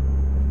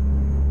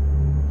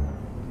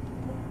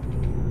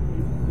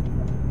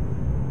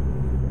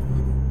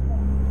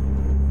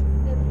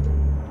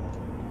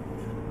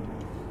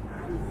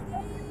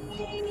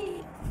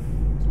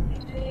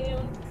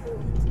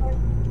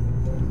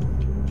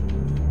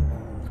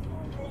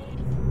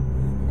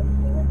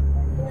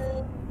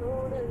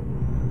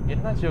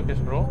 என்னாச்சு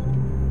யோகேஷ் ப்ரோ?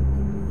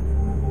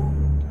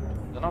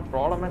 இதெல்லாம்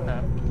ப்ராப்ளம் என்ன?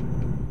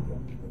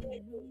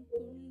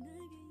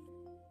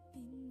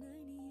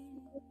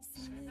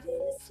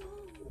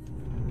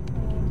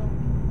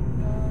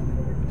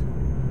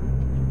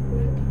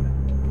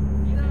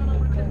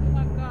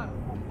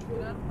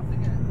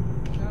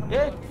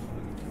 ஏய்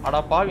அடா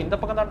பாவி, இந்த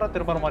பக்கம் தான்டா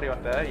திரும்பற மாதிரி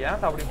வந்த.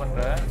 ஏன்டா அப்படி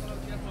பண்ற?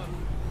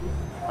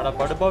 அடா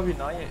படுபாவி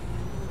நாயே,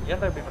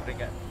 ஏன்டா இப்படி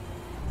பண்றீங்க?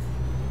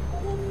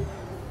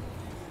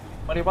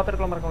 மறுபடியும்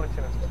பார்த்துருக்கலாம். மறக்காம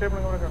சப்ஸ்கிரைப்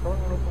பண்ணுங்க.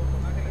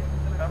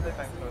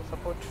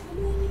 சப்போர்ட்.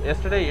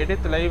 எஸ்டர்டே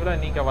எடிட் லைவ்ல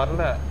நீங்க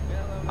வரல.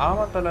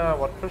 ஆமா தல,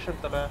 ஒர்க்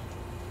ப்ரெஷர் தல.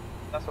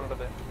 என்ன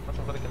சொல்றது, என்ன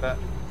சொல்றதுக்கு இல்லை.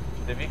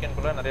 இந்த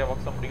வீக்கெண்டுக்குள்ள நிறைய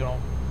ஒர்க்ஸ்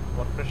முடிக்கணும்.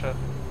 Work pressure.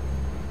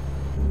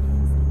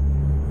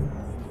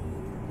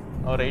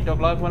 ஒரு 8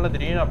 o'clock மேலே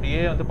திடீர்னு அப்படியே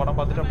வந்து படம்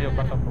பார்த்துட்டு அப்படியே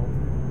உட்காந்துட்டோம் ப்ரோ.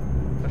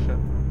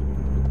 ப்ரெஷர்.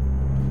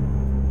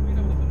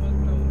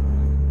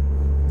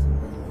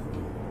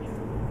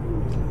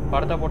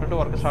 படத்தை போட்டுட்டு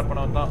ஒர்க்கு ஸ்டார்ட்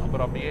பண்ண வந்தான்.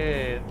 அப்புறம் அப்படியே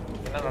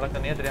என்ன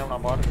நடக்குதுன்னே தெரியாமல்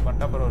நான் பாட்டுக்கு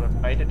பண்ணிட்டேன். அப்புறம் ஒரு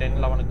நைட்டு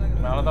 10-11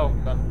 மேலே தான்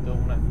உட்காந்து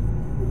தூங்கினேன்.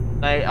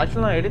 நான்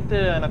ஆக்சுவலாக நான் எடுத்து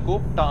நான்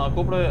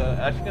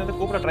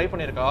கூப்பிட ட்ரை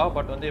பண்ணியிருக்கா.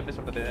 பட் வந்து எப்படி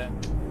சொல்கிறது,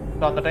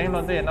 ஸோ அந்த டைமில்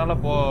வந்து என்னால்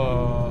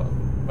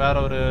வேற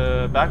ஒரு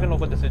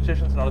பேக்ரவுண்ட் கொஞ்சம்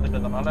சுச்சுவேஷன்ஸ் நடந்துட்டு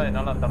இருந்தனால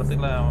என்னால் அந்த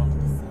இடத்துக்குள்ள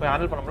போய்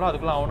ஹேண்டில் பண்ண முடியல.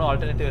 அதுக்குள்ள அவனும்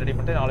ஆல்டர்னேட்டிவ் ரெடி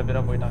பண்ணிட்டு 4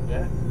 பேராக போயிட்டாங்க.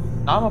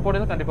 நாம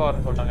போட்டது கண்டிப்பாக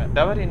வரேன்னு சொல்லிட்டாங்க.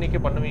 டவர் இன்னைக்கு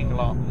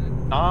பண்ணுவீங்களா?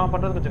 நான்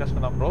பண்ணுறது கொஞ்சம்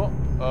கஷ்டம் தான் ப்ரோ.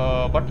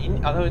 பட்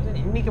அதாவது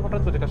இன்னைக்கு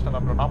பண்ணுறது கொஞ்சம் கஷ்டம்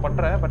தான் ப்ரோ. நான்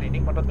பண்ணுறேன், பட்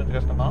இன்னைக்கு பண்ணுறது கொஞ்சம்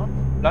கஷ்டம் தான்.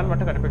 பிளான்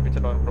மட்டும் கண்டிப்பாக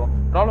பிக்சர் வரும் ப்ரோ.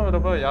 ப்ராப்ளம்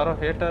இல்லை ப்ரோ. யாரோ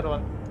ஹேட்டர்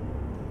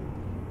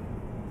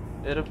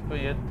எருப்பு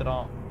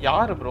ஏத்துறான்.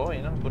 யாரு ப்ரோ?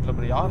 என்னன்னு புரியல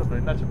ப்ரோ. யாரு ப்ரோ?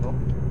 என்னாச்சு ப்ரோ?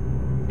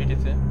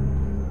 பிடிச்சு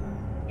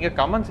இங்கே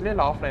கமெண்ட்ஸ்லேயே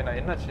இல்லை ஆஃப்லைனா?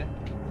 என்னாச்சு?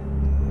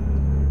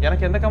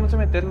 எனக்கு எந்த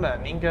கமெண்ட்ஸுமே தெரியல.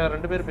 நீங்க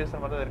 2 பேர் பேசுற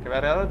மாதிரி தான் இருக்கு.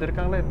 வேற யாராவது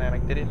இருக்காங்களா என்ன?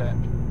 எனக்கு தெரியல.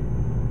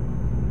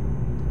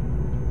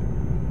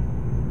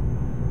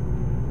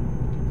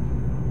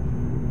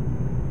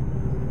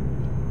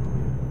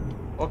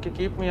 Okay,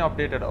 keep me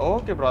updated.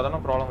 Okay bro,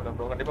 அதெல்லாம் ப்ராப்ளம் இல்லை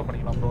ப்ரோ. கண்டிப்பாக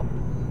பண்ணிக்கலாம் ப்ரோ.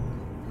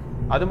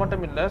 அது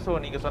மட்டும் இல்லை, ஸோ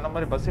நீங்கள் சொன்ன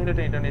மாதிரி பஸ்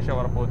சிமுலேட்டர் இந்தோனேஷியா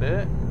வரப்போகுது.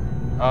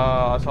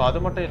 ஸோ அது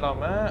மட்டும்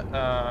இல்லாமல்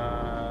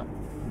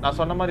நான்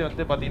சொன்ன மாதிரி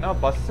வந்து பார்த்தீங்கன்னா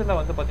பஸ்ஸில்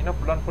வந்து பார்த்தீங்கன்னா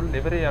full and full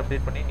livery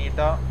update பண்ணி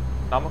நீட்டாக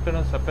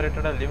நமக்குன்னு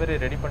செப்பரேட்டடாக லிவரி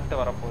ரெடி பண்ணிட்டு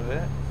வரப்போகுது.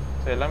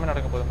 ஸோ எல்லாமே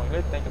நடக்க போகுது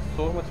மக்களே. Thank you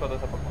so much for the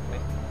support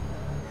மக்களே.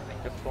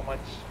 Thank you so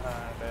much.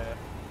 And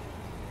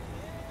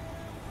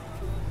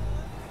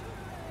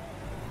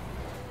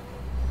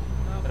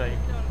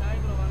right,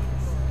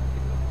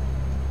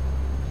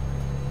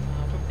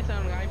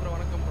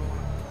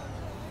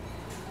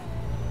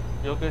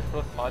 Yogesh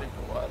bro sorry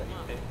bro.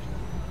 Right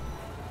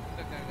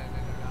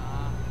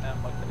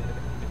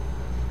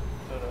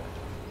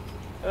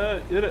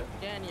இரு,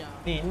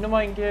 நீ இன்னுமா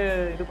இங்கே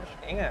இது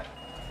ஏங்க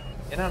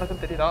என்ன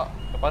நடக்குன்னு தெரியுதா?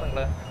 இங்க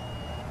பாருங்களேன்.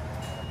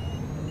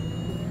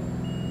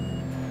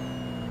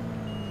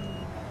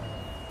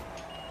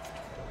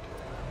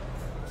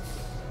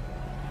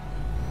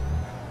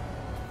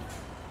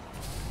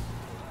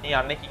 நீ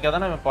அன்னைக்கு இங்கே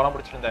தானே படம்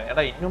பிடிச்சிருந்தேன்.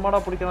 ஏடா இன்னுமாடா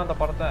பிடிக்கலாம் அந்த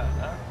படத்தை?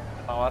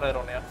 நான் வர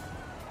உடனே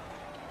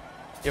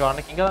இவன்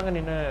அன்னைக்கு இங்கே தாங்க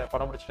நின்று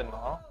படம் பிடிச்சிட்டு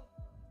இருந்தான்.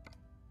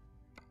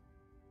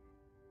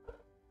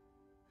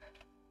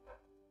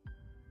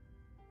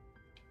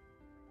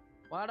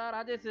 வாடா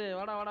ராஜேஷ்,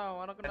 வாடா வாடா.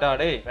 வணக்கம்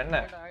டேய் வெண்ணே.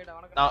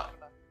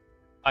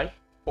 நான்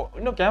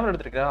இன்னும் கேமரா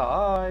எடுத்துருக்கா?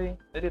 ஹாய்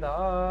தெரியுதா?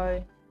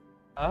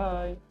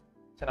 ஹாய்.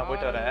 சரி நான்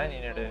போயிட்டு வரேன், நீ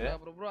எடு.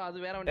 ப்ரோ அது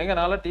வேற எங்க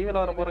நாள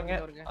டிவில வர போறீங்க?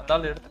 அந்த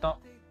ஆள் எடுத்துட்டான்.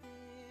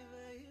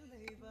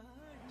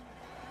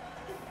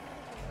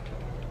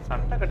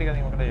 சண்டை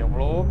கட்டிக்காதீங்க மக்களே.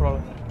 எவ்வளோ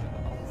ப்ராப்ளம்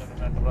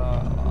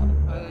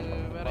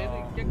வேற எது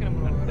கேக்குறேன்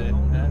ப்ரோ.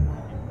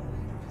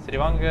 சரி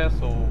வாங்க.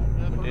 ஸோ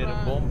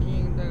இருப்போம்.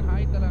 இந்த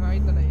ஹாய்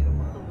தலை இது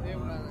மட்டும் ஒரே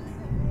விடாத.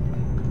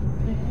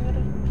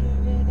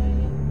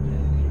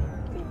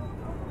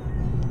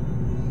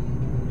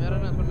 வேற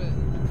என்ன சொல்லு?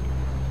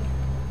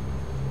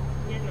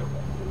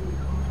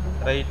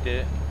 Right.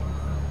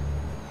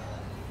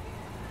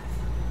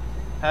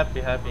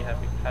 Happy happy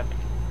happy happy.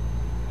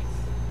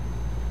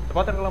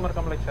 பார்த்துக்கலாம்.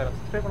 மறக்காம லைக் ஷேர்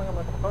சப்ஸ்கிரைப் பண்ணுங்க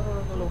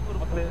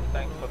மக்களே.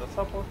 Thanks for the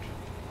support.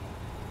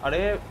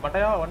 அடே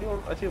மட்டையா வண்டி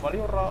வழி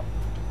விட்றா.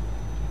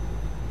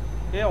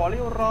 வழி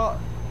விட்றா.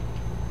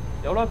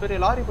 எவ்வளோ பெரிய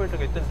லாரி போயிட்டு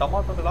இருக்கு. இத்தனை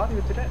டமாட்டோ லாரி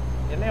வச்சுட்டு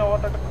என்னைய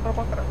ஓட்ட கட்டுற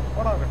பார்க்குறேன்.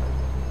 ஓடா கட்டு.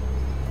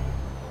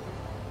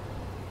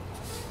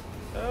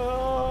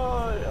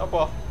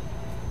 அப்பா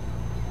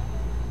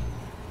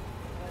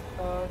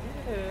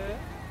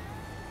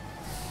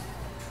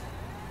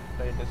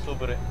ரைட்டு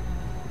சூப்பரு.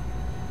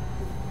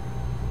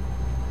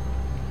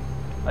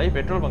 ஐ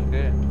பெட்ரோல்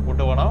பங்கு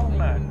விட்டு போனா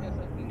உன்ன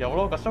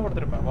எவ்வளோ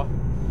கஷ்டப்படுத்திருப்பேன் வா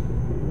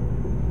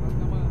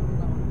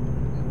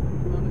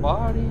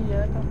வாடி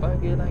ஏக்க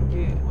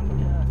பகிலங்கி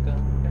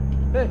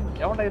ஏய்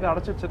எவன்டா இதை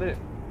அடைச்சி வச்சது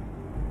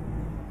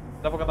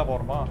இந்த பக்கம் தான்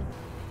போகிறோமா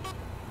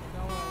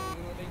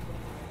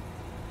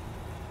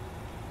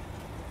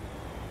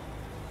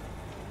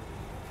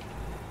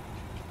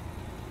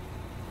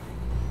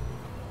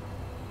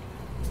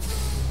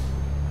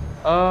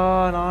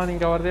நான்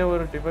இங்கே வரதே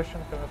ஒரு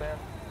டிபெஷனுக்கு வரேன்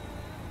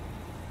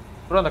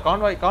ப்ரோ அந்த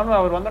கான்வாய்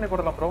அவர் வந்தோடனே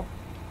போடலாம் ப்ரோ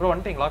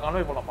வந்துட்டீங்களா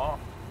கான்வாய் போடலாமா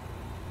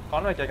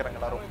கான்வாய் கேட்குறாங்க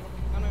எல்லாரும்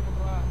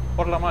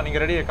போடலாமா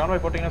நீங்கள் ரெடி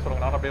கான்வாய் போட்டிங்கன்னா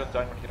சொல்லுங்கள் நான் அப்படியே வந்து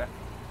ஜாயின் பண்ணிக்கிறேன்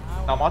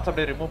நான் மார்க்ஸ்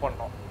அப்படியே ரிமூவ்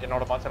பண்ணோம்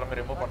என்னோட மார்க்ஸ் எல்லாமே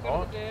ரிமூவ்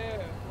பண்ணோம்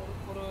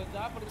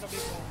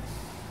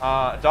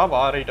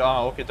ஜாபா ரைட்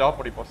ஓகே ஜாப்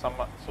முடிப்போம்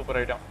செம்ம சூப்பர்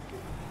ஐடியா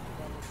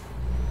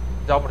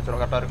ஜாப்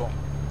முடிச்சிடும் கரெக்டாக இருக்கும்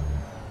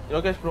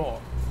யோகேஷ் ப்ரோ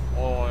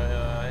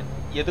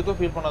எதுக்கும்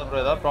ஃபீல் பண்ணாத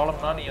ப்ரோ ஏதாவது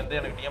ப்ராப்ளம்னா நீ வந்து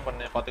எனக்கு டிஎம்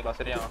பண்ணு பார்த்துக்கலாம்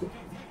சரியா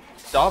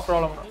ஜாப்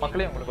ப்ராப்ளம்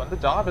மக்களே உங்களுக்கு வந்து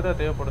ஜாப் எதாவது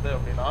தேவைப்படுது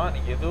அப்படின்னா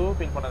நீங்கள் எதுவும்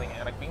ஃபீல் பண்ணாதீங்க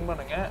எனக்கு பிங்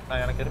பண்ணுங்க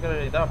நான் எனக்கு இருக்கிற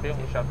இதை அப்படியே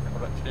உங்களுக்கு ஷேர்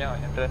பண்ணிவிடுவேன் சரியா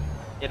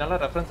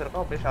என்னால் ரெஃபரன்ஸ்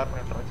இருக்கும் அப்படியே ஷேர்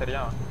பண்ணி விட்டுருவேன்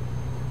சரியா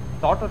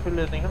சாஃப்ட்வேர்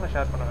ஃபீல்டு இருந்தீங்கன்னா நான்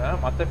ஷேர் பண்ணுவேன்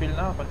மற்ற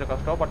ஃபீல்ட்னா கொஞ்சம்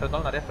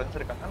கஷ்டப்பட்டதாலும் நிறைய ஃப்ரெண்ட்ஸ்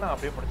இருக்காங்க நான்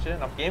அப்படியே முடிச்சு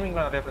நம்ம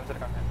கேமிங்கில் நிறைய ஃப்ரெண்ட்ஸ்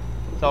இருக்காங்க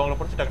ஸோ அவங்கள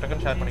பிடிச்சி டக்கு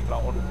டக்குன்னு ஷேர்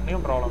பண்ணிக்கலாம்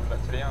ஒன்றும் ப்ராப்ளம் இல்லை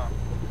சரியா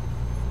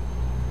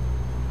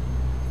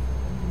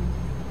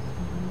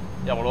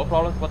எவ்வளோ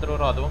ப்ராப்ளம்ஸ் பார்த்துட்டு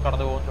வரும் அதுவும்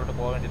கடந்து போகும்னு சொல்லிட்டு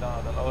போக வேண்டியதான்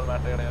அதெல்லாம் ஒரு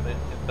மேட்டர் கிடையாது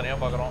எத்தனையோ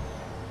பார்க்குறோம்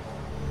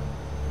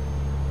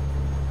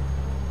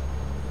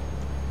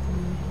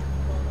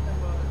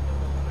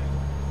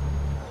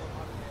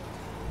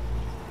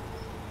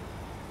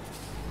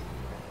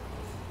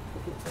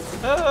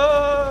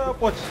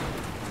போச்சு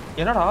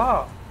என்னடா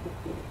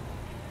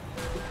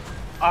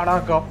அடா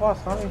கப்பா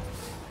சாமி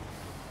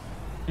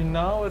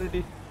என்ன ஒரு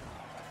டி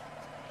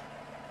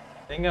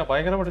எங்க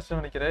பயங்கரமா டிஸ்ட்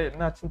நினைக்கிறேன்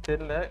என்ன ஆச்சுன்னு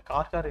தெரியல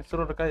கார்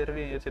எக்ஸ்ட்ரோ இருக்கா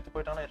செத்து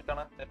போயிட்டானா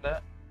இருக்கானான்னு தெரியல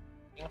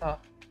எங்கடா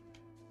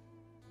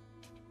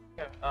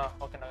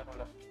ஓகே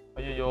நகரம்ல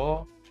ஐயோ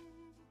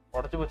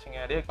உடச்சு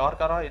போச்சுங்க டே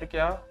காரா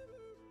இருக்கியா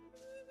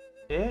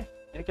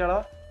இருக்கியாடா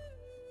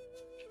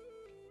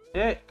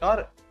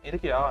கார்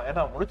இருக்கியா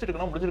ஏன்னா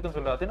முடிச்சிருக்குன்னு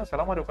சொல்லு அது என்ன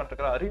சில மாதிரி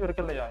உட்காந்துருக்கா அறிவு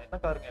இருக்கு இல்லையா என்ன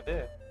காருங்க இது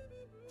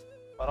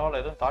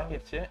பரவாயில்ல எதுவும்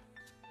தாங்கிடுச்சு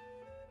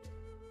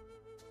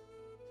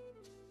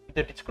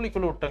இதை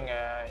டிஸ்குலிக்குள்ள விட்டுங்க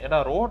ஏன்னா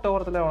ரோட்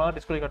ஓரத்துல எவனா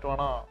டிஸ்குலி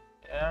கட்டுவானா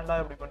ஏன்டா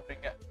இப்படி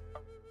பண்றீங்க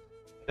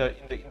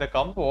இந்த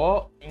கம்போ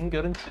இங்க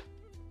இருந்துச்சு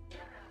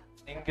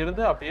இங்க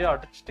இருந்து அப்படியே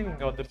அடிச்சுட்டு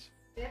இங்க வந்துருச்சு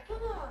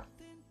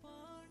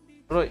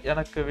ப்ரோ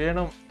எனக்கு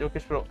வேணும்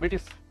யோகேஷ் ப்ரோ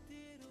பிடிஸ்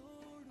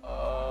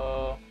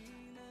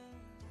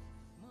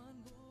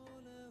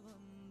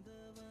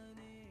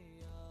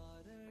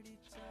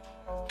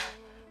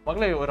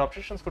மகளே ஒரு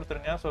அப்சஷன்ஸ்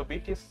கொடுத்துருங்க ஸோ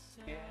பிடிஎஸ்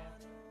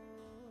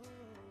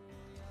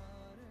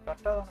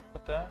கரெக்டாக தான்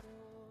கொடுத்தேன்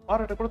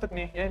மாடரேட்டர் கொடுத்துட்டு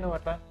நீ ஏன் இன்னும்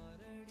வரல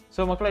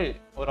ஸோ மக்களே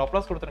ஒரு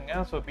அப்ளாஸ் கொடுத்துருங்க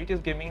ஸோ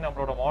பிடிஎஸ் கேமிங்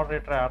நம்மளோட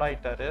மாடரேட்டர் ஆட்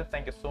ஆகிட்டாரு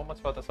thank you so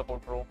much for the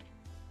support bro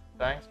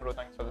thanks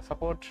for the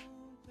support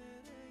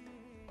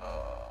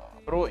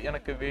bro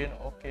எனக்கு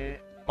வேணும் ஓகே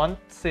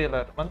மந்த்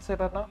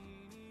சேலர்னா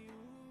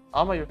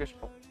ஆமாம் யோகேஷ்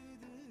ப்ரோ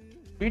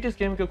பிடிஎஸ்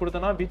கேமிக்கு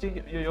கொடுத்தனா பிஜி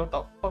ஐயோ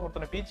தப்பாக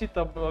கொடுத்தேன் பிஜி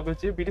தப்பு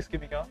வச்சு பிடிஎஸ்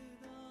கேமிக்கா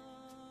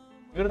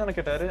இவர் தானே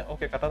கேட்டாரு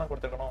ஓகே கரெக்டாக தான்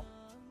கொடுத்துருக்கணும்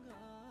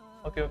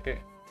ஓகே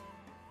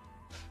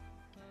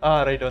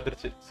ரைட்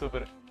வந்துருச்சு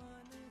சூப்பர்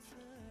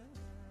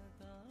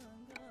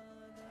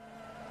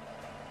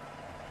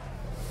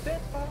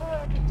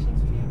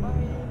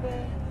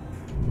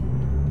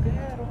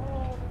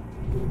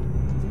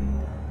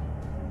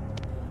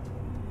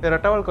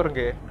ரெட்டவல்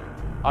குரங்கு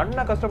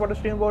அண்ணா கஷ்டப்பட்டு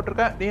ஸ்ட்ரீம்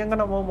போட்டிருக்கேன் நீ எங்க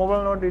நம்ம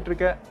மொபைல் நோண்டிட்டு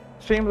இருக்க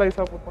ஸ்ட்ரீம் லைவ்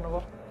சப்போர்ட்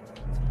பண்ணுவா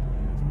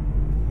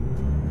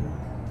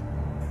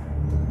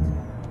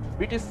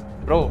பிடிஎஸ்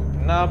ப்ரோ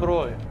என்ன ப்ரோ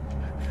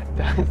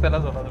தேங்க்ஸ்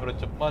எல்லாம் சொன்னது ப்ரோ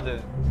சும்மா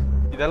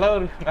இதெல்லாம்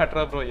ஒரு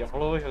மேட்டரா ப்ரோ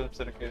எவ்வளோ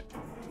ஹெல்ப்ஸ் இருக்கு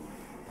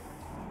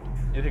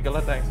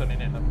இதுக்கெல்லாம் தேங்க்ஸ்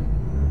சொன்னீங்க என்ன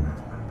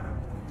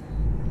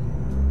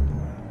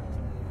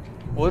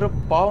ஒரு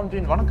பாவம்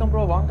ஜீன் வணக்கம்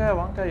ப்ரோ வாங்க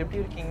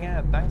எப்படி இருக்கீங்க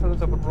thanks for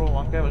the support bro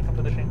வாங்க welcome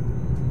to the stream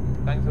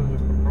thanks for the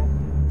support bro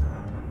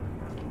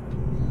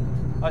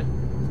hi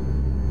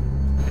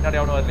பின்னாடி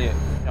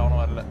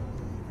எவனும் வரல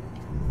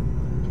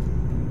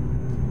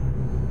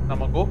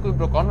நம்ம கோகுல்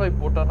ப்ரோ கான்வாய்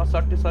போட்டானா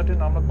சாட்டி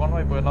நாம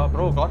கான்வாய் போயிடலாம்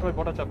ப்ரோ கான்வாய்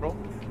போட்டாச்சா ப்ரோ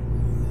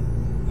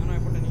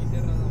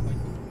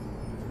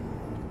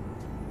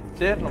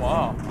சேரணுமா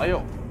ஐயோ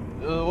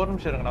ஒரு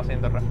நிமிஷம் இருங்க நான்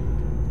சேர்ந்துடுறேன்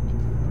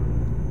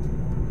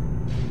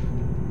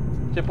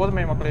சரி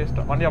போதுமே மக்களே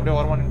வண்டி அப்படியே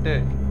வருமானிட்டு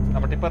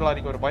நம்ம டிப்பர்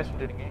லாரிக்கு ஒரு பாய்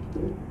சொல்லிடுங்க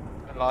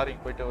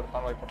லாரிக்கு போயிட்டு ஒரு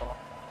கான்வாய்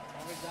போட்டலாம்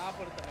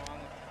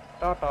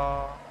டாடா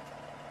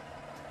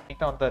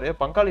நீட்டா வந்தாரு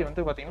பங்காளி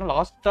வந்து பாத்தீங்கன்னா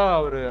லாஸ்டா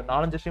ஒரு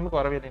 4-5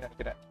 ஸ்ட்ரீமுக்கு வரவே இல்லைன்னு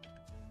நினைக்கிறேன்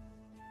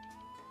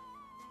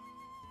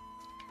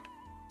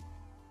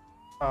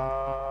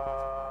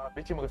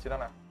பீச்சி மகிழ்ச்சி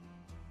தானே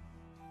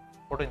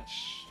முடிஞ்சு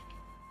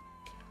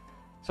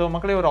ஸோ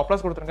மக்களே ஒரு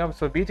அப்ளாஸ் கொடுத்துருங்க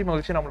ஸோ பீச்சி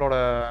மகிழ்ச்சி நம்மளோட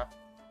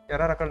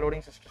ரெக்கார்ட்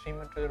லோடிங்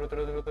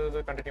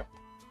சிஸ்டம் கண்டினியூ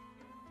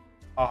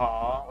ஆஹா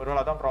ஒருவேளை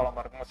அதான்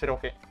ப்ராப்ளமாக இருக்கும் சரி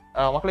ஓகே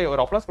மக்களே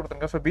ஒரு அப்ளாஸ்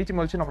கொடுத்துருங்க ஸோ பீச்சி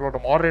மகிழ்ச்சி நம்மளோட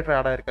மாடரேட்டர்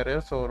ஆட் ஆயிருக்காரு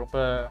ஸோ ரொம்ப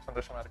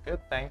சந்தோஷமா இருக்கு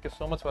thank you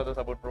so much for the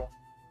support bro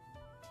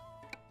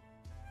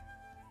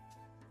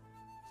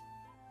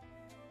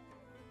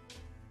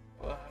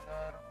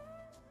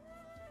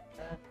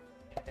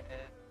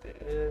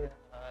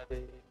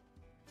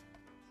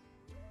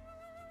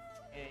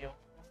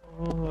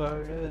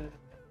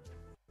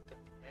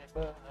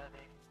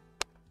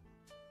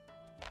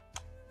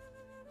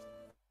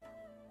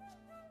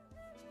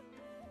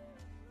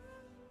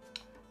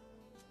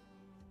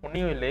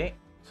புண்ணியம் இல்லை.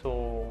 ஸோ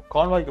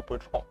கான்வாய்க்கு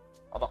போயிட்டுருக்கோம்.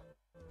 அதான்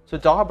ஸோ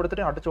ஜாப்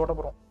எடுத்துகிட்டு அடிச்சு ஓட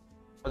போகிறோம்,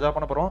 ஜாப்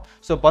பண்ண போகிறோம்.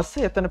 ஸோ பஸ்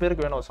எத்தனை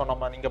பேருக்கு வேணும்? ஸோ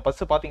நம்ம நீங்கள் பஸ்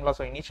பார்த்தீங்களா?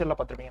 ஸோ இனிஷியலாக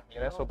பார்த்துருப்பீங்க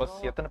நினைக்கிறேன். ஸோ பஸ்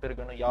எத்தனை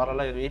பேருக்கு வேணும்,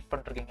 யாரெல்லாம் வெயிட்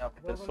பண்ணிருக்கீங்க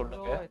அப்படின்னு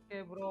சொல்லுங்க.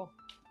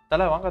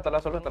 தலை வாங்க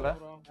தலை, சொல்லுங்க தலை.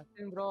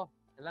 ப்ரோ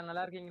எல்லாம்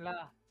நல்லா இருக்கீங்களா?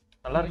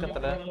 நல்லா இருக்கேன்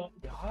தலை.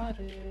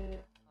 யாரு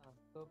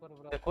சூப்பர்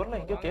ப்ரோ. இந்த குரலை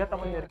எங்கேயோ கேட்ட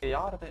மாதிரி இருக்கு,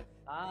 யார் அது?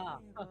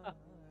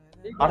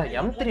 ஆட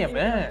M3M.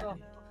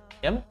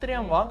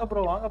 M3M வாங்க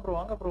ப்ரோ, வாங்க ப்ரோ,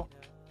 வாங்க bro.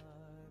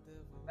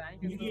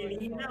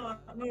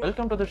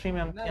 Welcome to the stream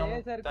M3M.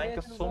 Thank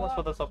you so much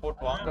for the support.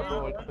 வாங்க bro,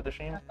 welcome to the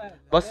stream.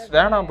 Bus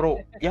வேணாம் ப்ரோ.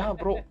 யா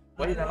ப்ரோ,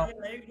 வை வேணாம்?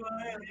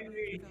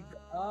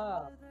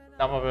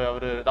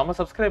 நம்ம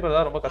சப்ஸ்கிரைபர்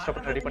தான் ரொம்ப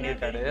கஷ்டப்பட்டு ரெடி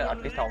பண்ணியிருக்காரு.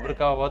 அட்லீஸ்ட்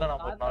அவருக்காவது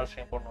நம்ம ஒரு நாள்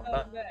ஸ்ட்ரீம் போடணும்ல.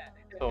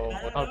 ஸோ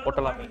ஒரு நாள்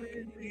போட்டலாமே.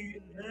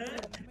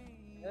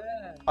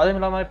 அதுவும்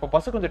இல்லாமல் இப்போ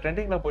பஸ் கொஞ்சம்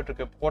ட்ரெண்டிங்ல போயிட்டு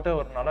இருக்கு. போட்ட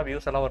ஒரு நல்ல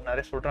வியூஸ் எல்லாம் ஒரு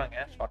நிறைய சொல்றாங்க.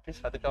 ஸோ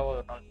அட்லீஸ்ட் அதுக்காக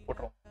ஒரு நாள்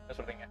போட்டுரும். என்ன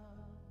சொல்றீங்க?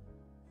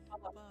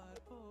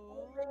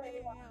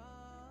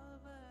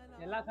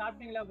 எல்லாம்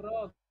சாப்பிட்டீங்களா ப்ரோ?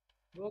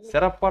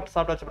 சிறப்பா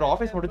சாப்பிட்டாச்சு ப்ரோ.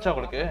 ஆஃபீஸ் முடிச்சா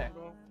உங்களுக்கு?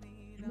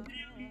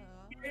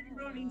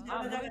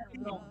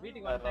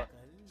 வீட்டுக்கு வந்தேன்.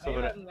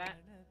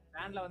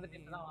 வேன்ல வந்துட்டு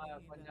இப்பதான்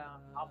கொஞ்சம்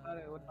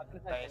ஒரு 10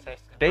 நிமிஷம்.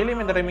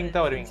 டெய்லியும் இந்த டைமிங்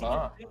தான் வருவீங்களா?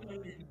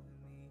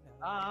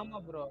 ஆமா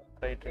ப்ரோ.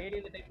 ரைட். டெய்லி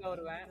இந்த டைம்ல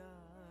வருவேன்.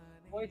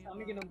 போய்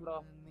சமைக்கணும் ப்ரோ.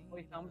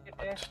 போய்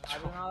சமைச்சிட்டு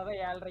அதனாலதான்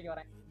 7:30க்கு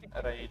வரேன்.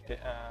 ரைட்.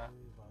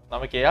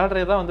 நமக்கு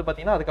 7:30 தான் வந்து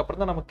பாத்தீங்கன்னா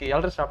அதுக்கப்புறம் தான் நமக்கு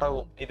 7:30 ஸ்டார்ட்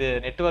ஆகும். இது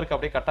நெட்வொர்க்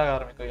அப்படியே கட் ஆக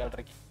ஆரம்பிக்கும்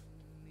 7:30க்கு.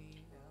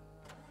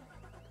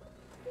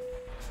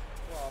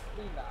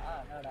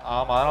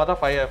 ஆமா, அதனால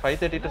தான்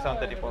 5:30 to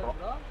 7:30 போடுறோம்.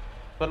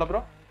 சொல்ல ப்ரோ.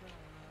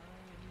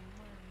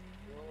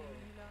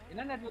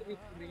 என்ன நெட்வொர்க்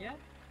யூஸ் பண்றீங்க?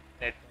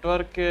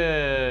 நெட்வொர்க்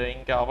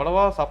இங்க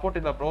அவ்வளவா சப்போர்ட்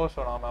இல்ல ப்ரோ. ஸோ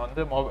நாம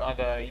வந்து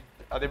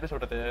அது எப்படி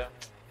சொல்றது,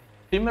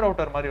 டிம்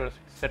ரவுட்டர் மாதிரி ஒரு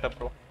செட்டப்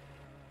ப்ரோ.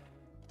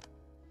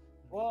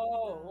 ஓ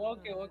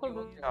ஓகே ஓகே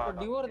ஓகே.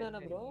 டிவோர்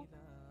தானே ப்ரோ?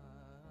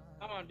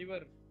 ஆமா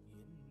டிவர்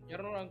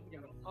 200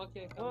 வாங்குறோம்.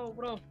 ஓகே. ஓ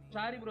bro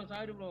sorry bro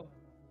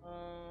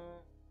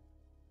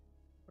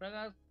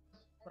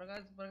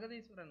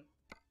Pragatheeswaran.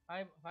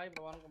 Hi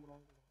bro, வணக்கம் ப்ரோ.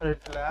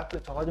 லேப்ல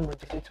சார்ஜ்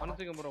முடிச்சிட்டு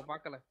வணக்கம் ப்ரோ,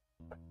 பார்க்கல.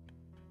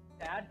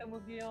 சேட்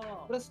முக்கியம்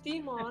ப்ரோ.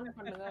 ஸ்டீம் ஆன்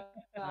பண்ணுங்க.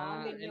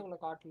 ஆன்லைன்ல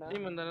உங்களுக்கு காட்டல.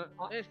 ஸ்டீம் அந்த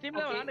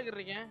ஸ்டீம்ல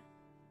விளையாண்டுக்கிறீங்க.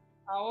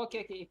 Okay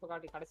okay. இப்போ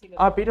காட்டி கடைசில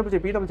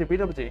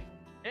PWG.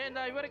 இந்த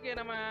இவருக்கு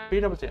நம்ம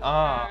PWG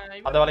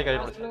அந்த வேலை கை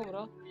முடிச்சு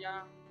ப்ரோ.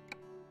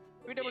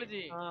 PWG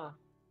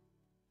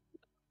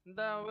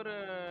இந்த ஒரு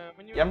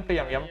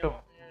M2M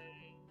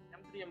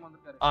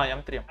வந்துட்டாரு.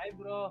 M3M. Hi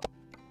bro.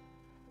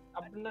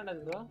 அப்படினா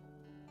என்னது ப்ரோ?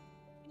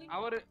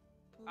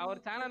 Our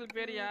channel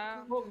பேரியா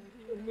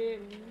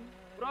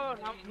bro?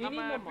 நம்ம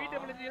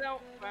PWG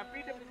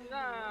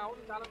தான்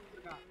அவரு சேனல்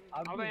வச்சிருக்கான்.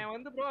 அவன்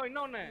வந்து ப்ரோ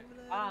இன்னொன்னு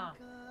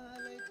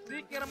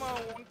சீக்கிரமா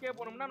 1K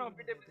போனோம்னா நம்ம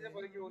PWG தான்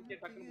போறதுக்கு 1K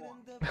டக்குன்னு போவான்.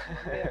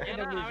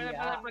 ஏன்னா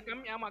அவன்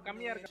கம்மி, ஆமா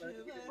கம்மியா இருக்காது.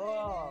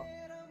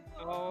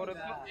 ஒரு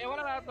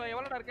எவ்வளவுடா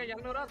இருக்க?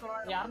 700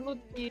 சொல்றாங்க.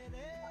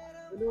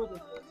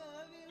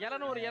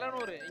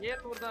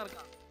 700 தான்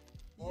இருக்கான்.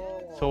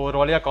 சோ ஒரு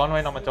வழியா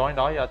கான்வாய் நம்ம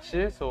ஜாயின் ஆயாச்சு.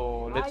 So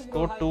let's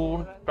go to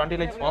 20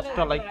 likes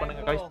ஃபாஸ்டா லைக்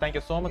பண்ணுங்க guys. Thank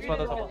you so much for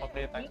the support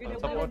மக்களே. Thanks for the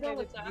support.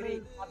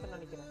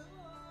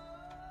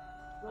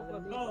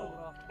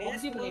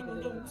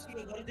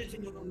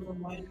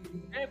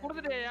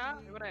 குடுத்துட்டேயா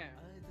இவரே?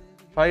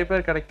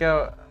 ஃபைபர் கிடைக்க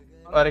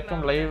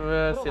வரைக்கும் லைவ்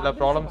சில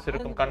ப்ராப்ளம்ஸ்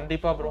இருக்கும்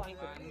கண்டிப்பா ப்ரோ.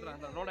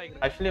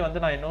 ஆக்சுவலி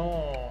வந்து நான் இன்னும்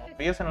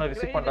BSNL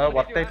விசிட் பண்ணல.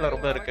 ஒர்க் டைட்ல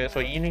ரொம்ப இருக்கு. ஸோ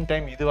ஈவினிங்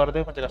டைம் இது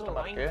வரதே கொஞ்சம்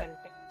கஷ்டமா இருக்கு.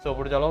 ஸோ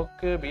முடிஞ்ச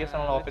அளவுக்கு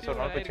BSNL ஆஃபீஸ் ஒரு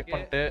நாள் போய் செக்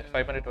பண்ணிட்டு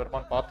 5 மினிட்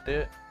வருமானு பார்த்துட்டு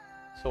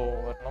ஸோ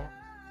வரணும்.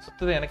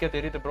 சுத்தது எனக்கே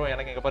தெரியுது ப்ரோ.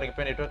 எனக்கு இங்கே பாருங்க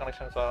இப்போ நெட்வொர்க்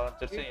கனெக்ஷன்ஸ்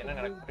ஆரம்பிச்சிருச்சு.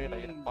 என்னன்னு எனக்கு புரியல,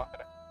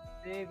 பார்க்குறேன்.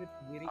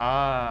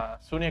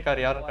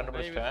 சூனியக்கார் யாரும்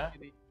கண்டுபிடிச்சிட்டேன்.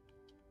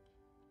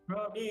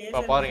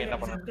 இப்போ பாருங்க என்ன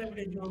பண்ண.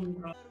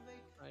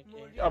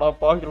 அடா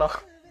பாக்கலாம்,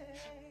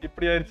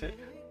 இப்படி ஆயிடுச்சு.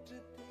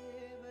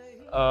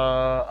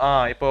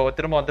 இப்போ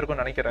திரும்ப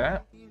வந்திருக்கும்னு நினைக்கிறேன்.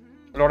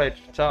 லோட்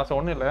ஆயிடுச்சா? ஸோ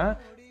ஒன்றும் இல்லை,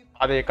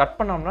 அதை கட்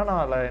பண்ணோம்னா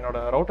நான் என்னோட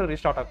ரவுட்டர்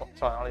ரீஸ்டார்ட் ஆகும்.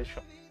 ஸோ அதனால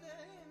இஷ்யூ.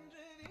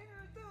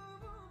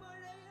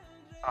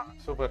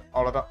 சூப்பர்,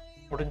 அவ்வளோதான்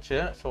முடிஞ்சு.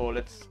 So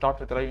let's start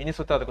with live. இனி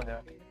சுத்த அது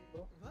கொஞ்சம்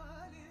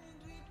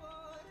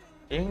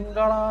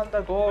எங்கடா அந்த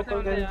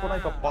கோகுல் கேம் கூட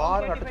இப்ப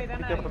பாருங்க அடிச்சு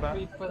பிடிக்கிறது தான்.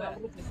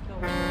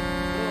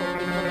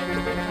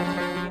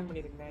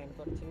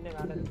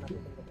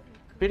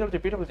 PWG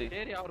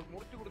சரி அவருக்கு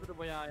முடிச்சு கொடுத்துட்டு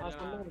போயா?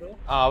 சொல்லுங்க ப்ரோ.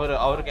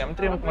 அவருக்கு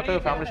M3M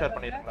மட்டும் ஃபேமிலி ஷேர்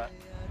பண்ணிருக்கீங்களா?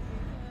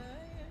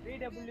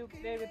 PW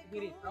play with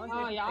Giri.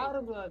 யாரு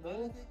ப்ரோ அது?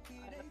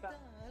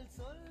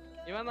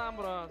 இவன் தான்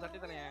ப்ரோ, சட்டி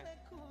தனியா.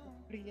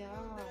 அப்படியே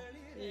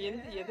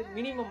எது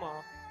மினிமமா?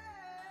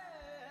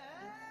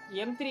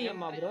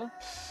 M3M bro?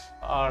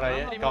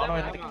 காணோம்,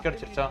 எனக்கு கிக்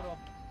அடிச்சிருச்சா?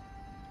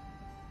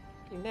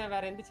 இன்ன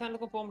வேற எந்த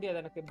சேனலுக்கும் போக முடியாது,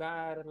 எனக்கு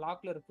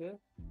லாக்ல இருக்கு.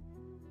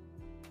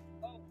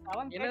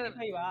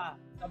 735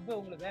 சப்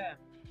உங்களுக்கு?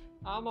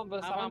 ஆமா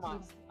ப்ரோ 7.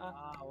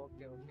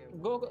 ஓகே ஓகே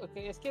கோ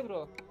எஸ்கே ப்ரோ.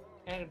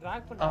 எனக்கு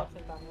டிராக் பண்ண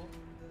ஆப்ஷன் தாங்க.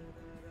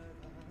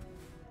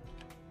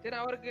 சரி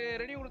அவருக்கு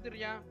ரெடி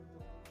கொடுத்துறியா?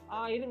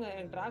 இருங்க,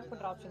 எனக்கு டிராக்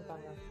பண்ற ஆப்ஷன்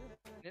தாங்க.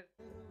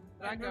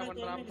 ட்ராக்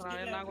பண்ற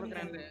ஆப்ஷன் நான்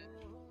கொடுக்குறேன்.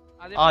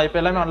 இப்போ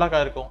எல்லாமே அன்லாக்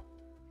ஆயிருக்கும்.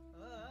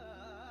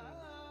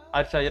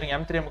 ஆச்சா இருங்க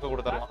M3M-க்கு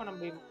கொடுத்துறலாம். பண்ண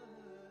முடியும்.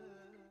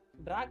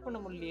 டிராக் பண்ண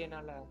முடியலையே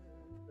என்னால.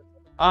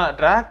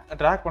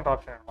 டிராக் பண்ற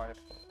ஆப்ஷன் வேணுமா?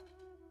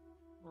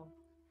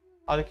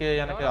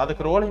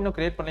 அதுக்கு ரோல் இன்னும்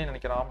கிரியேட் பண்ணி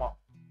நினைக்கிறேன். ஆமா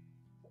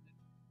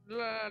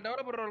இல்ல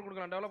டெவலப்பர் ரோல்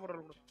கொடுக்கலாம்.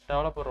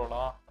 டெவலப்பர்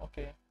ரோலா?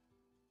 ஓகே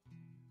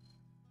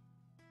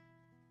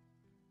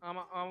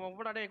ஆமா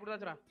போடா டேய்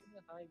குடுதாச்சுடா.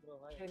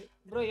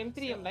 ப்ரோ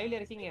M3M லைவ்ல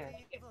இருக்கீங்க?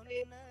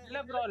 இல்ல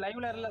ப்ரோ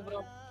லைவ்ல இல்ல ப்ரோ.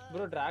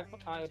 ப்ரோ டிராக்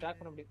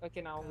பண்ண முடியும்.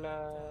 ஓகே நான் உங்களை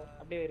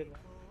அப்படியே இருங்க.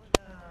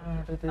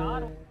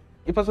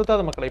 இப்ப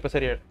சுத்தாத மக்களே. இப்ப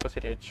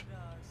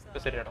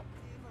சரியாயிடும்.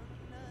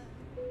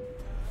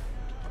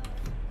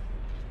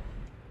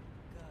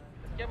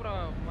 ஓகே ப்ரோ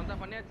வந்தா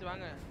பண்ணியாச்சு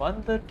வாங்க.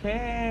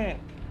 வந்துட்டேன்.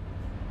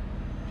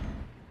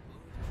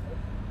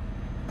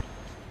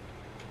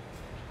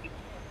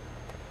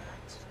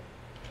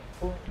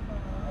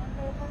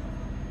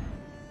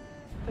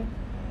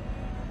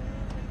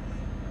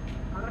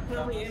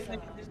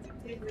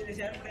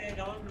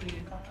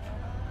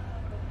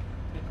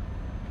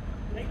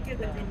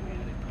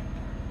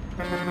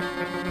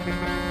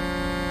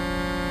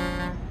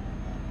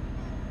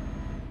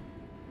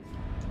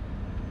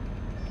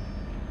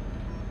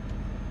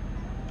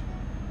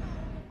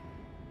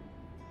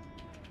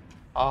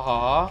 ஆஹா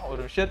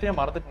ஒரு விஷயத்தையே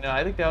மறந்துட்டேன்.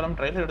 நான் எதுக்கு தேவலாம்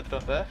ட்ரைலர் எடுத்துட்டு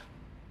வந்தேன்.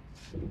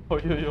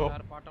 ஐயோ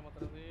பாட்ட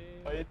மாத்துறது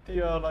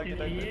பைத்தியம்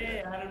ஆகிட்டாங்க.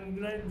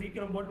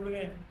 சீக்கிரம் போட்டு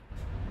விடுங்க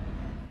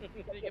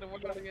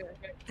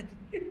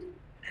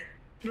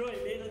ப்ரோ.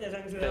 இதே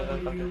சாங்ஸ்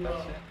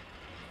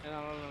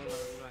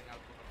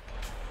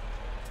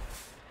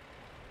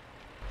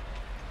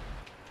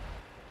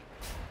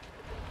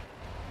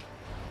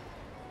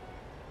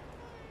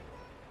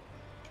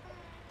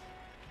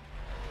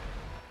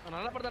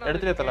நல்ல படத்தை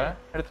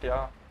எடுத்துட்டியா?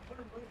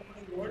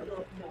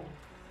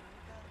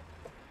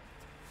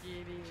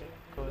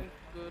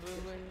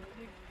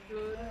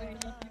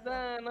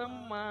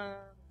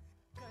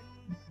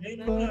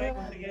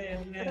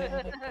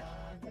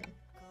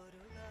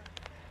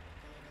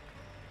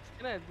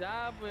 என்ன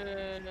ஜாப்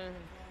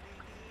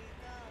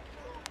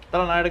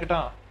நான்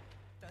எடுக்கட்டா?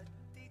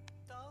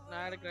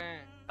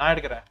 நான்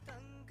எடுக்கிறேன்.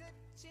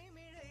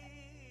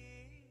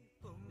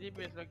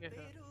 ஜிபிஎஸ்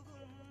லொகேஷன்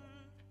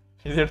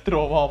இது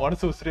எடுத்துருவோமா?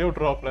 மனசு உசுரே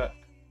விட்டுருவாப்ல.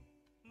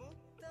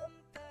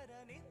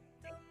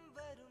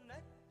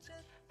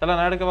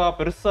 நான் எடுக்கவா?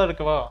 பெருசா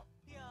எடுக்கவா?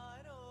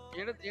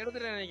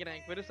 எடுத்துட்டேன் நினைக்கிறேன்.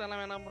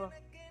 பெருசாலாம் வேணாம் ப்ரோ.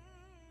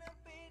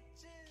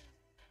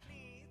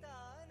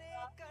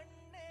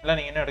 இல்ல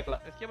நீங்க என்ன எடுக்கல.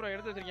 எஸ்கே ப்ரோ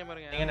எடுத்து வச்சிருக்கேன்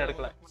பாருங்க. நீங்க என்ன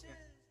எடுக்கல.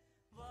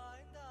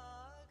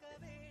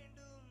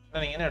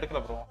 இல்ல நீங்க என்ன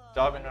எடுக்கல ப்ரோ.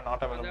 ஜாப் என்ன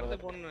நாட் அவைலபிள்.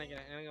 எடுத்து போன்னு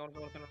நினைக்கிறேன். எனக்கு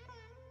ஒருத்தர்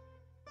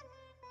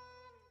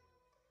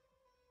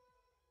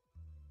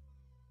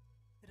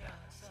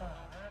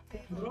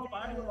ப்ரோ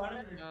பாடுங்க.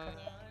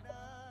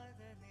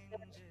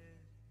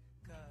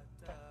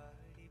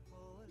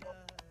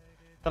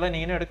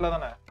 நீங்க என்ன எடுக்கல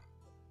தானே?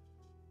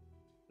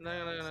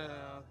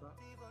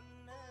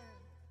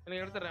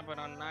 எனக்கு எடுத்துறேன். இப்ப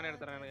நானே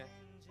எடுத்துறேன். எனக்கு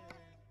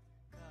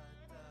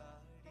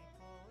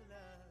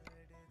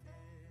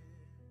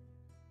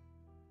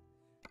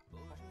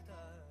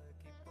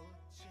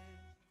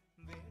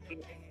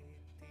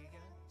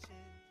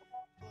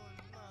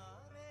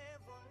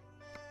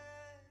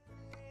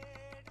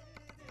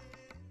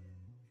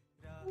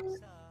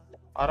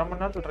அரை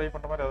மணி நேரத்துல ட்ரை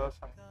பண்ற மாதிரி ஏதாவது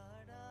சாங்.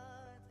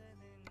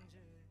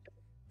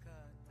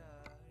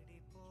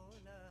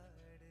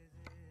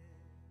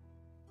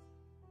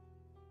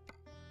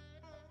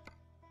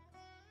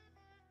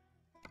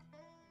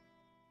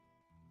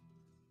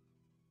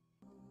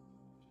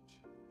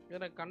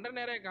 எனக்கு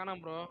கண்டெய்னரே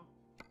காணோம் ப்ரோ.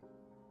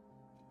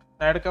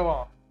 நான் எடுக்கவா?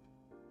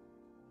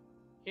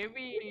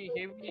 Heavy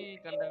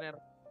container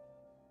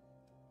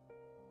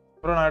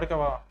bro. நான்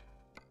எடுக்கவா?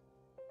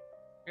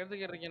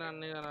 எடுத்துக்கிட்டு இருக்கேன்.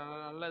 நான்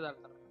நல்ல இதா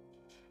எடுத்துறேன்.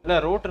 இல்ல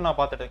ரூட் நான்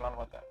பார்த்து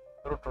எடுக்கலாம்னு பார்த்தேன்.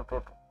 ரூட்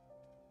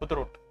புது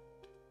ரூட்.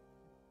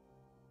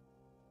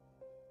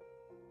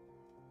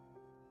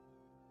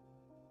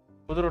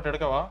 புது ரூட்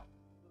எடுக்கவா?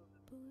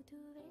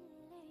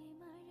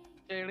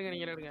 சரி எடுங்க.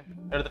 நீங்க எடுங்க.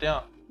 எடுத்துட்டியா?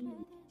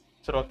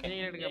 சரி ஓகே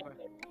நீங்க எடுங்க.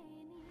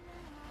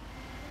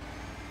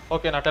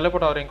 ஓகே நான்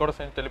டெலிபோர்ட் ஆகிறேன். கூட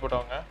சேர்ந்து டெலிபோர்ட்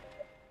ஆகுங்க.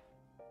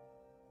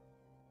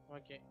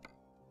 ஓகே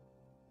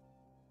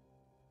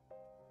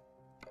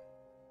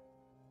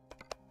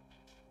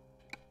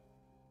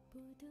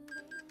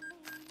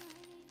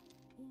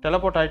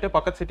டெலிபோர்ட் ஆயிட்டு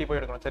பக்கத்து சிட்டி போய்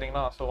எடுக்கணும்.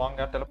 சரிங்களா? ஸோ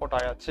வாங்க டெலிபோர்ட்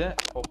ஆயாச்சு.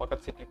 இப்போ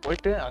பக்கத்து சிட்டி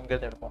போயிட்டு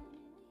அங்கேருந்து எடுப்போம்.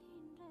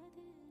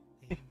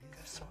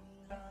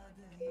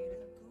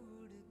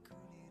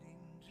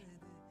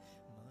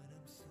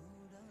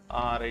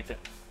 ரைட்டு.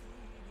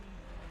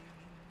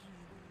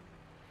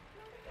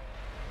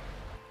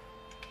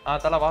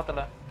 தலை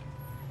வாத்தல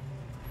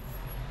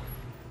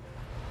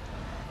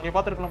நீங்க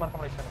பார்த்துருக்கலாம்.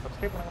 மறக்காம லைக் பண்ணுங்க,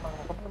 சப்ஸ்கிரைப் பண்ணுங்க.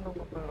 நாங்கள் பக்கத்துல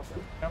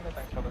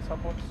thanks for the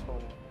support. So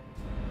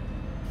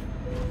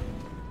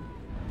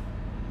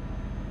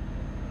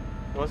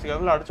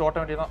யோசிக்கிறதுல அடிச்சு ஓட்ட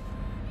வேண்டியதான்.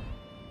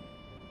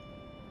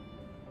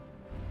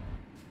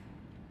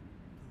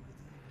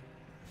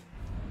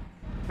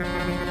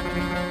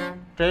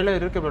 ட்ரெயிலர்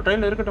இருக்கு ப்ரோ,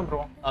 ட்ரெயிலர் இருக்கட்டும் ப்ரோ.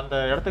 அந்த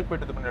இடத்துக்கு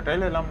போயிட்டு இது பண்ணி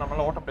ட்ரெயிலர் இல்லாமல்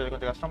நம்மளால ஓட்ட முடியாது,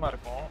 கொஞ்சம் கஷ்டமா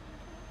இருக்கும்.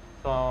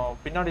 ஸோ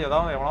பின்னாடி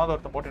ஏதாவது எவனாவது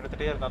ஒருத்தன் போட்டு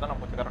எடுத்துகிட்டே இருந்தால் தான்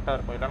நமக்கு கொஞ்சம் கரெக்டாக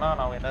இருக்கும். இல்லைனா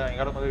நான்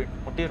எங்கேயாவது வந்து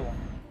முட்டிடுவோம்.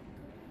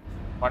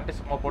 வண்டி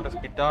சும்மா போட்டு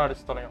ஸ்கிட்டாக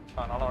அடிச்சு தொலையும். ஸோ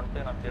அதனால்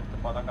வந்துட்டு நம்ம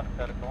எடுத்துப்பா தான்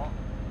கரெக்டாக இருக்கும்.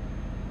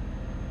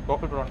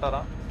 கோகுல் ப்ரோ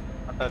வந்துட்டாரா?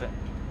 வந்துட்டாரு.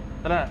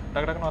 இல்லை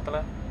டக்கு டக்குன்னு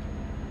வாத்தல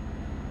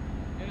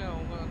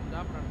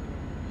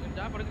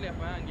ஜாப்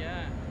எடுக்கலையாப்பா அங்கே?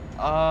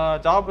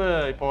 ஜாபு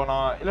இப்போ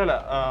நான் இல்லை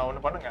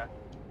ஒன்று பண்ணுங்க.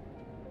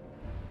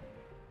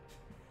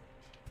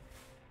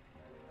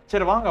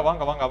 சரி வாங்க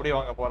வாங்க வாங்க அப்படியே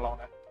வாங்க போகலாம்.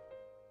 வாங்க.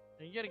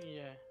 எங்க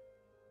இருக்கீங்க?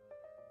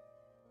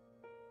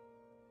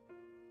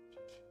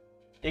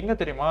 எங்க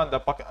தெரியுமா அந்த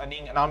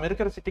நாம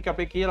இருக்கிற சிட்டிக்கு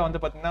அப்படியே கீழே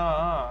வந்து பாத்தீங்கன்னா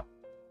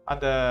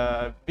அந்த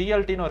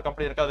பிஎல்டின்னு ஒரு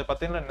கம்பெனி இருக்கு. அது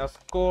பாத்தீங்கன்னா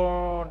நெஸ்கோ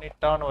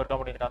நிட்டான்னு ஒரு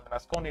கம்பெனி இருக்கு. அந்த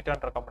நெஸ்கோ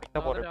நிட்டான்ற கம்பெனி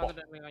தான் போறோம்.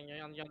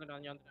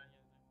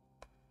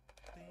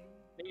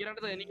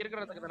 நீங்க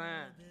இருக்கிற இடத்துக்கு தானே?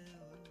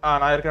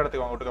 நான் இருக்கிற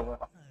இடத்துக்கு வாங்க விட்டுக்க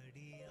போறேன்.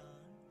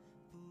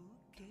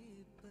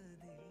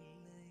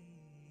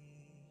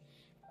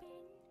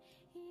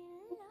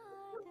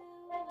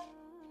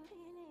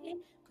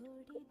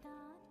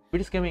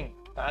 SKGaming,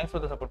 thanks for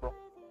the support, bro.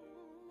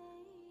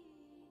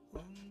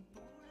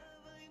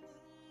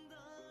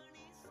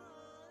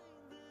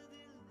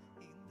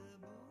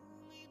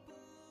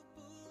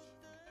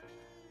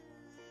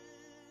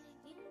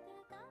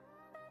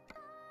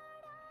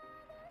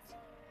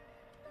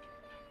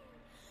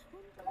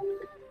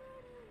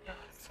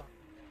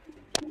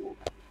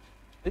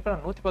 இப்ப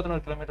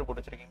 111 கிலோமீட்டர்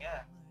போட்டு வச்சிருக்கீங்க,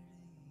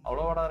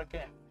 அவ்வளவு வாடா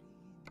இருக்கே.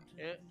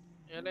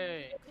 ஏலே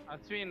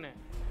அஸ்வின்,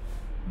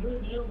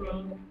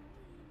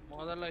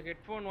 முதல்ல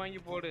ஹெட்போன் வாங்கி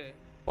போடு.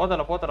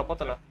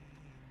 போத்தல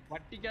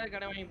வட்டிக்காத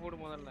கடை வாங்கி போடு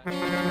முதல்ல.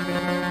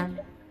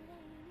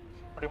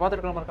 அப்படி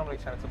பாத்துக்கலாம். மறக்காம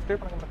லைக் சேனல்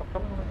சப்ஸ்கிரைப் பண்ணுங்க.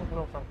 கமெண்ட் பண்ணுங்க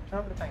bro. From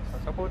family thanks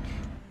for support.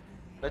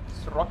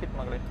 Let's rock it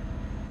மகளே.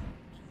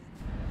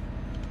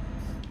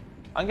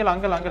 அங்கல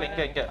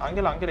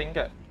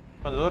இங்க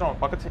கொஞ்சம்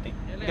தூரம் பக்கத்து சிட்டி.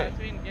 ஏலே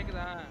அஸ்வின்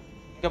கேக்குதா?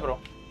 இங்க ப்ரோ.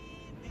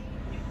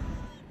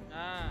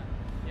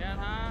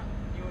 ஏனா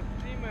நீ ஒரு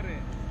ஸ்ட்ரீமர்,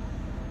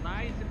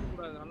 நாய்ஸ் இருக்க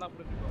கூடாது. நல்லா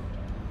புரிஞ்சுக்கோ.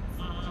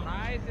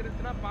 நாய்ஸ்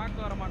இருந்துனா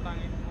பார்க்க வர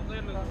மாட்டாங்க.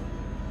 முதல்ல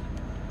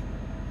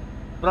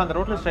ப்ரோ அந்த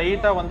ரோட்ல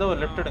ஸ்ட்ரைட்டா வந்து ஒரு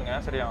லெஃப்ட் எடுங்க.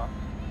 சரியா?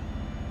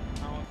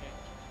 ஓகே.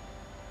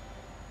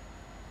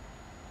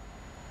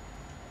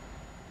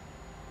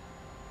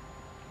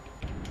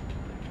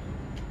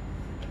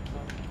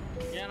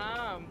 ஏனா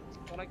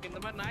உனக்கு இந்த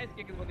மாதிரி நாய்ஸ்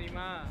கேக்குது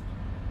பாத்தீங்களா?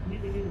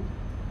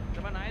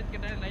 இந்த மாதிரி நாய்ஸ்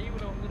கேட்டா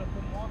லைவ்ல வந்து ரொம்ப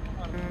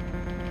மோசமா இருக்கும்.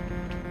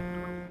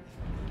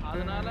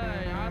 அதனால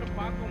யாரும்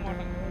பார்க்க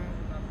மாட்டாங்க.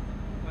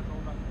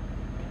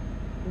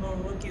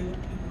 ஓகே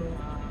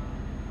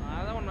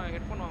அதான் ஒண்ணு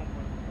ஹெட்போன் வாங்க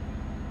போறேன்.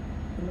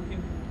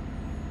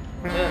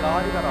 ஏய்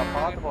லாரிடா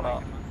பாத்து போடா.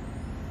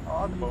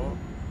 போ.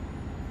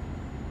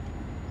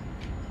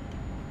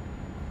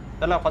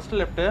 இதெல்லாம் ஃபர்ஸ்ட்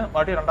லெஃப்ட்,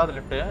 மறுபடியும் ரெண்டாவது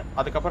லெஃப்ட்,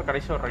 அதுக்கப்புறம்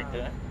கடைசி ஒரு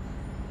ரைட்டு.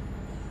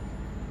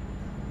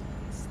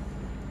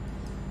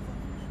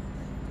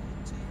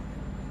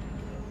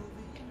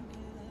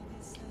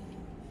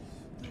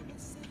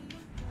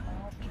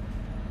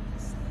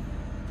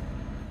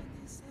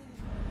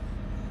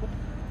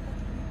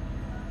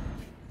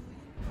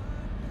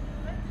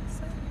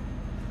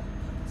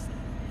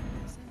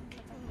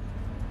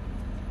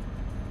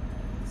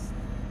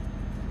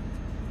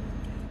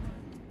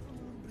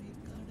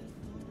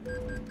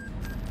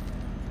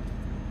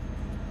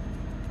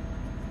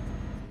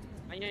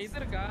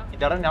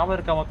 இந்த இடம் ஞாபகம்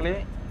இருக்கா மக்களே?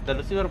 இந்த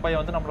ரிசீவர் பையன்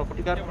வந்து நம்மள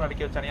குட்டிக்காரங்க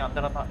அடிக்க வச்சானே,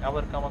 அந்த இடம் தான்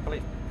ஞாபகம் இருக்கா மக்களே?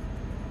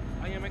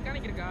 அங்க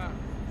மெக்கானிக் இருக்கா?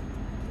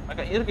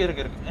 இருக்கு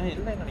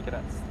இல்லைன்னு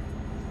நினைக்கிறேன்.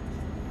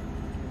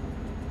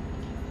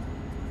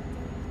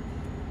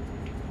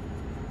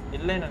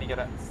 இல்லைன்னு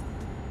நினைக்கிறேன்.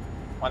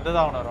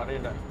 வந்ததா அவன ஒரு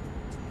வரையில.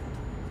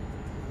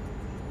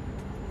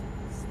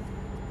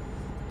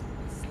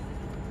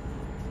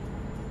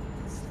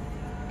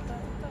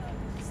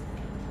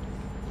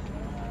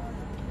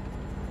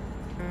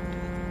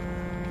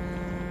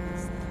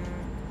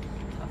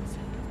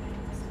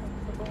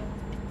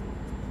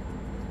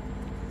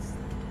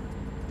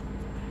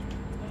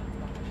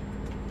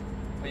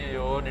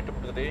 ஐயோ நெட்டு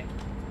போட்டுக்குது.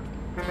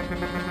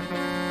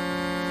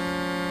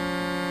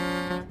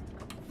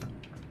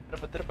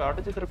 திருப்ப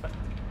அடிச்சு திருப்பேன்.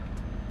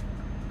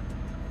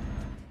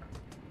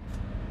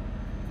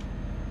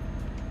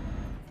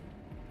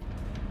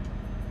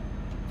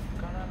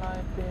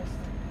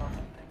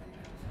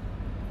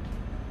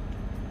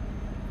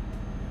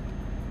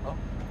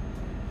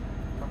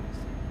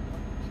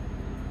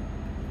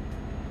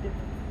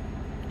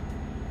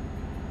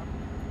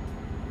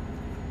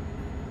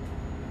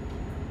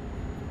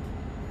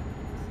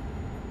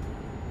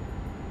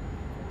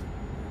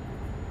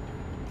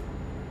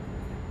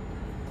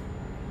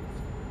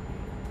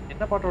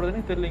 என்ன பாட்டு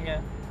ஓடுதுன்னு தெரியலங்க.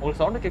 உங்களுக்கு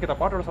சவுண்ட் கேக்குதா?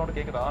 பாட்டோட சவுண்ட்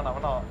கேக்குதா? நான்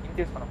வேணா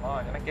இன்க்ரீஸ் பண்ணமா?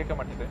 எனக்கு கேட்க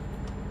மாட்டேங்குது.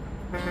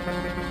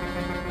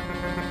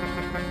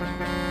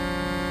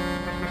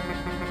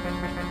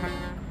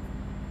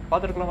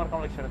 பாத்துருக்கலாம்.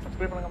 மறக்காம லைக் ஷேர்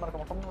சப்ஸ்கிரைப் பண்ணுங்க.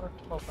 மறக்காம கமெண்ட்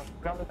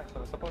பண்ணுங்க. Thanks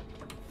for support.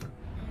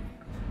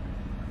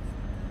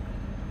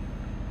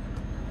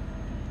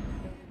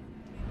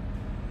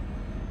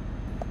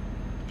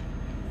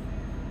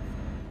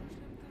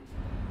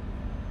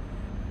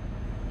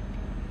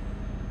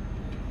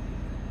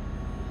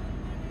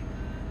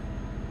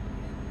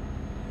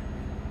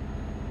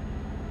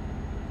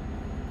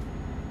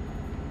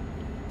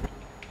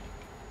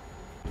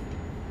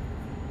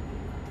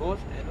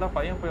 கோஸ்ட் எல்லாம்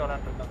பையன் போய்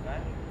விளையாண்டுருக்காங்க.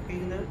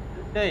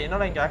 டேய்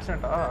என்னடா இங்கே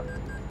ஆக்சிடென்ட்டா?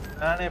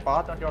 நானே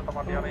பார்த்து வண்டி ஓட்ட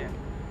மாட்டேன்.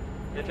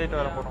 ஹெட்லைட்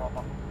வேற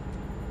போடணுமாமா.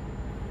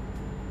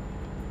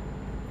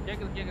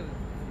 கேக்குது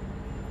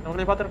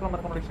உங்களை பார்த்துருக்கலாம்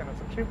மறக்க முடியும்.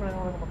 சப்ஸ்கிரைப் பண்ணுங்க.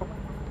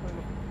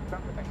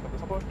 Thanks for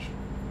the support.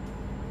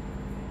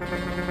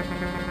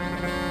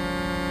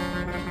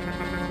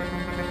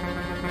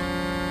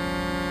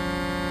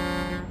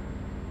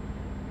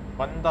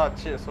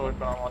 வந்தாச்சு. ஸோ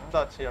இப்போ நம்ம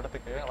வந்தாச்சு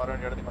இடத்துக்கு, வர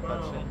வேண்டிய இடத்துக்கு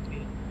வந்தாச்சு.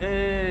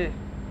 ஏய்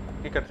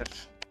டிக்கெட் இருக்கு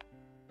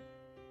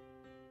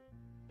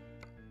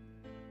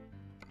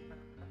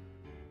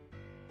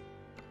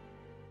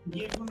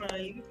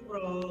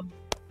ப்ரோ.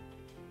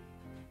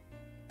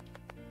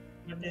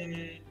 பட்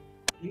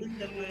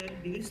இந்த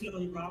டிவைஸ்ல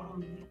கொஞ்சம்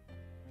ப்ராப்ளம் இருக்கு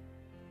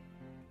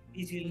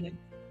பிசில.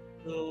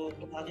 So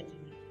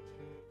project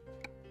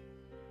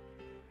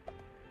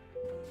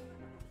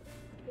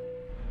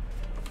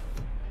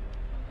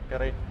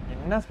right.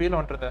 என்ன ஸ்பீடில்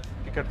வந்துட்டு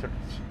டிக்கெட்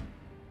சுட்டுச்சு.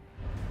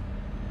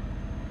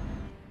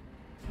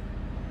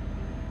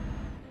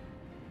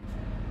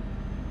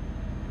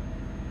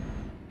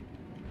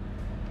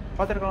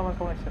 பார்த்துருக்கலாம்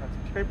மறக்காம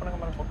சப்ஸ்கிரைப் பண்ணுங்க.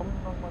 மறக்காம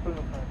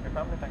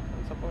family thanks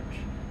for support.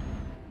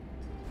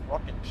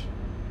 Rocket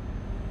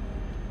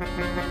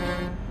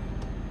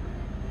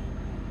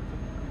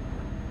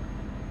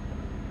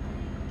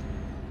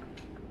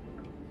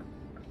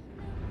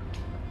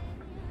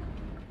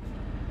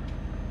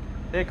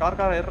டேய்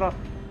கார் ஏறா.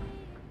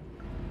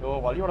 ஓ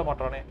வழி விட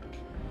மாட்டானே.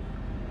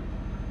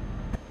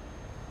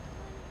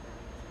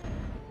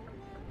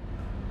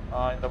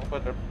 இந்த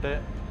பக்கம் லெஃப்ட்.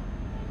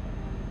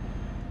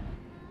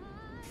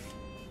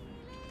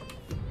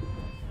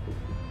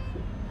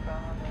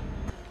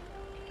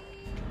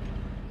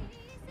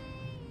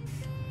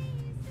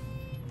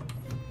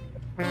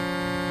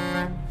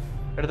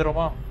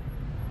 எடுத்துருவோமா?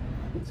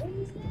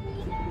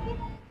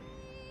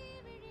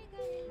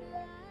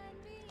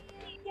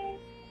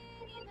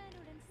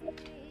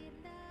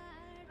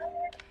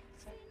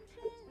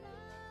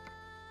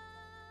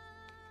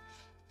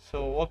 So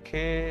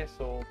okay.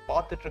 ஸோ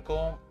பார்த்துட்டு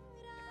இருக்கோம்.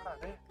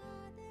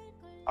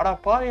 அடா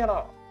பாவியாடா,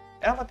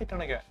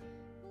 ஏமாத்திட்டனுங்க.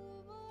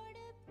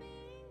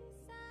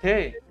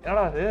 டேய்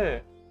என்னடா அது?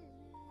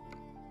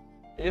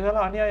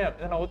 இதெல்லாம் அநியாயம்.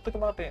 இதை நான் ஒத்துக்க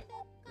மாட்டேன்.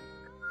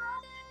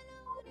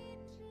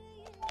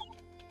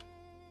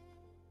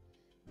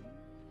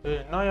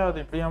 என்னையா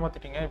அது இப்படி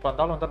ஏமாத்திட்டீங்க? இப்போ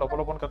அந்த ஆள் வந்தா லொப்ப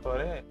லொப்பன்னு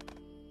கத்துவாரு.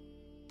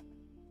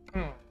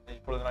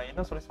 இப்பொழுது நான்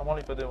என்ன சொல்லி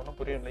சமாளிப்பது ஒன்றும்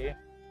புரியலையே.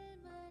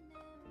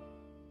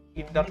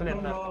 இந்த இடத்துல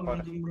என்ன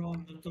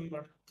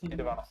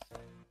இது வேணாம்.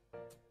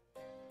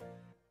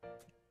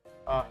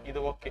 இது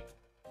ஓகே.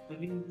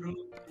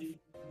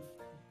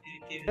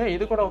 ஏய்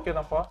இது கூட ஓகே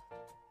தான்ப்பா.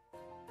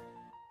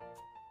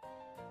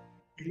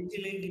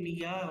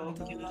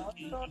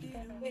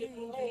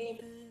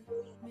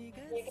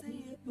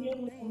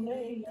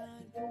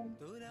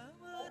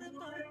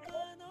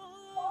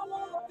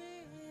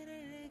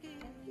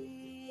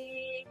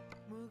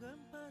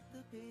 முகம் பார்த்து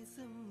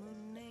பேசும்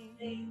முன்னை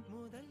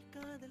முதல்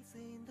காதல்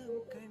சேர்ந்து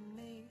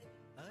கண்ணை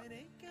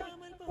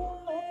அரைக்காமல்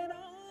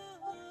போவேனோ.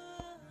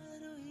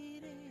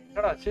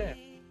 என்னடா ஆச்சு?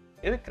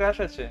 எது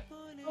கிராஷ் ஆச்சு?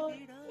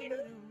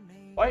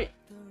 வை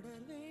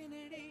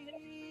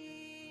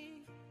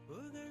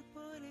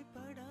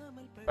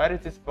where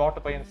is this bought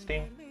by in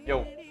Steam? Yo,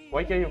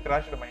 why are you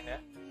crashed mine?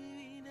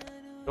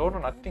 Don't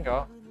know nothing.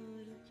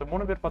 So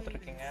மூணு பேர் பார்த்துட்டு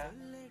இருக்கீங்க.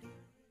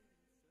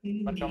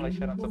 மறக்காம லைக்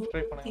ஷேர் அண்ட்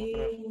சப்ஸ்கிரைப் பண்ணுங்க.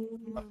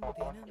 மறக்காம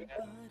கமெண்ட் பண்ணுங்க.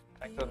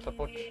 Thanks for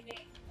support.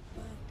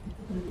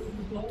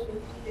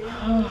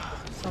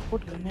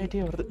 சப்போர்ட்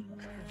கிரேனேட்டே வருது.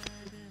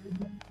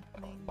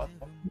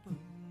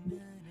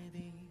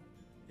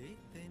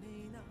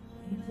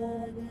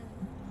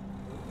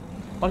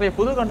 ஓகே,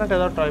 புது கண்டென்ட்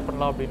ஏதாவது ட்ரை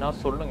பண்ணலாம் அப்படின்னா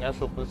சொல்லுங்க.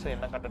 ஸோ புதுசாக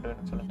என்ன கண்டென்ட்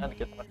வேணும்னு சொல்லுங்க,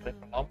 அதுக்கு ஏற்ற மாதிரி ட்ரை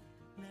பண்ணலாம்.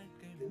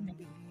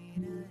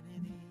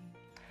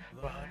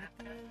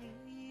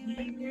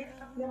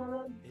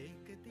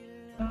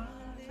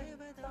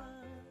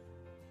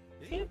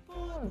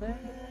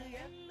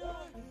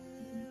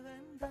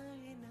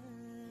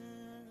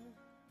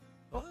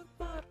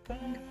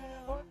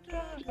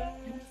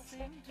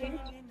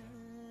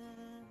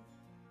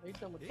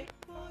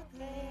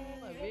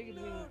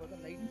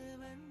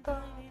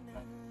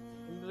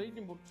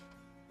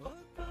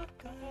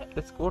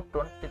 Let's go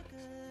 26.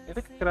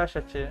 எதுக்கு கிராஷ்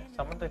ஆச்சு?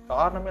 சம்பந்த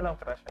காரணமே இல்லாம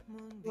கிராஷ் ஆச்சு.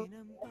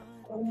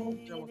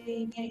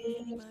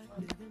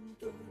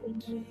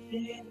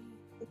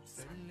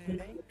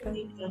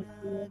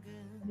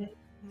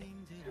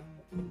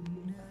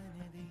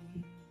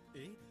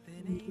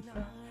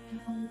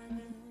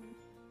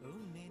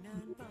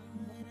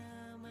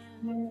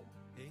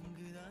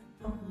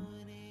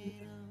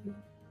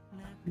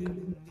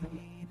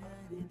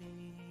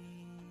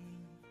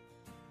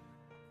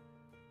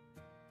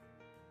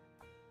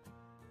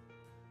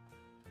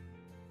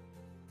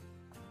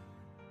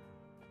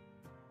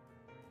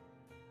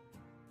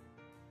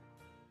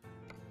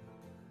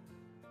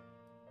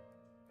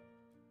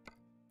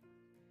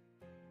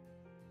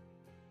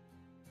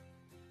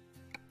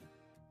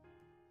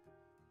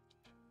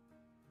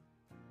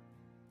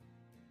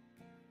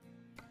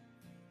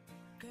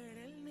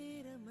 கடல்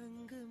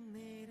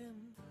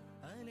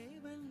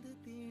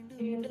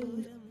தூரம்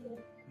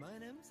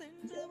மனம்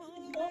சென்று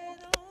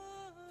வாழ்வதோ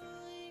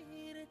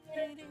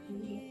ஈரத்திலே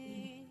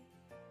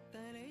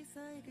தலை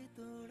சாய்கு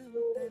தோடும்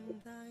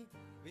தந்தாய்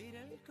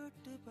விரல்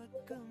கொட்டு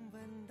பக்கம்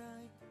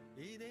வந்தாய்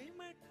இதை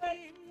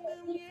மட்டும்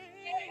எங்கும்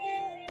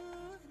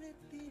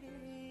ஏறத்திலே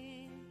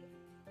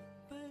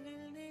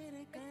பகல் நேர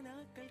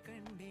கனாக்கள்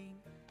கண்டேன்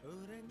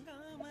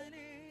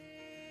உறங்காமலே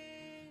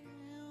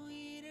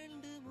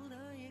உயிரண்டு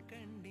முறாய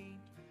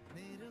கண்டேன்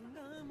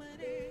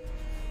நெருங்காமலே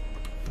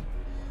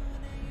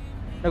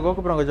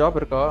கோகு ப்ரோ, அங்கே ஜாப்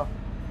இருக்கா?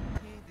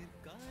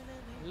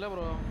 இல்ல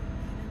ப்ரோ.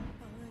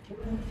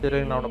 சரி,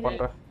 நான் ஒன்று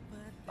பண்ணுறேன்.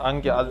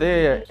 அங்கே அதே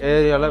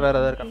ஏரியாவில் வேறு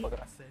எதாவது இருக்கான்னு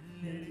பார்க்குறேன்.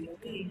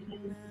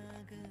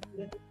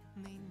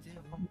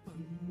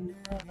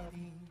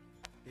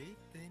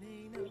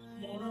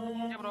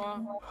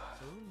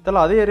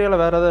 தெரியல, அதே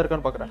ஏரியாவில் வேறு எதாவது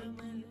இருக்கான்னு பார்க்குறேன்.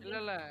 இல்ல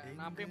இல்ல,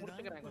 நான் அப்படியே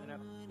முடிச்சுக்கிறேன் கொஞ்ச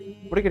நேரம்.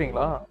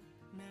 முடிக்கிறீங்களா?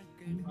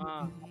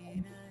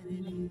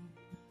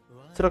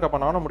 சரி ஓகே,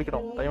 அப்போ நானும்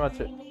முடிக்கணும், டைம்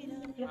ஆச்சு.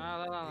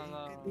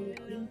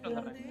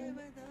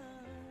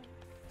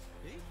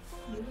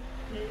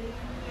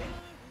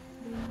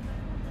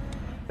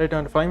 ரைட்,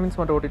 அண்ட் 5 minutes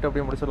மட்டும் ஓட்டிட்டு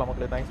அப்படியே முடிச்சிடலாம்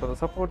மக்களே. Thanks for the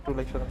support, to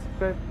like, share and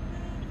subscribe.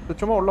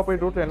 சும்மா உள்ள போய்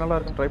ரூட்ல என்னெல்லாம்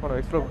இருக்குன்னு ட்ரை பண்ண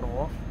எக்ஸ்ப்ளோர்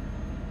பண்ணுவோம்.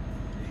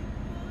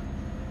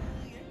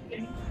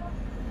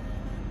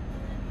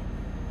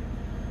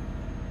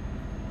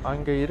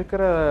 அங்கே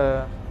இருக்கிற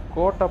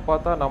கோட்டை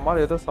பார்த்தா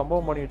நம்மளால் ஏதோ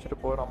சம்பவம் பண்ணி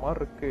வச்சுட்டு போகிற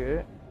மாதிரி இருக்கு.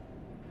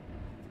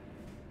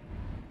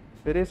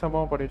 பெரிய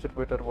சம்பவம் பண்ணி வச்சுட்டு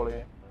போயிட்டார்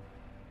போலயே.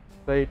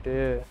 ரைட்டு,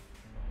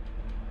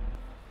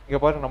 இங்கே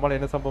பாருங்க நம்மளால்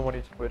என்ன சம்பவம் பண்ணி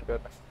வச்சுட்டு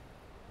போயிருக்காரு.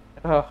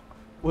 ஏடா,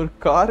 ஒரு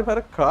கார் வேற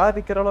கார்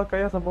நிற்கிற அளவுக்கு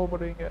கையா சம்பவம்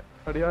பண்ணுவீங்க?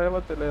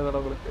 அடியாயமா தெரியல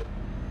அதெல்லாம் உங்களுக்கு.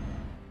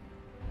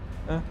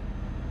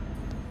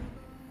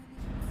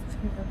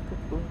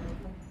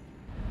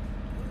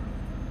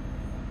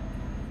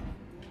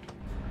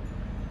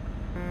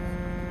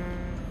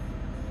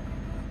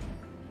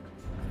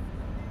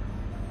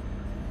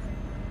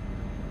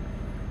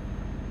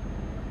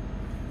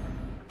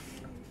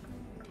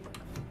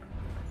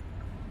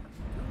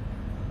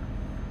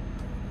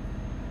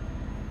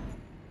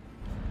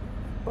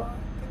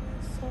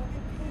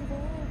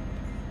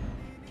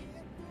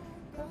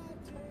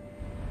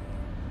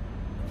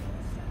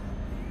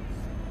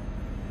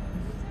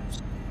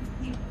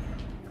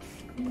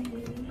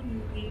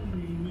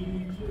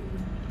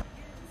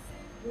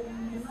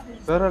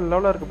 வேற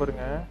லெவலா இருக்கு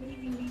பாருங்க.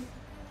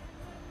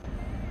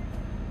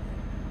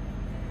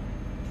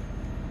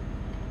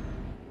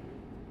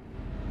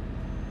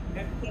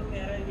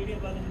 வீடியோ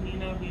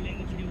பார்த்துருந்தீங்கன்னா அப்படின்னா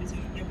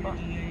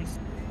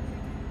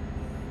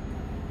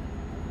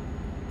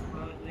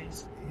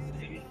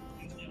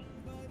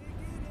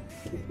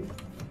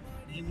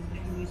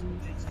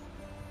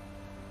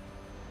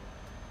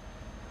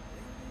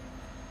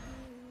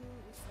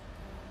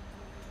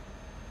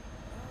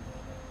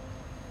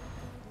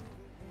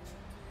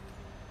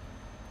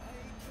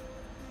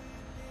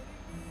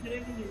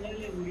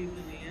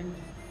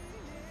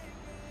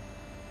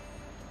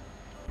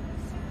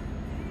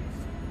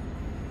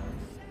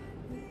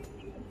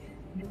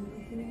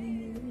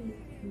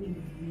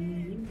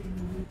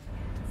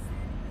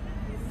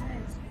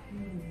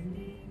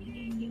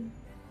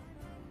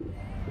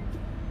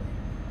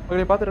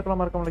உங்களை பார்த்துருக்கலாம்,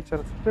 மறக்காம லைக்,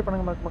 ஷேர், சப்ஸ்கிரைப்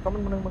பண்ணுங்க, மறக்காம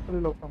கமெண்ட் பண்ணுங்க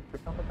மக்கள். Love from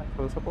click. Thanks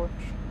for the support.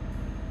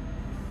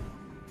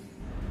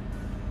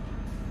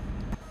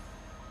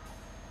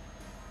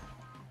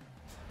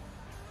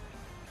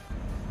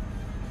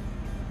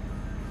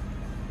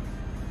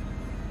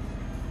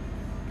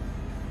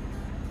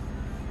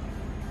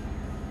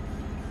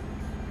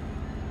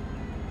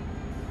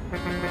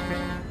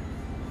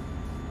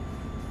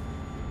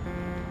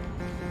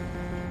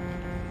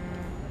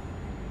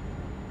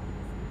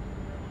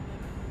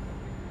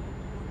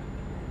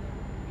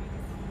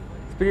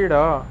 Speedo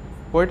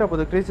போயிட்டா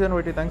போகுது. கிரீசன்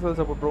வெயிட்டி, தேங்க்ஸ் ஃபார்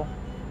சப்போர்ட் ப்ரோ.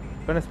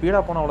 இப்போ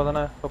ஸ்பீடாக போனால்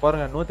அவ்வளோதானே. இப்போ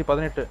பாருங்கள்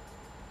 118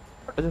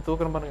 அடிச்சு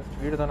தூக்குறேன் பாருங்கள்.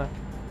 ஸ்பீடு தானே.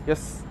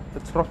 S,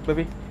 it's rock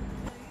baby.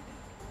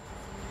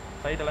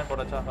 சைடெல்லாம்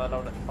போடாச்சா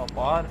அதெல்லாம் விட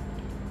பாரு.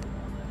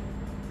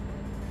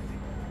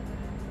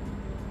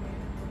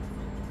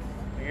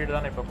 ஸ்பீடு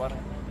தானே இப்போ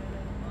பாருங்கள்.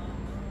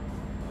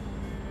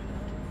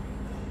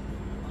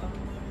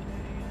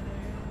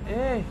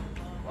 ஏய்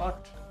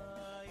வாட்,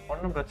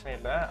 ஒன்றும் பிரச்சனை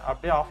இல்லை,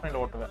 அப்படியே ஆஃப்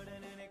லைனில் ஓட்டுவேன்.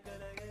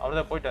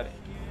 அவ்வளோதான், போயிட்டாரு,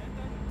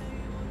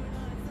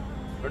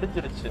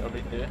 வெடிச்சிருச்சு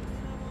அப்படின்ட்டு.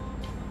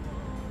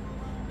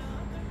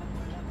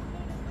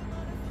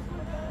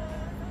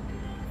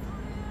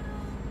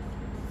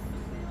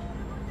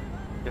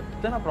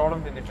 எத்தனை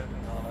ப்ராப்ளம் இருந்துட்டு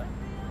இருக்கனால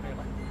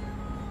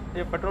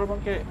பெட்ரோல்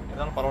பங்கே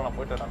இருந்தாலும் பரவாயில்ல,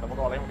 போயிட்டு வரேன். அந்த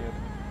பக்கம் வளைய முடியாது.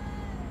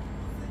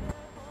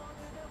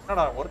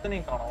 என்னடா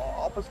ஒருத்தனையும் காணும்,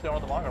 ஆப்போசிட்ல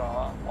எவ்வளோ வாங்கடா,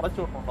 உடச்சு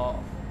விட்டோம்டா.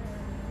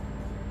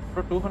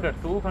 அப்புறம்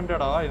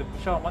 200 இது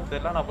புஷ் ஆகாம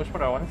தெரியல. நான் புஷ்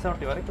பண்ணுறேன்,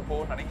 170 வரைக்கும்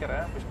போகும்னு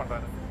நினைக்கிறேன். புஷ்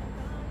பண்ணுறாரு.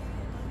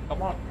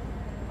 கமான்.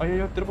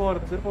 ஐயோ, திரும்ப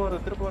வருது 70.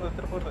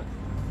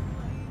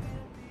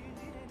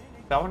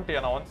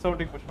 நான்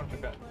 170 புஷ்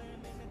பண்ணிருக்கேன்.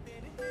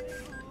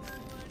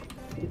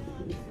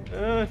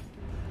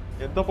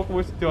 எந்த பக்கம்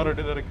போய் சுற்றி வர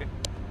வேண்டியதாக இருக்கு.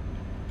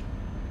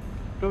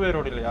 2-வே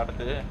ரோடு இல்லையா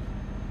அடுத்து?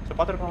 ஸோ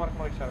பார்த்துருக்கோம்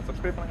மறக்காம லைக் ஷேர்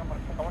சப்ஸ்கிரைப் பண்ணுங்க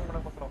மறக்காம கமெண்ட்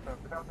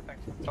பண்ணுங்க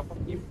தேங்க்ஸ்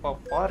சப்போர்ட் இப்போ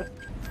பாரு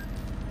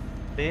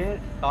டே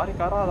லாரி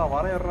காரா அதான்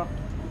வர ஏறான்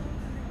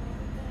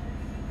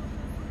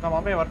நம்ம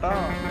அம்மையை வரட்டா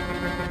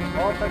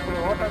ஓட்டாக்கு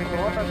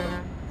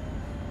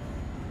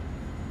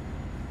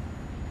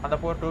அந்த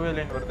போர் 2-way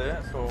லைன் வருது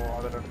ஸோ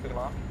அதில்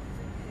எடுத்துக்கலாம்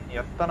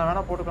எத்தனை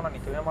வேணா போட்டுக்கலாம்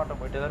நிற்கவே மாட்டேன்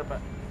போயிட்டே தான்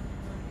இருப்பேன்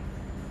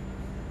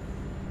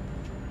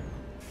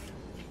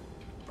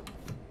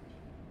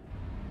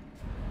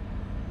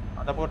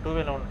அந்த போர்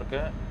 2-way ஒன்று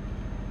இருக்கு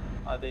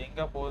அது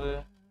எங்கே போகுது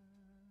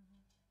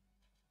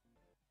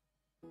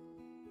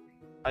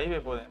ஹைவே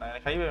போகுது நான்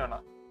எனக்கு ஹைவே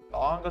வேணாம்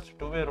லாங்கஸ்ட்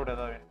 2-way ரோடு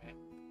எதாவது வேணுமே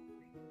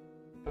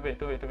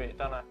 2-way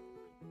தானே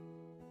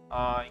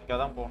இங்கே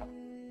தான் போகணும்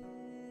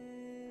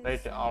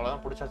ரைட்டு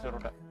அவ்வளோதான் பிடிச்சாச்சு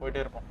ரோட்டை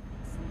போயிட்டே இருப்போம்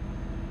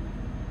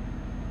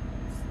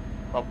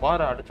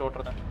பாரு அடிச்சு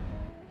ஓட்டுறேன்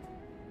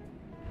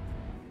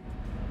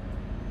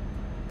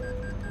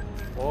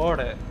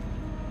ஓடு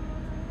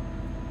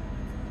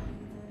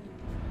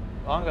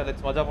வாங்க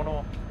லெட்ஸ் மஜா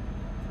பண்ணுவோம்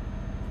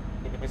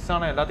இன்னைக்கு மிஸ்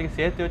ஆன எல்லாத்தையும்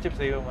சேர்த்து வச்சு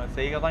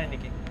செய்க தான்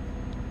இன்னைக்கு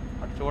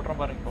அடிச்சு ஓட்டுறேன்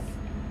பாருங்க இப்போ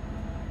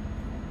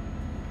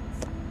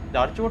இந்த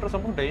அடிச்சு ஓட்டுற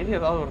சம்பவம் டெய்லி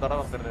ஏதாவது ஒரு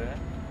தடவை வந்துடுது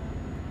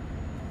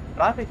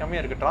டிராஃபிக்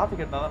கம்மியாக இருக்குது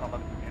டிராஃபிக் இருந்தால் தான்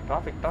நல்லது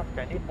traffic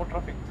I need more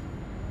traffic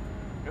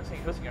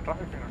யோசிங்க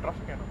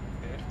டிராஃபிக் வேணும்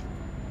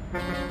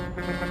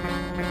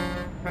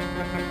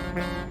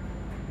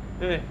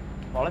ஏய்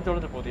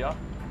வளைஞ்சு போதியா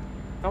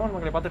கமெண்ட்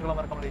மக்களை பார்த்துக்கலாம்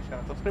மறக்காம லைக்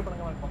ஷேர் சப்ஸ்கிரைப்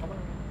பண்ணுங்க மறக்காம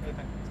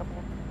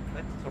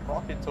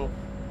ப்ராஃபிட் ஸோ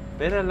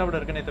வேற லெவலில்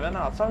இருக்கு நேற்று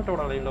வேணா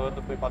அசால்ட்டோட லைவ்ல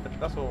வந்து போய் பார்த்துட்டு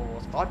இருக்கா ஸோ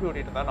ஸ்கார்பியோ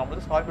ஓட்டிட்டு இருந்தா நம்ம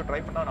வந்து ஸ்கார்பியோ ட்ரை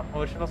பண்ணால் நம்ம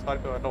வருஷம்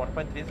ஸ்கார்பியோ வரல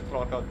 1.36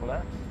 ஒர்க் ஆகுது போல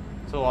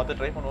ஸோ அதை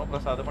ட்ரை பண்ணுவோம்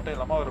ப்ளஸ் அது மட்டும்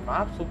இல்லாமல் ஒரு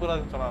மேப் சூப்பராக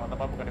இருக்குன்னு சொன்னாங்க அந்த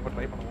மேப் கண்டிப்பாக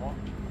ட்ரை பண்ணுவோம்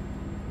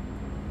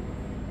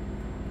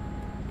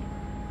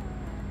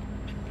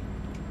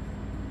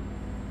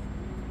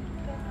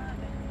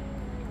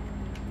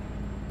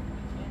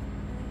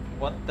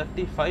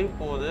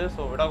 135 போகுது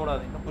ஸோ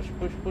விடக்கூடாது இன்னும்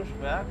புஷ்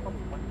வேகம்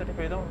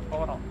 135 தான்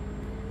போகிறோம்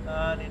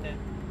நீ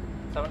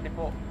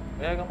 74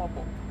 வேகமாக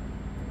போ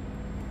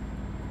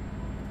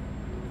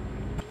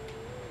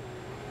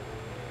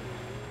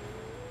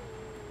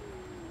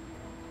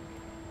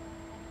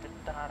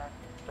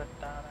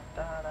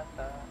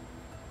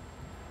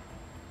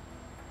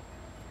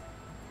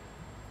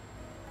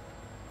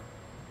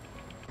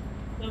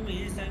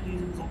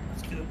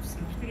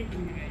subscribe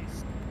guys.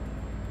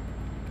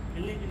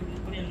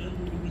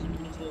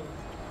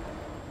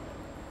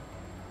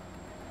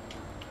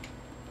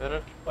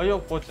 ஐயோ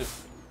போச்சு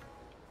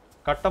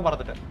கட்ட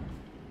மறந்துட்டேன்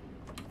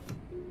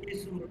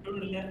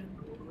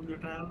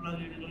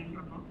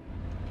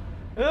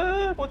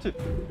போச்சு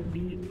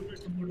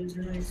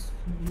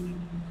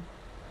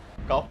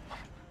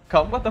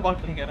கம்பத்தை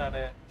பாக்குறீங்க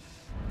நானு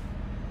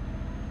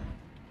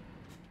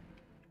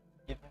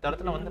இந்த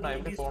இடத்துல வந்து நான்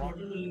எப்படி போகணும்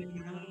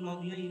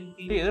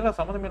எதுல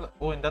சம்மந்தமே இல்லை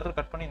ஓ இந்த இடத்துல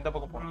கட் பண்ணி இந்த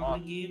பக்கம் போகணுமா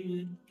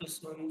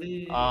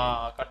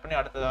கட் பண்ணி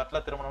அடுத்த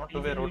இடத்துல திரும்பணும்னா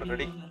 2-way ரோடு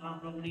ரெடி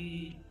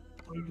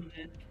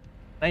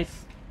நைஸ்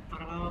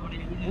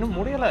இன்னும்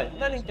முடியல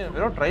என்ன நீங்க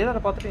வெறும்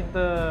ட்ரைலரை பார்த்துட்டு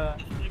இந்த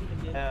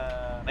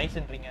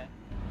நைஸ்ன்றீங்க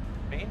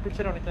மெயின்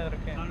பிக்சர் ஒன்று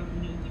இருக்கேன்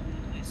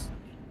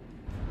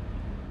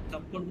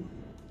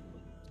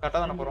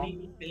கரெக்டாக தானே போகிறோம்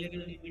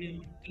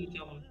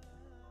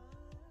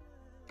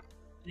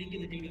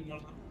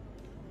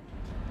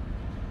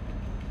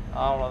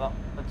அவ்வளோதான்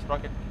லெட்ஸ்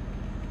ராக்கெட்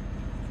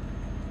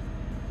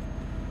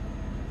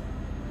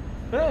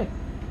ஏய்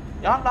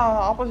யார்டா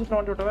ஆப்போசிட்ல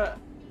வண்டி விட்டவே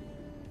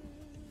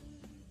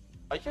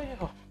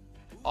ஐயோ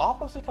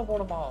ஆப்போசிட்ல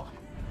போடுமா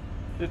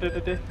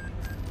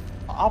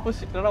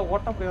ஆப்போசிட்ல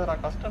ஓட்ட முடியாதா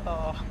கஷ்டம்டா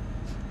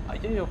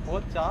ஐயோ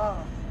போச்சா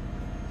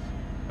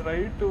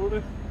ரைட்டு விடு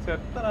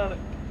செத்த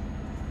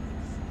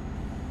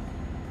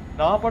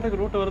நான் பாட்டுக்கு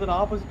ரூட் வருது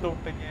நான் ஆப்போசிட்ல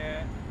விட்டீங்க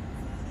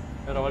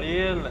வேற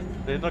வழியே இல்லை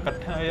இந்த இதில்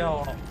கட்டாயே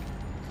ஆகணும்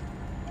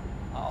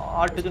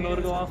ஆட்டுக்கு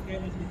நொறுக்குவா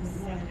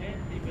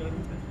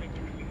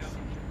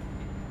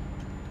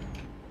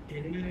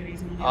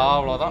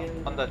அவ்வளோதான்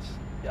வந்தாச்சு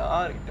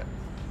யாருக்கிட்ட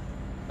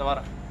இந்த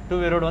வாரம்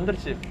 2-way ரோடு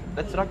வந்துருச்சு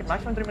லெட்ஸ் ராக்கெட்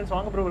மேக்ஸிமம் 3 minutes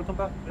வாங்க bro welcome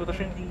back to the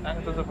ஷின்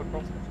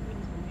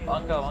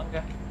வாங்க வாங்க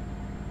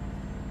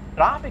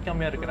டிராஃபிக்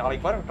கம்மியா இருக்கு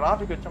நாளைக்கு பாருங்க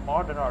டிராஃபிக் வச்ச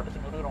மாடனா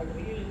அடிச்சு நொறுக்குறோம்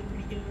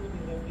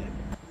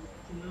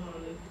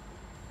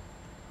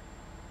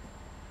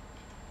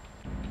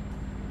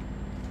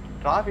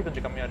டிராஃபிக்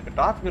கொஞ்சம் கம்மியா இருக்கு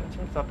டிராஃபிக்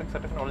இருந்துச்சுன்னா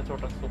சட்டுக்கு நுழைச்சு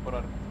ஓட்டுறது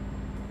சூப்பரா இருக்கும்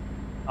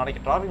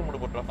நாளைக்கு டிராஃபிக்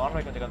மூடு போட்டுருவோம்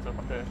கான்வாய் கொஞ்சம் கேன்சல்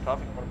பண்ணிட்டு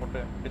டிராஃபிக் மூடு போட்டு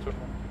அடிச்சு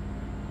விட்டுருவோம்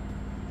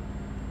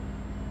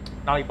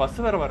நாளைக்கு பஸ்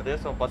வேற வருது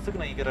ஸோ பஸ்ஸுக்கு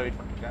நான் இங்கே வெயிட்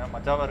பண்ணிருக்கேன்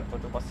மஜாவா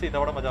இருக்கும் பஸ் இதை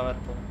விட மஜாவா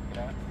இருக்கும்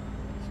நினைக்கிறேன்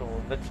ஸோ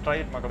லெட்ஸ் ட்ரை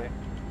இட் மக்களே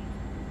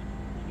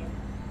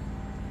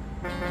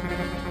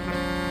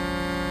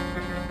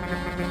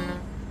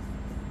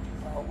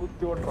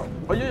ஊத்தி ஓட்டுறோம்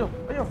ஐயோ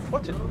ஐயோ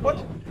போச்சு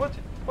போச்சு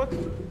போச்சு போச்சு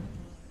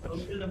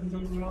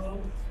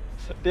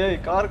டேய்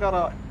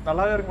காரா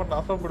நல்லாவே இருக்க மாட்டேன்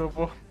அசம்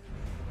போ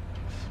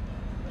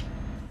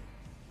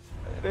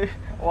டேய்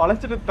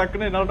வளைச்சிட்டு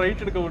டக்குன்னு என்னால்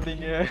ரைட் எடுக்க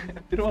மாட்டீங்க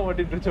திரும்ப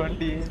மாட்டிட்டு இருந்துச்சு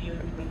வண்டி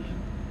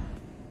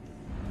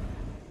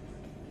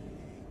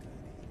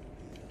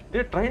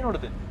டேய் ட்ரெயின்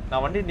ஓடுது.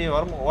 நான் வண்டி நீ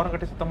ஓரம்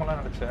கட்டி சுத்தம்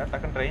பண்ணலாம்னு நினைச்சேன்.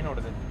 டக்குன்னு ட்ரெயின்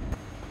ஓடுது.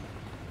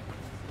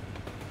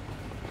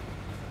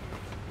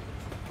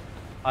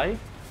 ஹாய்.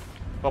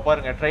 இப்போ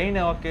பாருங்க ட்ரெயின்.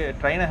 ஓகே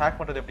ட்ரெயினை ஹேக்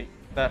பண்ணுறது எப்படி?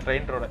 இந்த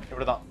ட்ரெயின் ரோட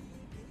இப்படி தான்.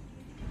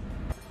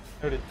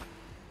 எப்படி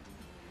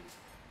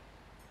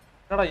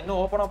என்னடா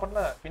இன்னும் ஓப்பனா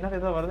பண்ணல? பின்னாடி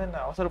ஏதாவது வருது என்ன?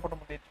 அவசரப்பட்டு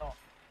முட்டிட்டோம்.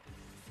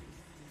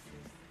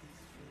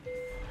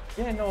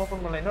 ஏன் இன்னும்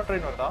ஓப்பன் பண்ணல? இன்னும்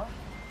ட்ரெயின் வருதா?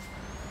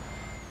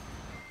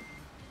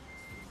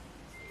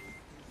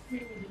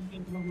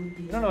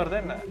 என்ன வருது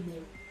என்ன?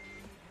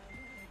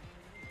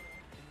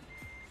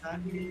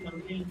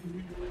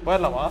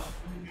 போயிடலாமா?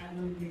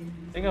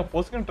 எங்க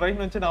பொசுக்குன்னு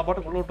ட்ரெயின் வச்சு நான்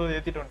பாட்டுக்கு உள்ள விட்டு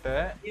ஏத்திட்டு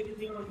வந்துட்டேன்.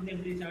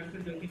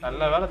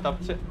 நல்ல வேலை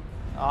தப்பிச்சு.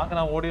 ஆக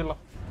நான்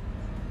ஓடிடலாம்.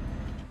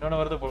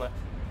 இன்னொன்று வருது போல.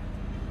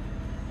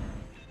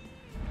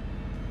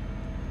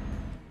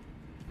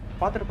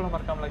 பார்த்துட்டு போல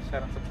மறக்காம லைக்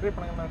ஷேர் சப்ஸ்கிரைப்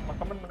பண்ணுங்க,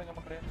 கமெண்ட் பண்ணுங்க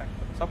மக்களே. Thanks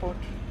for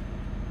support.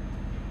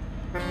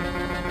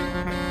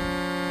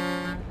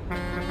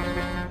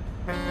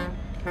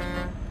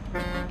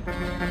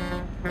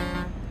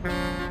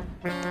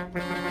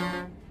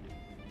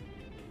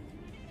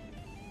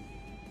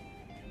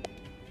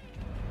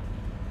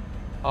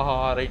 Aha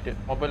right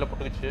மொபைலில்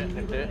போட்டுக்கிச்சு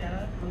நெட்டு.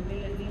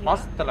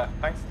 மாஸ் தலை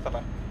தேங்க்ஸ்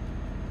தலை.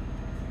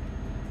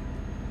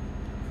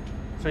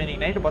 ஸோ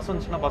இன்னைக்கு நைட்டு பஸ்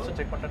வந்துச்சுன்னா பஸ்ஸை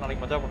செக் பண்ணிட்டு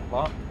நாளைக்கு மஜா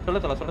பண்ணுவா.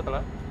 சொல்ல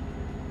தலை.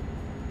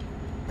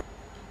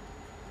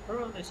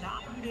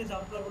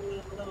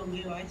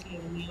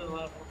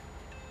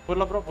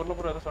 பொருளை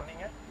ப்ரோ எதை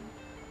சொன்னீங்க?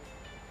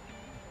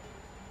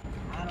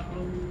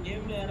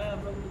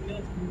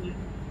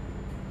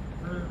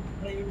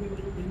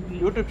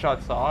 யூடியூப்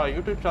ஷார்ட்ஸா?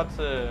 யூடியூப்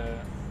ஷார்ட்ஸ்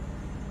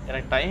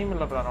எனக்கு டைம்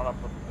இல்லை ப்ரோ, அதனால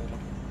அப்லோட் பண்ணல.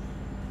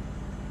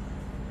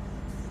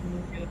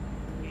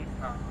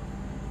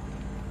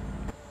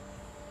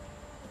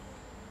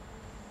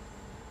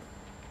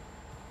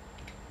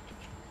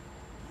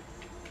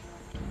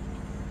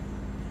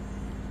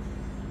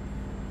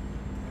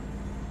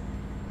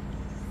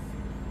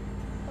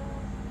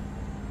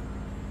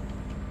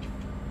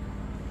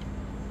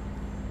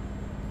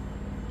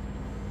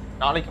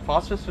 நாளைக்கு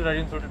ஃபாஸ்டஸ்ட்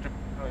ரைடுன்னு சொல்லிட்டு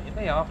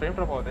என்னையா ஃப்ரேம்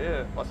ட்ராப் ஆகுது?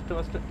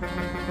 ஃபர்ஸ்ட்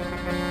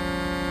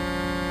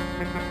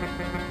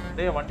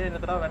டேய் வண்டி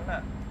என்னடா வேணா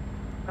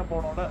என்ன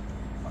போனோட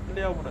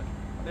வழியா விடு.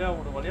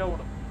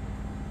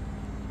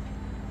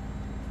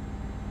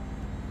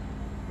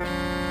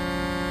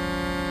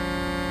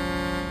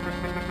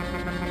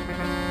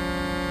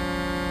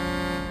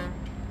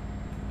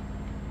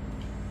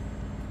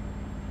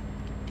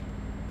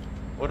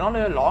 ஒரு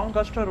நாள்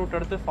லாங்கஸ்ட் ரூட்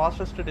எடுத்து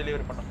ஃபாஸ்டஸ்ட்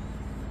டெலிவரி பண்ணோம்.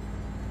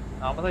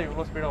 நாம தான்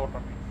இவ்வளோ ஸ்பீடாக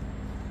ஓட்டணும்.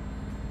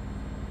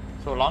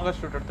 ஸோ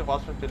லாங்கஸ்ட் ரூட் எடுத்து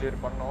ஃபாஸ்டஸ்ட் டெலிவரி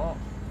பண்ணோம்.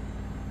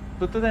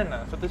 சுத்துதான் என்ன?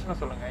 சுத்துச்சுன்னா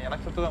சொல்லுங்க.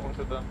 எனக்கு சுத்துதான்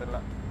உங்களுக்கு சுத்துதான் தெரியல.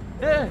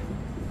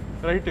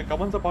 ரைட்டு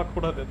கமெண்ட்ஸை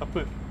பார்க்கக்கூடாது,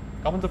 தப்பு.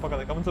 கமெண்ட்ஸை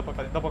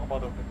பார்க்காது இந்த பக்கம்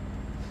பார்த்து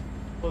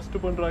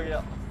ஃபர்ஸ்ட்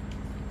பண்ணுறாங்கயா.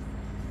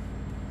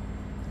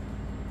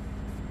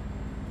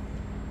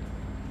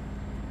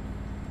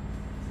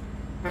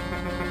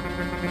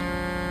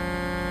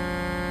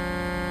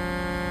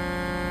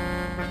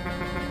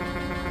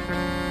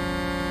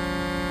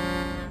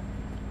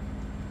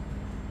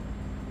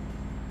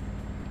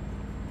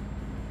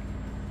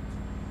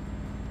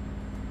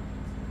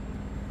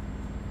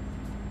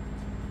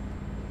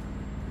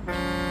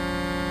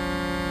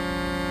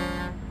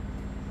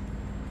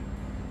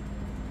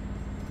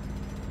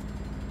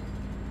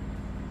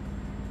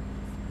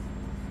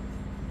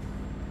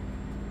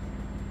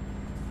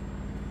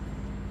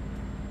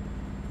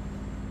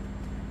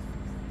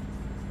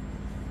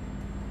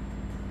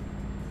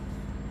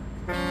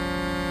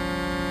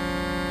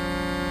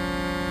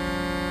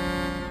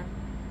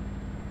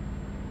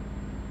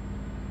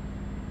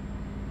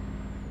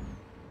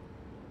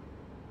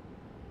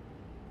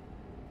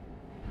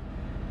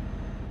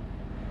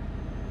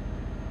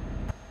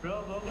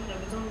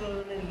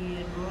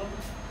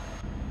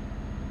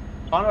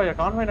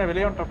 கான்வாய் நான்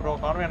வெளியே வந்துட்டேன் ப்ரோ.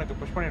 கான்வாய் எனக்கு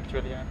புஷ் பண்ணிடுச்சு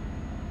வெளியே.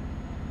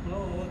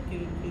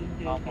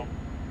 ஆமா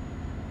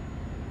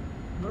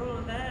ப்ரோ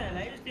அந்த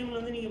லைவ் ஸ்ட்ரீம்ல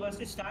வந்து நீங்க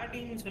ஃபர்ஸ்ட்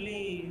ஸ்டார்டிங் சொல்லி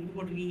இது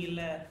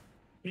போட்டுருக்கீங்கல்ல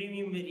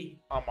பிரீமியம் மாதிரி.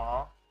 ஆமா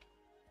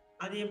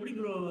அது எப்படி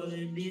ப்ரோ?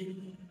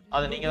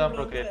 அது நீங்க தான்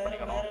ப்ரோ கிரியேட்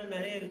பண்ணிக்கணும்.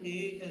 நிறைய இருக்கு.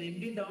 அது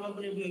எப்படி டெவலப்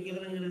பண்ணி எப்படி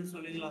வைக்கிறதுங்கிறது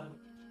சொல்லிடலாம்.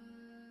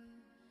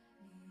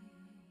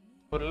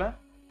 புரியல?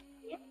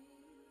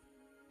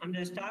 அந்த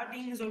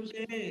ஸ்டார்டிங்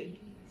சொல்லிட்டு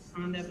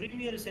அந்த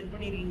பிரீமியர் செட்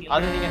பண்ணிருக்கீங்க.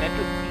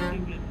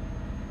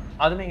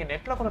 அது நீங்க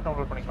நெட்ல கூட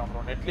டவுன்லோட் பண்ணிக்கலாம்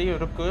ப்ரோ. நெட்லயும்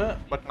இருக்கு.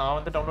 பட் நான்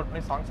வந்து டவுன்லோட்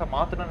பண்ணி சாங்ஸை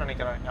மாத்தணும்னு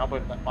நினைக்கிறேன்.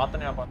 ஞாபகம் இல்லை.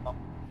 மாத்த ஞாபகம் தான்.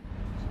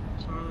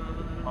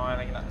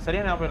 எனக்கு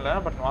சரியா ஞாபகம் இல்லை.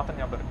 பட் மாத்த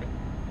ஞாபகம் இருக்கு.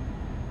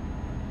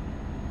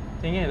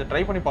 நீங்க இதை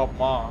ட்ரை பண்ணி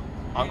பார்ப்போமா?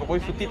 அங்க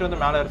போய் சுத்திட்டு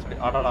வந்து மேலே சொல்லி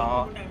அடாடா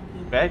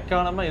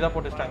பேக்கானமா இதை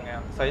போட்டு வச்சிட்டாங்க.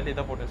 அந்த சைடில்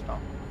இதை போட்டு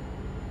வச்சிட்டான்.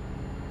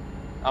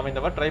 அவன்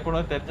இந்த மாதிரி ட்ரை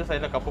பண்ணுவது தெரிஞ்ச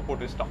சைடில் கப்பு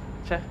போட்டு வச்சிட்டான்.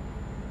 சே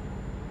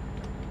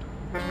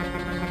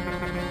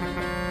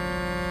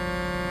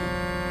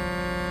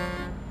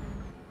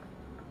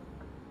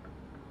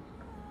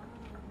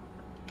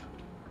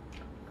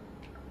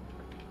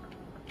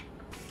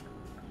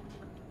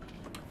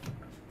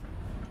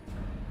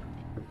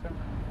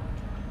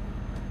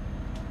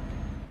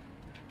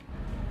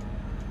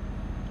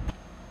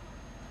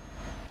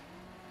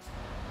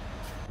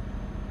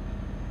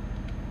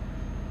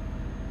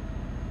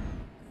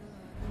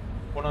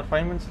ஒரு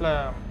 5 மினிட்ஸ்ல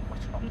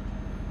முடிச்சிடலாம்.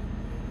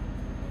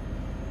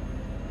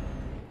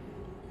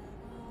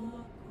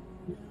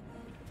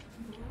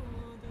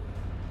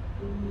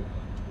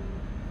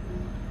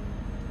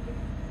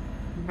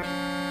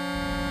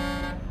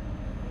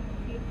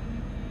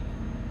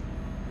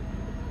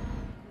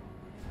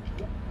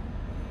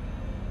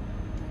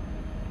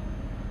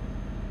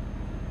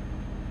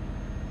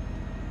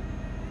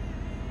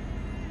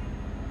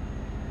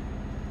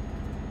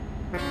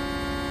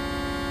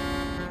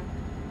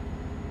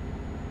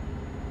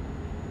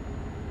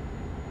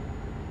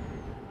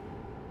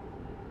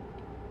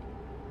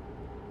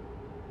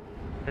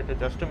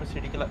 Just miss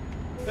இடிக்கல.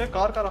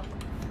 காரா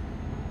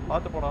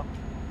பார்த்து போடா.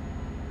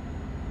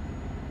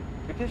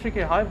 விகேஷ்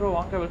விகே ஹாய் ப்ரோ,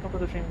 வாங்க welcome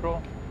to the stream bro.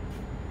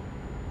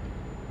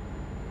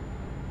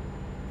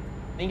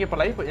 நீங்க இப்ப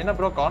லைவ் என்ன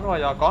ப்ரோ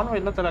கான்வாயா?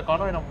 கான்வாய் இல்ல தல,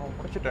 கான்வாய் நம்ம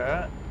முடிச்சிட்டேன்.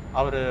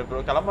 அவரு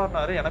ப்ரோ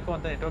கிளம்பாருனாரு, எனக்கு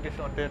வந்து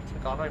நெட்வொர்க்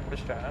வந்துட்டு கான்வாய்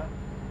முடிச்சிட்டேன்.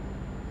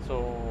 ஸோ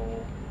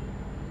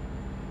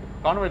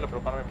கான்வாய் இல்லை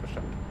ப்ரோ, கான்வாய்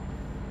முடிச்சிட்டேன்.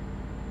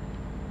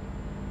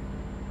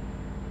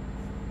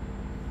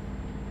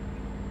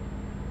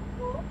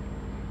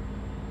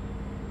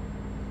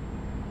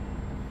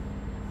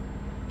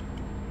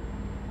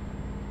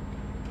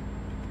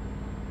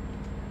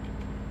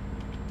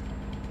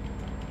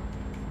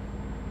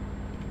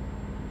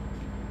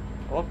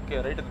 ஓகே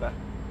ரைட் இல்ல.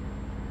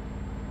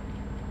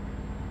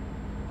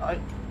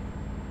 ஐய்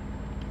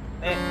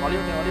வழி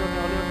விட்டேன்.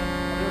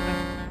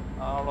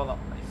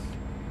 அவ்வளோதான்.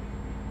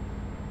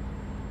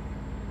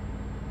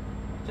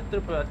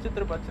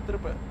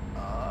 அச்சித்திருப்பு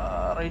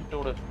ரைட்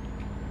விடு.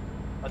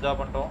 மஜா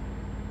பண்ணிட்டோம்.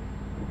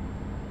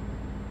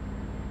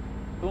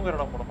 தூங்குற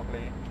இடம் போட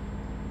மக்களே,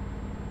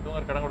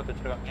 தூங்குற இடம் கொடுத்து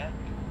வச்சிருக்காங்க.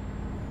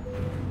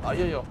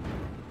 ஐயோ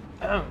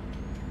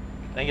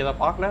நீங்க இதை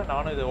பார்க்கல,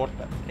 நானும் இதை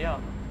ஓட்டேன் சரியா.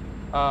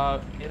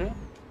 இரு,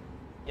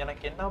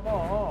 எனக்கு என்னமோ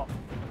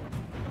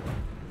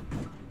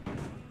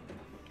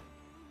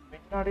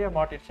முன்னாடியே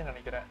மாட்டிடுச்சுன்னு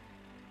நினைக்கிறேன்.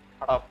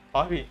 அடா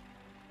பாவி,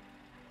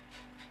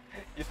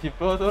 இது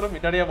இப்போ தூரம்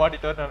முன்னாடியே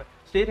மாட்டிட்டு நான்.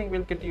 ஸ்டீரிங்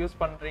வீல் கிட் யூஸ்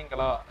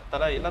பண்றீங்களா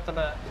தலை? இல்ல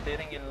தலை,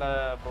 ஸ்டீரிங் இல்ல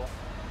ப்ரோ,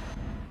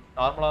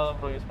 நார்மலாக தான்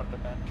ப்ரோ யூஸ்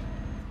பண்ணிருக்கேன்.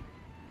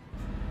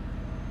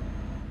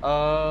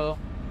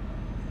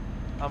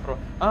 ப்ரோ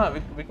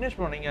விக்னேஷ்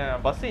ப்ரோ, நீங்க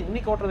பஸ்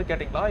இன்னைக்கு ஓட்டுறது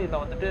கேட்டீங்களா இல்லை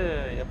வந்துட்டு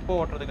எப்போ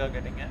ஓட்டுறதுக்காக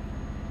கேட்டீங்க?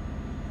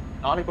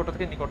 நாளைக்கு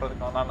ஓட்டுறதுக்கு இன்னைக்கு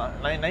ஓட்டுறதுக்கா?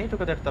 நான் நைட்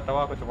உட்காந்து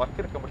எடுத்துட்டவா, கொஞ்சம்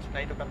ஒர்க் இருக்க முடிச்சு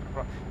நைட் உட்காந்து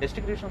ப்ரோ.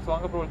 எஸ்டி கிரியேஷன்ஸ்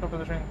வாங்க bro, welcome to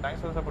the stream.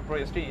 Thanks for support bro.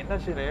 ST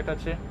என்னாச்சு, லேட்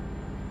ஆச்சு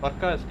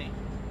ஒர்க்கா? எஸ்டி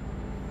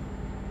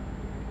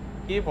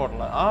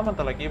கீபோர்டில்? ஆமாம்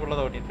தலை, கீபோர்டில்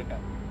தான் ஓட்டிட்டு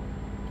இருக்கேன்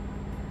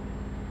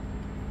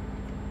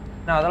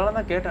நான். அதனால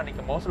தான் கேட்டேன்,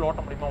 அன்றைக்கி மோஸ்ட்ல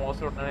ஓட்ட முடியுமா,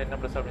 மோஸ்ட்ல ஓட்டினா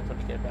என்ன ப்ளஸ் அப்படின்னு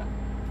சொல்லி கேட்டேன்.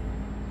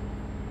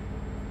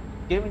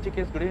 கேமிங்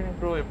சிக்கேஸ் குட்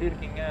ஈவினிங் ப்ரோ, எப்படி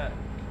இருக்கீங்க?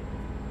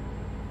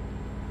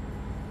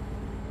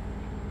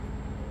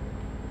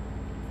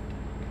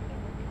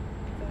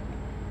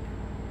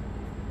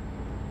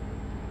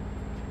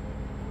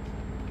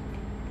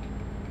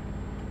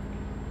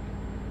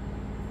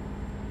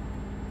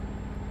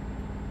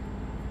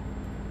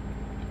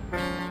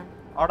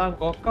 ஆடா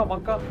கொக்கா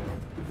மக்கா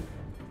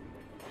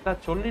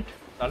சொல்லிட்டு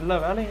நல்ல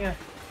வேலைங்க.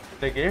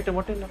 இந்த கேட்டு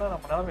மட்டும் இல்லைன்னா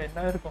நம்ம நிலைமை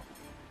என்ன இருக்கும்?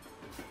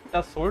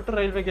 சொல்லிட்டு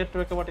ரயில்வே கேட்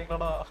வைக்க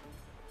மாட்டீங்களாடா?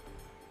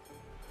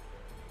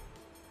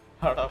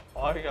 அடா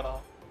பாருங்கடா,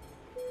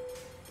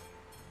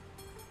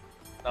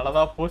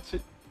 நல்லதா போச்சு.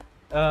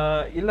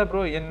 இல்ல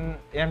ப்ரோ,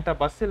 என்கிட்ட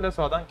பஸ் இல்லை,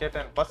 ஸோ அதான்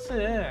கேட்டேன். பஸ்ஸு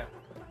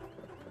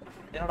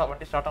என்னடா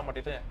வண்டி ஸ்டார்ட் ஆக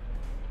மாட்டேது.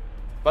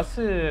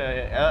 பஸ்ஸு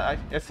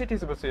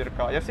எஸ்சிடிசி பஸ்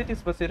இருக்கா?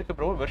 எஸ்சிடிசி பஸ் இருக்கு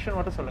ப்ரோ, வெர்ஷன்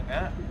மட்டும் சொல்லுங்க.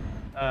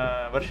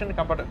 வெர்ஷன்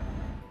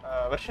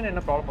வெர்ஷன்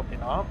என்ன ப்ராப்ளம்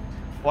அப்படின்னா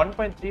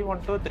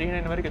 1.312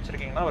 3.9 வரைக்கும்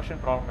வச்சிருக்கீங்கன்னா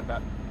வெர்ஷன் ப்ராப்ளம் இல்லை.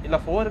 இல்லை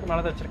 4க்கு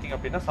மேலே தான் வச்சிருக்கீங்க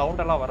அப்படின்னா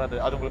சவுண்ட் எல்லாம் வராது.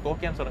 அது உங்களுக்கு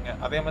ஓகேன்னு சொல்லுங்க.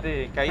 அதே மாதிரி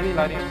கைலி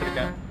லாரியும்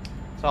வச்சிருக்கேன்,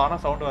 ஸோ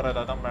ஆனால் சவுண்ட் வராது,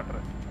 அதான்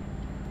மேட்ரு.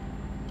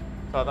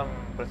 ஸோ அதான்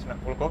பிரச்சனை.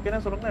 உங்களுக்கு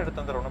ஓகேன்னு சொல்லுங்க,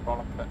 எடுத்து வந்துடுற ஒன்றும்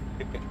ப்ராப்ளம் இல்லை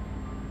இருக்கு.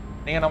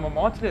 நீங்கள் நம்ம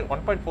மார்ச்ல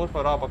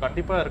 1.44 அப்போ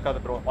கண்டிப்பாக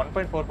இருக்காது ப்ரோ.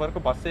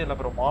 1.44க்கு பஸ்ஸே இல்லை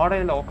ப்ரோ.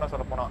 மாடலில் ஓப்பனாக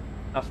சொல்ல போனால்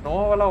நான்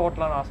ஸ்னோவெல்லாம்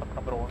ஓட்டலாம்னு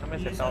ஆசைப்பட்டேன் ப்ரோ, ஒன்றுமே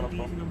செட் ஆகல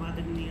ப்ரோ.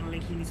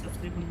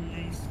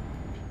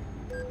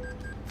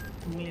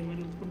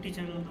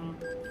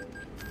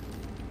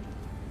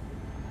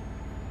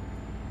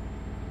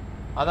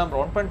 அதான் ப்ரோ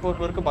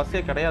 1.44க்கு பஸ்ஸே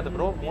கிடையாது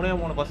ப்ரோ.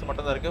 3 பஸ்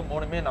மட்டும் தான் இருக்கு.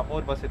 3மே நம்ம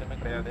ஊர் பஸ் எதுவுமே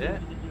கிடையாது.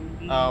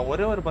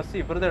 ஒரே ஒரு பஸ்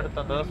இவர் தான்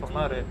எடுத்து வந்ததா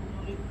சொன்னாரு.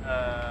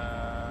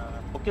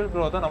 முக்கில்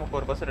ப்ரோ தான் நமக்கு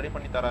ஒரு பஸ் ரெடி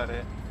பண்ணி தராரு.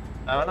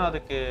 நான் வேணா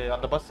அதுக்கு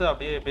அந்த பஸ்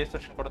அப்படியே பேஸ்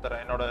வெர்ஷன் கூட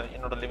தரேன்,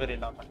 என்னோட லிவரி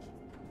இல்லாம.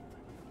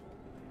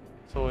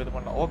 ஸோ இது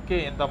பண்ணலாம். ஓகே,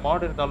 எந்த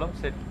மாடு இருந்தாலும்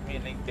set me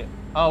link.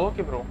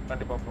 Okay bro,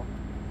 கண்டிப்பா ப்ரோ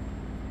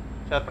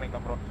ஷேர்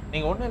பண்ணிக்கலாம் ப்ரோ.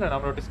 நீங்கள் ஒன்றும் இல்லை,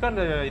 நம்மளோட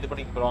டிஸ்கார்டில் இது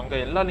பண்ணிக்க ப்ரோ. அங்கே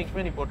எல்லா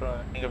லிங்க்குமே நீ போட்டு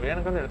நீங்கள்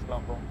வேணுங்கிறத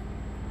எடுத்துக்கலாம் ப்ரோ.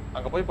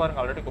 அங்கே போய்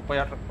பாருங்கள், ஆல்ரெடி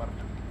குப்பையாட்டு இருக்கு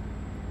பாருங்கள்.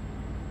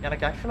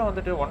 எனக்கு ஆக்சுவலாக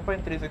வந்துட்டு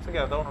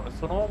 1.36க்கு ஏதாவது ஒன்று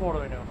ஸ்னோ மோடு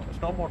வேணும்.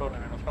 ஸ்னோ மோடு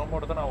ஒன்று வேணும். ஸ்னோ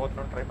மோடு தான் நான்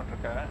ஓட்டணும்னு ட்ரை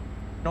பண்ணிருக்கேன்.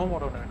 ஸ்னோ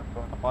மோடு ஒன்று வேணும்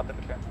ப்ரோ, நான்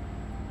பார்த்துருக்கேன்.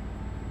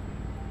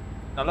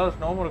 நல்லா ஒரு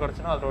ஸ்னோ மோடு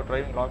கிடச்சுன்னா அதில் ஒரு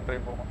டிரைவிங் லாங்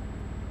ட்ரைவ் போகும்.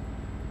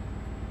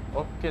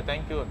 ஓகே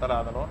தேங்க்யூ தலை.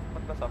 அதெல்லாம்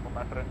மட்டும் சார்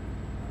மேட்ரு.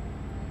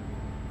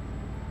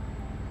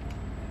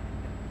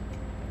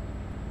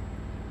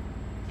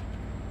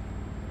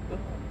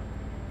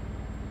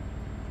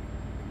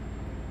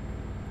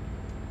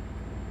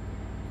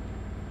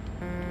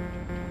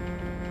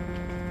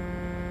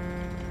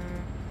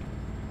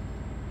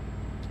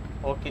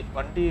 ஓகே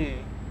வண்டி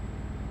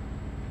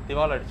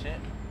திவால் அடிச்சு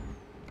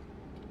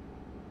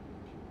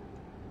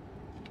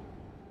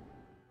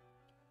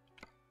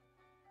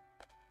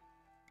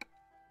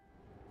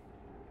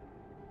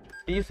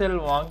டீசல்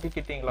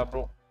வாங்கிக்கிட்டீங்களா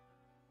ப்ரோ?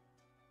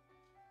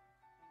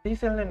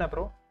 டீசல் என்ன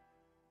ப்ரோ?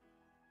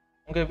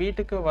 உங்க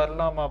வீட்டுக்கு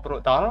வரலாமா ப்ரோ?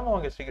 தாராளமா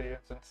வாங்க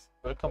ஸ்ரீகிரியன்ஸ்.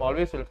 Welcome,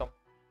 always welcome.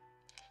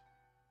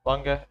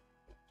 வாங்க.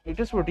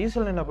 It is bro.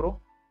 டீசல் என்ன ப்ரோ?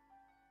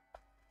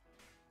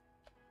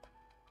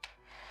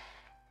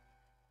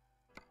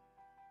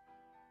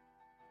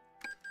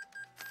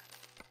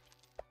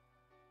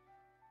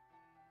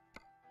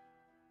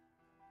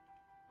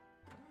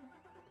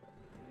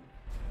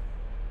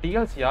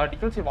 டிஎல்சியா?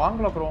 டிஎல்சி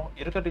வாங்கல ப்ரோ.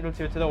 இருக்க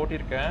டிஎல்சி வச்சு தான்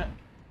ஓட்டியிருக்கேன்.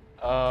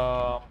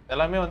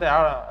 எல்லாமே வந்து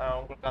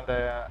உங்களுக்கு அந்த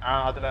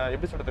அதில்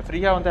எப்படி சொல்கிறது,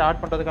 ஃப்ரீயாக வந்து ஆட்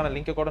பண்ணுறதுக்கான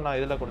லிங்க்கை கூட நான்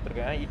இதில்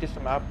கொடுத்துருக்கேன்.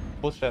 ETS2 map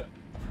booster.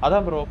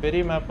 அதான் ப்ரோ,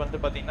 பெரிய மேப் வந்து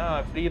பார்த்தீங்கன்னா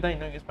ஃப்ரீ தான்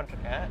இன்னும் யூஸ்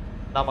பண்ணிருக்கேன்.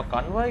 நம்ம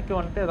கன்வாய்க்கு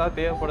வந்துட்டு ஏதாவது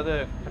தேவைப்படுது,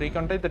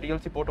 ஃப்ரீக்வெண்ட்டாக இந்த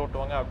டிஎல்சி போட்டு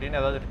ஓட்டுவாங்க அப்படின்னு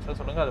ஏதாவது இருந்துச்சுன்னா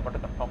சொல்லுங்கள், அது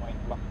மட்டும் கன்ஃபார்ம்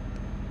வாங்கிக்கலாம்.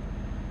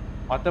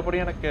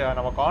 மற்றபடி எனக்கு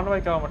நம்ம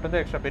கான்வாய்க்காக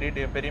மட்டும்தான் எக்ஸ்ட்ரா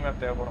பெரிய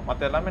மேப் தேவைப்படும்.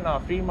 மற்ற எல்லாமே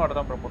நான் ஃப்ரீ மாடு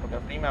தான் ப்ரோ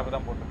போட்டிருக்கேன், ஃப்ரீ மேப்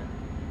தான் போட்டிருக்கேன்.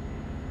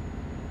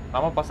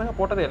 நம்ம பசங்க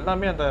போட்டது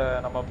எல்லாமே அந்த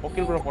நம்ம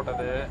பொக்கில் ப்ரோ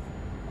போட்டது,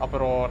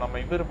 அப்புறம் நம்ம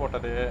இவர்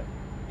போட்டது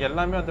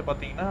எல்லாமே வந்து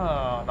பார்த்தீங்கன்னா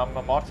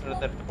நம்ம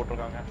மார்ச்லேருந்து எடுத்து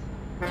போட்டிருக்காங்க.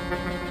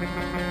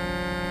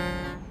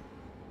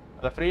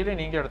 அதை ஃப்ரீலே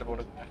நீங்கள் எடுத்து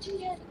போடுங்க,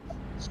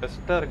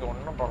 பெஸ்ட்டாக இருக்குது,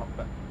 ஒன்றும் ப்ராப்ளம்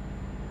இல்லை.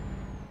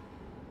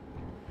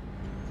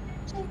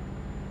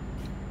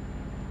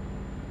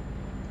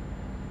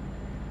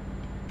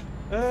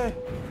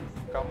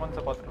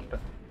 கமெண்ட்ஸை பார்த்துட்டு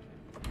விட்டேன்.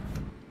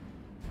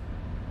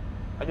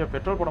 ஐயோ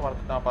பெட்ரோல் போட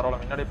மறந்துட்டான்.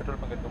 பரவாயில்ல, முன்னாடியே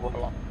பெட்ரோல் பங்க் எடுத்து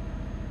போட்டலாம்.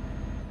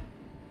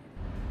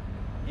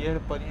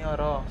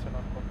 7:16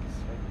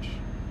 சரி.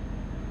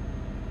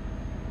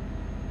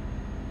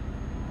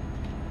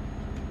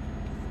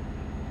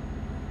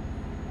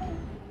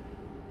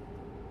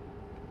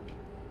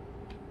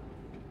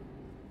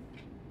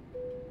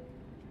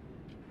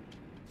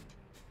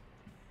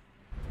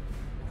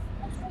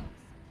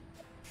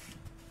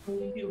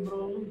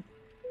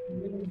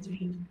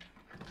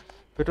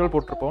 பெட்ரோல்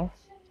போட்டிருப்போம்.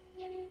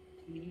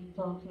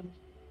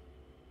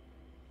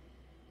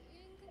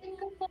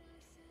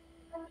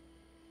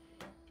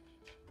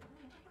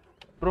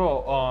 ப்ரோ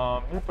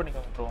மியூட்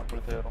பண்ணிக்கோங்க ப்ரோ,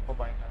 உங்களுக்கு ரொம்ப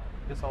பயங்கர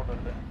இது சவுண்ட்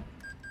வருது,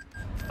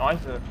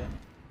 நாய்ஸ் வருது.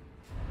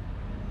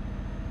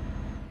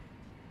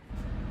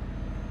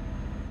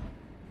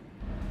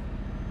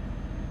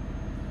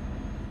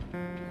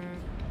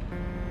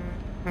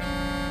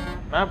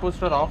 மேப்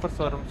பூஸ்டர்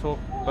ஆஃபர்ஸ் வரும். ஸோ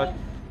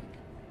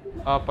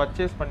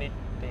பர்ச்சேஸ்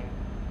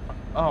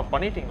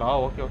பண்ணிட்டீங்களா?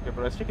 Okay okay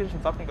bro.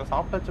 ரெஸ்ட்ரிக்ஷன் சாப்பிட்டீங்களா?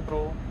 சாப்பிட்டாச்சு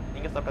ப்ரோ.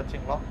 நீங்கள்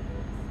சாப்பிட்டாச்சிங்களா?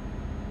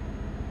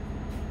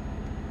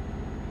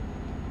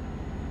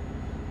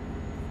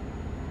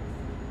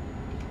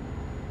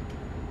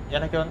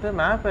 எனக்கு வந்து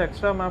மேப்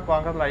எக்ஸ்ட்ரா மேப்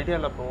வாங்குறதுல ஐடியா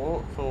இல்லை ப்ரோ.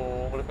 ஸோ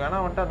உங்களுக்கு வேணா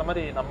வந்துட்டு அந்த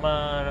மாதிரி நம்ம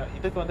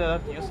இதுக்கு வந்து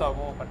ஏதாச்சும் யூஸ்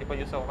ஆகும், கண்டிப்பாக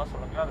யூஸ் ஆகும்னா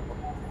சொல்லுங்கள், அது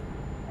போதும்.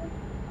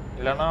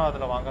 இல்லைன்னா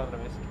அதில்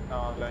வாங்குறதுல வேஸ்ட்.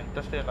 நான் அதில்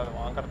இன்ட்ரெஸ்டே இல்லை அது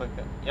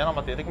வாங்குறதுக்கு. ஏன்னா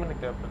மற்ற எதுக்குமே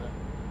எனக்கு தேவைப்படுது.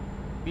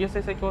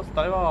 பிஎஸ்ஐ சைக்கோஸ்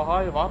தலைவா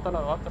hi. வார்த்தலை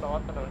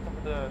welcome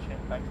to the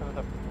stream. Thanks for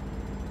the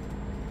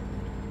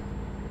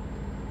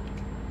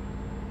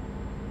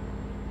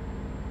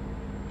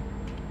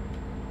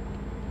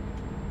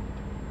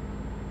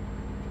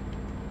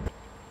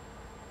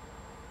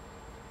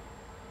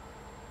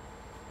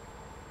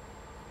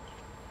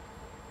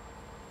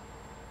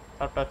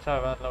சாப்பிட்டாச்சா?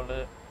 வேற லெவலு.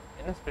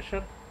 என்ன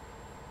ஸ்பெஷல்?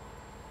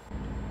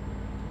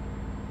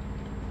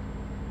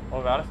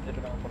 வேலை செஞ்சுட்டு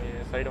இருக்காங்க போய்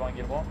சைடு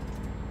வாங்கிடுவோம்.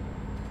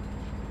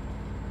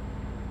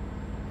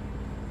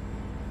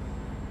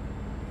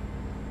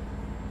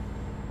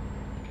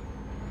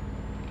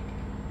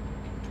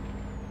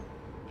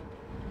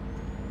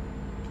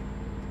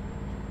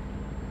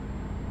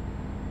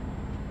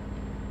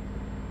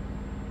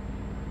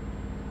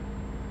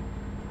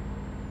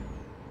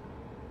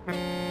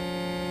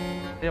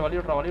 வழி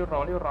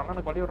விட்றா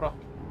அண்ணனுக்கு வழி விட்றா.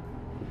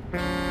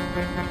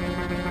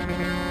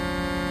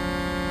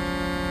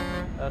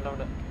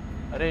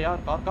 அரே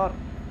யார் கார்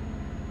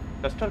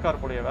டெஸ்டர் கார்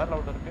போலியே, வேற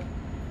லவுட் இருக்கு.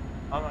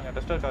 ஆமாங்க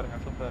டெஸ்டர் காருங்க,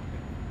 சூப்பராக இருக்கு.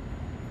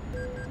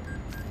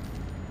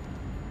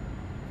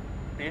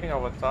 ரீடிங்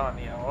ஆவர்ஸா?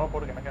 நீ அவ்வளோ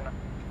போடுங்க, எனக்கு என்ன.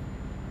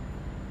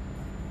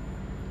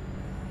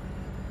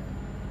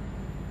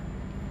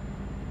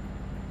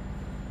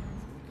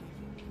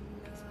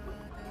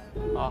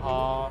 ஆஹா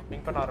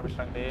பிங்க் பண்ண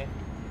ஆரம்பிச்சிட்டாங்களே.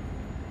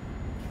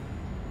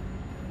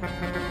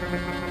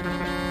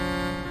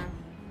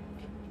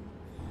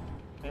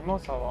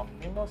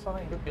 மிமோசானா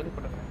இங்கே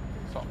கேள்விப்பட்டிருக்கேன்.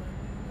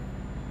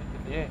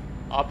 இல்லையே,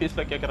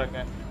 ஆஃபீஸில் கேட்குறாங்க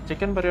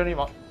சிக்கன் பிரியாணி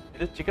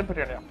இது சிக்கன்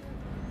பிரியாணியா?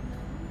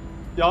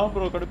 யான்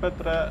ப்ரோ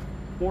கடுப்பேத்துற?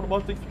 3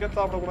 மாதத்துக்கு சிக்கன்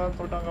சாப்பிடக்கூடாதுன்னு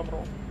சொல்லிட்டாங்க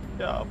ப்ரோ.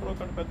 யா ப்ரோ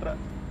கடுப்பேத்துற?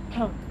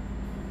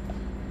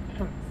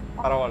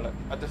 பரவாயில்ல,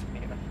 அட்ஜஸ்ட்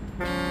பண்ணிக்கிறேன்.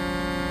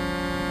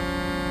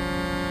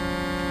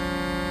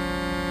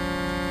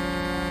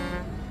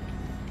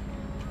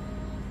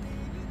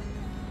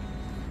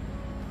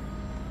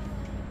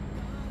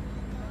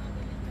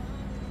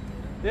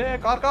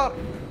 கார்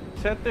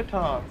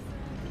செத்துட்டான்,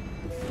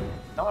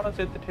 நானும்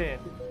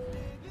செத்துட்டேன்.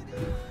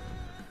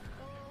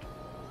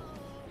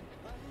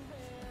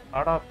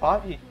 ஆடா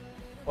பாவி,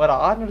 ஒரு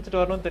ஆறு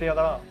அடிச்சுட்டு வரணும்னு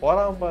தெரியாதா?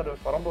 போறாம பாரு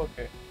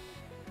புறம்போக்கு.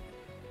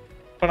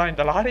 இப்ப நான்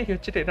இந்த லாரிக்கு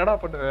வச்சுட்டு என்னடா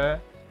பண்ணுவேன்?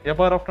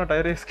 எபார் ஆஃப்னா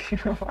டயர்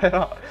ஸ்கீம்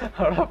ஃபயரா?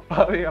 ஆடா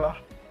பாவிகளா,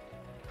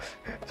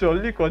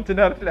 சொல்லி கொஞ்ச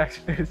நேரத்துல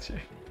ஆக்சிடென்ட் ஆயிடுச்சு.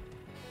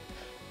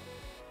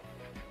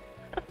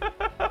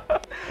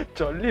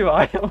 சொல்லி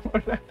வாய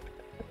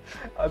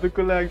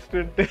அதுக்குள்ள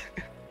ஆக்சிடென்ட்.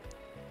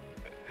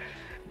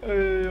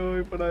 ஐயோ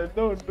இப்ப நான்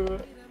என்ன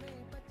பண்ணுவேன்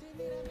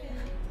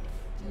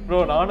ப்ரோ?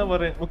 நானும்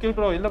வரேன் முக்கியம்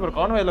ப்ரோ. இல்ல ப்ரோ,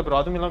 கான்வாய் இல்ல ப்ரோ,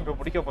 அதுவும் இல்லாம இப்போ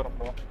முடிக்க போறோம்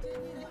ப்ரோ.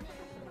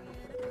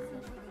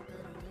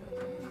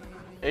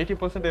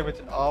 80% டேமேஜ்.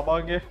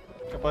 ஆமாங்க,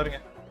 இங்க பாருங்க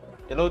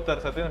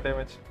 76%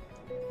 டேமேஜ்.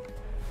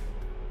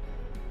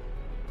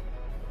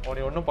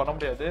 நீ ஒன்றும் பண்ண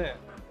முடியாது.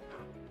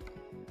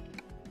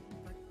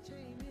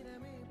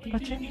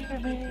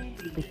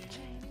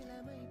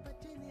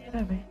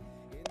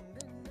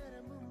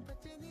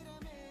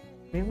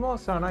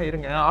 மிமோசானா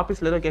இருங்க,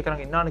 ஆபீஸ்ல ஏதோ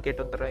கேக்குறாங்க, என்னன்னு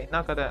கேட்டு வந்துடுறேன். என்ன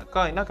கதை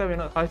அக்கா? என்ன கதை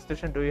வேணும்? Hi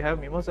station, to you have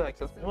mimosa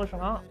access?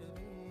 மிமோசானா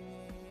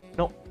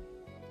no.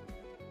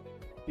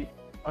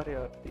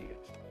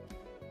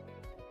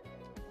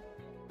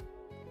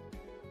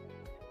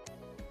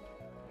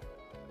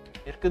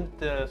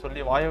 இருக்குன்னு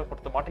சொல்லி வாயை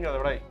கொடுத்து மாட்டிக்கிறத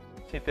விட,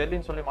 சரி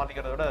தெரியலன்னு சொல்லி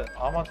மாட்டிக்கிறத விட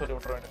ஆமான்னு சொல்லி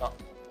விட்டுற வேண்டியதான்.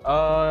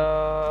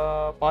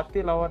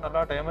 பாதி லவர்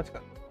நல்லா டேமேஜ்,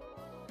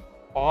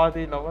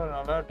 பாதி லவர்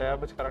நல்லா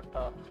டேமேஜ்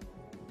கரெக்டா?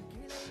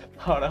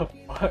 அட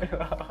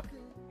பாயா,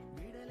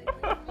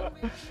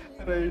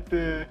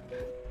 ரைட்டு.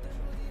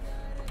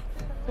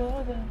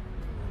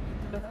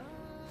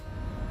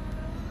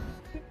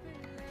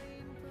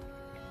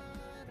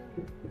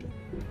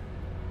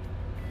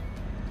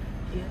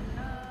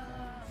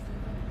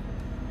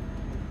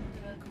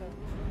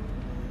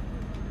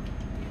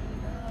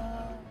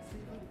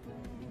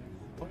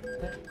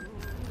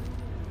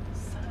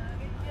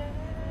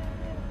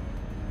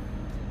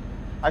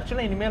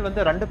 ஆக்சுவலாக இனிமேல்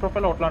வந்து 2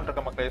 ப்ரொஃபைல் ஓட்டலான்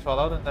இருக்க மக்களே. ஸோ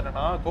அதாவது வந்து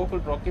என்னன்னா,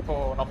 கோகுல் ப்ரோக்கு இப்போ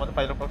நம்ம வந்து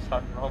 5 o'clock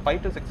ஸ்டார்ட் பண்ணுவோம். 5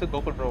 to 6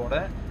 கோகுல் ப்ரோவோட,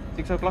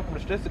 6 o'clock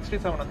முடிச்சுட்டு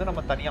 67 வந்து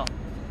நம்ம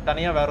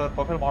தனியாக வேற ஒரு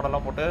ப்ரொஃபைல்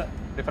மாடலாம் போட்டு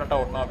டிஃப்ரெண்ட்டாக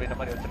ஓட்டணும் அப்படின்ற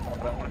மாதிரி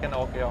வச்சுருக்கோம். உங்களுக்கு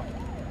என்ன ஓகேவா?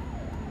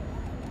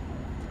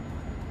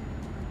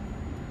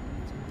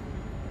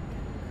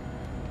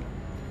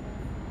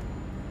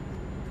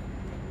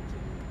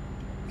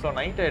 ஸோ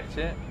நைட்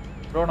ஆயிடுச்சு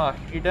ப்ரோ.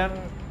 நான் ஹிடன்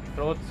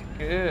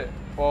ரோட்ஸ்க்கு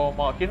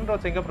போமா? ஹிடன்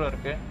ரோட்ஸ் எங்கே ப்ரோ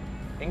இருக்குது?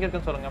 எங்கே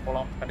இருக்குன்னு சொல்லுங்கள்,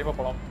 போகலாம். கண்டிப்பாக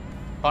போகலாம்.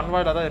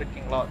 கான்வாயில் தான்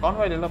இருக்கீங்களா?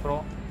 கான்வாயில் இல்லை ப்ரோ.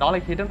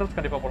 நாளைக்கு ஹிடன் ரோட்ஸ்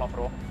கண்டிப்பாக போகலாம்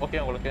ப்ரோ.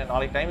 ஓகே, உங்களுக்கு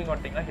நாளைக்கு டைமிங்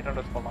வந்துட்டிங்கன்னா ஹிடன்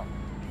ரோட்ஸ் போகலாம்.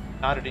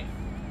 நான் ரெடி.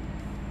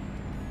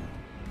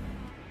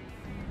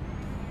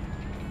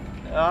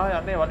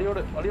 அண்ணே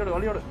வழியோடு வழியோடு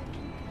வழியோடு.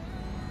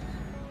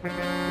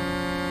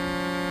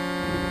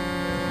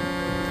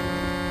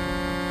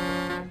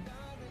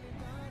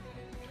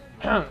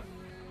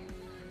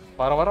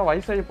 வர வர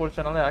வயசாகி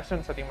போச்சனால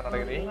ஆக்சிடென்ட்ஸ் அதிகமாக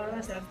நடக்குது.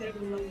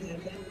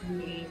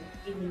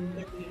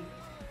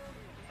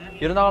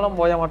 இருந்தாலும்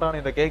போய மாட்டான்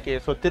இந்த கேக்கு.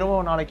 ஸோ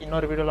திரும்பவும் நாளைக்கு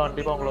இன்னொரு வீடியோவில்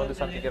கண்டிப்பாக உங்களை வந்து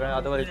சந்திக்கிறேன்.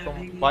 அது வரைக்கும்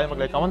பாய்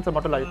மக்களே. கமெண்ட்ஸை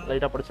மட்டும்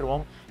லைட்டாக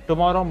படிச்சிருவோம்.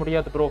 டுமாரோ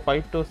முடியாது ப்ரோ,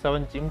 5 to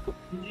 7 ஜிம்க்கு.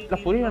 இல்லை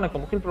புரியும்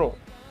எனக்கு முக்கில் ப்ரோ,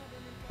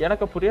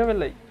 எனக்கு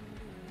புரியவில்லை.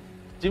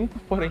 ஜிம்க்கு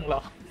போகிறீங்களா?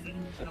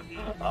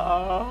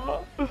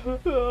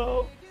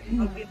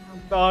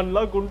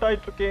 நான்லாம்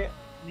குண்டாயிட்டு இருக்கேன்.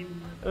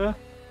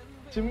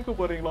 ஜிம்க்கு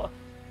போகிறீங்களா?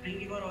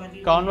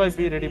 Convoy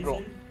be ready bro.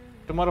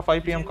 Tomorrow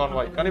 5 PM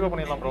convoy கண்டிப்பாக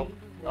பண்ணிடலாம் ப்ரோ.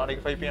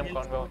 நாளைக்கு 5 PM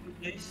கான்வாய்.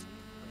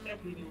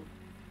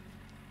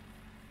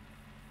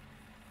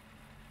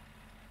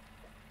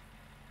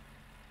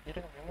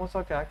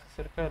 மிமோசாக்கு ஆக்சஸ்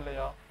இருக்கா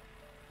இல்லையா?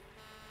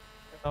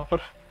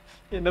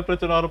 என்ன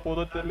பிரச்சனை வர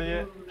போதோ தெரியலையே.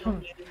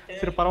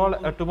 சரி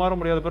பரவாயில்ல, டுமாரோ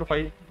முடியாத பேர்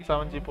 5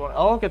 7 ஜி போகிறேன்.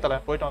 ஓகே தலை,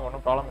 போயிட்டு வாங்க,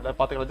 ஒன்றும் ப்ராப்ளம் இல்லை.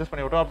 பார்த்துக்கலாம், அட்ஜஸ்ட்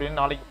பண்ணி விட்டோம் அப்படின்னு.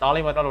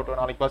 நாளை மறுநாள்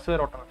ஓட்டுவோம். நாளைக்கு பஸ்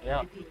வேறு ஓட்டணும் இல்லையா?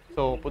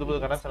 ஸோ புது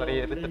கண்டென்ட்ஸ்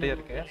நிறைய எடுத்துகிட்டே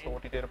இருக்குது. ஸோ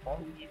ஓட்டிகிட்டே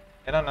இருப்போம்.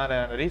 ஏன்னா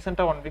நான்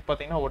ரீசெண்டாக 1 வீக்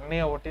பார்த்தீங்கன்னா ஒன்னே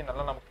ஓட்டி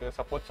நல்லா நமக்கு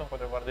சப்போர்ட்ஸும்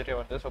கொஞ்சம் வந்துட்டே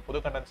வருது. ஸோ புது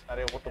கண்டென்ட்ஸ்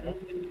நிறைய ஓட்டுவோம்.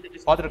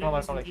 பார்த்துருக்கலாம்,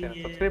 மறக்காம லைக் ஷேர்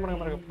சப்ஸ்கிரைப்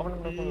பண்ணுங்க,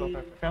 கமெண்ட்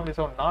பண்ணுங்க ஃபேமிலி.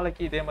 ஸோ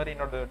நாளைக்கு இதே மாதிரி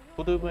என்னோட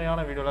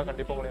புதுமையான வீடியோலாம்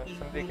கண்டிப்பாக உங்களை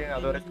சந்திக்கிறேன்.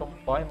 அது வரைக்கும்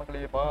பாய்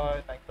மக்களே,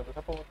 பாய். Thanks for the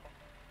support.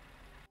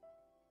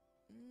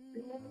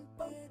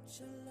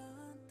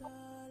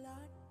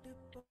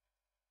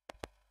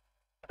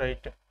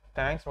 Right.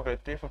 Thanks, Makkaley.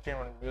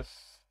 351 views.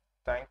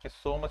 Thank you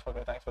so much,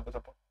 Makkaley. Thanks for the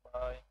support.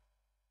 Bye.